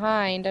really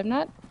behind. I'm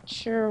not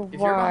sure If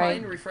you're why.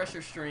 behind, refresh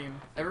your stream.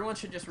 Everyone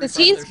should just refresh Because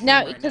their he's stream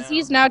now, right because now.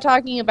 he's now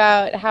talking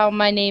about how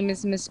my name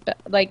is misspelled,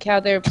 like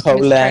how they're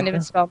Colin. trying to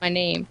misspell my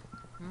name.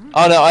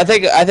 Oh no, I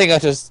think I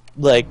just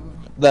like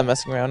them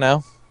messing around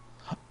now.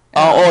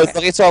 Oh, is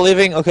Lucky Star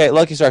leaving? Okay,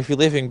 Lucky Star, if you're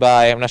leaving,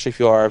 bye. I'm not sure if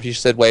you are. If you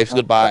said waves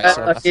goodbye.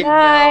 So Okay. Well,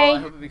 I Bye.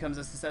 hope it becomes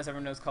a success.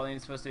 Everyone knows Colleen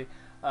is supposed to.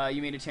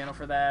 You made a channel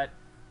for that.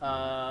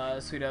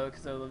 Sweet out,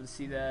 because I would love to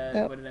see that.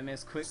 Yep. What did I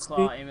miss? Quick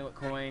Claw, Amulet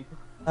Coin.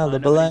 the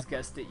Nobody's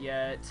guessed it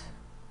yet.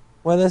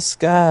 Where the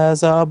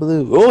skies are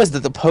blue. Oh, is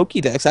that the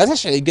Pokédex? That's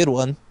actually a good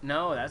one.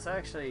 No, that's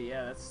actually,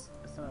 yeah, that's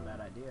not a bad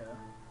idea.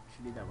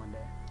 Should do that one day.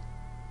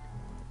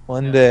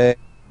 One Yeah. day.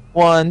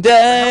 One Hello,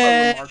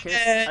 day. Marcus.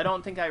 I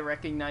don't think I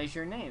recognize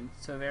your name,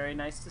 so very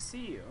nice to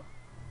see you.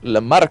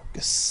 Lamarcus.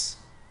 It's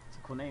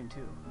a cool name,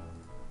 too.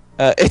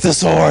 It's a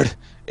sword.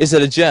 Is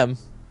it a gem?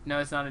 No,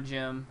 it's not a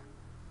gem.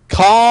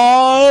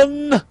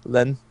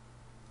 Conlin.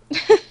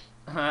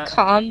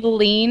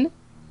 Conleen.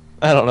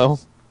 I don't know.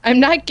 I'm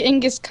not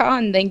Genghis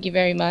Khan, thank you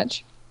very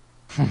much.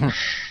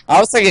 I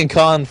was thinking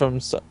Con from.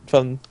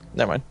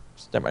 Never mind.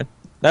 Just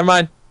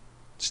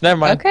never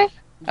mind. Okay.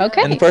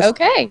 Okay. And the person,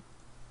 Okay.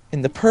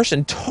 And the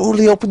person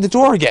totally opened the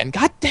door again.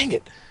 God dang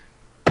it!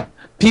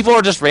 People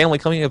are just randomly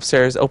coming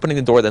upstairs, opening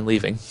the door, then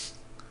leaving.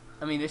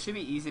 I mean, this should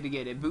be easy to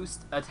get. It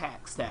boosts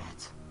attack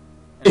stat.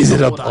 Is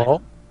it a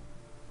ball?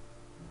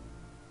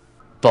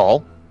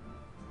 Ball.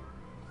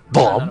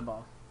 No, not a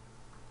ball.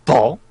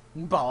 Ball.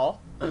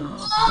 Ball.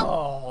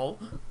 Ball.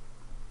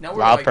 Now where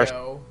Wild do I person.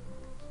 go?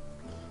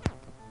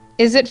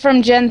 Is it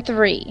from Gen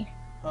 3?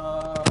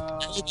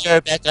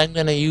 Back. I'm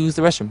gonna use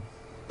the restroom.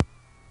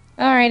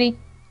 Alrighty.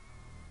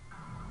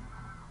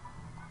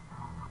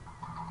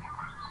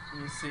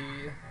 Let me see.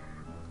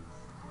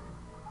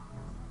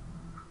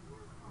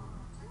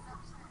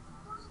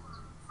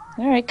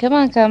 Alright, come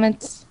on,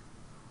 comments.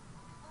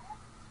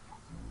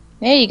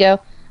 There you go.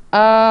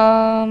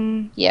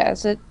 Yeah,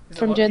 is it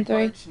from Lucky Gen 3?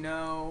 Punch?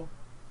 No.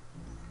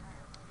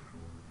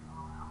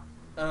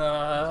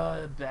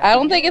 I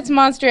don't think it's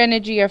Monster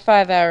Energy or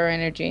 5-Hour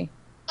Energy.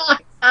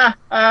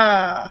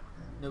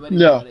 Nobody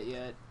No. got it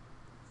yet.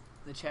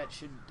 The chat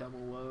should double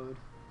load.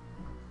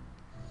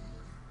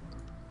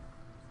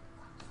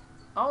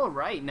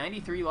 Alright,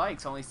 93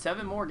 likes. Only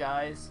 7 more,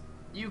 guys.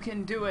 You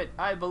can do it.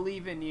 I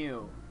believe in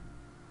you.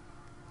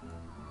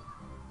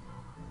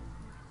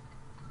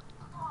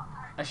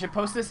 I should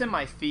post this in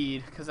my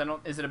feed, because I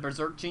don't... Is it a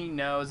Berserk Gene?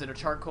 No. Is it a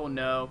Charcoal?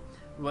 No.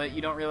 What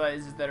you don't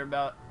realize is that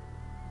about...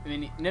 I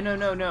mean,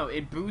 no.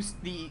 It boosts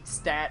the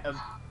stat of...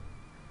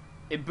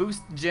 It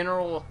boosts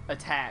general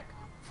attack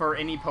for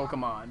any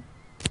Pokemon.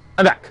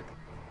 I'm back.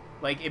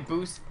 Like, it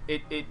boosts...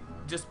 It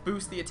just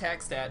boosts the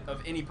attack stat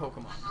of any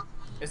Pokemon.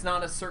 It's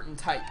not a certain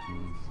type.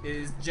 It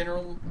is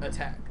general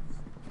attack.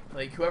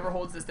 Like, whoever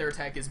holds this, their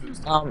attack is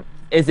boosted.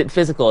 Is it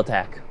physical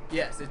attack?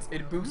 Yes,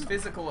 it boosts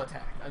physical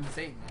attack. I'm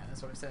saying that.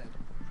 That's what I said.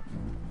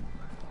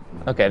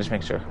 Okay, just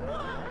make sure.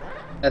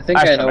 I think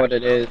I know what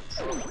it is.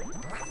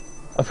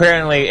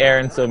 Apparently,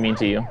 Aaron's so mean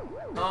to you.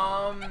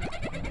 Well,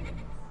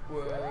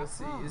 let's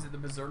see. Is it the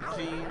Berserk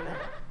Gene?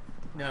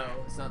 No,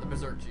 it's not the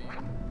Berserk Gene.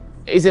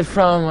 Is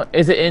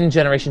it in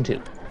Generation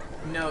 2?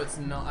 No, it's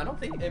not. I don't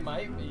think it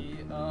might be.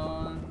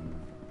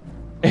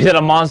 Is it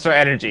a Monster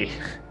Energy?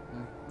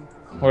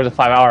 Or is it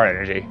 5-Hour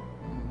Energy?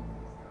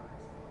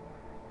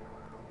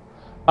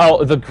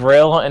 Oh, the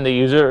grill and the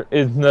user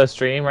in the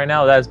stream right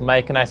now, that's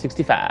Mike and I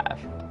 65.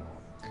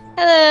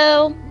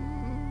 Hello.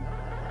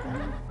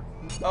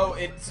 Oh,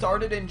 it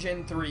started in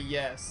Gen 3,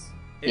 yes.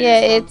 Yeah,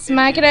 it's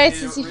Mike and I It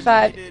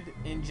 65. originated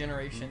in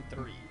Generation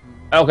 3.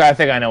 Okay, I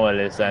think I know what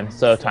it is then.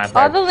 So time for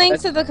All the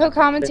links to the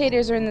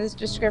co-commentators are in the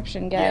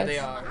description, guys. Yeah, they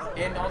are.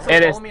 And also It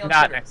follow is me on not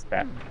Twitter. next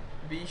step.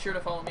 Be sure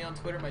to follow me on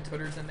Twitter. My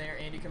Twitter's in there.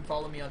 And you can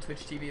follow me on Twitch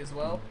TV as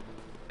well.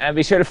 And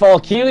be sure to follow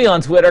Kiwi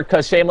on Twitter,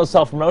 cause shameless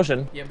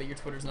self-promotion. Yeah, but your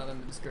Twitter's not in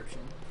the description.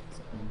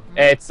 So.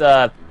 It's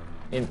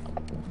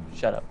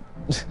shut up.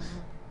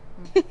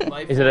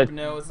 Life Is it a- Orb,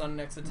 no, it's not an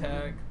X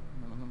attack.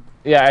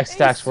 Yeah, X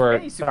attacks were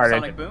Hey, started.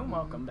 Supersonic Boom,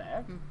 welcome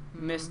back.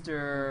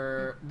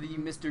 Mr.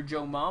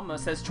 Joe Mama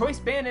says choice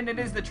band, and it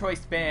is the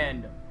choice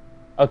band.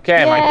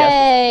 Okay, Mike.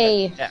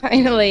 Yay! Yeah.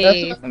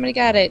 Finally, somebody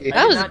got it. I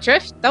That did was a not-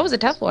 drift. That was a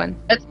tough one.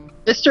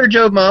 Mr.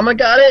 Joe Mama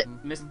got it?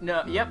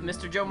 Yep,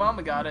 Mr. Joe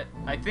Mama got it.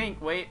 I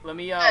think. Wait, let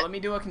me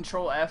do a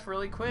Control F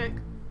really quick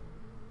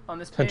on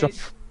this page,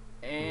 Control-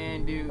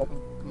 and do.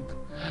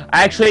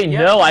 Actually,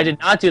 Yep. no, I did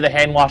not do the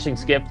hand washing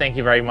skip. Thank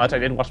you very much. I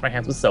did wash my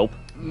hands with soap.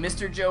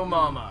 Mr. Joe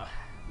Mama.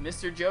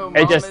 Mr. Joe It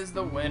Mama just- is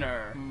the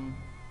winner.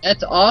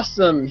 That's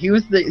awesome. He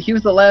was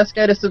the last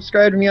guy to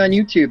subscribe to me on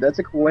YouTube. That's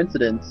a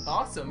coincidence.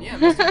 Awesome, yeah,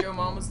 Mr. Joe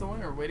Mama's the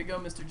winner. Way to go,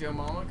 Mr. Joe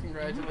Mama.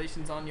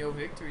 Congratulations on your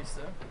victory,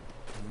 sir.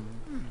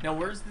 Now,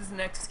 where's this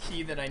next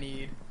key that I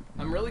need?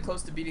 I'm really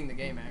close to beating the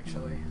game,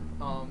 actually.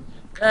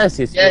 Yes,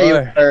 yes, Yeah, you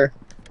are.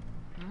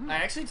 I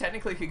actually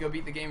technically could go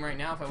beat the game right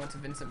now if I went to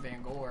Vincent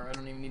Van Gogh. I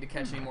don't even need to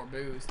catch any more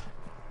boost.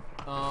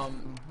 But I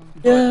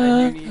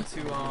do need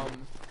to,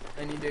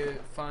 I need to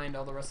find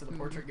all the rest of the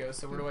portrait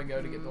ghosts, so where do I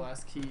go to get the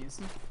last keys?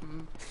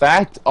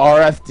 Fact: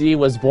 RFD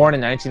was born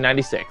in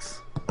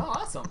 1996. Oh,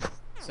 awesome.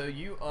 So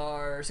you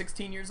are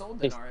 16 years old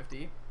then,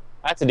 RFD.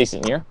 That's a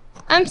decent year.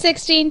 I'm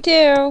 16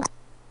 too.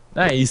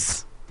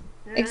 Nice.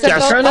 Except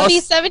Yeah, I'll be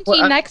well,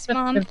 17 I'm next gonna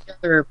month.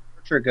 get the other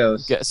portrait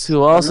ghost. Guess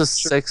who else I'm is not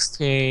sure.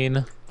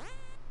 16?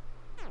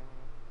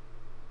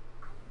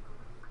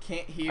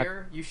 Can't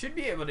hear? You should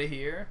be able to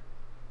hear.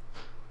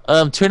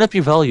 Turn up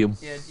your volume.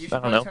 Yeah, you should I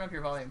don't probably know. turn up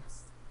your volume.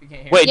 You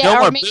can't hear. Wait, Yeah, no or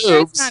more make sure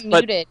it's boobs, not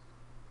but- muted.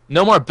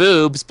 No more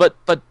boobs, but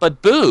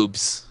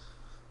boobs.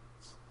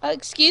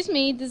 Excuse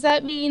me. Does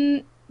that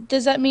mean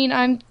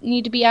I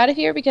need to be out of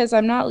here because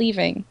I'm not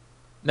leaving?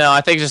 No,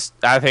 I think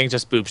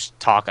just boobs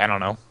talk. I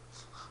don't know.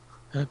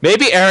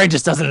 Maybe Aaron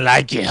just doesn't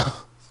like you.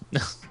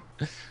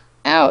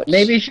 Ouch.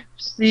 Maybe she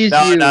sees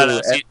No, you no, no.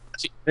 as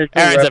She, visual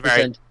Aaron's a very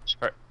representation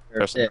of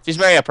person. it. She's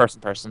very a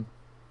person.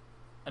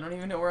 I don't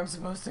even know where I'm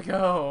supposed to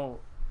go.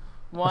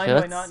 Why Okay, do I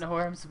let's- not know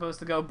where I'm supposed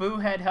to go?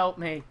 Boohead, help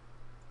me.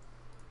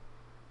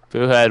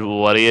 Boohead,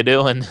 what are you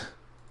doing?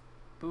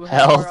 Boohead,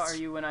 Help. where are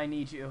you when I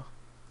need you?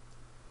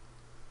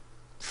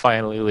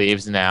 Finally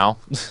leaves now.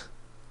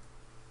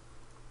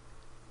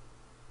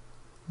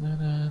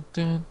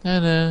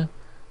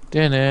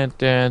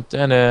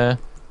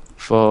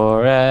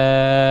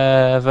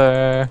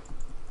 Forever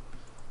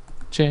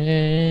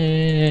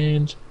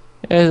change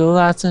is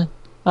lots of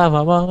I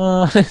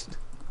want.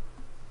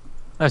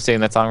 I'm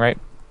singing that song right.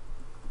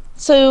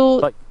 So,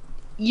 Like-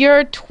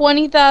 you're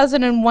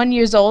 20,001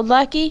 years old,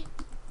 Lucky?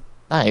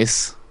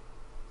 Nice.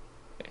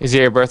 Is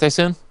it your birthday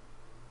soon?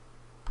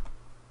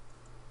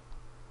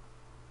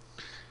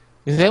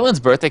 Is anyone's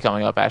birthday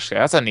coming up, actually?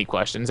 That's a neat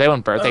question. Is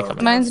anyone's birthday coming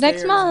up? Mine's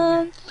next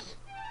downstairs. month.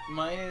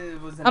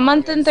 Mine was in A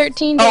month and August.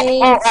 13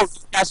 days. Oh, did you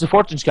catch the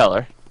fortune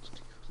teller?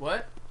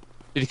 What?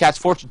 Did you catch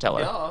fortune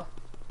teller? Yeah.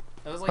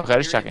 That was like Okay,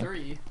 just period checking.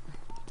 3.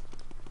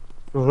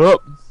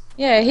 Whoop.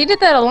 Yeah, he did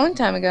that a long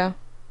time ago.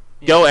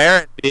 Go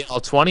Aaron, being all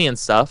 20 and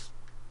stuff.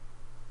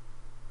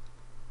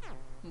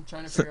 I'm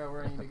trying to figure out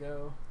where I need to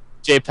go.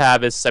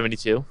 JPAB is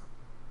 72.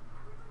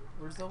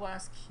 Where's the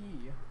last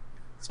key?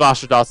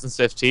 Smasher Dawson's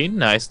 15.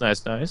 Nice,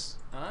 nice, nice.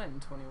 I'm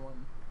 21,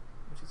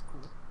 which is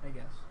cool, I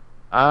guess.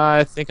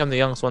 I think I'm the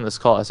youngest one in this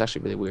call. That's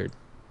actually really weird.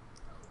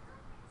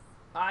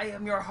 I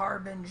am your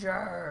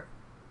harbinger.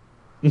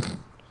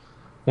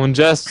 When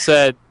Jeff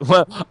said,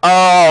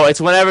 oh,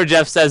 it's whenever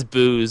Jeff says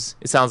booze.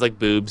 It sounds like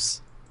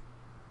boobs.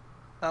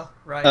 Oh,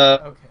 right. Uh,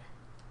 Okay.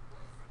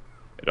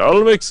 It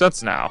all makes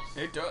sense now.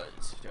 It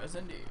does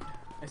indeed.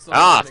 I still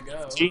have to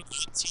go.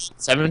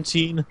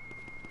 17.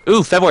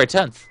 Ooh, February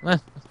 10th.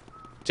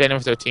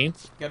 January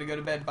 13th. Gotta go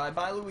to bed.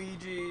 Bye-bye,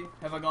 Luigi.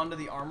 Have I gone to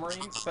the armory?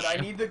 But I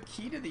need the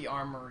key to the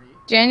armory.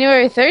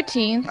 January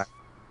 13th?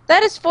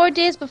 That is 4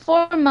 days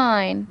before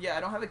mine. Yeah, I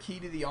don't have a key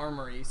to the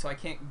armory, so I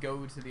can't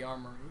go to the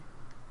armory.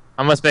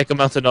 I must make a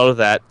mental note of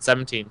that.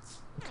 17th.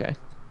 Okay.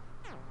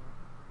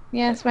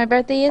 Yes, my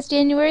birthday is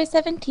January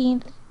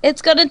 17th.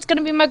 It's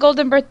gonna be my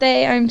golden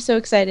birthday. I'm so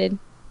excited.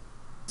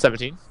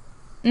 17.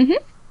 Mhm.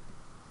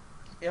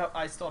 Yep,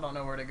 I still don't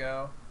know where to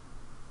go.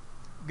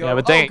 Yeah,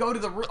 but dang- go to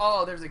the roof.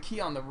 Oh, there's a key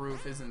on the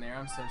roof, isn't there?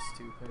 I'm so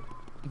stupid.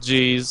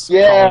 Jeez.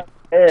 Yeah,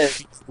 it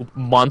is.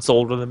 Months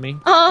older than me.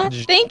 Aw,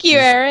 thank you,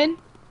 Aaron.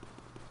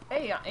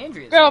 Hey,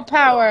 Andrea. Girl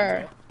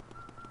power.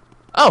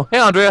 Oh, hey,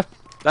 Andrea.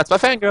 That's my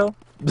fangirl.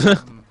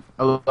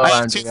 Hello, I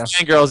have 2 Andrea.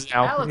 fangirls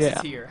now. Alex Yeah.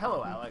 is here.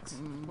 Hello, Alex.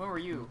 Where were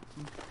you?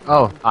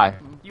 Oh, hi.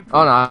 You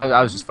Oh, no,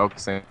 I was just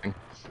focusing.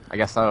 I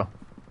guess so.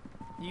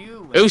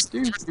 You. Who's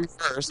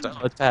first?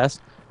 Oh, it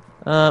passed.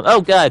 Oh,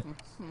 God.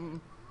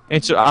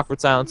 Ancient awkward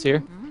silence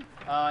here.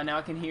 Now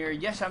I can hear.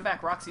 Yes, I'm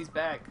back. Roxy's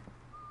back.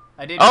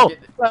 I did. Oh!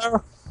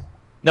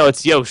 No,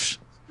 it's Yosh.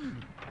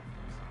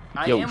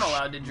 I Yosh. am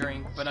allowed to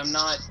drink, but I'm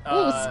not.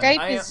 Ooh, Skype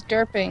I is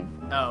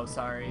derping. Oh,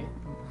 sorry.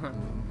 No,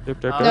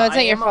 it's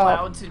not your fault. I am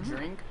allowed to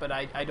drink, but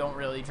I don't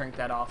really drink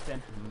that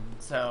often.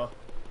 So.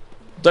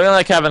 Don't you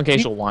like have an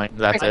occasional wine?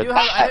 That's I it. do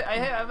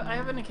have I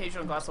have an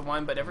occasional glass of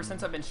wine, but ever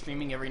since I've been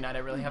streaming every night, I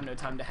really have no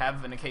time to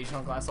have an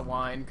occasional glass of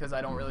wine because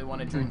I don't really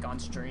want to drink on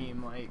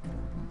stream. Like,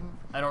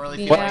 I don't really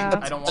feel Yeah.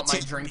 like I don't want my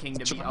drinking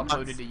to be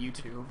uploaded to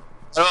YouTube.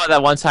 Oh,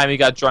 that one time you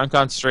got drunk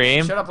on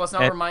stream? Shut up! Let's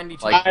not And- remind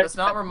each Like- other. Let's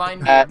not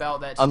remind me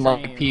about that stream.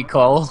 Unlike P.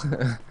 Cole.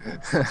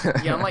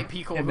 Yeah, unlike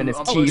Pico, Him who and his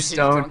uploaded his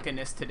keystone.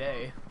 drunkenness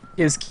today.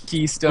 His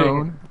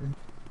keystone.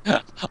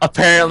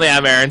 Apparently,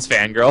 I'm Aaron's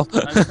fangirl.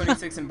 I'm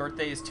 26 and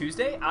birthday is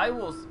Tuesday.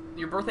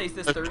 Your birthday is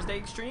this Thursday,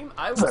 Extreme.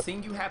 I will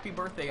sing you happy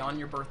birthday on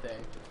your birthday.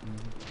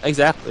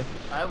 Exactly.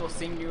 I will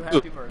sing you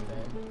happy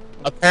birthday.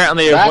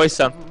 Apparently, your That- voice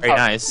sounds very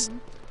nice.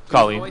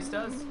 Colleen. Whose voice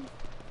does?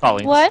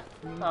 Colleen. What?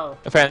 Oh.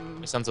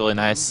 Apparently, it sounds really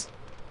nice.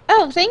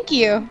 Oh, thank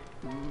you.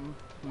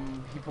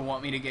 People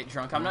want me to get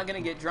drunk. I'm not gonna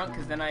get drunk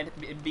because then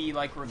it'd be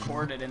like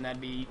recorded and that'd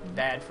be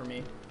bad for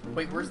me.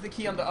 Wait, where's the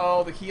key on the?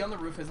 Oh, the key on the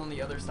roof is on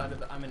the other side of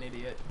the. I'm an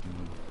idiot.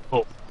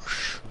 Oh.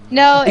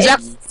 No, Is that-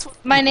 it's,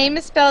 my name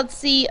is spelled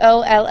Colleen.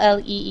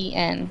 2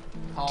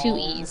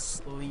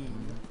 E's.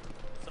 Colleen.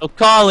 So,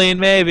 Colleen,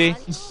 maybe.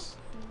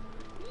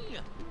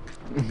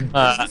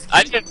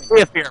 I didn't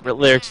see a favorite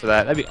lyrics for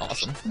that. That'd be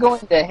awesome.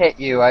 Going to hit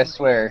you, I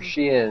swear.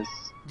 She is.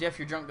 Jeff,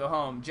 you're drunk. Go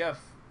home. Jeff,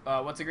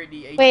 what's a great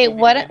D? Wait,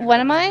 what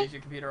am I?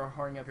 Your computer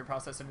whoring up your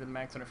processor to the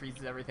max when it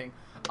freezes everything.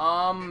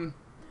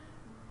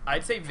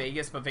 I'd say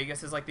Vegas, but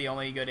Vegas is like the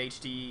only good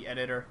HD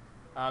editor.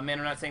 Man,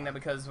 I'm not saying that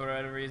because for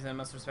whatever reason I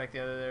must respect the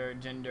other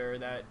gender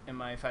that and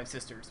my 5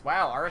 sisters.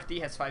 Wow,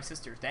 RFD has 5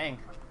 sisters. Dang.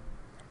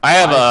 I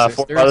have Five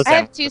 4 sisters? brothers I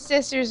and have 2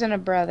 sisters and a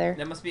brother.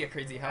 That must be a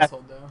crazy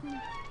household though.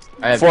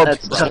 I have 4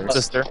 That's- brothers.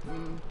 sister.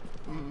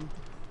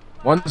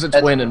 One's a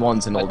twin and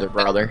one's an older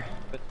brother.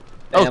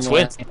 Oh, Family.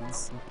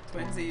 twins.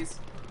 Twinsies.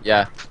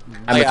 Yeah,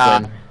 I'm I, a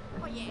twin.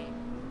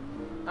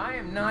 I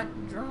am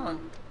not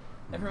drunk.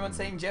 Everyone's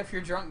saying, Jeff,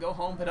 you're drunk, go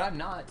home, but I'm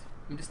not.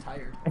 I'm just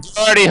tired.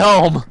 You're already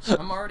home.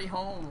 I'm already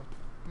home.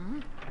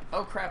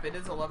 Oh crap, it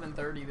is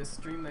 11:30. This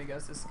stream, I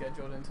guess, is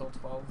scheduled until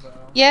 12 though.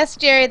 Yes,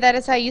 Jerry, that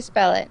is how you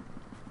spell it.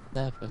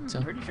 I'm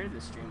pretty sure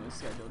this stream is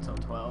scheduled until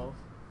 12.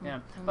 Yeah.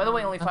 By the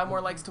way, only 5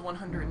 more likes to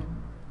 100.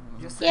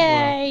 Just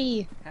saying.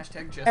 Yay!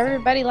 Hashtag just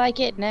Everybody like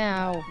it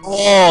now.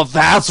 Oh,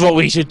 that's what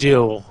we should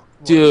do.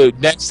 Dude,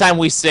 next time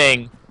we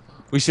sing,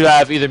 we should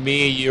have either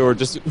me, you, or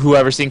just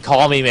whoever sing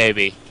Call Me,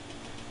 maybe.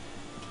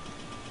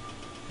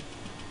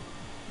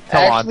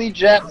 Come Actually,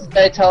 Jeff, did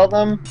I tell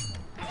them?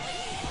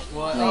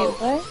 What? Wait, Oh,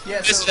 what?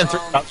 yeah, Just so, in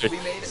 300. we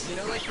made, you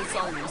know, like the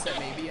song Reset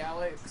Maybe,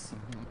 Alex?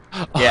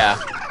 Yeah.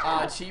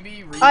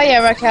 Chibi Oh yeah,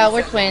 remixed Raquel, we're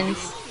Reset Maybe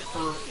twins.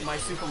 For my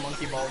Super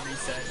Monkey Ball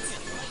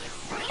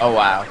resets. Oh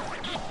wow.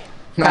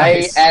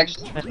 Nice. I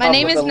actually. My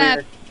name is not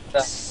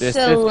not.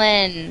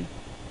 Selene.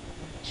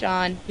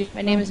 Sean,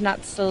 my name is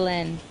not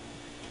Selene.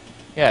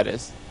 Yeah, it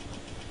is.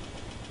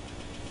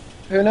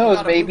 Who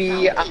knows?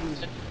 Maybe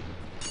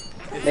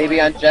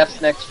on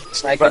Jeff's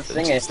next, I can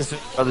sing it.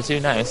 Brother too,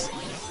 nice.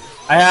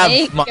 I There have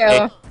you my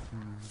go.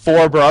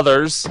 4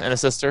 brothers and a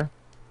sister.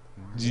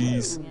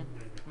 Jeez.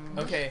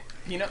 Okay,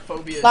 Peanut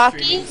Phobia is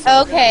Locky? streaming,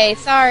 so Okay,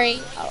 sorry.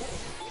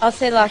 I'll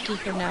say Locky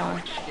from now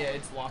on. yeah,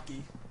 it's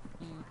Locky.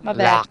 My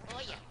bad. Lock.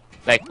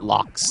 Like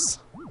locks.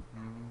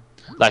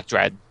 Like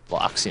dread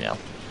blocks, you know.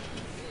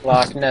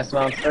 Loch Ness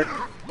Monster.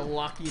 The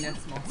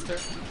Lockiness monster.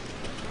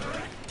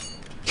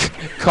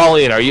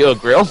 Colleen, are you a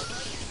grill?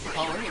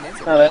 Colleen is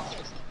No, that's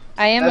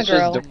I am a That's just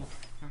girl. the-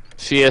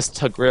 She is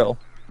to grill.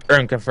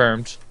 Earn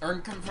confirmed.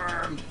 Earn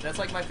confirmed. That's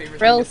like my favorite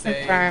Grill thing to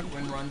say confirmed.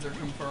 when runs are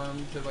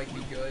confirmed to like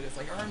be good. It's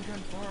like earn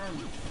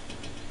confirmed.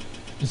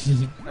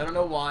 I don't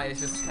know why. It's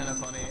just kind of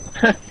funny.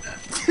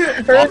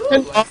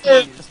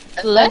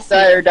 Bless you.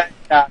 Dire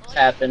Diox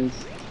happens.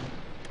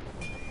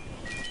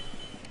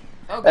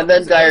 Oh, And then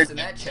there's a Dire ghost in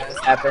that chest.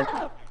 happens.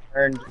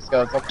 Turn just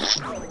goes.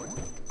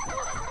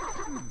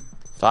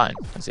 Fine.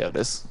 Let's see how it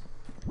is.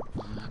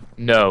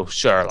 No,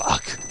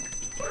 Sherlock.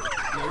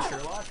 No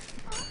Sherlock.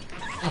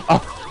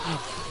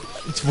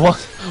 It's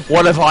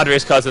one of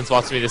Andre's cousins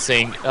wants me to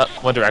sing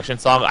One Direction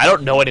song. I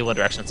don't know any One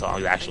Direction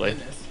songs, actually.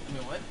 Goodness. I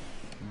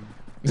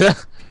mean,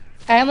 what?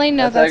 I only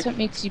know That's that's like- what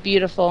makes you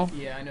beautiful.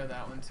 Yeah, I know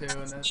that one too.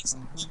 And that's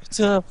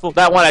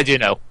That one I do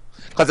know,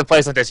 because it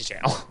plays on Disney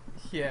Channel.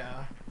 yeah.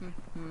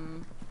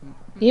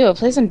 Ew, it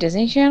plays on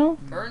Disney Channel?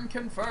 Earn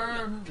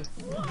confirmed.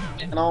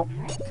 No.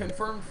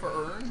 Confirmed for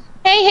Earn.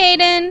 Hey,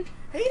 Hayden!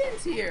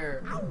 Hayden's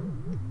here.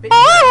 Baby,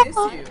 I miss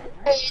you.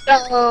 Hey,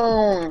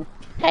 no.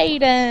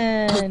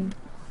 Hayden!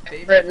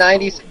 Baby. We're at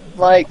 96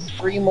 likes.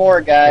 3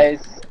 more,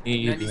 guys.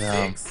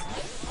 96.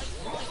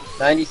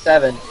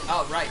 97.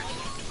 Oh, right.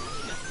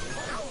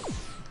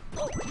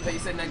 I thought you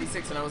said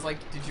 96, and I was like,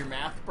 did your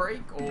math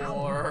break,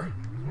 or...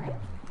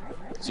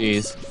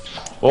 Jeez.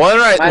 Well,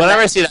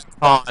 whenever I see that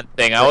con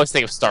thing, I always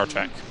think of Star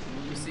Trek.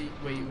 You see,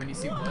 wait, when you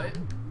see what?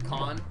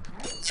 Con?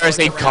 Whenever I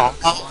say con,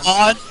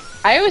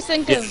 I always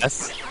think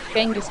yes. of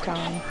Genghis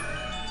Khan.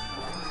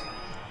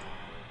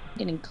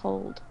 Getting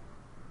cold.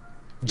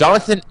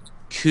 Jonathan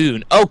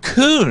Kuhn. Oh,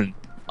 Kuhn!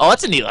 Oh,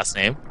 that's a neat last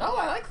name. Oh,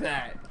 I like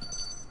that.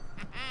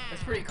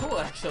 That's pretty cool,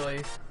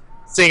 actually.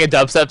 Sing a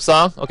dubstep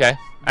song? Okay.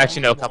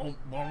 Actually, no. Wub,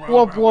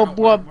 wub,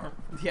 wub.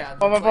 Yeah,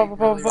 that's like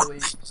really, really...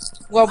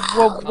 Wub,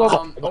 wub,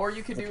 wub. Or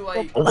you could do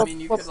like, I mean,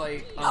 you could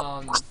like,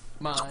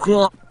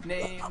 my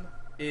name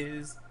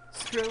is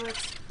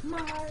Skrillex. My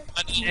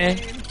name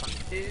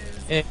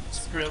is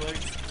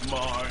Skrillex.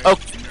 My Oh,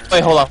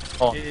 wait, hold on.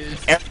 Hold on.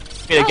 is Aaron,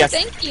 me to Oh, guess.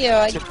 thank you.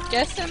 I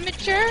guess I'm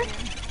mature?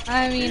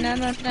 I mean, I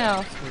don't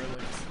know.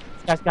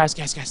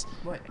 Skrillex. Guys.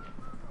 What?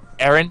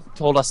 Aaron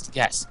told us to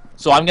guess.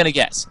 So I'm gonna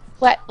guess.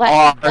 What?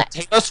 Are What?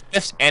 Taylor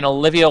Swift and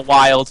Olivia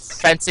Wilde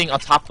fencing on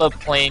top of a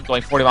plane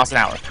going 40 miles an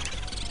hour?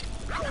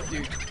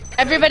 Dude,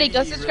 Everybody, go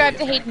that'd be subscribe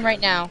really to Hayden right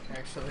now.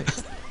 Actually.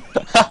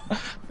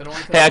 But only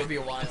Hey, because it would be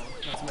a while.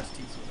 Not so much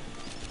teasing.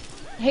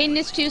 Hayden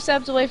is 2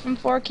 subs away from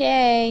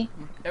 4K.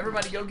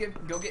 Everybody, go get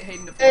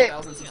Hayden to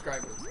 4,000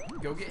 subscribers.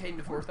 Go get Hayden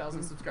to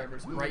 4,000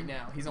 subscribers right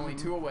now. He's only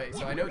 2 away,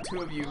 so I know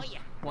 2 of you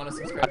want to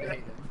subscribe to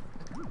Hayden.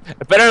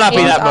 It better not be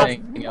Hayden's that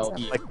awesome.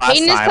 much like last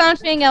Hayden is time.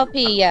 Clownfang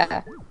LP,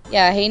 yeah.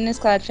 Yeah, Hayden is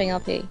Cloudfang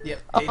LP.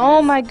 Yep.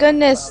 Oh my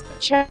goodness,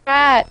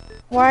 chat.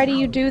 Why do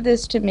you do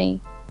this to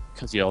me?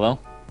 Because YOLO.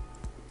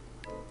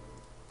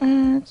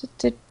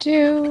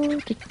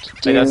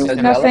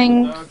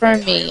 Nothing for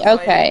me.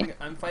 Okay.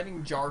 I'm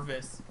fighting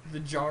Jarvis, the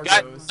Guys,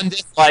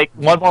 Jargos.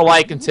 one more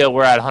like until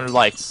we're at 100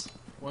 likes.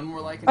 One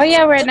more like. Oh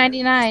yeah, we're at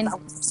 99.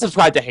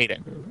 Subscribe to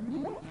Hayden.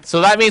 So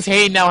that means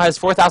Hayden now has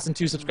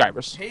 4,002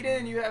 subscribers.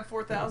 Hayden, you have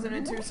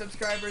 4,002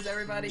 subscribers.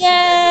 Everybody.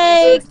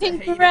 Yay! Congratulations to Hayden.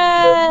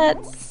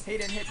 Congrats!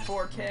 Hayden hit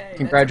 4K.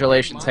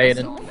 Congratulations, That's a big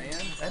Hayden. milestone, man.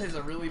 That is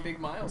a really big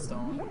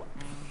milestone,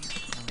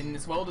 and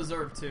it's well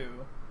deserved too.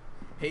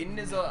 Hayden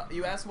is a.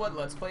 You asked what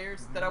Let's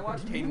Players that I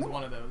watched. Hayden's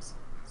one of those,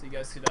 so you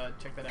guys could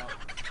check that out.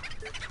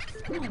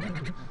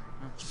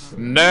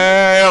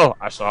 Nail!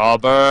 I saw a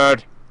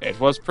bird. It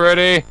was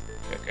pretty.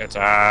 Kick its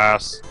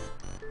ass.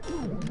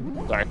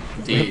 Sorry. I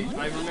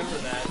remember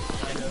that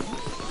kind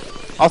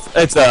of. Also,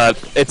 it's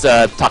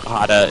a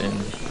Takahata in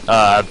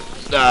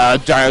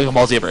Dragon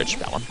Ball Z Bridge.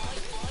 That one.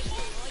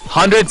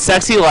 100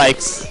 sexy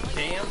likes.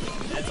 Damn,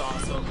 that's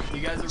awesome.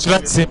 You guys are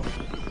really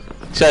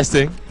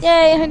Chesting.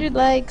 Yay, 100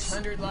 likes.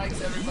 100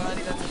 likes,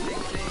 everybody. That's a big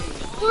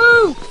thing.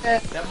 Woo!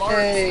 That marks.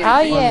 Hey. Oh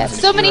yeah,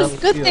 so many Really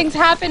good cute. things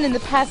happened in the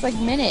past like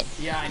minute.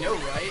 Yeah, I know,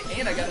 right?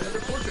 And I got another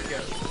portrait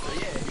ghost. So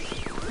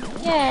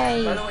yeah.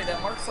 Yay! By the way,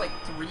 that marks like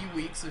 3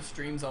 weeks of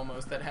streams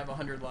almost that have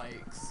 100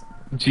 likes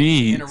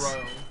Jeez. in a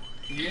row.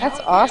 You That's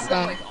know, awesome. You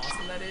know how, like,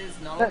 awesome that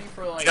is? Not only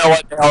for like. You know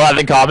what they all have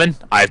in common?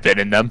 I've been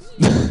in them.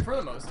 For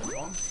the most of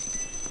them.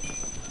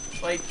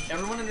 Like,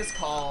 everyone in this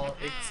call,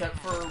 except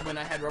for when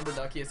I had Rubber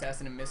Ducky,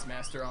 Assassin, and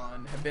Mistmaster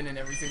on, have been in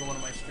every single one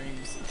of my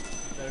streams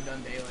that I've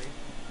done daily.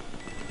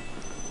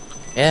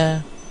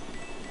 Yeah.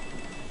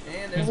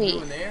 And there's Wait.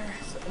 blue in there.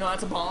 No,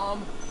 that's a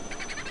bomb.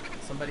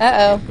 Somebody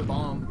Uh-oh. said the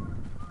bomb.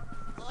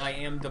 I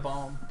am the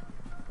bomb.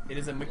 It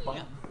is a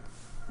McBomb.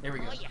 There we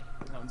go.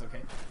 That one's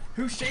okay.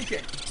 Who's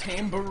shaking?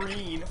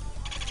 Tambourine.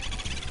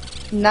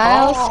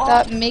 Niall,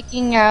 stop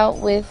making out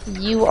with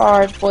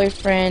youre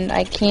boyfriend.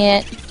 I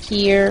can't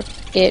hear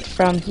it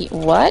from here.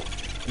 What?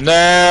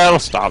 No,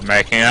 stop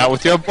making out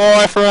with your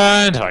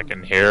boyfriend. I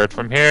can hear it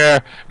from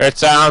here. It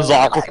sounds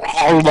like.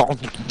 Oh,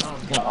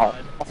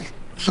 God.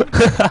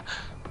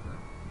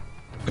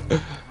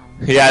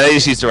 Yeah, they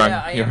just used to run.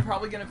 Yeah, I am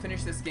probably gonna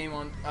finish this game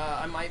on.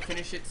 I might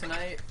finish it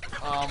tonight.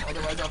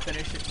 Otherwise, I'll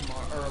finish it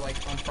tomorrow or like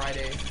on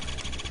Friday.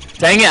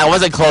 Dang it, I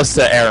wasn't close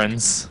to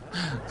Aaron's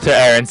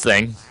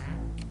thing.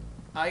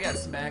 I got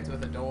smacked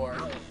with a door.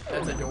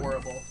 That's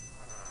adorable.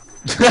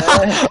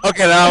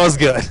 Okay, that was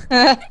good.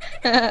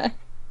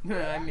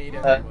 I made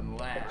everyone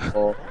laugh.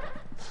 Oh.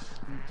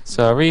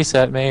 So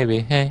reset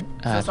maybe. Hey. So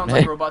that sounds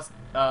like robots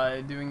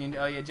doing.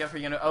 Oh yeah, Jeff, are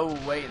you gonna? Oh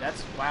wait,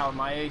 that's wow.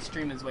 My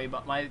stream is way,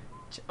 but my.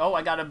 Oh,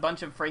 I got a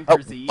bunch of Franker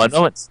Z's. 1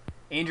 moment.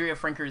 Andrea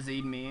Franker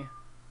Z'd me.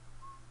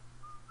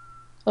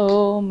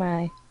 Oh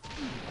my.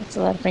 That's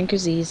a lot of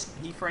Frankers.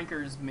 He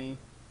Frankers me.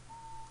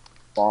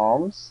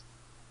 Bombs?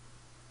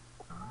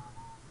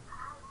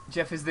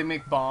 Jeff is the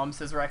McBomb,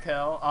 says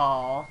Raquel.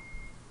 Aw.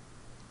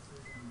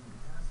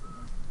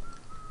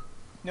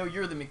 No,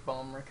 you're the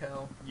McBomb,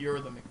 Raquel.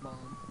 You're the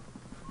McBomb.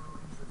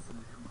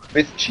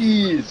 With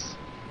cheese!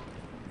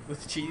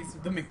 With cheese?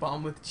 The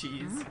McBomb with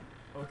cheese?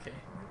 Okay.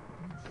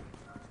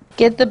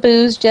 Get the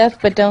booze,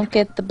 Jeff, but don't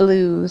get the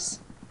blues.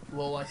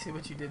 Lol, I see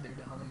what you did there,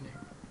 Dominic.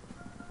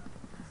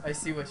 I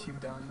see what you've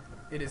done.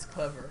 It is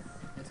clever,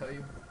 I tell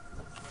you.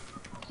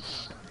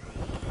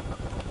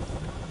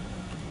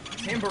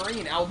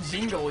 Tambourine, I'll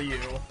jingle you.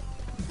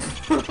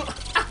 What?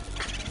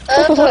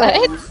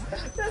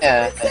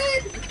 Yeah.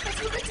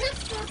 That's what the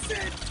text box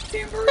said.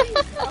 Tambourine,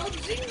 I'll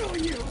jingle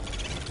you.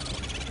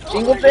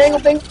 Jingle, my jangle,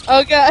 God. bingle.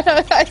 Oh god,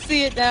 I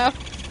see it now.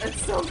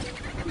 That's so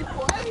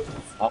what?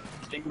 I'll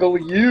jingle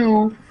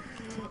you.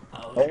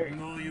 I'll Oh.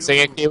 jingle you. Sing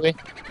it, Kiwi.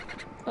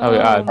 Oh,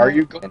 God. Are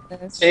you going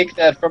to take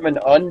that from an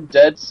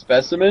undead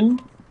specimen?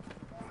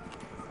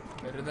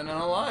 Better than an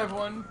alive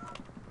one.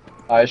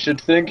 I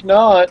should think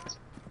not.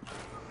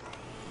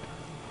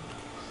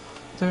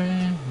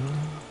 There's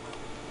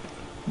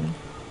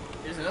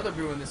another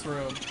boo in this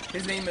room.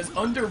 His name is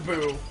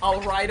Underboo.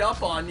 I'll ride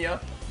up on ya.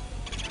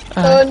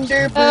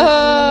 Underboo.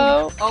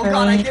 Oh. Oh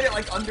god, I get it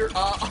like under.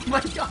 Oh my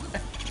god.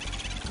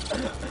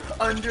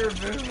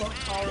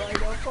 Underboo. I'll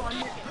ride up on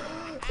ya.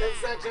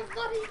 That's such a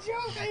funny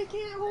joke. I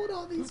can't hold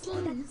all these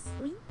funnies.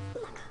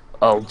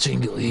 I'll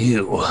jingle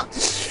you.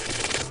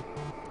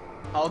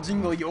 I'll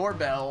jingle your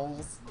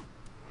bells.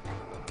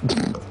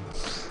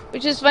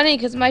 Which is funny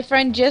because my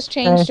friend just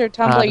changed her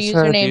Tumblr I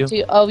serve username you.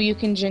 to "Oh, you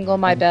can jingle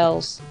my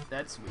bells."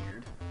 That's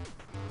weird.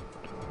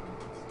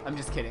 I'm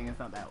just kidding. It's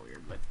not that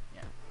weird, but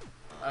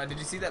yeah. Did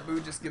you see that boo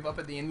just give up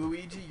at the end,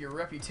 Luigi? Your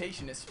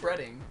reputation is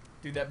spreading.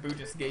 Dude, that boo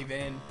just gave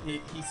in.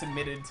 He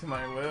submitted to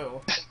my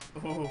will.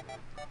 Ooh.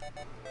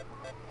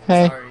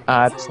 Hey, Sorry,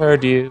 I that's just it.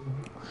 heard you,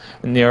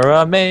 and you're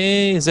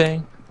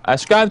amazing. I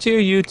subscribe to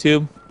your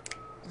YouTube,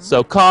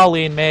 so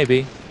Colleen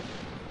maybe.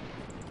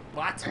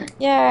 What?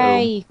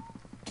 Yay!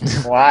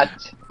 What?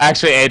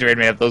 Actually, Adrian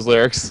made up those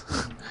lyrics.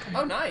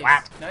 Oh, nice.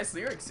 Nice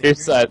lyrics.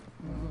 Here's Adrian.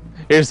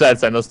 that. Here's that.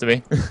 Send those to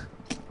me.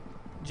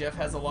 Jeff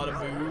has a lot of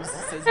booze,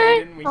 says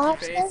Hayden,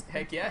 winky face.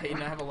 Heck yeah,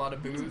 Hayden, I have a lot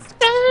of booze.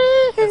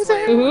 That's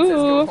why everyone says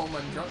go home,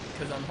 I'm drunk,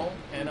 because I'm home,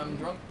 and I'm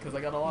drunk, because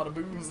I got a lot of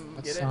booze.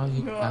 Get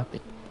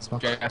it?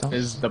 Jeff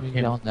is the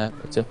pimp.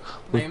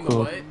 I am the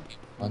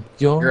what?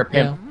 You're a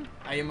pimp.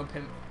 I am a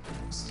pimp.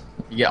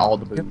 You get all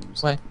the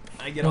booze.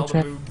 I get all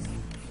the boobs.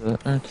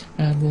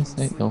 And this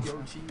ain't no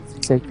Yo,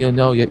 cheesy. say you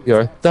know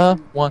you're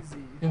the one.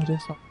 You're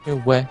just on your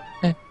way.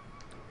 Hey.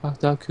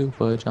 Walked out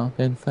Cooper,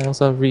 jumping, fails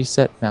a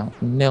reset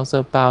mountain, nails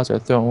a Bowser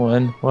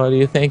throwing. What do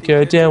you think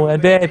you're doing,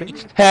 baby?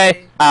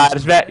 Hey, I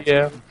just met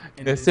you.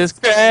 This is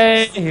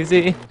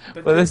crazy,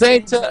 but this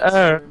ain't to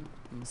earn.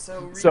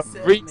 So So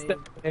reset, reset,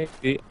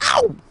 baby.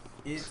 Ow!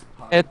 It's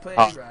hard It's to play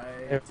hard.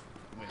 right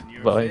when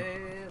you're Boy.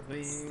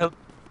 failing. Help.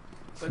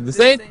 But This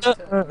ain't to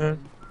to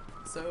earn.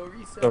 So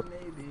reset So-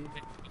 maybe.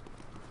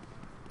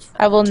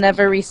 I will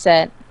never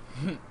reset.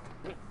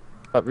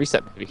 But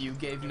reset, baby. You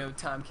gave no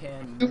time You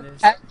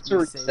canvas. have to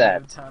You saved no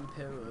reset. time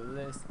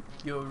pillarless.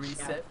 Your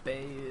reset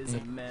bay is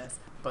a mess,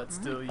 but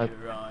still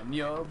you're on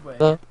your way.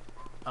 We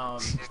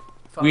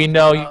fucked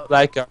know you up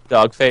like our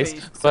dog face,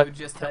 face, so but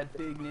just had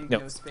big Nick, no.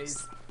 no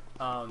space.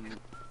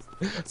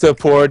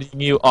 Supporting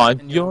you on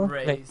in your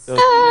race. race. I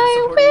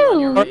Supporting you on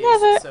will your race,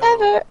 never, so-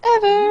 ever,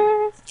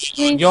 ever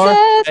Your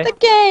reset the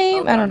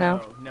game. Oh, I don't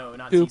know. No,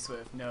 not Two.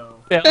 T-Swift. No.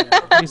 Yeah.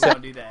 No, You said-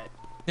 don't do that.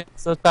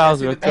 So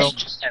pals, Yes, you're do the doing.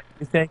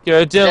 You think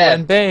you're doing,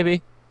 Jeff.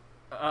 baby?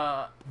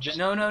 No.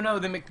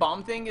 The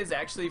McBomb is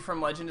actually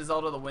from Legend of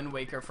Zelda: The Wind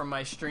Waker from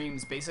my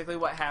streams. Basically,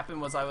 what happened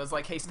was I was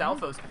like, "Hey,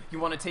 Stalfos, you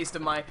want a taste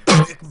of my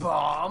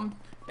McBomb?"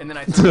 And then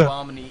I threw the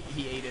bomb and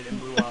he ate it and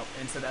blew up.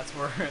 And so that's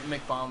where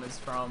McBomb is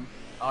from.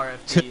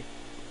 RFT.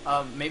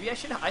 Maybe I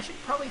should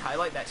probably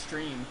highlight that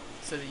stream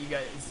so that you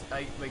guys,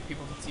 like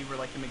people can see where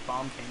like the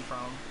McBomb came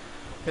from.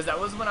 Because that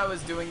was when I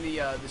was doing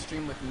the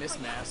stream with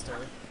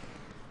Mistmaster.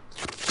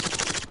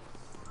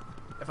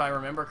 If I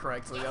remember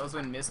correctly, that was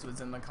when Mist was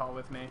in the call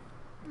with me.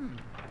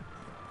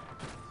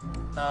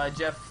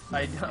 Jeff,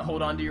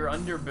 hold on to your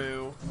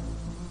underboo.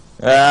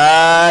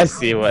 I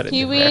see what it is.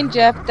 Kiwi and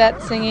Jeff,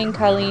 that's singing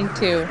Colleen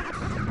too.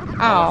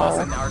 All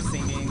of us Oh, are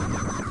singing.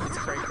 It's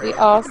cray-cray. we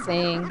all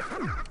sing.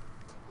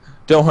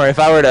 Don't worry, if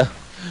I were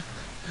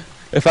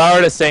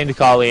to sing to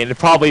Colleen, it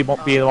probably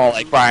won't be all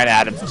like Brian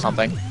Adams or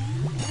something.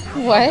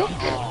 What?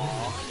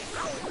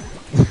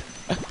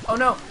 Oh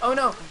no! Oh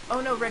no!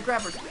 Oh no! Red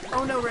grabbers!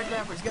 Oh no! Red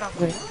grabbers! Get off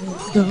me!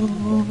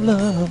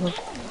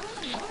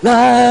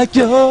 Like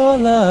your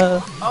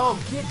love. Oh,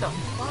 get the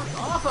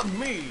fuck off of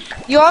me!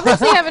 You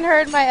obviously haven't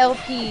heard my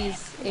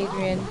LPs,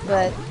 Adrian,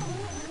 but...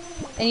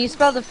 And you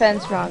spelled the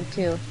fence wrong,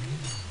 too.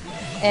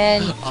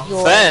 And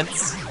your...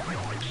 Offense.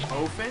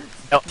 Open?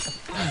 No.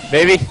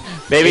 Maybe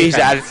he's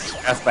added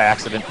stress by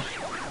accident.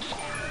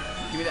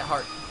 Give me that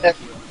heart.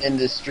 In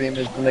this stream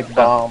is the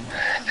McBomb.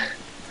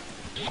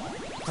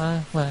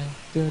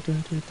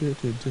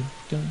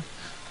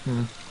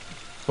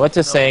 What's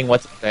a saying?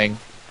 What's a thing?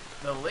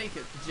 The lake,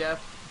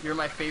 Jeff. You're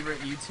my favorite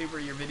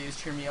YouTuber. Your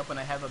videos cheer me up when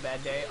I have a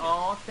bad day.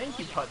 Aw, thank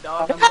you, Putt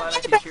Dog. I'm glad I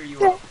can cheer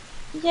you up.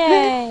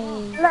 Yay!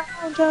 When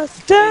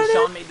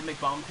Sean made the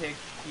McBomb pick,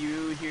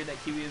 you hear that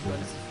Kiwi is going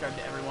to subscribe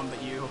to everyone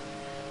but you.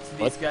 So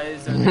these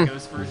guys are the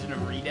ghost version of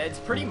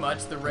Redeads. Pretty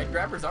much, the Red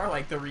Grabbers are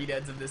like the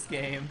Redeads of this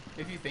game,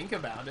 if you think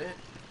about it.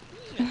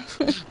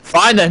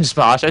 Fine then,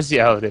 Smosh. I see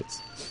how it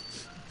is.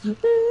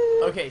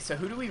 Okay, so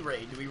who do we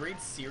raid? Do we raid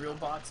Cereal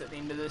Box at the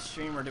end of this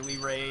stream, or do we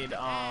raid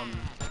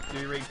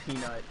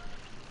Peanut?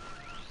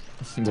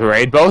 To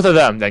raid both of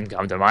them, then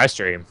come to my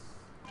stream.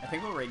 I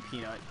think we'll raid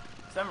Peanut.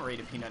 Because I haven't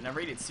raided Peanut, and I've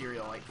raided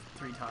Cereal like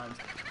 3 times.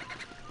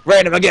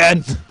 Raid him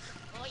again!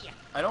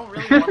 I don't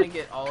really want to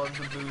get all of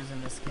the boos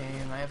in this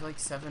game. I have like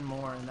 7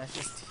 more, and that's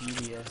just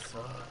tedious.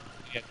 Ugh.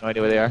 You have no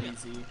idea where they are.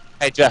 Easy.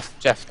 Hey, Jeff.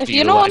 If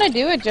you don't want to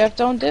do it, Jeff,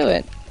 don't do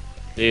it.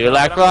 Do you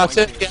like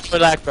process? Yeah, we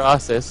like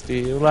process. Do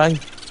you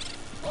like...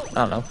 I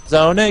don't know.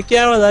 Zonic?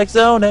 Yeah, we like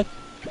Zonic.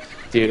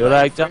 Do you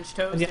like French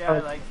toast? Yeah, I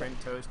like French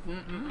toast.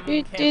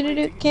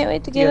 Can't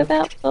wait to get a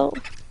mouthful.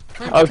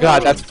 Oh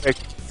god, that's a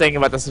thing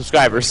about the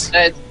subscribers.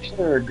 It's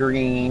pure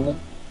green.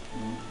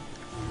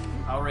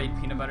 I'll raid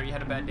Peanut Butter. You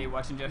had a bad day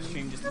watching Jeff's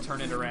stream just to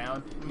turn it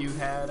around. You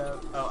had a...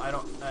 Oh, I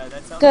don't... that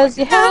sounds Cause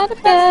like you had a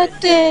bad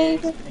day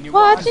and you're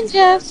watching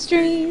Jeff's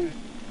stream.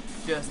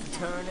 just to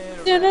turn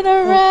it Turn it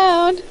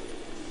around.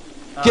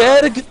 around.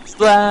 Get a good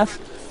laugh.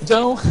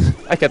 Don't...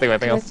 I can't think of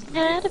anything else. Cause you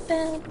had a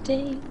bad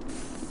day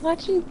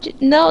watching...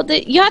 No,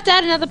 you have to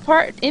add another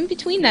part in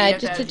between Yeah, you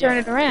that have just to add- turn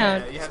yeah, it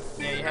around.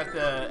 Yeah, you have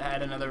to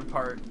add another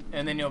part,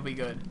 and then you'll be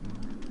good.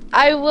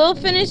 I will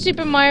finish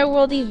Super Mario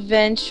World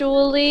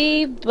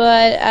eventually,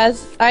 but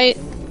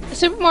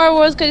Super Mario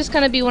World could just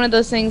kind of be one of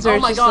those things where Oh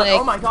it's my just god,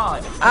 like... oh my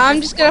god!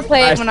 I'm just gonna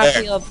play it when I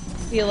Nice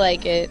feel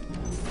like it.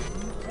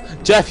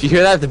 Jeff, you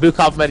hear that? The boo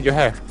complimented your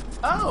hair.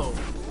 Oh!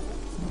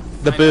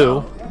 The I boo.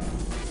 know.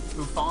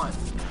 Buffon.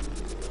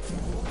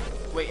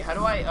 Wait, how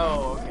do I...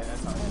 Oh, okay,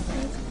 that's how it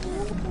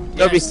is.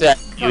 Don't be sad.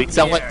 You Come eat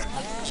someone...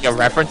 here. A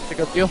reference to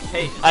go to you?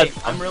 Hey, I-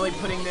 I'm really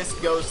putting this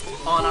ghost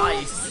on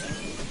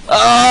ice.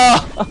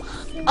 Oh!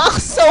 Oh,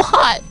 so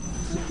hot!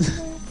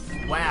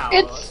 Wow.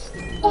 It's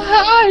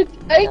hot.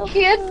 I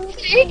can't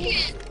take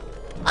it.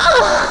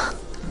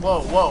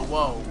 Whoa, whoa,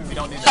 whoa. We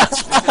don't do that. This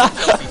is a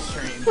Chelsea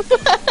stream.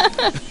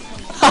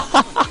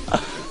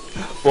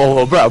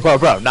 Whoa,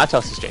 bro. Not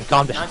Chelsea stream.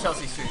 Calm down. Not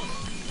Chelsea stream.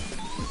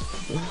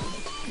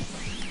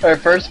 Alright,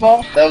 first of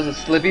all, that was a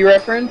Slippy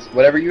reference.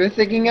 Whatever you were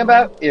thinking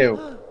about,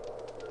 ew.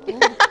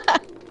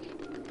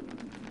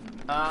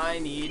 I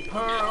need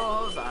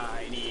pearls.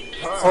 I need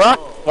pearls. Rock,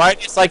 why do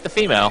you dislike the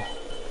female?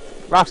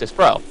 Roxas,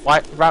 bro. Why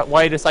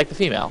do you dislike the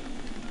female?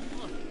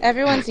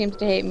 Everyone seems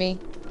to hate me.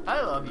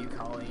 I love you,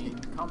 Colleen.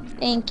 Calm down.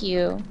 Thank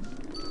you.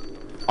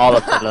 All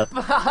of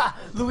the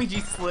Luigi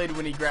slid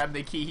when he grabbed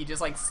the key. He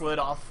just like slid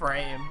off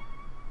frame.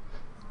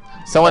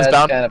 Someone's That's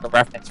bound to kind make of- a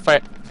reference.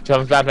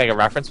 Someone's bound to make a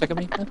reference pick of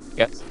me?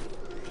 Yes.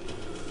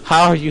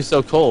 How are you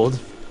so cold?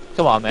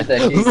 Come on, man.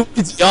 Thank you.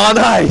 Luigi on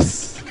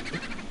ice!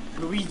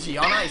 Luigi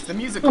on ice. The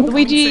music will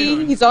Luigi,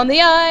 coming he's on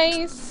the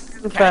ice.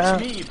 soon. Catch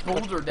me,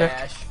 Boulder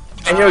Dash.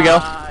 And here we go.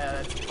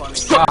 Yeah,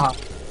 that's funny.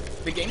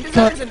 The game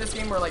designers in this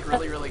game were like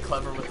really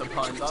clever with the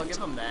puns. I'll give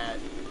them that.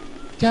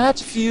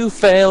 Got a few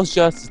fails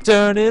just to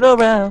turn it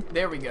around.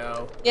 There we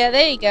go. Yeah,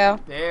 there you go.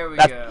 There we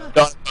That's, go.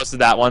 don't post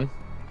that one.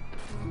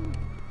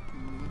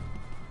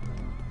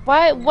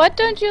 Why? What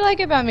don't you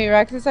like about me,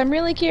 Roxas? I'm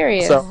really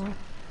curious. So,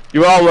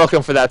 you're all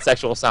welcome for that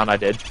sexual sound I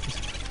did.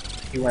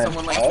 You went,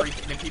 Someone like oh,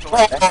 the people Oh,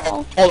 like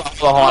oh, hold on,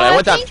 hold on. I Aw,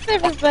 went down. thanks,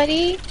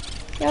 everybody.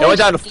 I went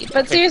down to.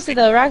 But seriously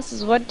though,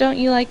 Roxas, what don't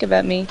you like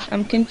about me?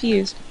 I'm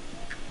confused.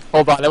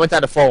 Hold on, I went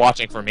down to 4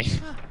 watching for me.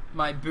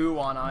 my boo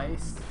on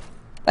ice.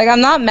 Like,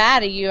 I'm not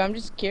mad at you. I'm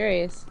just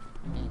curious.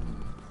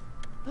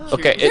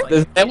 Okay, Cheers, does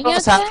like- anyone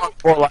else have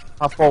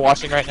 4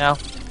 watching right now?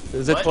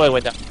 Does it What? totally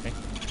went down for me?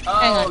 Hang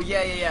Oh on.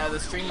 yeah. The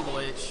stream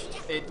glitch.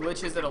 It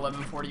glitches at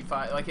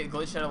 11:45. Like it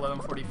glitched at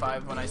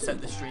 11:45 when I set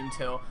the stream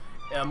till.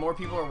 More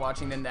people are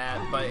watching than that,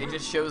 but it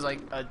just shows like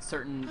a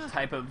certain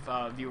type of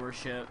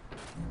viewership.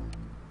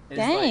 It's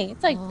Dang, like-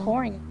 it's like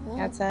pouring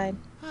outside.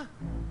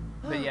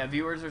 but yeah,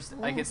 viewers are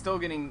like it's still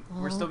getting.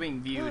 We're still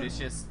being viewed. It's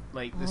just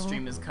like the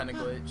stream is kind of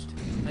glitched.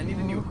 I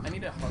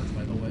need a heart,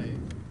 by the way.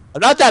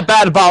 I'm not that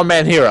bad at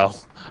Bomberman Hero.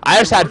 I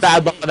just had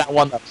bad luck on that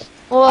one level.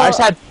 Well, I just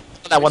had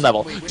on that one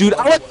level. Wait, which Dude,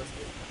 level was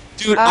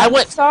it? I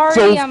went sorry,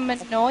 so I'm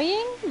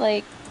annoying.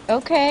 Like,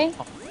 okay.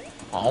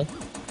 Oh.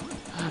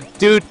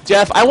 Dude,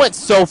 Jeff, I went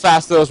so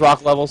fast to those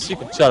rock levels. You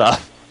can shut up.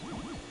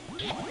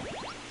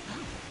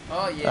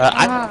 Oh yeah.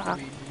 Ah.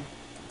 Luigi.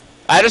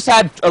 I just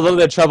had a little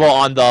bit of trouble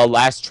on the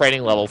last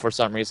training level for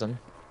some reason.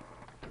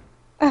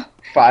 5.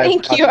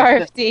 Thank you,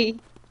 RFD.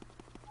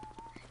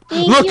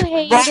 Thank Look, you,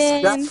 Ross,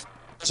 Hayden. Jeff,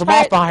 there's a Heart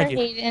moth for behind you.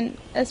 Hayden.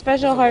 A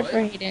special There's a heart what? for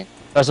Hayden.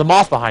 There's a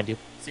moth behind you.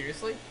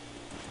 Seriously?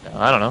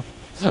 I don't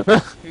know.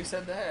 Who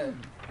said that?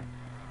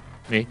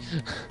 Me.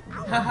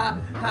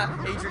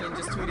 Adrian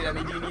just tweeted at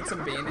me. Do you need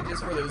some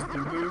bandages for those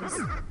boo boos?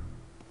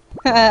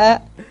 Oh,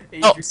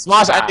 Adrian,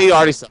 Smosh, I knew you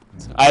already subbed.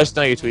 I just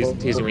know you're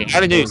teasing me. I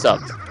already knew you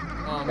subbed.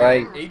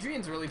 Right.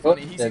 Adrian's really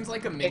funny. He Oops. seems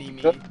like a mini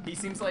me. He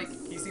seems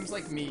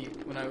like me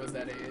when I was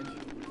that age.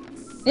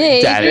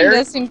 Yeah, Daddy. Adrian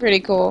does seem pretty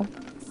cool.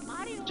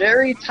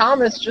 Jerry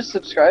Thomas just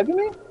subscribed to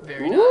me?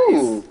 Very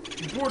Ooh.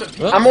 nice. Bored of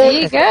peas. I'm There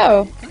only you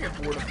go. You're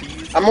bored of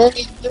peas.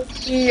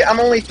 I'm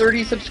only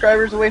 30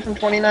 subscribers away from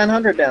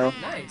 2,900 now.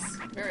 Nice.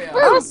 Very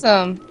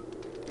awesome.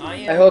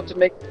 Awesome. I hope to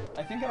make.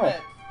 I think I'm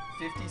at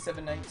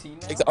 5719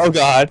 now. Oh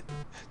god.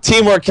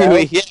 Teamwork,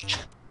 Kiwi. Yeah.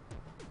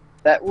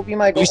 That will be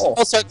my We goal.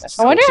 should start.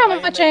 I wonder how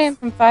am much at- I am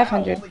from Wow,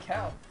 500. holy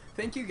cow.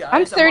 Thank you guys.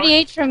 I'm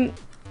 38 from.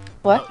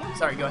 What? Oh,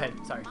 sorry, go ahead.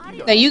 Sorry. You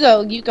go. No, you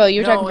go. You go.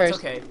 You were no, talking it's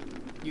first. okay.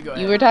 You go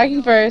ahead. You were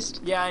talking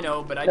first. Yeah, I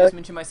know, but I just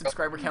mentioned my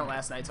subscriber count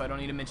last night, so I don't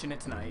need to mention it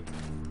tonight.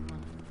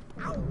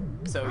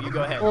 So you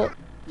go ahead. Well,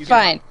 You go-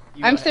 fine.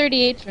 you go I'm ahead.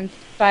 38 from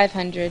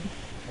 500.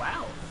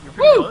 Wow, you're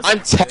pretty close. I'm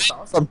 10 That's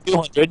awesome. from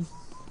 200.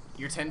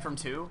 You're 10 from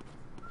 2?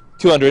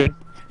 200.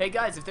 Hey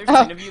guys, if there's Oh,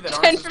 10 of you that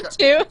aren't 10 from 2?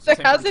 It's like,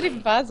 10 how's from it 2.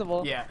 even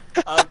possible? Yeah.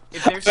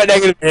 If there's I'm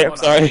negative here, I'm hold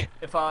on. sorry.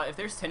 If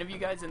there's 10 of you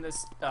guys in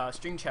this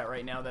stream chat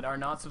right now that are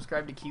not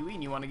subscribed to Kiwi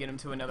and you want to get him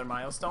to another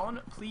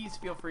milestone, please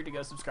feel free to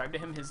go subscribe to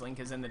him. His link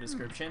is in the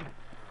description.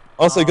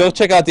 Also, go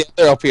check out the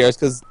other LPRs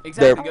because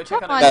Exactly. they're Go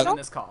check out Come on, others don't- in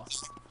this call.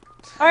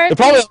 Alright,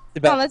 probably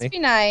come on, let's be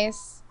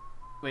nice.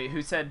 Wait,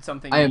 who said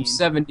something? I am mean?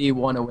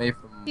 71 away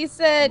from. He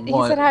said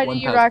One- hi to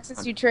you, 1,000.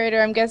 Roxas, you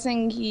traitor. I'm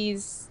guessing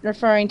he's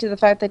referring to the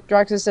fact that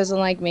Roxas doesn't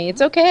like me.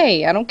 It's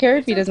okay. I don't care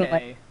if he It's doesn't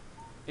like. okay.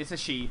 It's a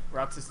she.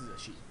 Roxas is a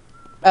she.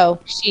 Oh,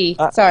 she.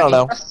 I Sorry. don't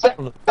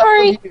know.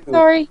 Sorry.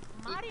 Sorry.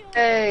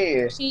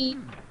 Hey. She.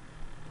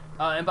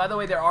 And by the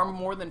way, there are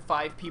more than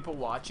 5 people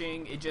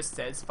watching. It just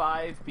says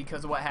 5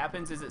 because what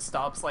happens is it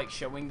stops like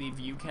showing the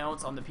view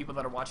counts on the people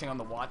that are watching on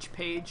the watch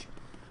page.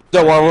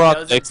 Don't worry, we're It on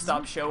doesn't 6.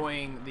 stop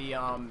showing the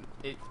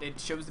it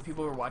shows the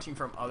people who are watching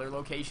from other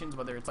locations,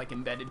 whether it's like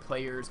embedded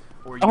players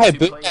or Oh, hey,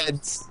 YouTube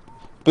players.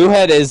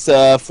 Boohead is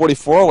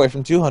 44 away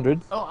from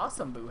 200. Oh,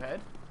 awesome, Boohead.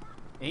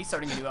 And he's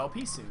starting a new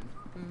LP soon.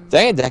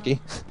 Dang it, Decky.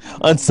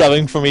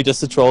 Unsubbing for me just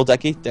to troll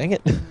Decky. Dang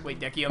it. Wait, wait,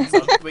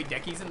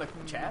 Decky's in the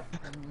chat?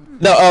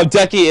 No, oh,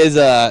 Decky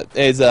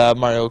is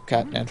Mario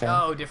Cat Man fan.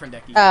 Oh, different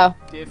Decky. Oh.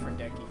 Different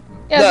Decky.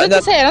 Yeah, I was No, about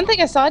to say, I don't think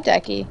I saw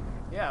Decky.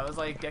 Yeah, I was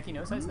like, Decky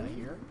knows I's not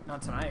here.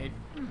 Not tonight.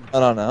 I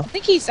don't know. I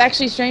think he's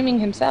actually streaming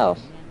himself.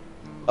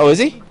 Oh, is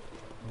he?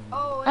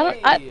 Oh, I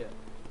don't- hey.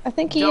 I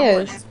think he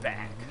Dublin is.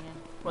 back.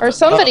 Or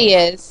What's up, somebody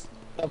is.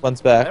 That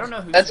one's I back. don't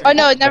know who's That's- Oh,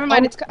 no, never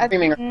mind. It's.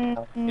 Streaming.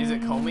 Is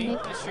it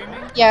Comey that's streaming?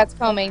 Yeah, it's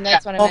Coming.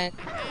 That's what I meant.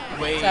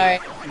 Wait. Sorry.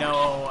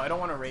 No, I don't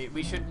want to rate.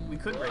 We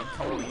could rate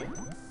Comey.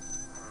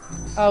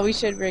 Oh, we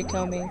should read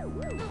Coming.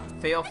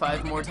 Fail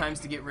 5 more times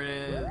to get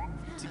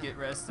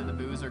rest of the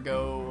booze or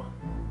go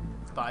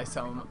buy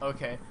some.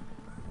 Okay.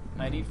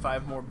 I need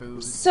 5 more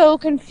booze. So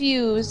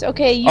confused.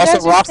 Okay, you Also,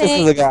 guys are Roxas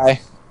saying. is a guy.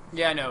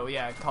 Yeah, I know.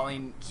 Yeah,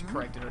 Colleen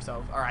corrected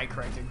herself, or I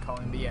corrected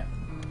Colleen, but yeah.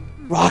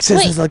 Roxas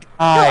Wait, is a No,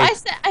 guy.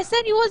 I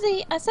said he was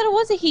a. I said it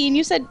was a he, and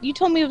you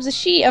told me it was a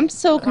she. I'm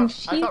so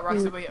confused. I thought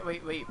Roxas.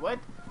 Wait. What?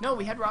 No,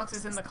 we had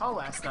Roxas in the call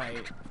last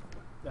night.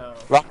 No.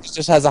 Roxas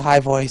just has a high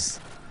voice.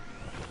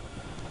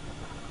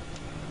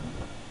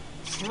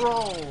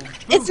 Troll.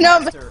 It's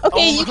not. Boomaster.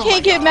 Okay, Oh you my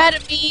can't get God. mad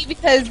at me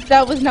because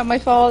that was not my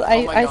fault.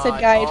 Oh my I said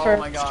God. guide Oh first.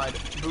 my God.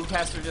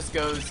 Boocaster just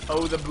goes,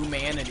 "Oh, the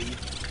boomanity."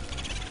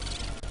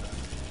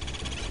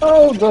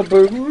 Oh, the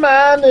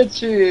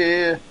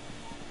boomanity.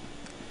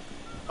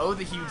 Oh,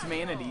 the huge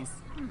manatees.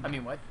 I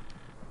mean, what?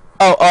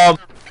 Oh,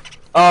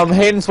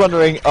 Hayden's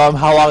wondering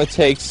how long it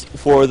takes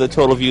for the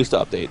total views to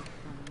update.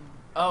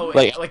 Oh,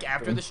 Like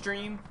after the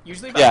stream,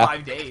 usually about Yeah.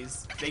 5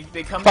 days.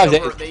 They come 5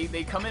 in over days.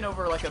 they come in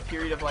over like a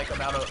period of like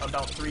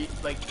about 3,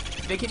 like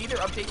they can either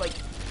update like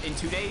in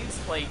 2 days,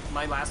 like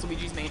my last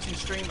Luigi's Mansion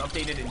stream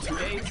updated in 2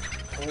 days,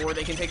 or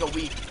they can take a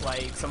week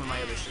like some of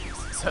my other streams.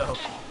 So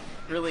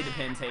it really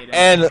depends,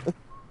 Hayden.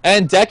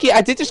 And Decky,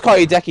 I did just call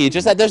you Decky.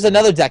 Just that there's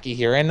another Decky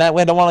here, and that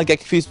way I don't want to get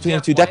confused between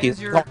the two Why Deckies.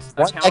 is your One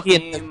account Decky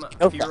name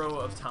and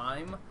Firo of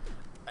Time?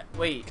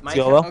 Wait, my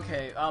Yolo? account,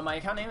 okay, my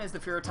account name is the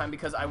Firo of Time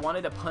because I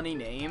wanted a punny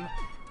name,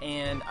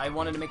 and I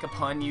wanted to make a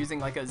pun using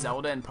like a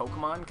Zelda and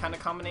Pokemon kind of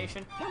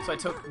combination. So I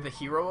took the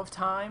Hero of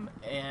Time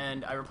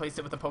and I replaced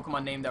it with a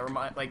Pokemon name that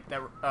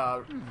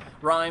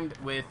rhymed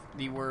with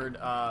the word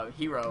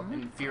hero,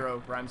 and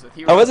Firo rhymes with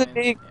hero. I wasn't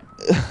being,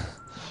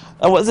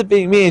 I wasn't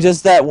being mean.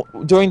 Just that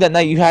during that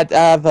night you had to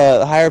have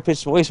a higher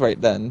pitched voice right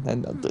then.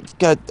 And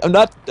God, I'm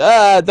not.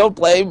 Don't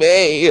blame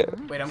me.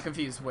 Wait, I'm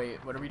confused.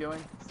 Wait, what are we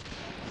doing?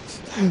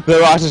 The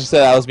Roxas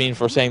said I was mean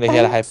for saying that he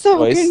had a high pitched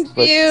voice. I'm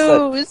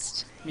so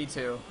confused. Me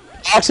too.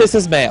 Roxas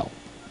is male.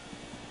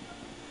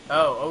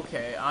 Oh,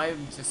 okay.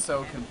 I'm just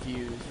so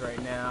confused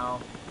right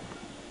now.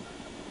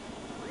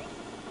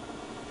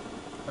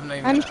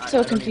 I'm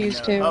so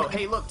confused too. Oh,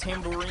 hey, look,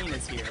 Tambourine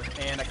is here,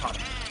 and I caught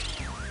him.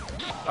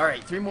 All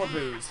right, 3 more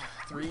boos.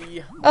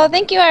 3. Oh,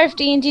 thank you,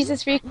 RFD and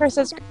Jesus Freak for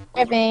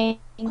subscribing.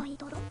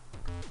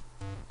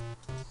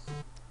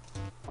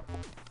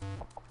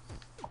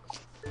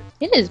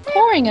 It is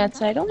pouring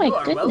outside. Oh my You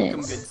are goodness. welcome,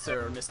 good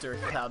sir, Mr.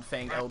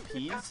 Cloudfang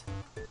LPs.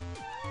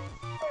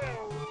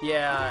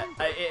 Yeah,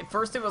 at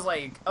first it was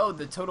like, oh,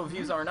 the total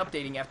views aren't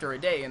updating after a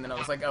day, and then I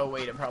was like, oh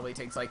wait, it probably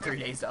takes like 3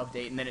 days to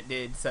update, and then it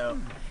did, so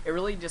it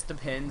really just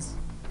depends,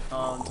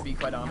 to be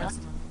quite honest.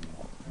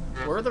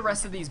 Where are the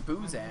rest of these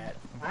boos at?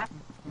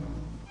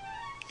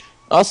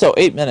 Also,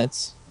 8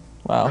 minutes.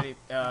 Wow.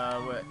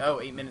 What, oh,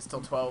 8 minutes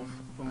till 12.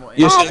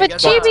 You Oh, should- but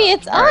Chibi,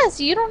 it's us.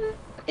 You don't.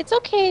 It's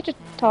okay to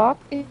talk.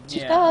 It's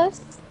just Yeah.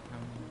 us.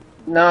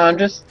 No, I'm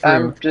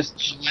just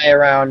shy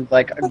around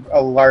like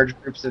a large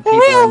groups of people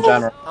in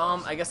general.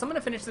 I guess I'm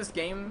gonna finish this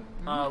game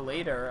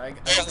later.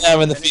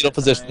 I'm in the fetal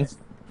position.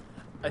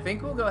 I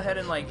think we'll go ahead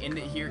and like end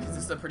it here because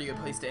this is a pretty good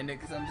place to end it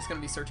because I'm just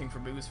gonna be searching for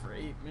boos for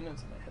 8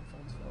 minutes and my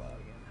headphones fell out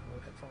again.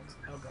 Hello, headphones.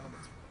 Oh god,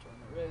 that's on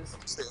my wrist.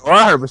 We're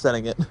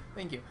 100%ing it.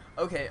 Thank you.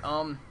 Okay,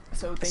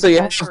 so thank So you you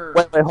all have, for...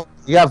 hold on.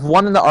 You have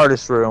 1 in the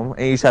artist room,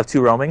 and you each have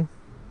 2 roaming.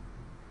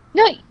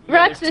 No, Yeah,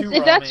 Roxas, there's 2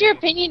 if that's your roaming.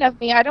 opinion of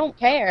me, I don't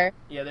care.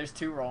 Yeah, there's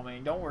 2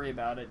 roaming. Don't worry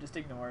about it. Just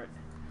ignore it.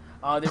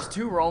 There's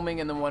 2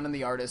 roaming and then 1 in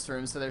the artist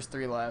room, so there's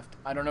 3 left.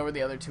 I don't know where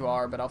the other 2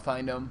 are, but I'll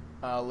find them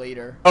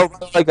later. Oh,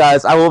 right,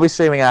 guys, I will be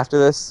streaming after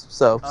this,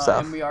 so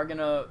And we are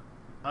gonna...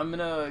 I'm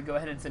gonna go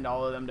ahead and send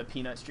all of them to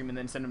Peanut Stream and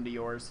then send them to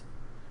yours.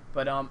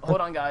 But, hold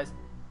on, guys.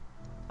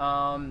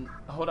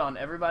 Hold on,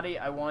 everybody.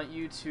 I want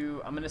you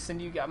to... I'm gonna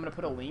send you... I'm gonna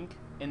put a link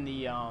in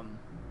the,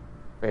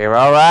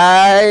 Farewell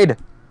ride.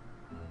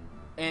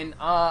 And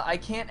I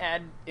can't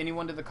add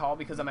anyone to the call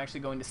because I'm actually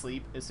going to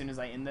sleep as soon as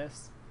I end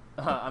this.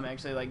 I'm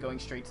actually like going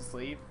straight to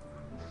sleep.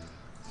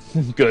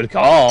 Good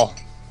call.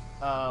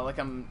 Like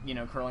I'm, you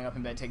know, curling up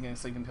in bed, taking a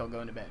sleeping pill,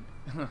 going to bed.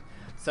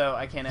 So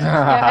I can't add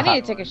Yeah, I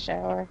need to take a anyone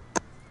shower.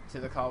 to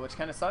the call, which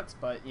kind of sucks,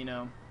 but you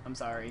know, I'm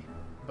sorry.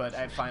 But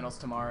I have finals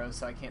tomorrow,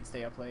 so I can't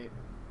stay up late.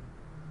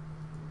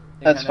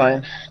 That's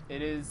fine.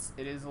 It is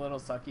a little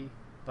sucky,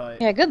 but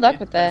Yeah, good luck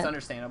with that. It's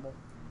understandable.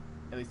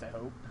 At least I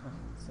hope.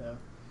 So.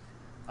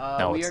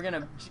 No, we are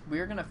gonna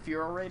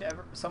Furo raid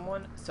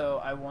someone, so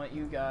I want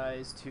you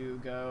guys to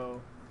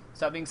go.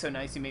 Stop being so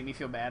nice. You make me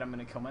feel bad. I'm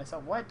gonna kill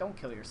myself. What? Don't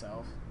kill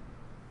yourself.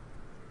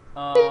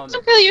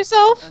 Don't kill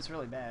yourself. That's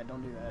really bad.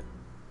 Don't do that.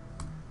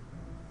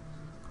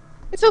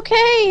 It's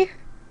okay.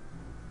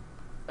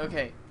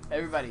 Okay,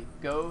 everybody,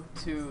 go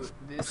to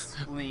this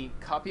link.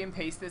 Copy and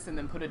paste this, and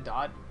then put a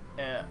dot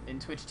in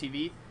Twitch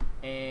TV,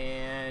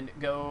 and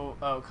go.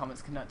 Oh,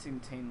 comments cannot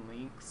contain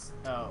links.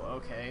 Oh,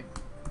 okay.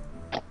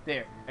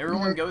 There.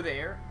 Everyone go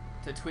there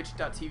to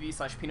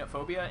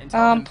twitch.tv/peanutphobia and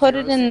tell them Put Firo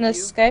it in sent the you,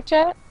 Skype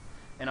chat.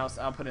 and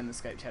I'll put it in the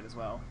Skype chat as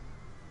well.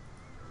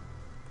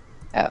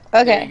 Oh,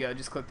 There okay. you go.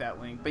 Just click that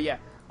link. But yeah,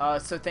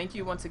 so thank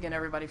you once again,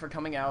 everybody, for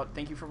coming out.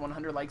 Thank you for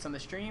 100 likes on the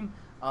stream.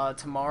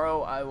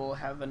 Tomorrow I will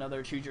have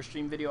another Choose Your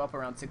Stream video up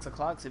around 6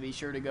 o'clock, so be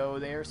sure to go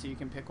there so you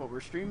can pick what we're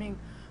streaming.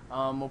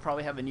 We'll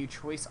probably have a new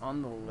choice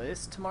on the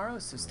list tomorrow,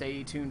 so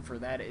stay tuned for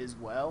that as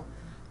well.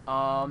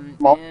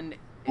 And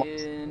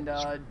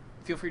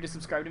feel free to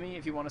subscribe to me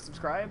if you want to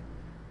subscribe.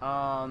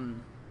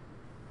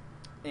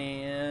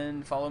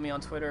 And follow me on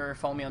Twitter,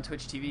 follow me on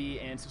Twitch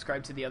TV, and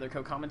subscribe to the other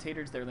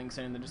co-commentators. Their links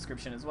are in the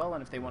description as well,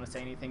 and if they want to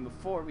say anything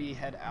before we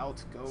head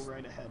out, go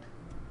right ahead.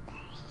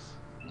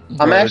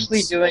 I'm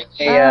actually doing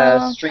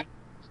a stream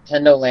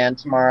Nintendo Land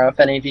tomorrow. If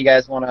any of you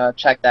guys want to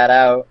check that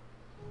out.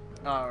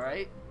 All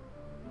right.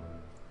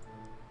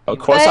 Of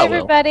course Bye, I will.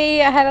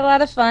 everybody. I had a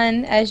lot of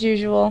fun, as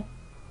usual.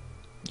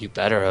 You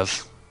better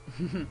have.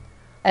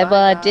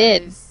 I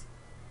did.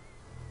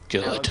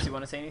 Good. Alex, you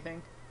want to say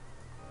anything?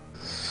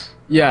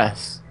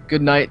 Yes.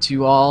 Good night to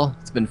you all.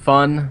 It's been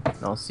fun.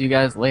 And I'll see you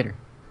guys later.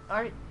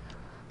 Alright.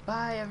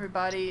 Bye,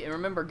 everybody. And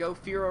remember, go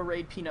Furo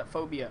raid Peanut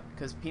Phobia,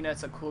 because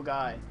Peanut's a cool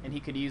guy, and he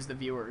could use the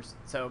viewers.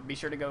 So be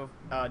sure to go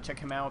check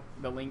him out.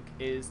 The link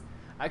is...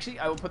 Actually,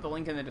 I will put the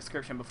link in the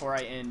description before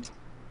I end.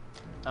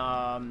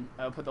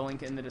 I'll put the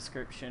link in the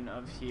description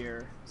of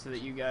here so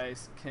that you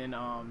guys can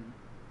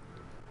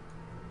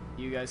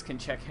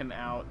check him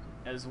out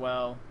as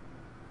well.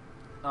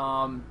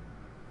 Hold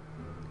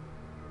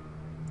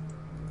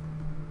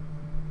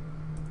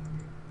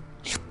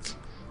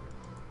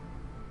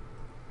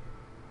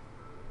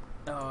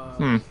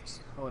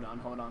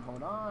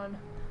on.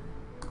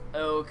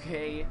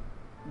 Okay,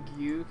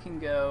 you can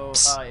go,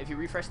 if you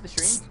refresh the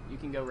stream, you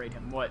can go raid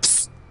him.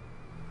 What?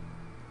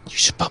 You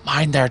should put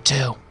mine there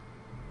too.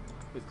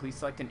 Wait, please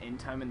select an end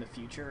time in the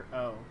future?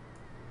 Oh.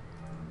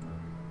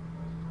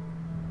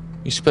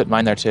 You should put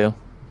mine there too.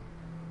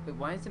 Wait,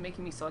 why is it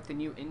making me select a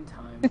new end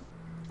time?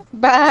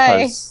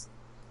 Bye.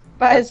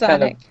 Bye, That's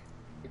kind of Sonic.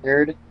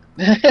 weird.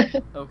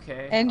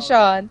 Okay. And I'll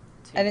Sean.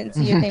 take I didn't that.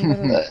 see your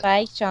name.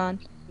 Bye, Sean.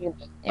 There we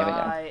go.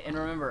 Bye, and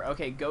remember,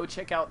 okay, go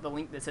check out the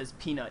link that says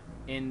Peanut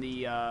in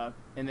the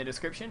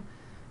description,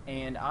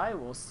 and I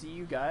will see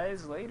you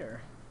guys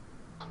later.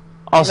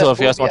 Also, if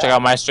you guys want to check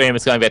out my stream,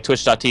 it's going to be at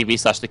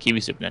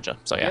twitch.tv/thekiwisuperninja.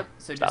 So yeah. Yep.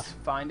 So just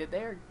find it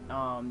there,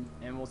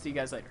 and we'll see you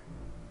guys later.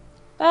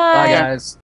 Bye. Bye, guys.